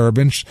emotional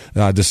disturbance,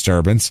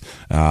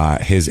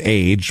 his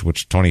age,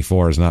 which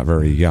 24 is not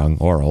very young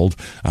or old,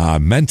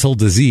 mental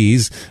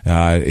disease.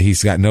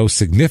 He's got no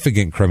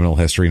significant criminal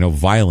history, no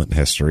violent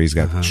history. He's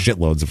got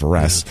shitloads of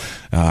arrests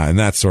and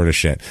that sort of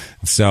shit.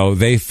 So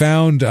they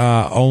found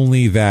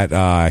only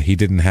that he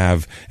didn't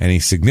have any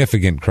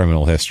significant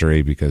criminal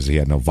history because he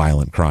had no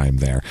violent crime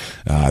there.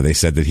 They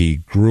said that he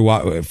grew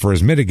up, for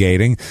his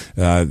mitigating,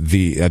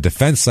 the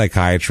defense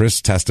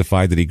psychiatrist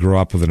testified that he grew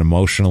up with an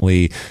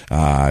emotionally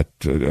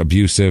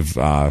abusive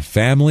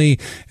family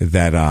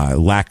that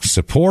lacked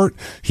support.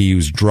 He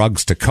used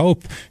drugs to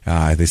cope.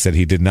 They said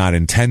he did not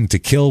intend to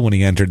kill when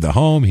he entered the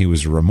home. He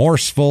was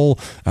remorseful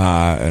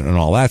and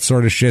all that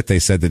sort of shit. They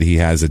said that he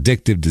has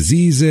addictive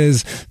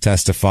diseases,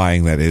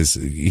 testifying that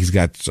he's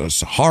got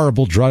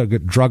horrible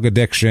drug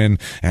addiction,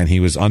 and he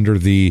was under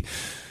the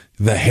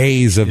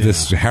haze of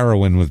this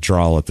heroin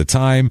withdrawal at the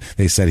time.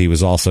 They said he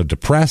was also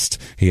depressed.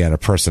 He had a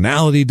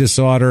personality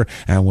disorder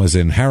and was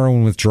in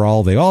heroin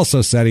withdrawal. They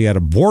also said he had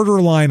a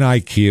borderline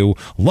IQ,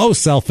 low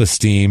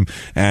self-esteem,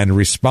 and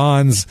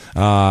responds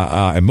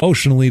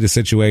emotionally to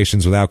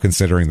situations without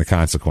considering the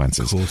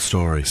consequences. Cool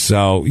story.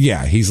 So,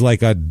 he's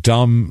like a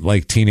dumb,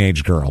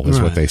 teenage girl is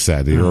what they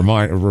said. He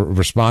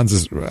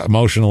responds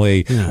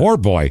emotionally, or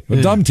boy, a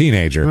dumb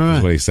teenager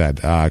is what he said,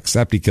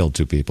 except he killed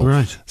 2 people.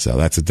 Right. So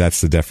that's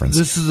the difference.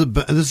 This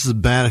is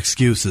bad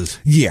excuses.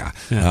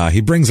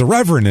 He brings a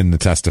reverend in to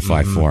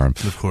testify for him.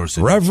 Of course.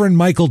 Reverend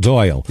Michael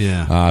Doyle,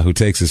 who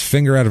takes his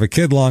finger out of a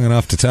kid long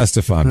enough to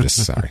testify. I'm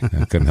just sorry.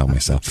 I couldn't help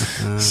myself.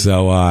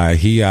 So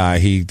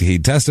he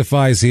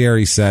testifies here.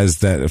 He says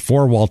that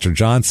for Walter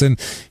Johnson,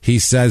 he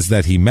says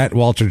that he met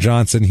Walter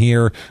Johnson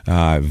here,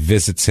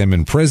 visits him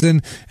in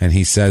prison, and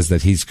he says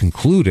that he's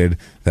concluded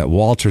that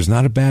Walter's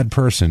not a bad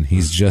person.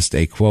 He's just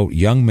a, quote,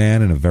 young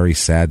man in a very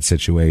sad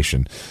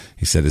situation.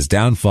 He said his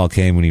downfall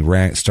came when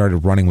he started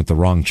started running with the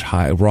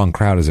wrong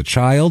crowd as a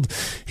child.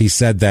 He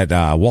said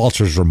that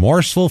Walter's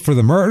remorseful for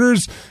the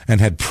murders and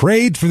had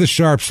prayed for the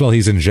Sharps while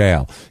he's in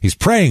jail. He's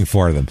praying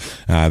for them.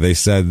 They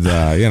said,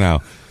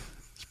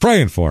 he's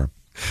praying for him.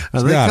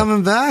 Are they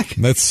coming back?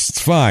 That's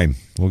fine.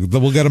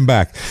 We'll get him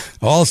back.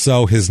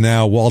 Also,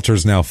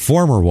 Walter's now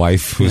former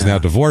wife, who's now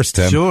divorced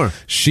him. Sure.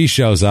 She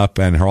shows up,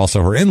 and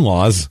her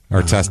in-laws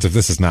are testifying.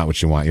 This is not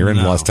what you want. Your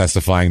in-laws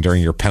testifying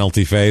during your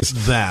penalty phase.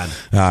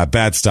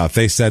 Bad stuff.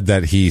 They said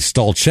that he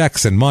stole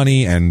checks and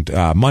money and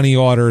money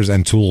orders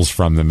and tools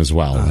from them as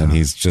well. And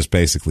he's just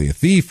basically a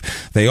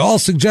thief. They all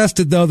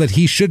suggested, though, that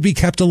he should be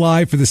kept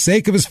alive for the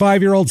sake of his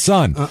 5-year-old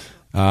son.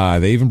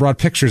 They even brought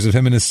pictures of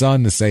him and his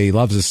son to say he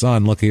loves his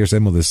son. Look, here's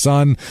him with his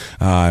son.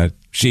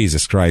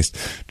 Jesus Christ.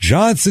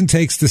 Johnson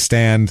takes the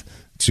stand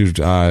to,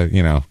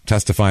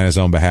 testify on his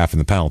own behalf in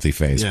the penalty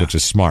phase, which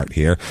is smart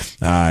here.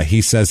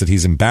 He says that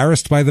he's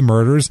embarrassed by the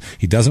murders.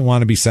 He doesn't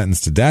want to be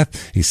sentenced to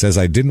death. He says,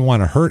 I didn't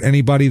want to hurt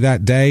anybody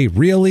that day.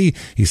 Really?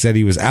 He said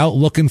he was out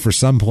looking for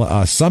some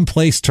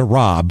place to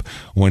rob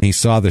when he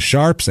saw the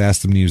Sharps,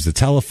 asked them to use the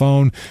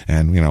telephone,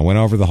 and, went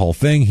over the whole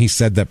thing. He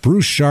said that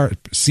Bruce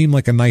Sharp seemed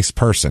like a nice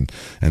person,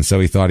 and so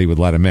he thought he would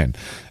let him in.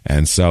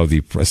 And so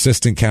the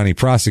assistant county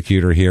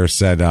prosecutor here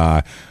said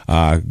at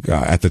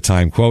the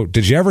time, quote,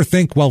 did you ever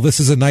think, well, this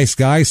is a nice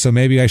guy, so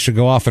maybe I should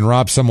go off and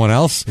rob someone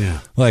else? Yeah.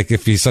 Like,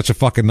 if he's such a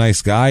fucking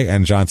nice guy?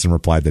 And Johnson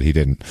replied that he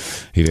didn't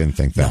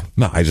think that.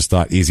 No, I just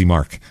thought, easy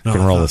mark.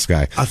 Can roll this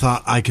guy. I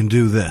thought, I can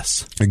do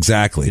this.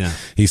 Exactly. Yeah.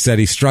 He said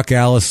he struck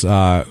Alice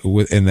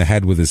in the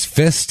head with his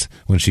fist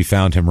when she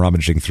found him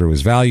rummaging through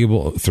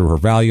her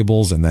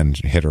valuables, and then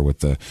hit her with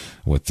the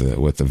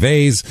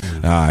vase.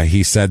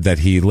 He said that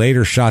he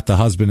later shot the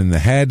husband in the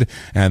head,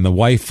 and the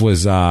wife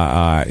was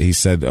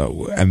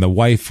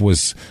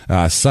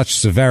such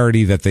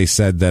severity that they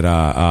said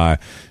that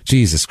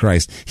Jesus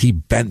Christ, he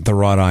bent the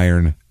wrought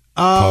iron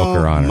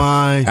poker on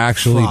her.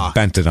 Actually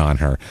bent it on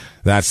her.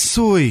 That's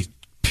sweet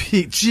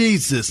Pete.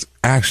 Jesus.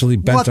 Actually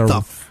bent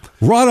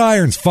wrought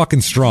iron's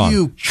fucking strong.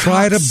 You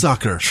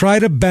sucker. Try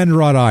to bend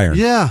wrought iron.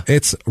 Yeah.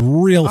 It's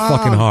real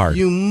fucking hard.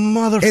 You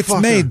motherfucker.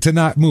 It's made to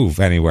not move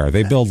anywhere.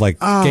 They build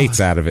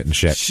gates out of it and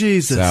shit.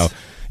 Jesus. So,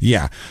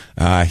 yeah.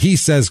 He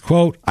says,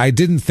 quote, I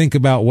didn't think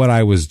about what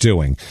I was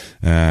doing.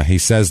 He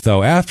says,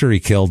 though, after he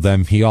killed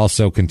them, he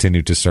also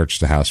continued to search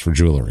the house for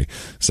jewelry.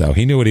 So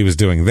he knew what he was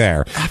doing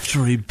there.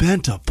 After he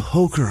bent a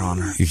poker on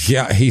her.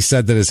 Yeah, he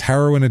said that his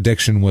heroin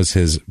addiction was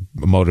his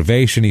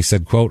motivation. He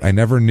said, quote, I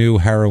never knew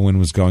heroin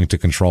was going to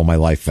control my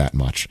life that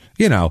much.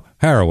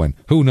 Heroin.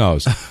 Who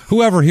knows?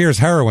 Whoever hears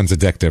heroin's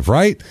addictive,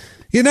 right?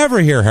 You never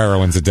hear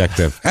heroin's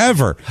addictive,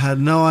 ever. Had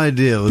no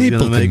idea it was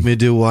going to make me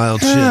do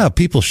wild shit. Yeah,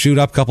 people shoot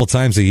up a couple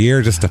times a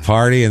year just to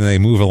party, and they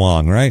move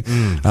along, right?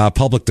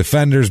 Public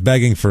defenders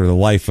begging for his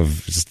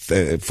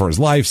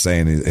life,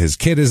 saying his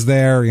kid is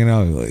there. He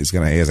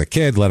has a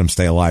kid, let him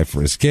stay alive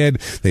for his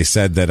kid. They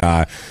said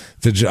that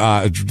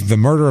the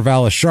murder of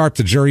Alice Sharp,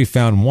 the jury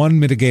found one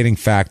mitigating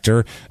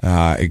factor,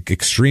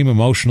 extreme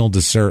emotional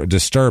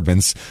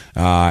disturbance,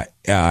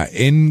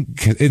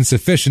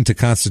 insufficient to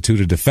constitute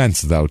a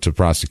defense, though, to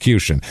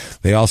prosecution.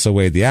 They also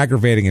weighed the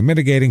aggravating and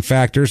mitigating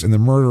factors. In the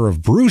murder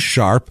of Bruce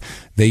Sharp,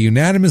 they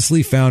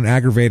unanimously found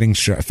aggravating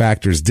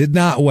factors did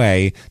not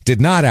outweigh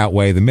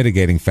the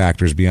mitigating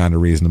factors beyond a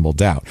reasonable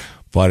doubt.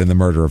 But in the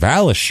murder of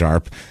Alice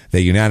Sharp,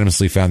 they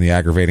unanimously found the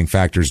aggravating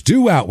factors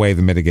do outweigh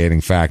the mitigating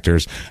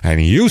factors,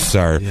 and you,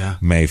 sir,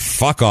 may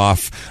fuck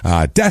off.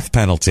 Death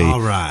penalty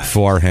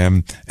for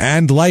him,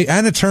 and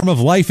a term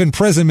of life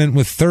imprisonment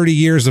with 30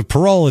 years of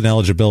parole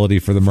ineligibility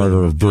for the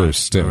murder of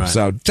Bruce, too. Right.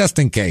 So just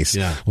in case,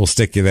 we'll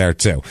stick you there,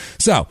 too.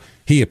 So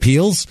he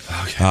appeals.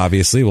 Okay.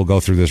 Obviously, we'll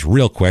go through this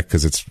real quick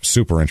because it's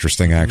super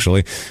interesting,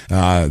 actually.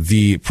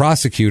 The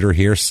prosecutor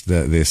here,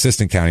 the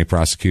assistant county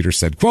prosecutor,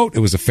 said, quote, it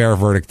was a fair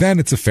verdict then,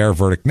 it's a fair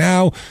verdict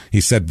now. He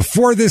said,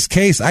 before this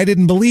case, I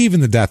didn't believe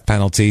in the death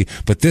penalty,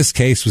 but this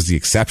case was the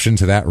exception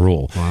to that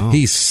rule. Wow.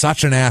 He's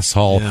such an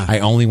asshole. Yeah. I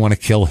only want to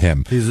kill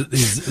him.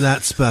 He's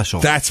that special.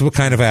 That's what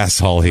kind of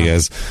asshole he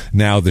is.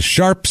 Now, the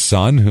Sharp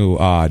son,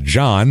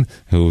 John,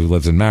 who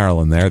lives in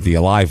Maryland there, the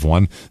alive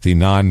one, the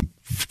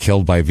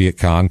killed by Viet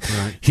Cong.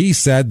 Right. He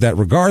said that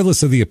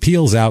regardless of the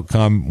appeals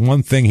outcome,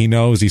 one thing he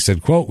knows, he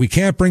said, quote, we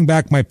can't bring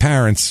back my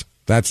parents.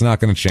 That's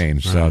not going to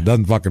change. Right. So it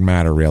doesn't fucking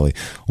matter, really.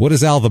 What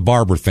does Al the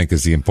barber think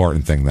is the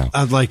important thing, though?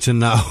 I'd like to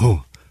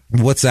know.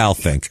 What's Al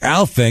think?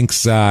 Al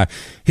thinks,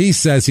 he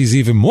says he's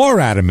even more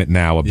adamant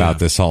now about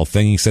this whole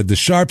thing. He said the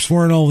Sharps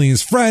weren't only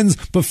his friends,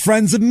 but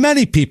friends of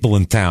many people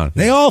in town.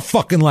 They all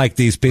fucking like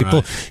these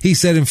people. Right. He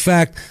said, in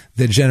fact,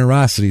 their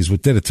generosity is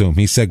what did it to him.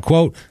 He said,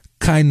 quote,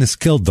 kindness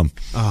killed them.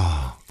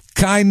 Oh.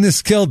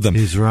 kindness killed them.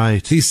 He's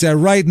right. He said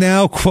right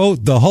now,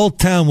 quote, the whole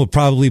town would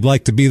probably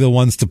like to be the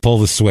ones to pull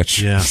the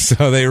switch. Yeah.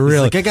 So they really...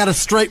 He's like, I got a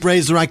straight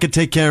razor. I could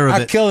take care of it.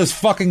 I'll kill this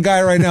fucking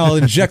guy right now. I'll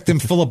inject him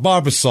full of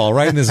Barbasol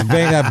right in his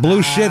vein. That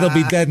blue shit, he'll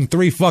be dead in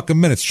 3 fucking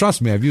minutes.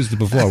 Trust me, I've used it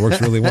before. It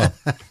works really well.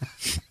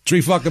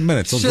 3 fucking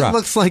minutes. He'll Shit drop.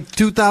 looks like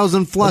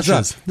 2,000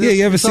 flushes. Yeah,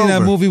 you ever It's seen that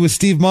over. movie with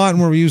Steve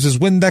Martin where he uses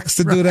Windex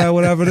to do that,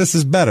 whatever? This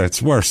is better.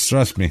 It's worse.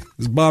 Trust me.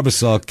 This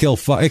Barbasol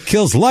it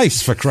kills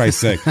lice, for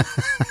Christ's sake.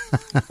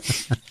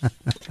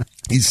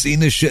 He's seen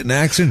this shit in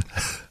action.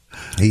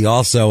 He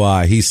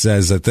also, he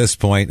says at this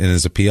point in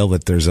his appeal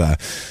that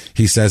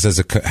he says as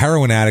a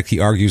heroin addict, he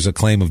argues a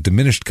claim of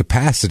diminished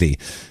capacity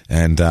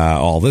and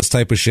all this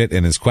type of shit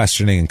in his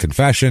questioning and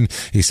confession.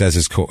 He says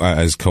his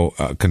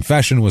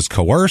confession was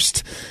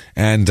coerced,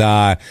 and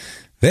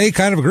they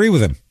kind of agree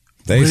with him.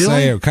 They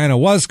say it kind of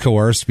was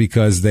coerced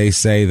because they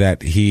say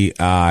that he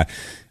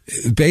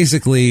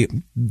basically,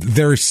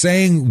 they're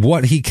saying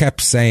what he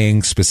kept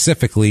saying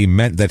specifically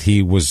meant that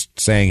he was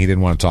saying he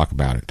didn't want to talk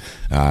about it.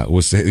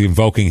 Was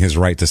invoking his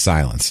right to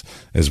silence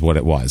is what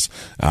it was.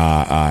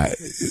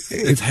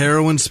 It's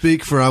heroin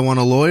speak for I want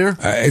a lawyer?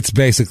 It's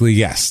basically,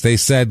 yes. They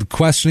said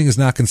questioning is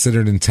not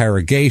considered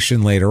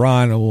interrogation later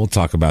on. We'll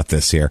talk about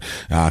this here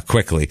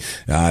quickly.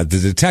 The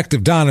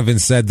detective Donovan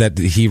said that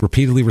he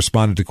repeatedly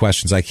responded to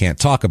questions I can't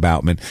talk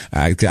about.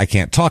 I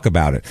can't talk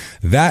about it.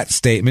 That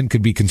statement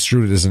could be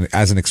construed as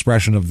an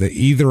expression of the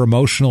either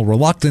emotional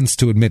reluctance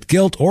to admit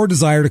guilt or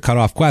desire to cut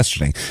off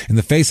questioning. In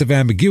the face of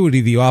ambiguity,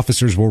 the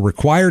officers were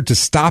required to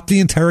stop the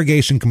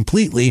interrogation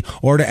completely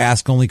or to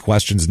ask only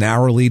questions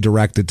narrowly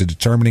directed to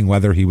determining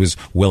whether he was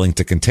willing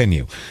to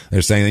continue.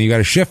 They're saying that you got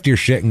to shift your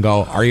shit and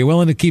go, are you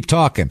willing to keep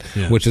talking?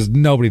 Yeah. Which is,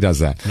 nobody does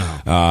that.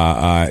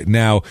 No.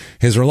 Now,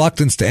 his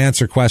reluctance to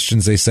answer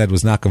questions, they said,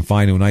 was not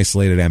confined to an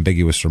isolated,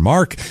 ambiguous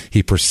remark.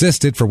 He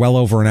persisted for well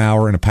over an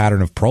hour in a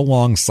pattern of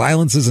prolonged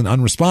silences and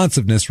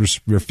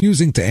unresponsiveness,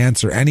 refusing to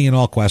answer any and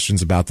all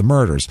questions about the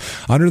murders.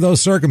 Under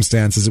those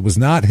circumstances, it was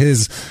not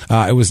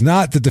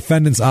the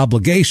defendant's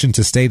obligation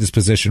to state his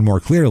position more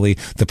clearly.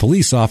 The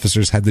police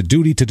officers had the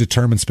duty to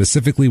determine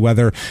specifically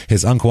whether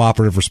his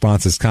uncooperative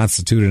responses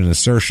constituted an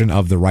assertion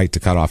of the right to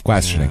cut off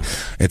questioning.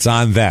 Yeah. It's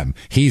on them.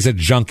 He's a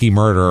junkie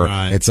murderer.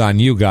 Right. It's on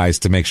you guys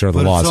to make sure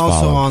the law is followed.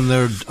 It's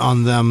also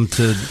on them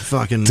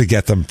to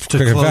get them to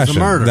close the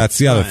murder. That's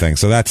the other thing.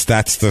 So that's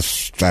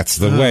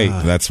the way.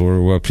 That's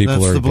where people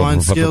that's are. The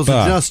blind scales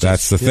of justice.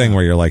 That's the thing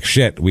where you're like,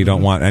 shit, we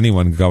don't want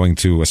anyone going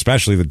to,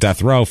 especially the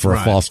death row for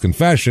a false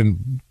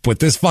confession. But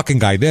this fucking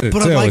guy did it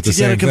but too. I'd like it's the to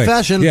get same a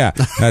confession. Thing. Yeah,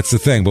 that's the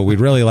thing. But we'd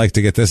really like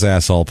to get this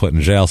asshole put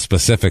in jail,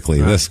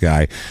 specifically this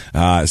guy.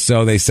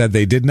 So they said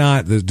the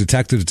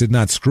detectives did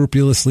not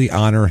scrupulously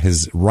honor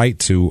his right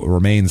to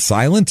remain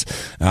silent.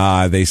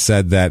 They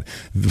said that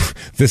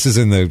this is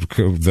in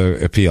the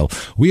appeal.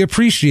 We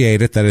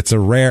appreciate it that it's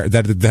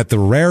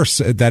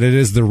that it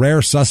is the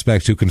rare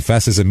suspect who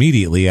confesses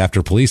immediately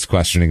after police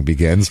questioning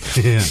begins.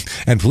 Yeah.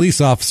 And police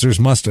officers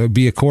must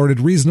be accorded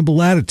reasonable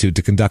latitude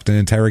to conduct an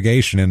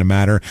interrogation in a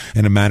manner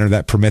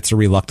that permits a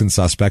reluctant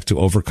suspect to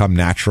overcome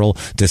natural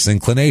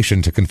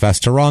disinclination to confess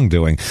to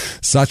wrongdoing.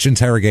 Such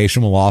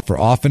interrogation will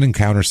often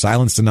encounter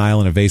silence, denial,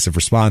 and evasive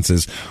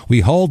responses.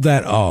 We hold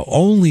that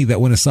only that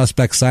when a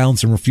suspect's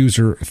silence and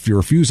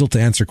refusal to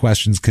answer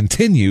questions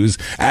continues,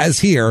 as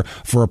here,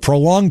 for a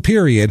prolonged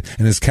period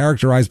and is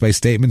characterized by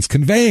statements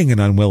conveying an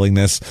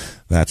unwillingness,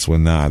 that's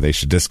when they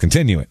should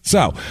discontinue it.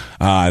 So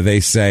they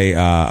say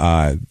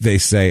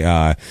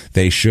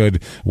they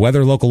should,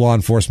 whether local law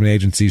enforcement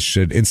agencies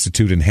should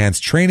institute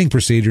enhanced training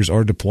procedures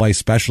or deploy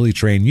specially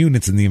trained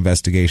units in the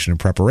investigation and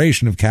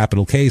preparation of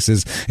capital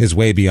cases is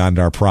way beyond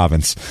our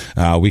province.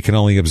 We can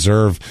only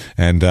observe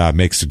and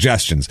make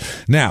suggestions.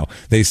 Now,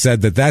 they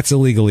said that that's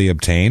illegally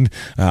obtained.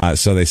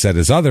 So they said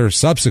his other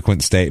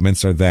subsequent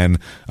statements are then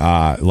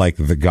like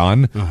the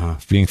gun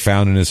being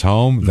found in his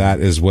home. That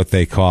is what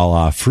they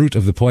call fruit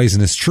of the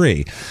poisonous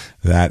tree.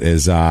 That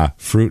is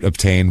fruit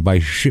obtained by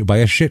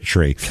a shit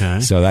tree.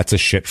 Okay. So that's a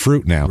shit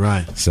fruit now.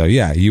 Right. So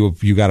yeah,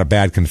 you got a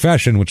bad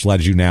confession, which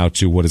led you now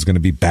to what is going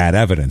to be bad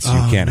evidence.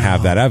 You can't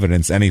have that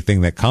evidence.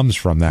 Anything that comes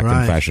from that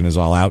confession is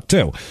all out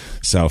too.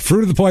 So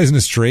fruit of the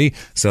poisonous tree.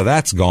 So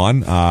that's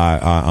gone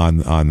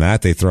on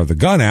that. They throw the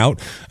gun out.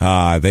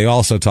 They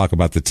also talk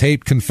about the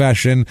taped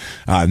confession.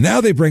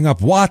 Now they bring up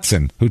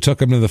Watson, who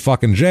took him to the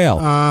fucking jail.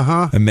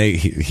 And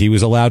he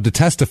was allowed to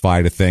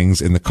testify to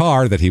things in the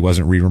car that he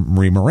wasn't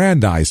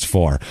re-Mirandized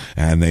for.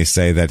 And they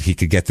say that he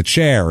could get the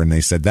chair, and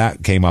they said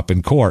that came up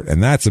in court,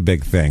 and that's a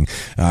big thing.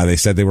 They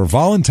said they were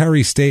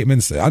voluntary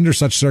statements. Under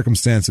such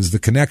circumstances, the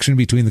connection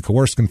between the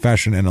coerced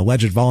confession and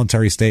alleged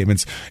voluntary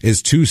statements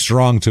is too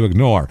strong to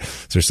ignore.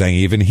 So they're saying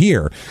even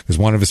here, because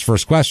one of his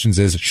first questions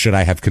is, should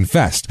I have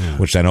confessed? Yeah.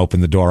 Which then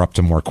opened the door up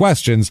to more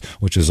questions,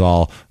 which is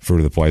all fruit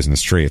of the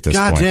poisonous tree at this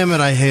point. God damn it,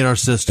 I hate our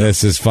system.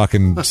 This is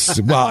fucking,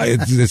 well,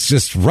 it's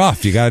just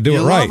rough. You got to do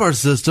it right. You love our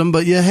system,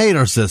 but you hate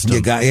our system.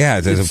 It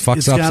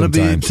fucks up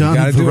sometimes.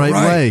 done the right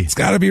way. It's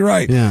got to be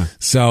right. Yeah.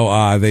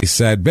 So they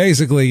said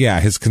basically,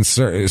 his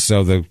concern.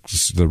 So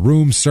the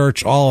room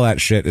search, all of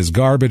that shit is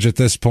garbage at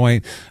this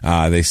point.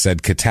 They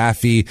said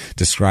Katafi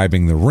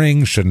describing the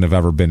ring shouldn't have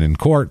ever been in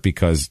court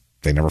because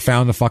they never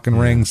found the fucking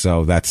ring,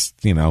 so that's,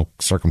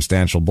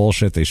 circumstantial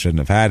bullshit they shouldn't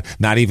have had.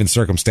 Not even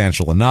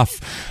circumstantial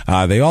enough.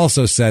 They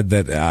also said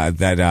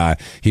that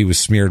he was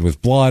smeared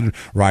with blood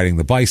riding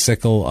the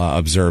bicycle,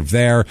 observed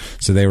there.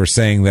 So they were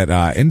saying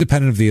that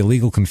independent of the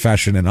illegal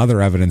confession and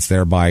other evidence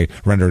thereby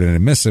rendered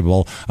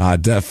inadmissible,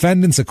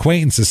 defendants'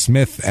 acquaintances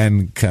Smith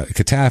and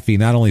Katafi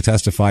not only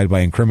testified by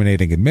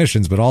incriminating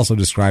admissions, but also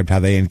described how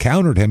they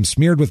encountered him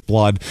smeared with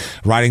blood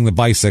riding the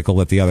bicycle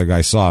that the other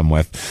guy saw him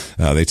with.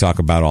 They talk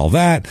about all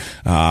that.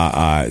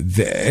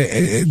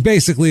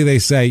 Basically they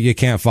say you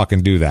can't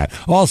fucking do that.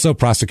 Also,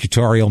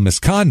 prosecutorial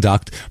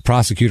misconduct.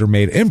 Prosecutor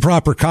made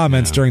improper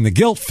comments during the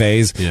guilt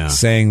phase,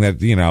 saying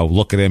that,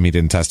 look at him, he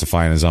didn't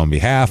testify on his own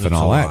behalf and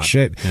all that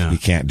shit. You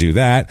can't do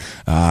that.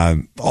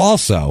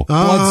 Also,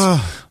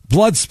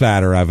 blood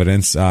spatter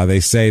evidence. They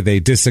say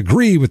they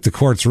disagree with the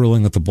court's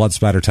ruling that the blood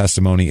spatter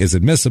testimony is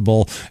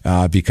admissible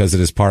because it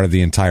is part of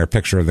the entire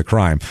picture of the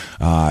crime.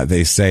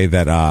 They say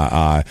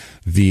that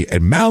the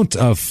amount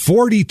of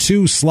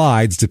 42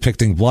 slides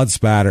depicting blood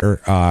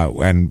spatter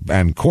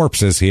and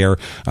corpses here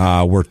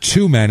were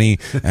too many,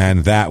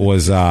 and that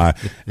was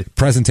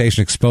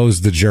presentation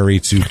exposed the jury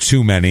to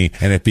too many,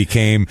 and it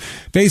became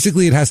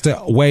basically it has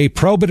to weigh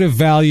probative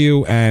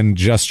value and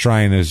just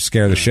trying to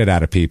scare the shit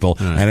out of people.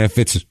 And if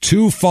it's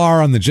too far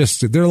on the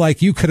they're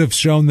like, you could have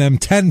shown them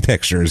 10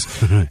 pictures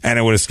and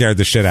it would have scared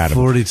the shit out of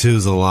them. 42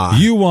 is a lot.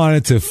 You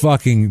wanted to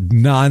fucking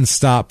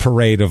nonstop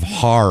parade of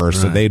horror,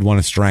 so they'd want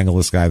to strangle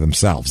this guy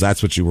themselves.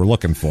 That's what you were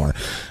looking for.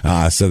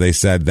 So they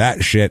said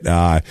that shit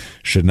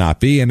should not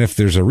be, and if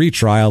there's a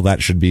retrial,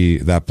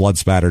 that blood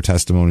spatter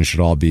testimony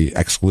should all be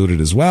excluded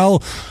as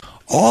well.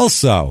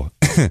 Also,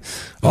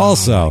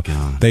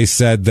 they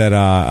said that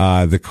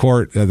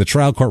the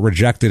trial court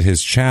rejected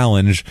his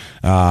challenge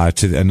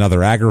to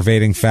another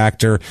aggravating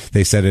factor.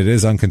 They said it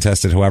is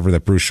uncontested, however,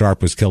 that Bruce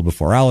Sharp was killed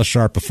before Alice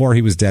Sharp. Before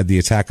he was dead, the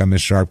attack on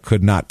Miss Sharp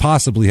could not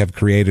possibly have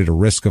created a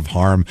risk of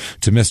harm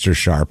to Mr.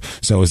 Sharp.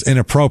 So it was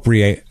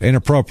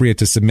inappropriate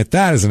to submit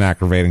that as an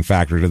aggravating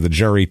factor to the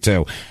jury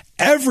too.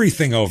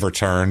 Everything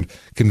overturned,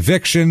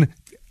 conviction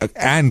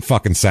and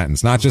fucking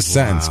sentence, not just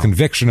sentence,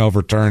 conviction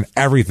overturned,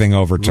 everything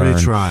overturned.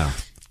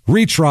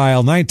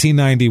 Retrial,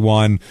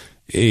 1991.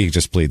 He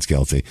just pleads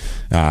guilty.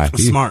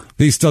 Smart.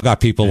 He's still got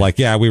people like,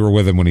 we were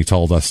with him when he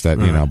told us that,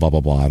 blah,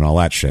 blah, blah, and all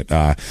that shit.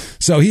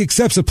 So he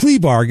accepts a plea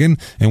bargain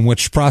in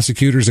which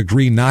prosecutors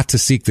agree not to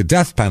seek the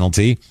death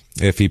penalty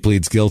if he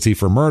pleads guilty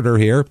for murder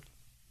here.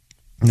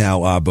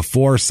 Now,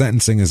 before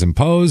sentencing is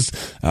imposed,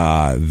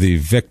 the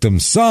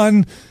victim's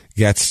son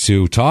gets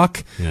to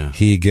talk.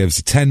 He gives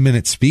a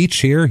 10-minute speech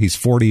here. He's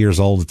 40 years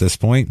old at this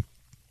point.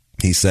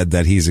 He said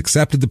that he's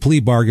accepted the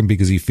plea bargain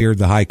because he feared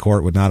the high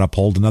court would not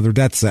uphold another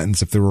death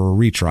sentence if there were a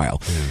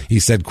retrial. He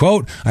said,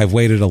 quote, I've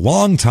waited a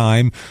long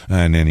time,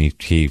 and then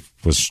he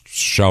was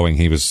showing,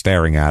 he was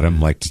staring at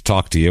him like to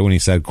talk to you, and he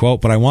said, quote,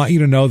 but I want you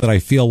to know that I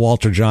feel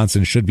Walter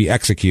Johnson should be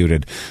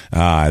executed.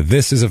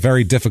 This is a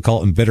very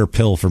difficult and bitter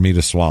pill for me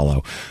to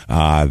swallow.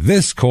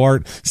 This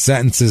court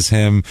sentences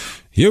him,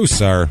 you,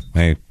 sir,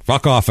 hey,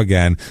 fuck off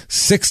again,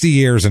 60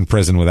 years in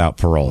prison without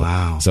parole.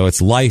 Wow. So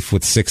it's life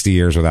with 60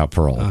 years without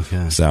parole.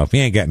 Okay. So he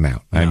ain't getting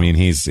out. No. I mean,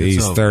 he's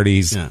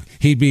 30.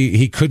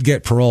 He could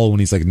get parole when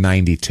he's like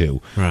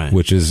 92,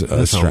 which is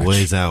a stretch. A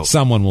ways out.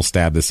 Someone will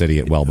stab this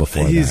idiot well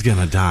before that. He's going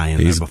to die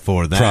in there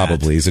before that.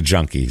 Probably. He's a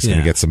junkie. He's going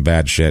to get some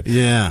bad shit.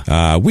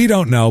 Yeah. We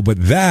don't know, but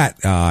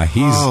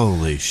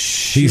holy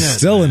shit. He's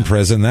still in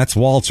prison. That's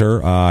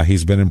Walter.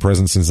 He's been in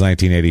prison since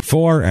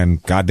 1984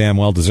 and goddamn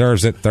well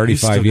deserves it.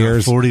 35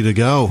 years. 40 to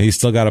go. He's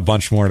still got a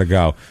bunch more to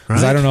go.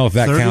 Because I don't know if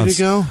that 30 counts.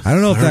 To go? I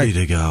don't know 30 if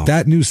to go.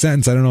 That new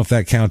sentence, I don't know if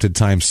that counted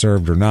time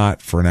served or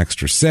not for an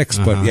extra 6,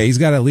 but he's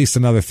got at least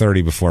another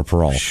 30 before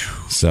parole.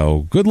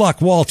 So good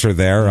luck, Walter,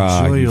 there.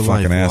 Enjoy you your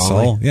fucking life,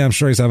 asshole. Wally. Yeah, I'm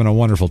sure he's having a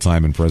wonderful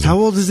time in prison. How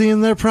old is he in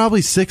there?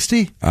 Probably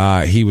 60?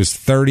 He was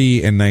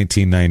 30 in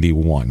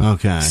 1991.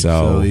 Okay.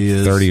 So he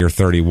is 30 or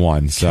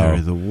 31. So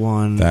the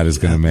one, that is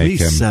going to make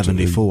him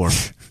 74.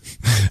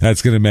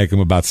 That's going to make him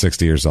about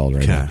 60 years old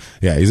right now.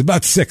 Yeah, he's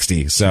about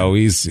 60, so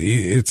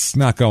it's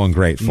not going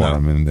great for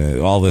him. And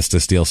all this to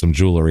steal some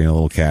jewelry and a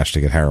little cash to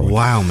get heroin.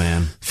 Wow,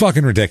 man.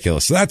 Fucking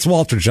ridiculous. So that's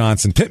Walter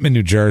Johnson, Pitman,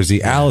 New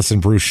Jersey, Alice and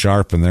Bruce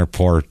Sharp and their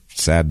poor,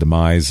 sad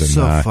demise. And,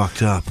 so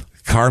fucked up.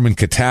 Carmen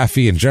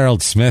Katafi and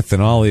Gerald Smith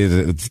and all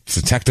the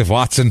Detective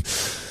Watson.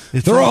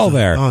 They're all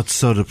there. Oh, it's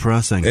so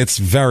depressing. It's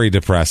very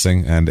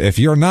depressing. And if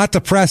you're not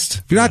depressed,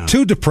 if you're not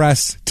too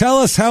depressed, tell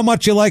us how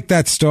much you like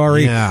that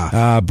story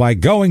by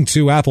going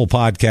to Apple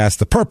Podcast,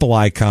 the purple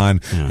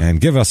icon,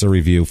 and give us a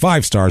review.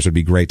 5 stars would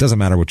be great. Doesn't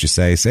matter what you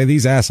say. Say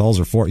these assholes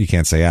are you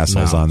can't say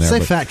assholes on there.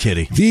 Say fat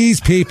kitty.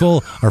 These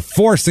people are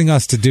forcing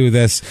us to do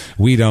this.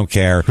 We don't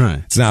care. Right.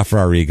 It's not for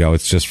our ego.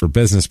 It's just for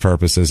business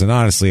purposes. And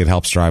honestly, it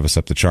helps drive us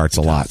up the charts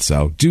a lot.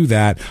 So do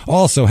that.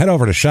 Also, head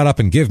over to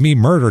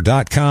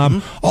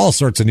shutupandgivememurder.com. All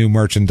sorts of new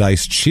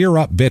merchandise. Cheer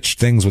Up Bitch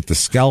things with the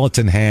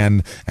skeleton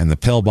hand and the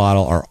pill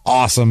bottle are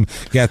awesome.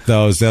 Get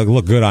those. They'll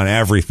look good on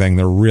everything.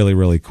 They're really,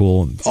 really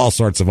cool. All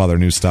sorts of other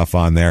new stuff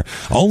on there.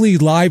 Only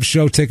live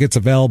show tickets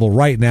available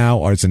right now.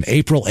 Or it's an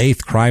April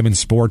 8th Crime and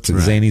Sports at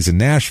Zany's in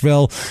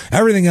Nashville.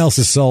 Everything else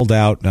is sold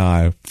out.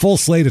 Full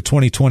slate of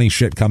 2020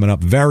 shit coming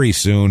up very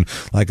soon.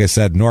 Like I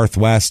said,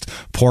 Northwest,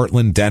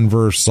 Portland,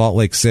 Denver, Salt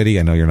Lake City.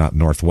 I know you're not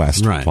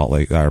Northwest, right.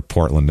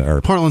 Portland,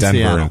 Denver.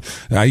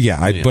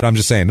 But I'm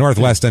just saying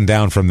Northwest and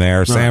down from there.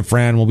 Right. San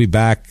Fran will be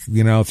back,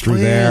 through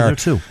there.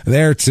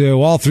 There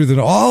too.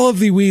 All of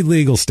the weed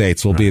legal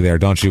states will be there.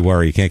 Don't you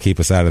worry. You can't keep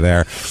us out of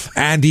there.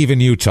 And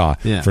even Utah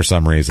for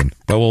some reason.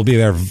 But we'll be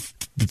there.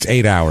 It's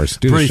 8 hours.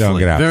 Do the show and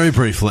get out. Very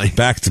briefly.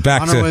 Back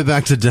on our way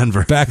back to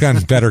Denver. Back on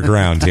better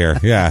ground here.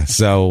 Yeah.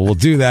 So we'll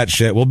do that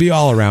shit. We'll be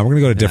all around. We're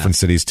going to go to different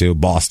cities too.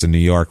 Boston, New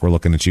York. We're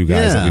looking at you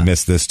guys that we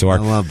missed this tour. I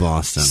love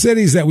Boston.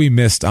 Cities that we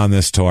missed on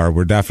this tour,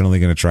 we're definitely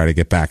going to try to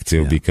get back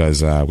to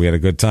because we had a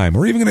good time.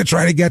 We're even going to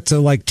try to get to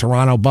like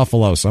Toronto,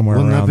 Buffalo, somewhere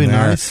around there. Wouldn't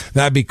that be nice?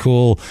 That'd be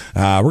cool.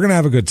 We're going to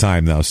have a good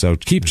time though. So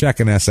keep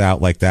checking us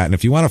out like that. And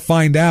if you want to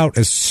find out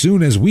as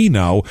soon as we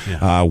know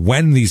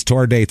when these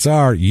tour dates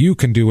are, you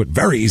can do it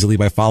very easily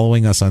by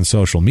following us on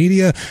social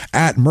media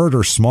at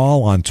Murder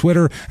Small on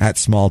Twitter, at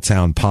Small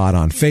Town Pod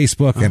on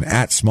Facebook, and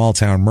at Small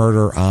Town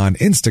Murder on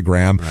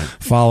Instagram.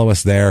 Follow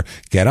us there.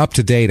 Get up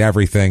to date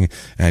everything,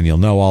 and you'll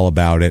know all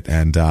about it.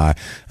 And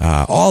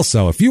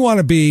also, if you want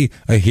to be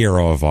a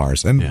hero of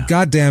ours, and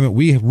God damn it,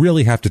 we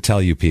really have to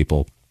tell you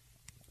people,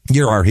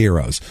 you're our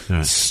heroes.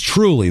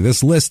 Truly,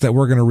 this list that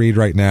we're going to read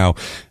right now,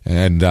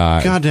 and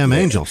goddamn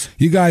angels,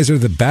 you guys are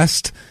the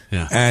best.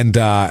 And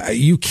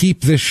you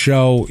keep this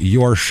show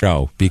your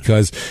show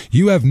because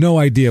you have no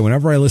idea.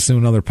 Whenever I listen to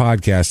another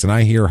podcast and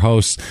I hear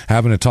hosts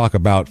having to talk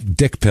about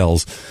dick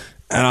pills,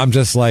 and I'm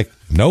just like,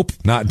 nope,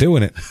 not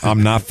doing it.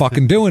 I'm not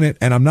fucking doing it.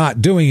 And I'm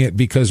not doing it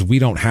because we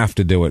don't have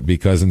to do it,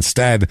 because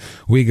instead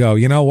we go,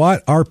 you know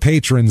what? Our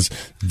patrons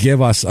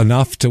give us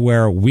enough to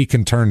where we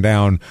can turn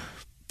down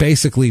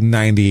basically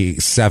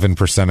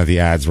 97% of the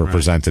ads we're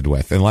presented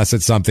with, unless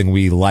it's something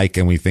we like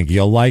and we think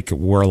you'll like.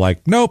 We're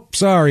like, nope,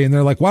 sorry. And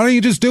they're like, why don't you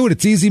just do it?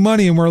 It's easy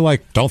money. And we're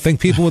like, don't think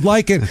people would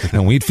like it.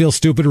 And we'd feel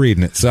stupid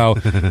reading it. So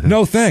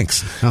no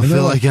thanks. I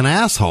feel like an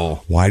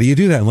asshole. Why do you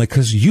do that? I'm like,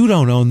 because you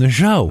don't own the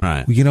show.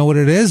 Right. You know what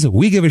it is?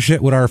 We give a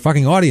shit what our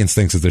fucking audience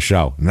thinks of the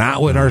show,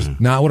 not what our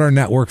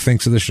network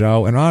thinks of the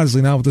show, and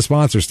honestly not what the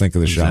sponsors think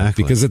of the show.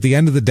 Because at the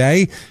end of the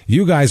day,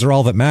 you guys are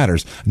all that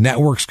matters.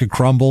 Networks could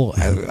crumble,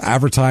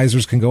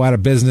 advertisers can go out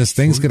of business,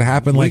 things could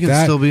happen like that. We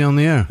could still be on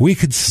the air. We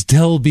could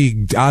still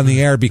be on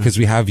the air because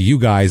we have you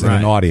guys and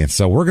an audience.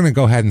 So we're going to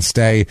go ahead and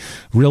stay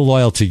real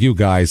loyal to you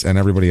guys, and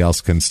everybody else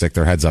can stick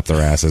their heads up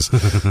their asses.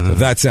 If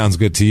that sounds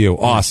good to you,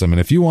 awesome. And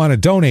if you want to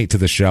donate to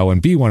the show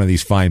and be one of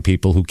these fine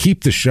people who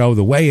keep the show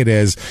the way it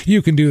is,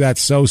 you can do that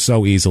so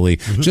easily.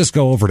 Just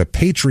go over to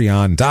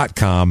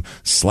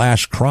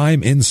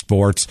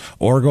patreon.com/crimeinsports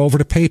or go over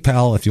to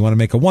PayPal if you want to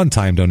make a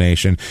one-time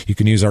donation. You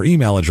can use our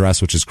email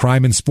address, which is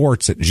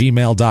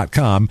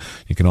crimeinsports@gmail.com.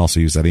 You can also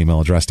use that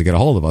email address to get a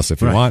hold of us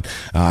if you want.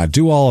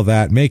 Do all of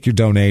that, make your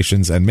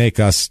donations, and make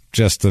us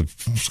just I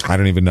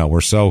don't even know.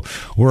 We're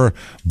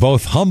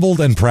both humbled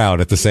and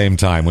proud at the same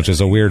time, which is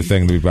a weird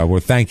thing to be about.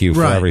 Well, thank you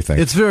for everything.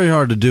 It's very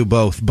hard to do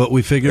both, but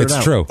we figure it out.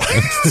 It's true.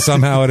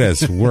 Somehow it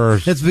is.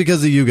 It's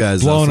because of you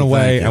guys. Blown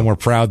away, and we're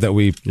proud that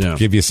we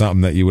give you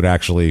something that you would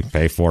actually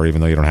pay for,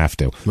 even though you don't have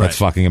to. That's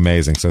fucking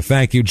amazing. So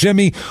thank you,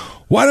 Jimmy.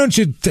 Why don't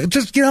you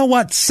just, you know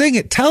what, sing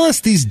it. Tell us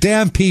these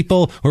damn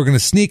people who are going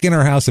to sneak in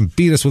our house and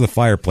beat us with a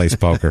fireplace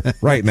poker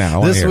right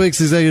now. This week's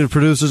executive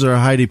producers are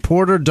Heidi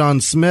Porter,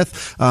 Don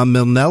Smith,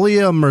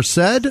 Milnelia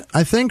Merced,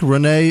 I think,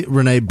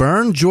 Renee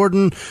Byrne,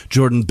 Jordan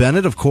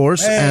Bennett, of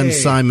course, and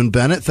Simon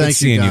Bennett. Thank you guys.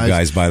 Seeing you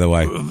guys, by the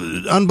way.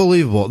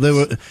 Unbelievable.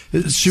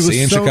 She was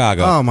in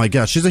Chicago. Oh my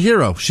God, she's a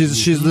hero.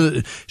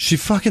 She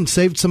fucking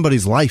saved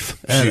somebody's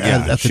life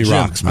at the gym.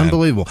 Rocks, man.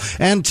 Unbelievable.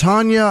 And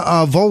Tanya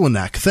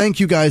Volanek. Thank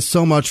you guys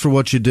so much for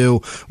what you do.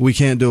 We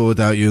can't do it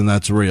without you, and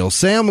that's real.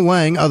 Sam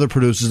Lang, other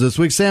producers this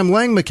week. Sam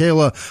Lang,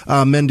 Michaela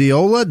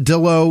Mendiola,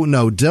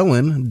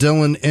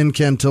 Dylan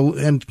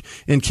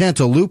in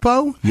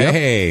Cantalupo.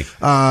 Hey.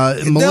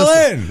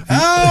 Dylan!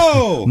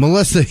 Oh!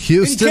 Melissa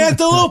Houston. In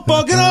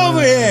Cantalupo, get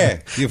over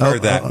here! You've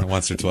heard that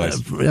once or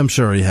twice. I'm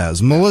sure he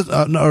has.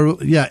 Melissa, Dylan,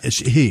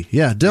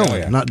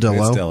 not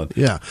Dillo. Dylan.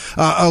 Yeah.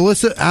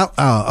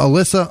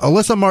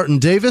 Alyssa Martin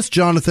Davis,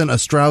 Jonathan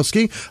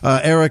Ostrowski,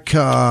 Eric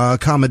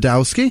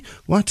Komodowski.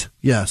 What?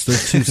 Yes,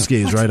 there's two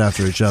skis right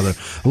after each other.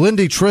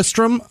 Lindy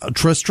Tristram.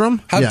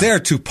 How dare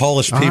two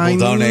Polish people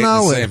donate at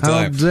the same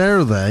time? How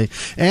dare they?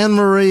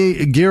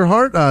 Anne-Marie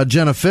Gearhart,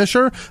 Jenna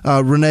Fisher,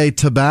 Renee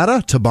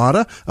Tabata,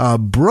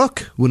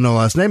 Brooke, with no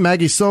last name,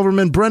 Maggie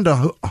Silverman,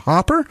 Brenda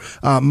Hopper,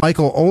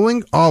 Michael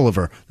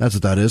Oliver, that's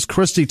what that is,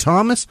 Christy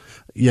Thomas,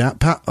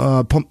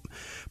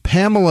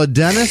 Pamela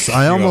Dennis,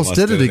 I almost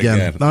did it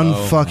again.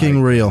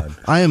 Unfucking real.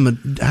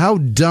 How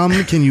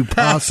dumb can you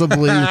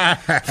possibly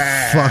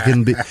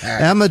fucking be?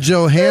 Emma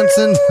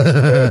Johansson,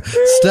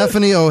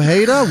 Stephanie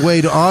Ojeda,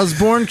 Wade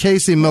Osborne,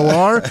 Casey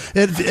Millar.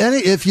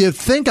 If you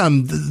think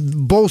I'm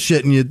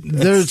bullshitting you,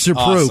 there's your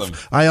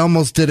proof. I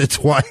almost did it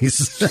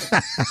twice.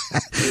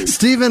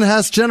 Stephen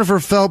Hess, Jennifer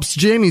Phelps,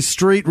 Jamie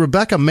Street,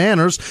 Rebecca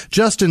Manners,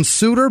 Justin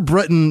Suter,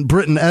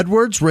 Britton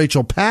Edwards,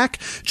 Rachel Pack,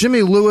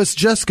 Jimmy Lewis,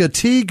 Jessica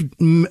Teague,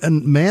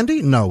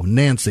 Nancy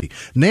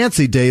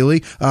Daly,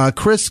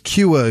 Chris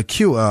K.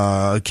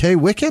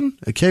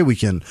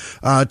 Wicken,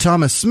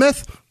 Thomas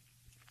Smith.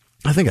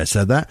 I think I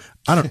said that.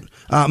 I don't.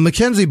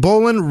 Mackenzie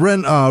Boland,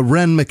 Ren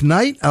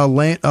McKnight,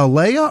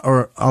 Alaya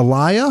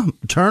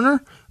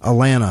Turner,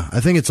 Alana. I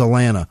think it's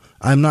Alana.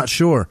 I'm not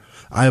sure.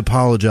 I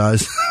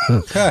apologize.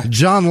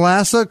 John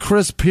Lassa,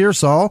 Chris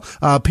Pearsall,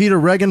 Peter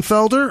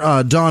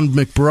Regenfelder, Don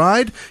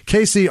McBride,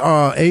 Casey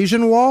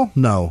Asianwall.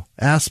 No,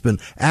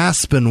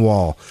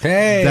 Aspenwall.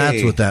 Hey,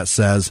 that's what that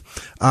says.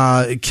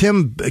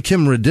 Kim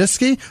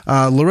Radisky,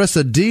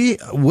 Larissa D,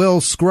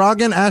 Will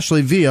Scroggin,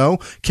 Ashley Vio,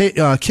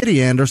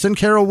 Kitty Anderson,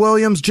 Carol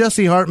Williams,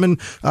 Jesse Hartman,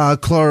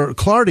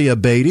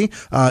 Clardia Beatty,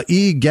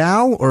 E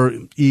Gao or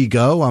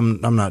Ego.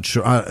 I'm not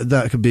sure.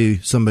 That could be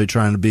somebody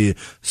trying to be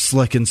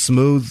slick and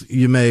smooth.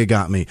 You may have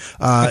got me.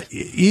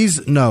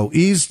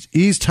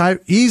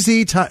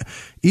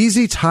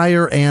 Easy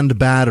Tire and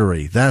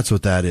Battery. That's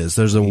what that is.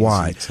 There's a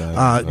Y.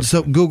 Okay.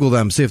 So Google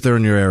them, see if they're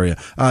in your area.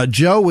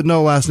 Joe with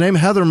no last name,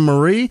 Heather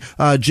Marie,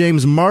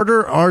 James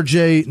Martyr,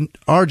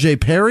 RJ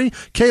Perry,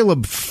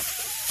 Caleb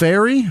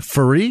Ferry,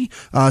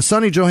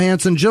 Sonny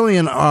Johansson,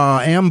 Jillian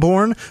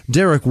Amborn,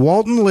 Derek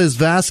Walton, Liz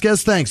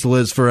Vasquez. Thanks,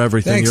 Liz, for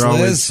everything. Thanks, You're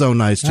always Liz. so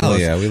nice to us.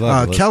 Yeah, we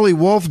love Liz. Kelly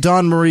Wolf,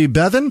 Don Marie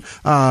Bevan,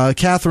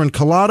 Catherine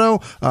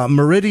Collado,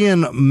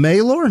 Meridian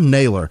Naylor,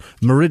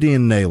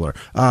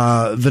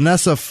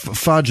 Vanessa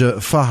Fajardo,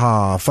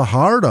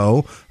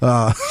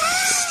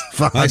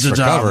 Nice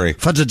recovery.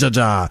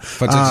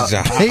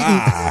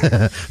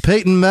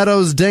 Peyton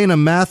Meadows, Dana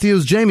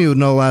Matthews, Jamie with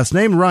no last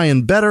name,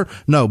 Ryan Benner,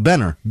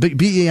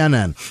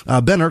 B-E-N-N,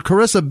 Benner,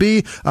 Carissa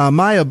B,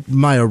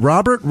 Maya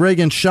Robert,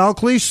 Reagan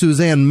Shalkley,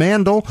 Suzanne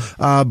Mandel,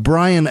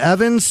 Brian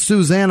Evans,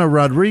 Susanna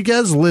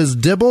Rodriguez, Liz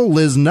Dibble,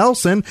 Liz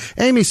Nelson,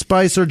 Amy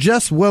Spicer,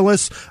 Jess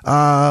Willis,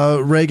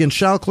 Reagan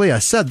Shalkley. I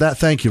said that.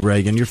 Thank you,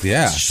 Reagan. You're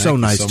so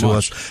nice to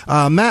us.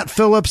 Matt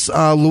Phillips,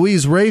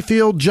 Louise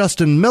Rayfield,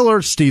 Justin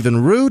Miller,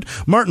 Stephen Rude,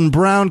 Martin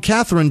Brown,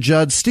 Catherine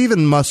Judd,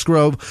 Stephen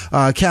Musgrove,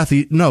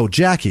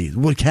 Jackie.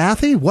 What,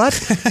 Kathy? What?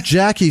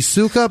 Jackie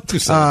Suka,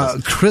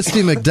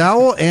 Christy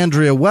McDowell,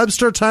 Andrea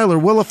Webster, Tyler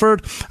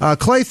Williford,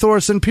 Clay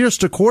Thorson, Pierce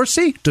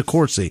DeCourcy,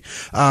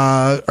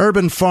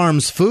 Urban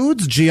Farms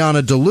Foods,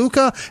 Gianna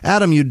DeLuca,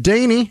 Adam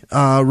Udani,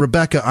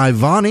 Rebecca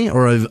Ivani,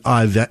 or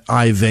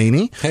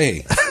Ivani.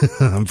 Hey.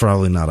 I'm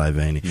probably not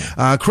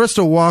Ivani.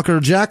 Crystal Walker,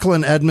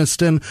 Jacqueline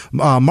Edmiston,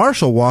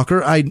 Marshall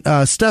Walker,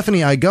 Stephanie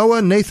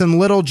Igoa, Nathan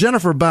Little,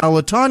 Jennifer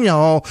Bowler, Tanya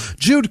Hall,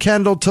 Jude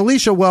Kendall,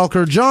 Talisha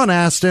Welker, John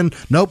Aston.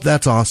 Nope,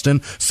 that's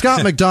Austin.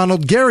 Scott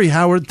McDonald, Gary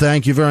Howard.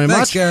 Thank you very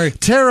much. Gary.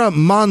 Tara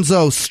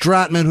Monzo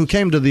Stratman, who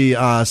came to the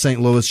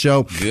St. Louis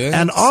show,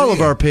 and all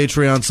of our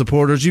Patreon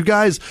supporters. You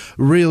guys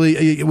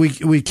really,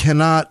 we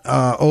cannot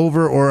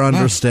over or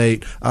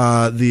understate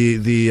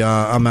the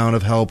amount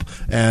of help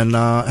and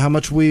how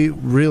much we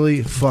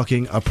really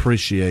fucking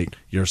appreciate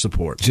your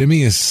support.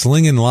 Jimmy is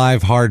slinging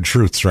live hard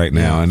truths right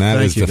now, and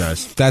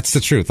that's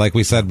the truth. Like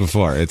we said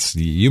before, it's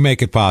you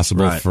make it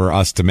possible for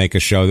us to make a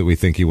show that we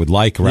think you would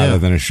like, rather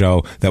than a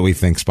show that we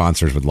think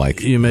sponsors would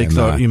like. You make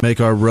you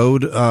make our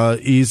road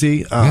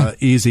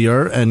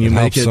easier, and you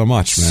make it so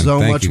much, man.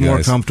 so much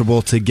more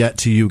comfortable to get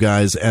to you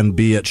guys and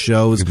be at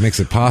shows. It makes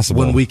it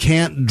possible when we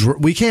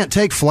can't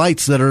take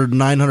flights that are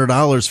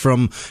 $900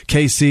 from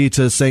KC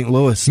to St.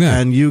 Louis,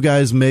 and you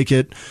guys make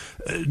it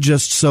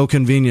just so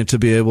convenient to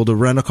be able to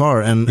rent a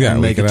car and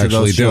make it to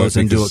those shows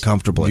and do it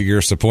comfortably. Your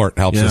support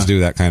helps us do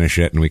that kind of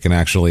shit, and we can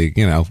actually,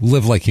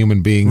 live like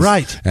human beings.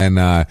 Right. And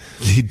the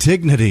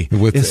dignity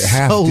is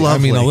so lovely. I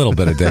mean, a little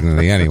bit of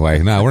dignity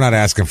anyway. No, we're not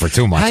asking for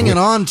too much. Hanging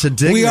on to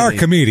dignity. We are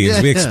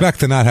comedians. We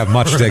expect to not have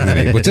much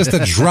dignity. But just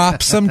a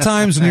drop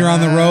sometimes when you're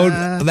on the road,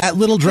 that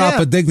little drop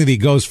of dignity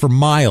goes for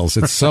miles.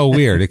 It's so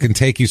weird. It can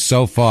take you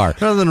so far.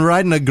 Rather than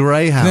riding a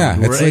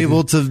Greyhound, we're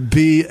able to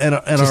be in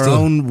our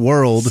own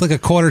world. It's like a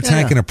quarter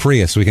tank in a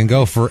Prius. We can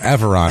go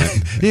forever on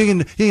it.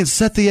 You can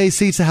set the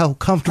AC to how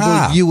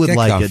comfortable you would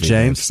like it,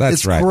 James.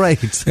 That's right.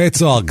 Great.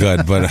 It's all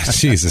good, but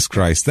Jesus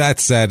Christ. That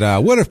said,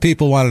 what if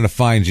people wanted to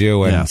find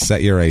you and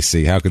set your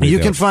AC? How could they You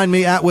do can it? find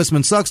me at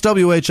Wisman Sucks,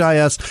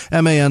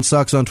 WHISMAN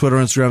Sucks on Twitter,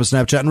 Instagram, and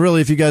Snapchat. And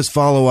really, if you guys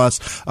follow us,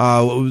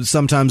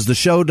 sometimes the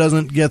show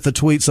doesn't get the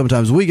tweet.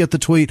 Sometimes we get the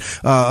tweet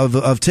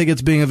of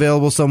tickets being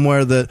available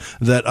somewhere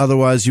that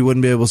otherwise you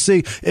wouldn't be able to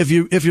see. If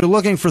you're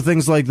looking for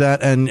things like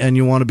that and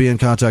you want to be in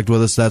contact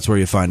with us, that's where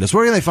you find us.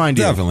 Where can they find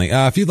you? Definitely.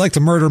 If you'd like to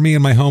murder me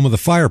in my home with a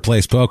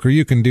fireplace poker,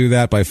 you can do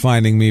that by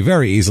finding me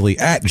very easily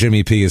at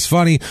Jimmy P is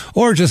Funny,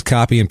 or just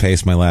copy and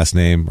paste my last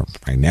name, or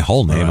my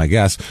whole name, I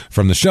guess,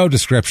 from the show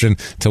description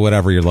to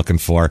whatever you're looking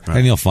for,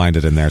 and you'll find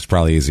it in there. It's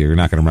probably easier. You're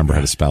not going to remember how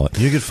to spell it.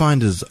 You could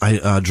find his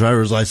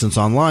driver's license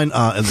online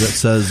that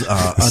says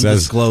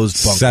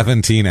undisclosed bunker.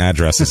 17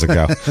 addresses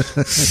ago.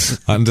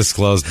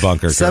 Undisclosed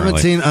bunker.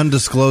 17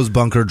 undisclosed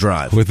bunker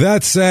drive. With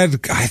that said,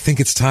 I think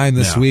it's time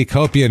this week.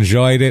 Hope you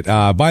enjoyed it.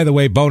 By the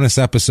way, bonus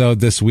episode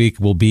this week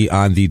will be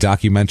on the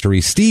documentary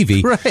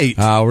Stevie. Right.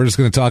 We're just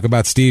going to talk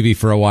about Stevie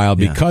for a while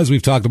because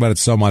we've talked about it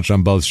so much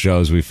on both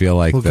shows. We feel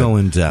like we'll go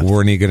in depth.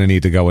 We're going to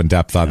need to go in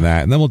depth on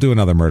that. And then we'll do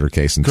another murder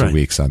case in 2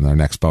 weeks on our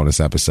next bonus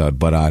episode.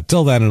 But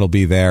till then, it'll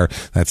be there.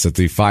 That's at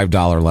the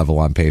 $5 level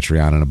on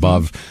Patreon and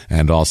above.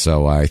 And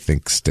also, I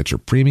think Stitcher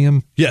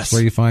Premium. Yes.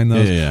 Where you find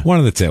those. Yeah. One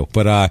of the two.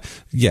 But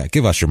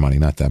give us your money,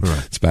 not them.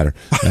 Right. It's better.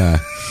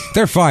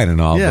 They're fine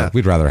and all, but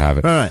we'd rather have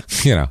it. All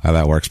right. You know how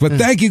that works. But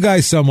thank you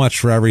guys so much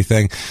for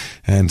everything.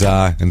 And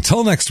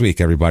until next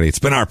week, everybody, it's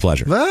been our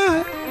pleasure.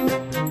 Bye.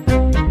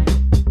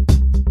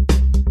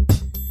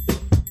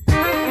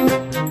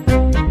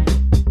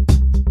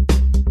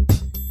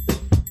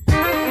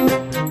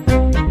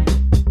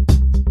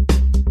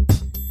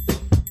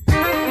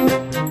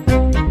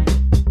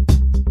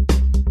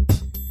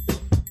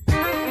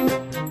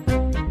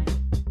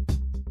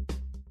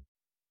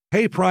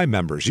 Hey, Prime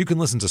members, you can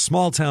listen to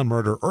Small Town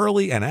Murder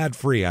early and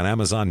ad-free on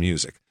Amazon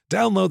Music.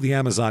 Download the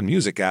Amazon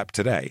Music app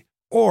today.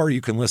 Or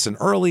you can listen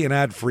early and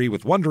ad-free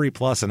with Wondery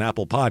Plus and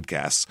Apple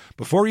Podcasts.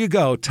 Before you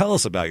go, tell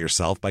us about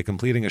yourself by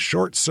completing a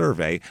short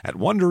survey at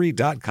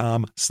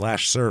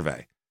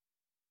Wondery.com/survey.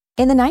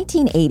 In the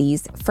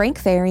 1980s,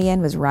 Frank Farian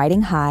was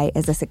riding high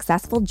as a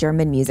successful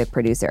German music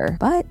producer,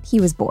 but he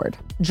was bored.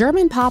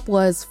 German pop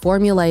was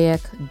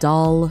formulaic,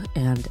 dull,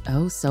 and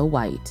oh so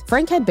white.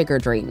 Frank had bigger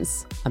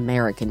dreams,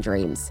 American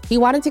dreams. He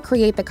wanted to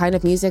create the kind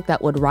of music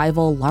that would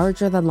rival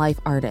larger-than-life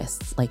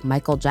artists like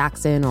Michael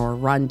Jackson or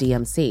Run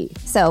DMC.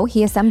 So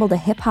he assembled a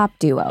hip-hop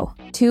duo,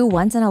 two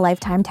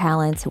once-in-a-lifetime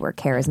talents who were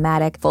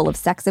charismatic, full of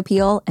sex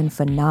appeal, and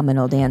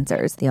phenomenal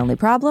dancers. The only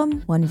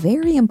problem? One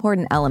very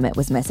important element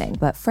was missing,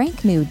 but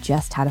Frank knew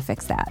just how to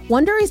fix that.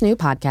 Wondery's new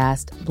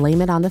podcast,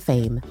 Blame It on the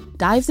Fame,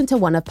 dives into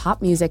one of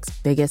pop music's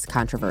biggest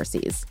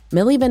controversies.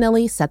 Milli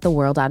Vanilli set the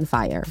world on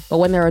fire, but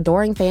when their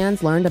adoring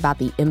fans learned about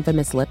the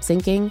infamous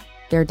lip-syncing,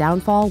 their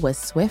downfall was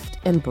swift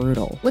and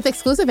brutal. With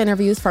exclusive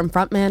interviews from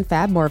frontman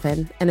Fab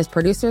Morvan and his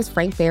producers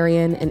Frank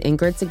Farian and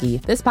Ingrid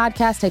Segee, this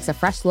podcast takes a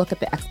fresh look at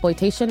the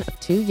exploitation of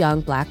two young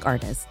Black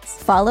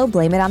artists. Follow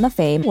Blame It on the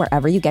Fame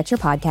wherever you get your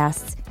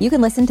podcasts. You can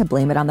listen to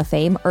Blame It on the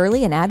Fame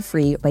early and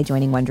ad-free by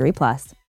joining Wondery Plus.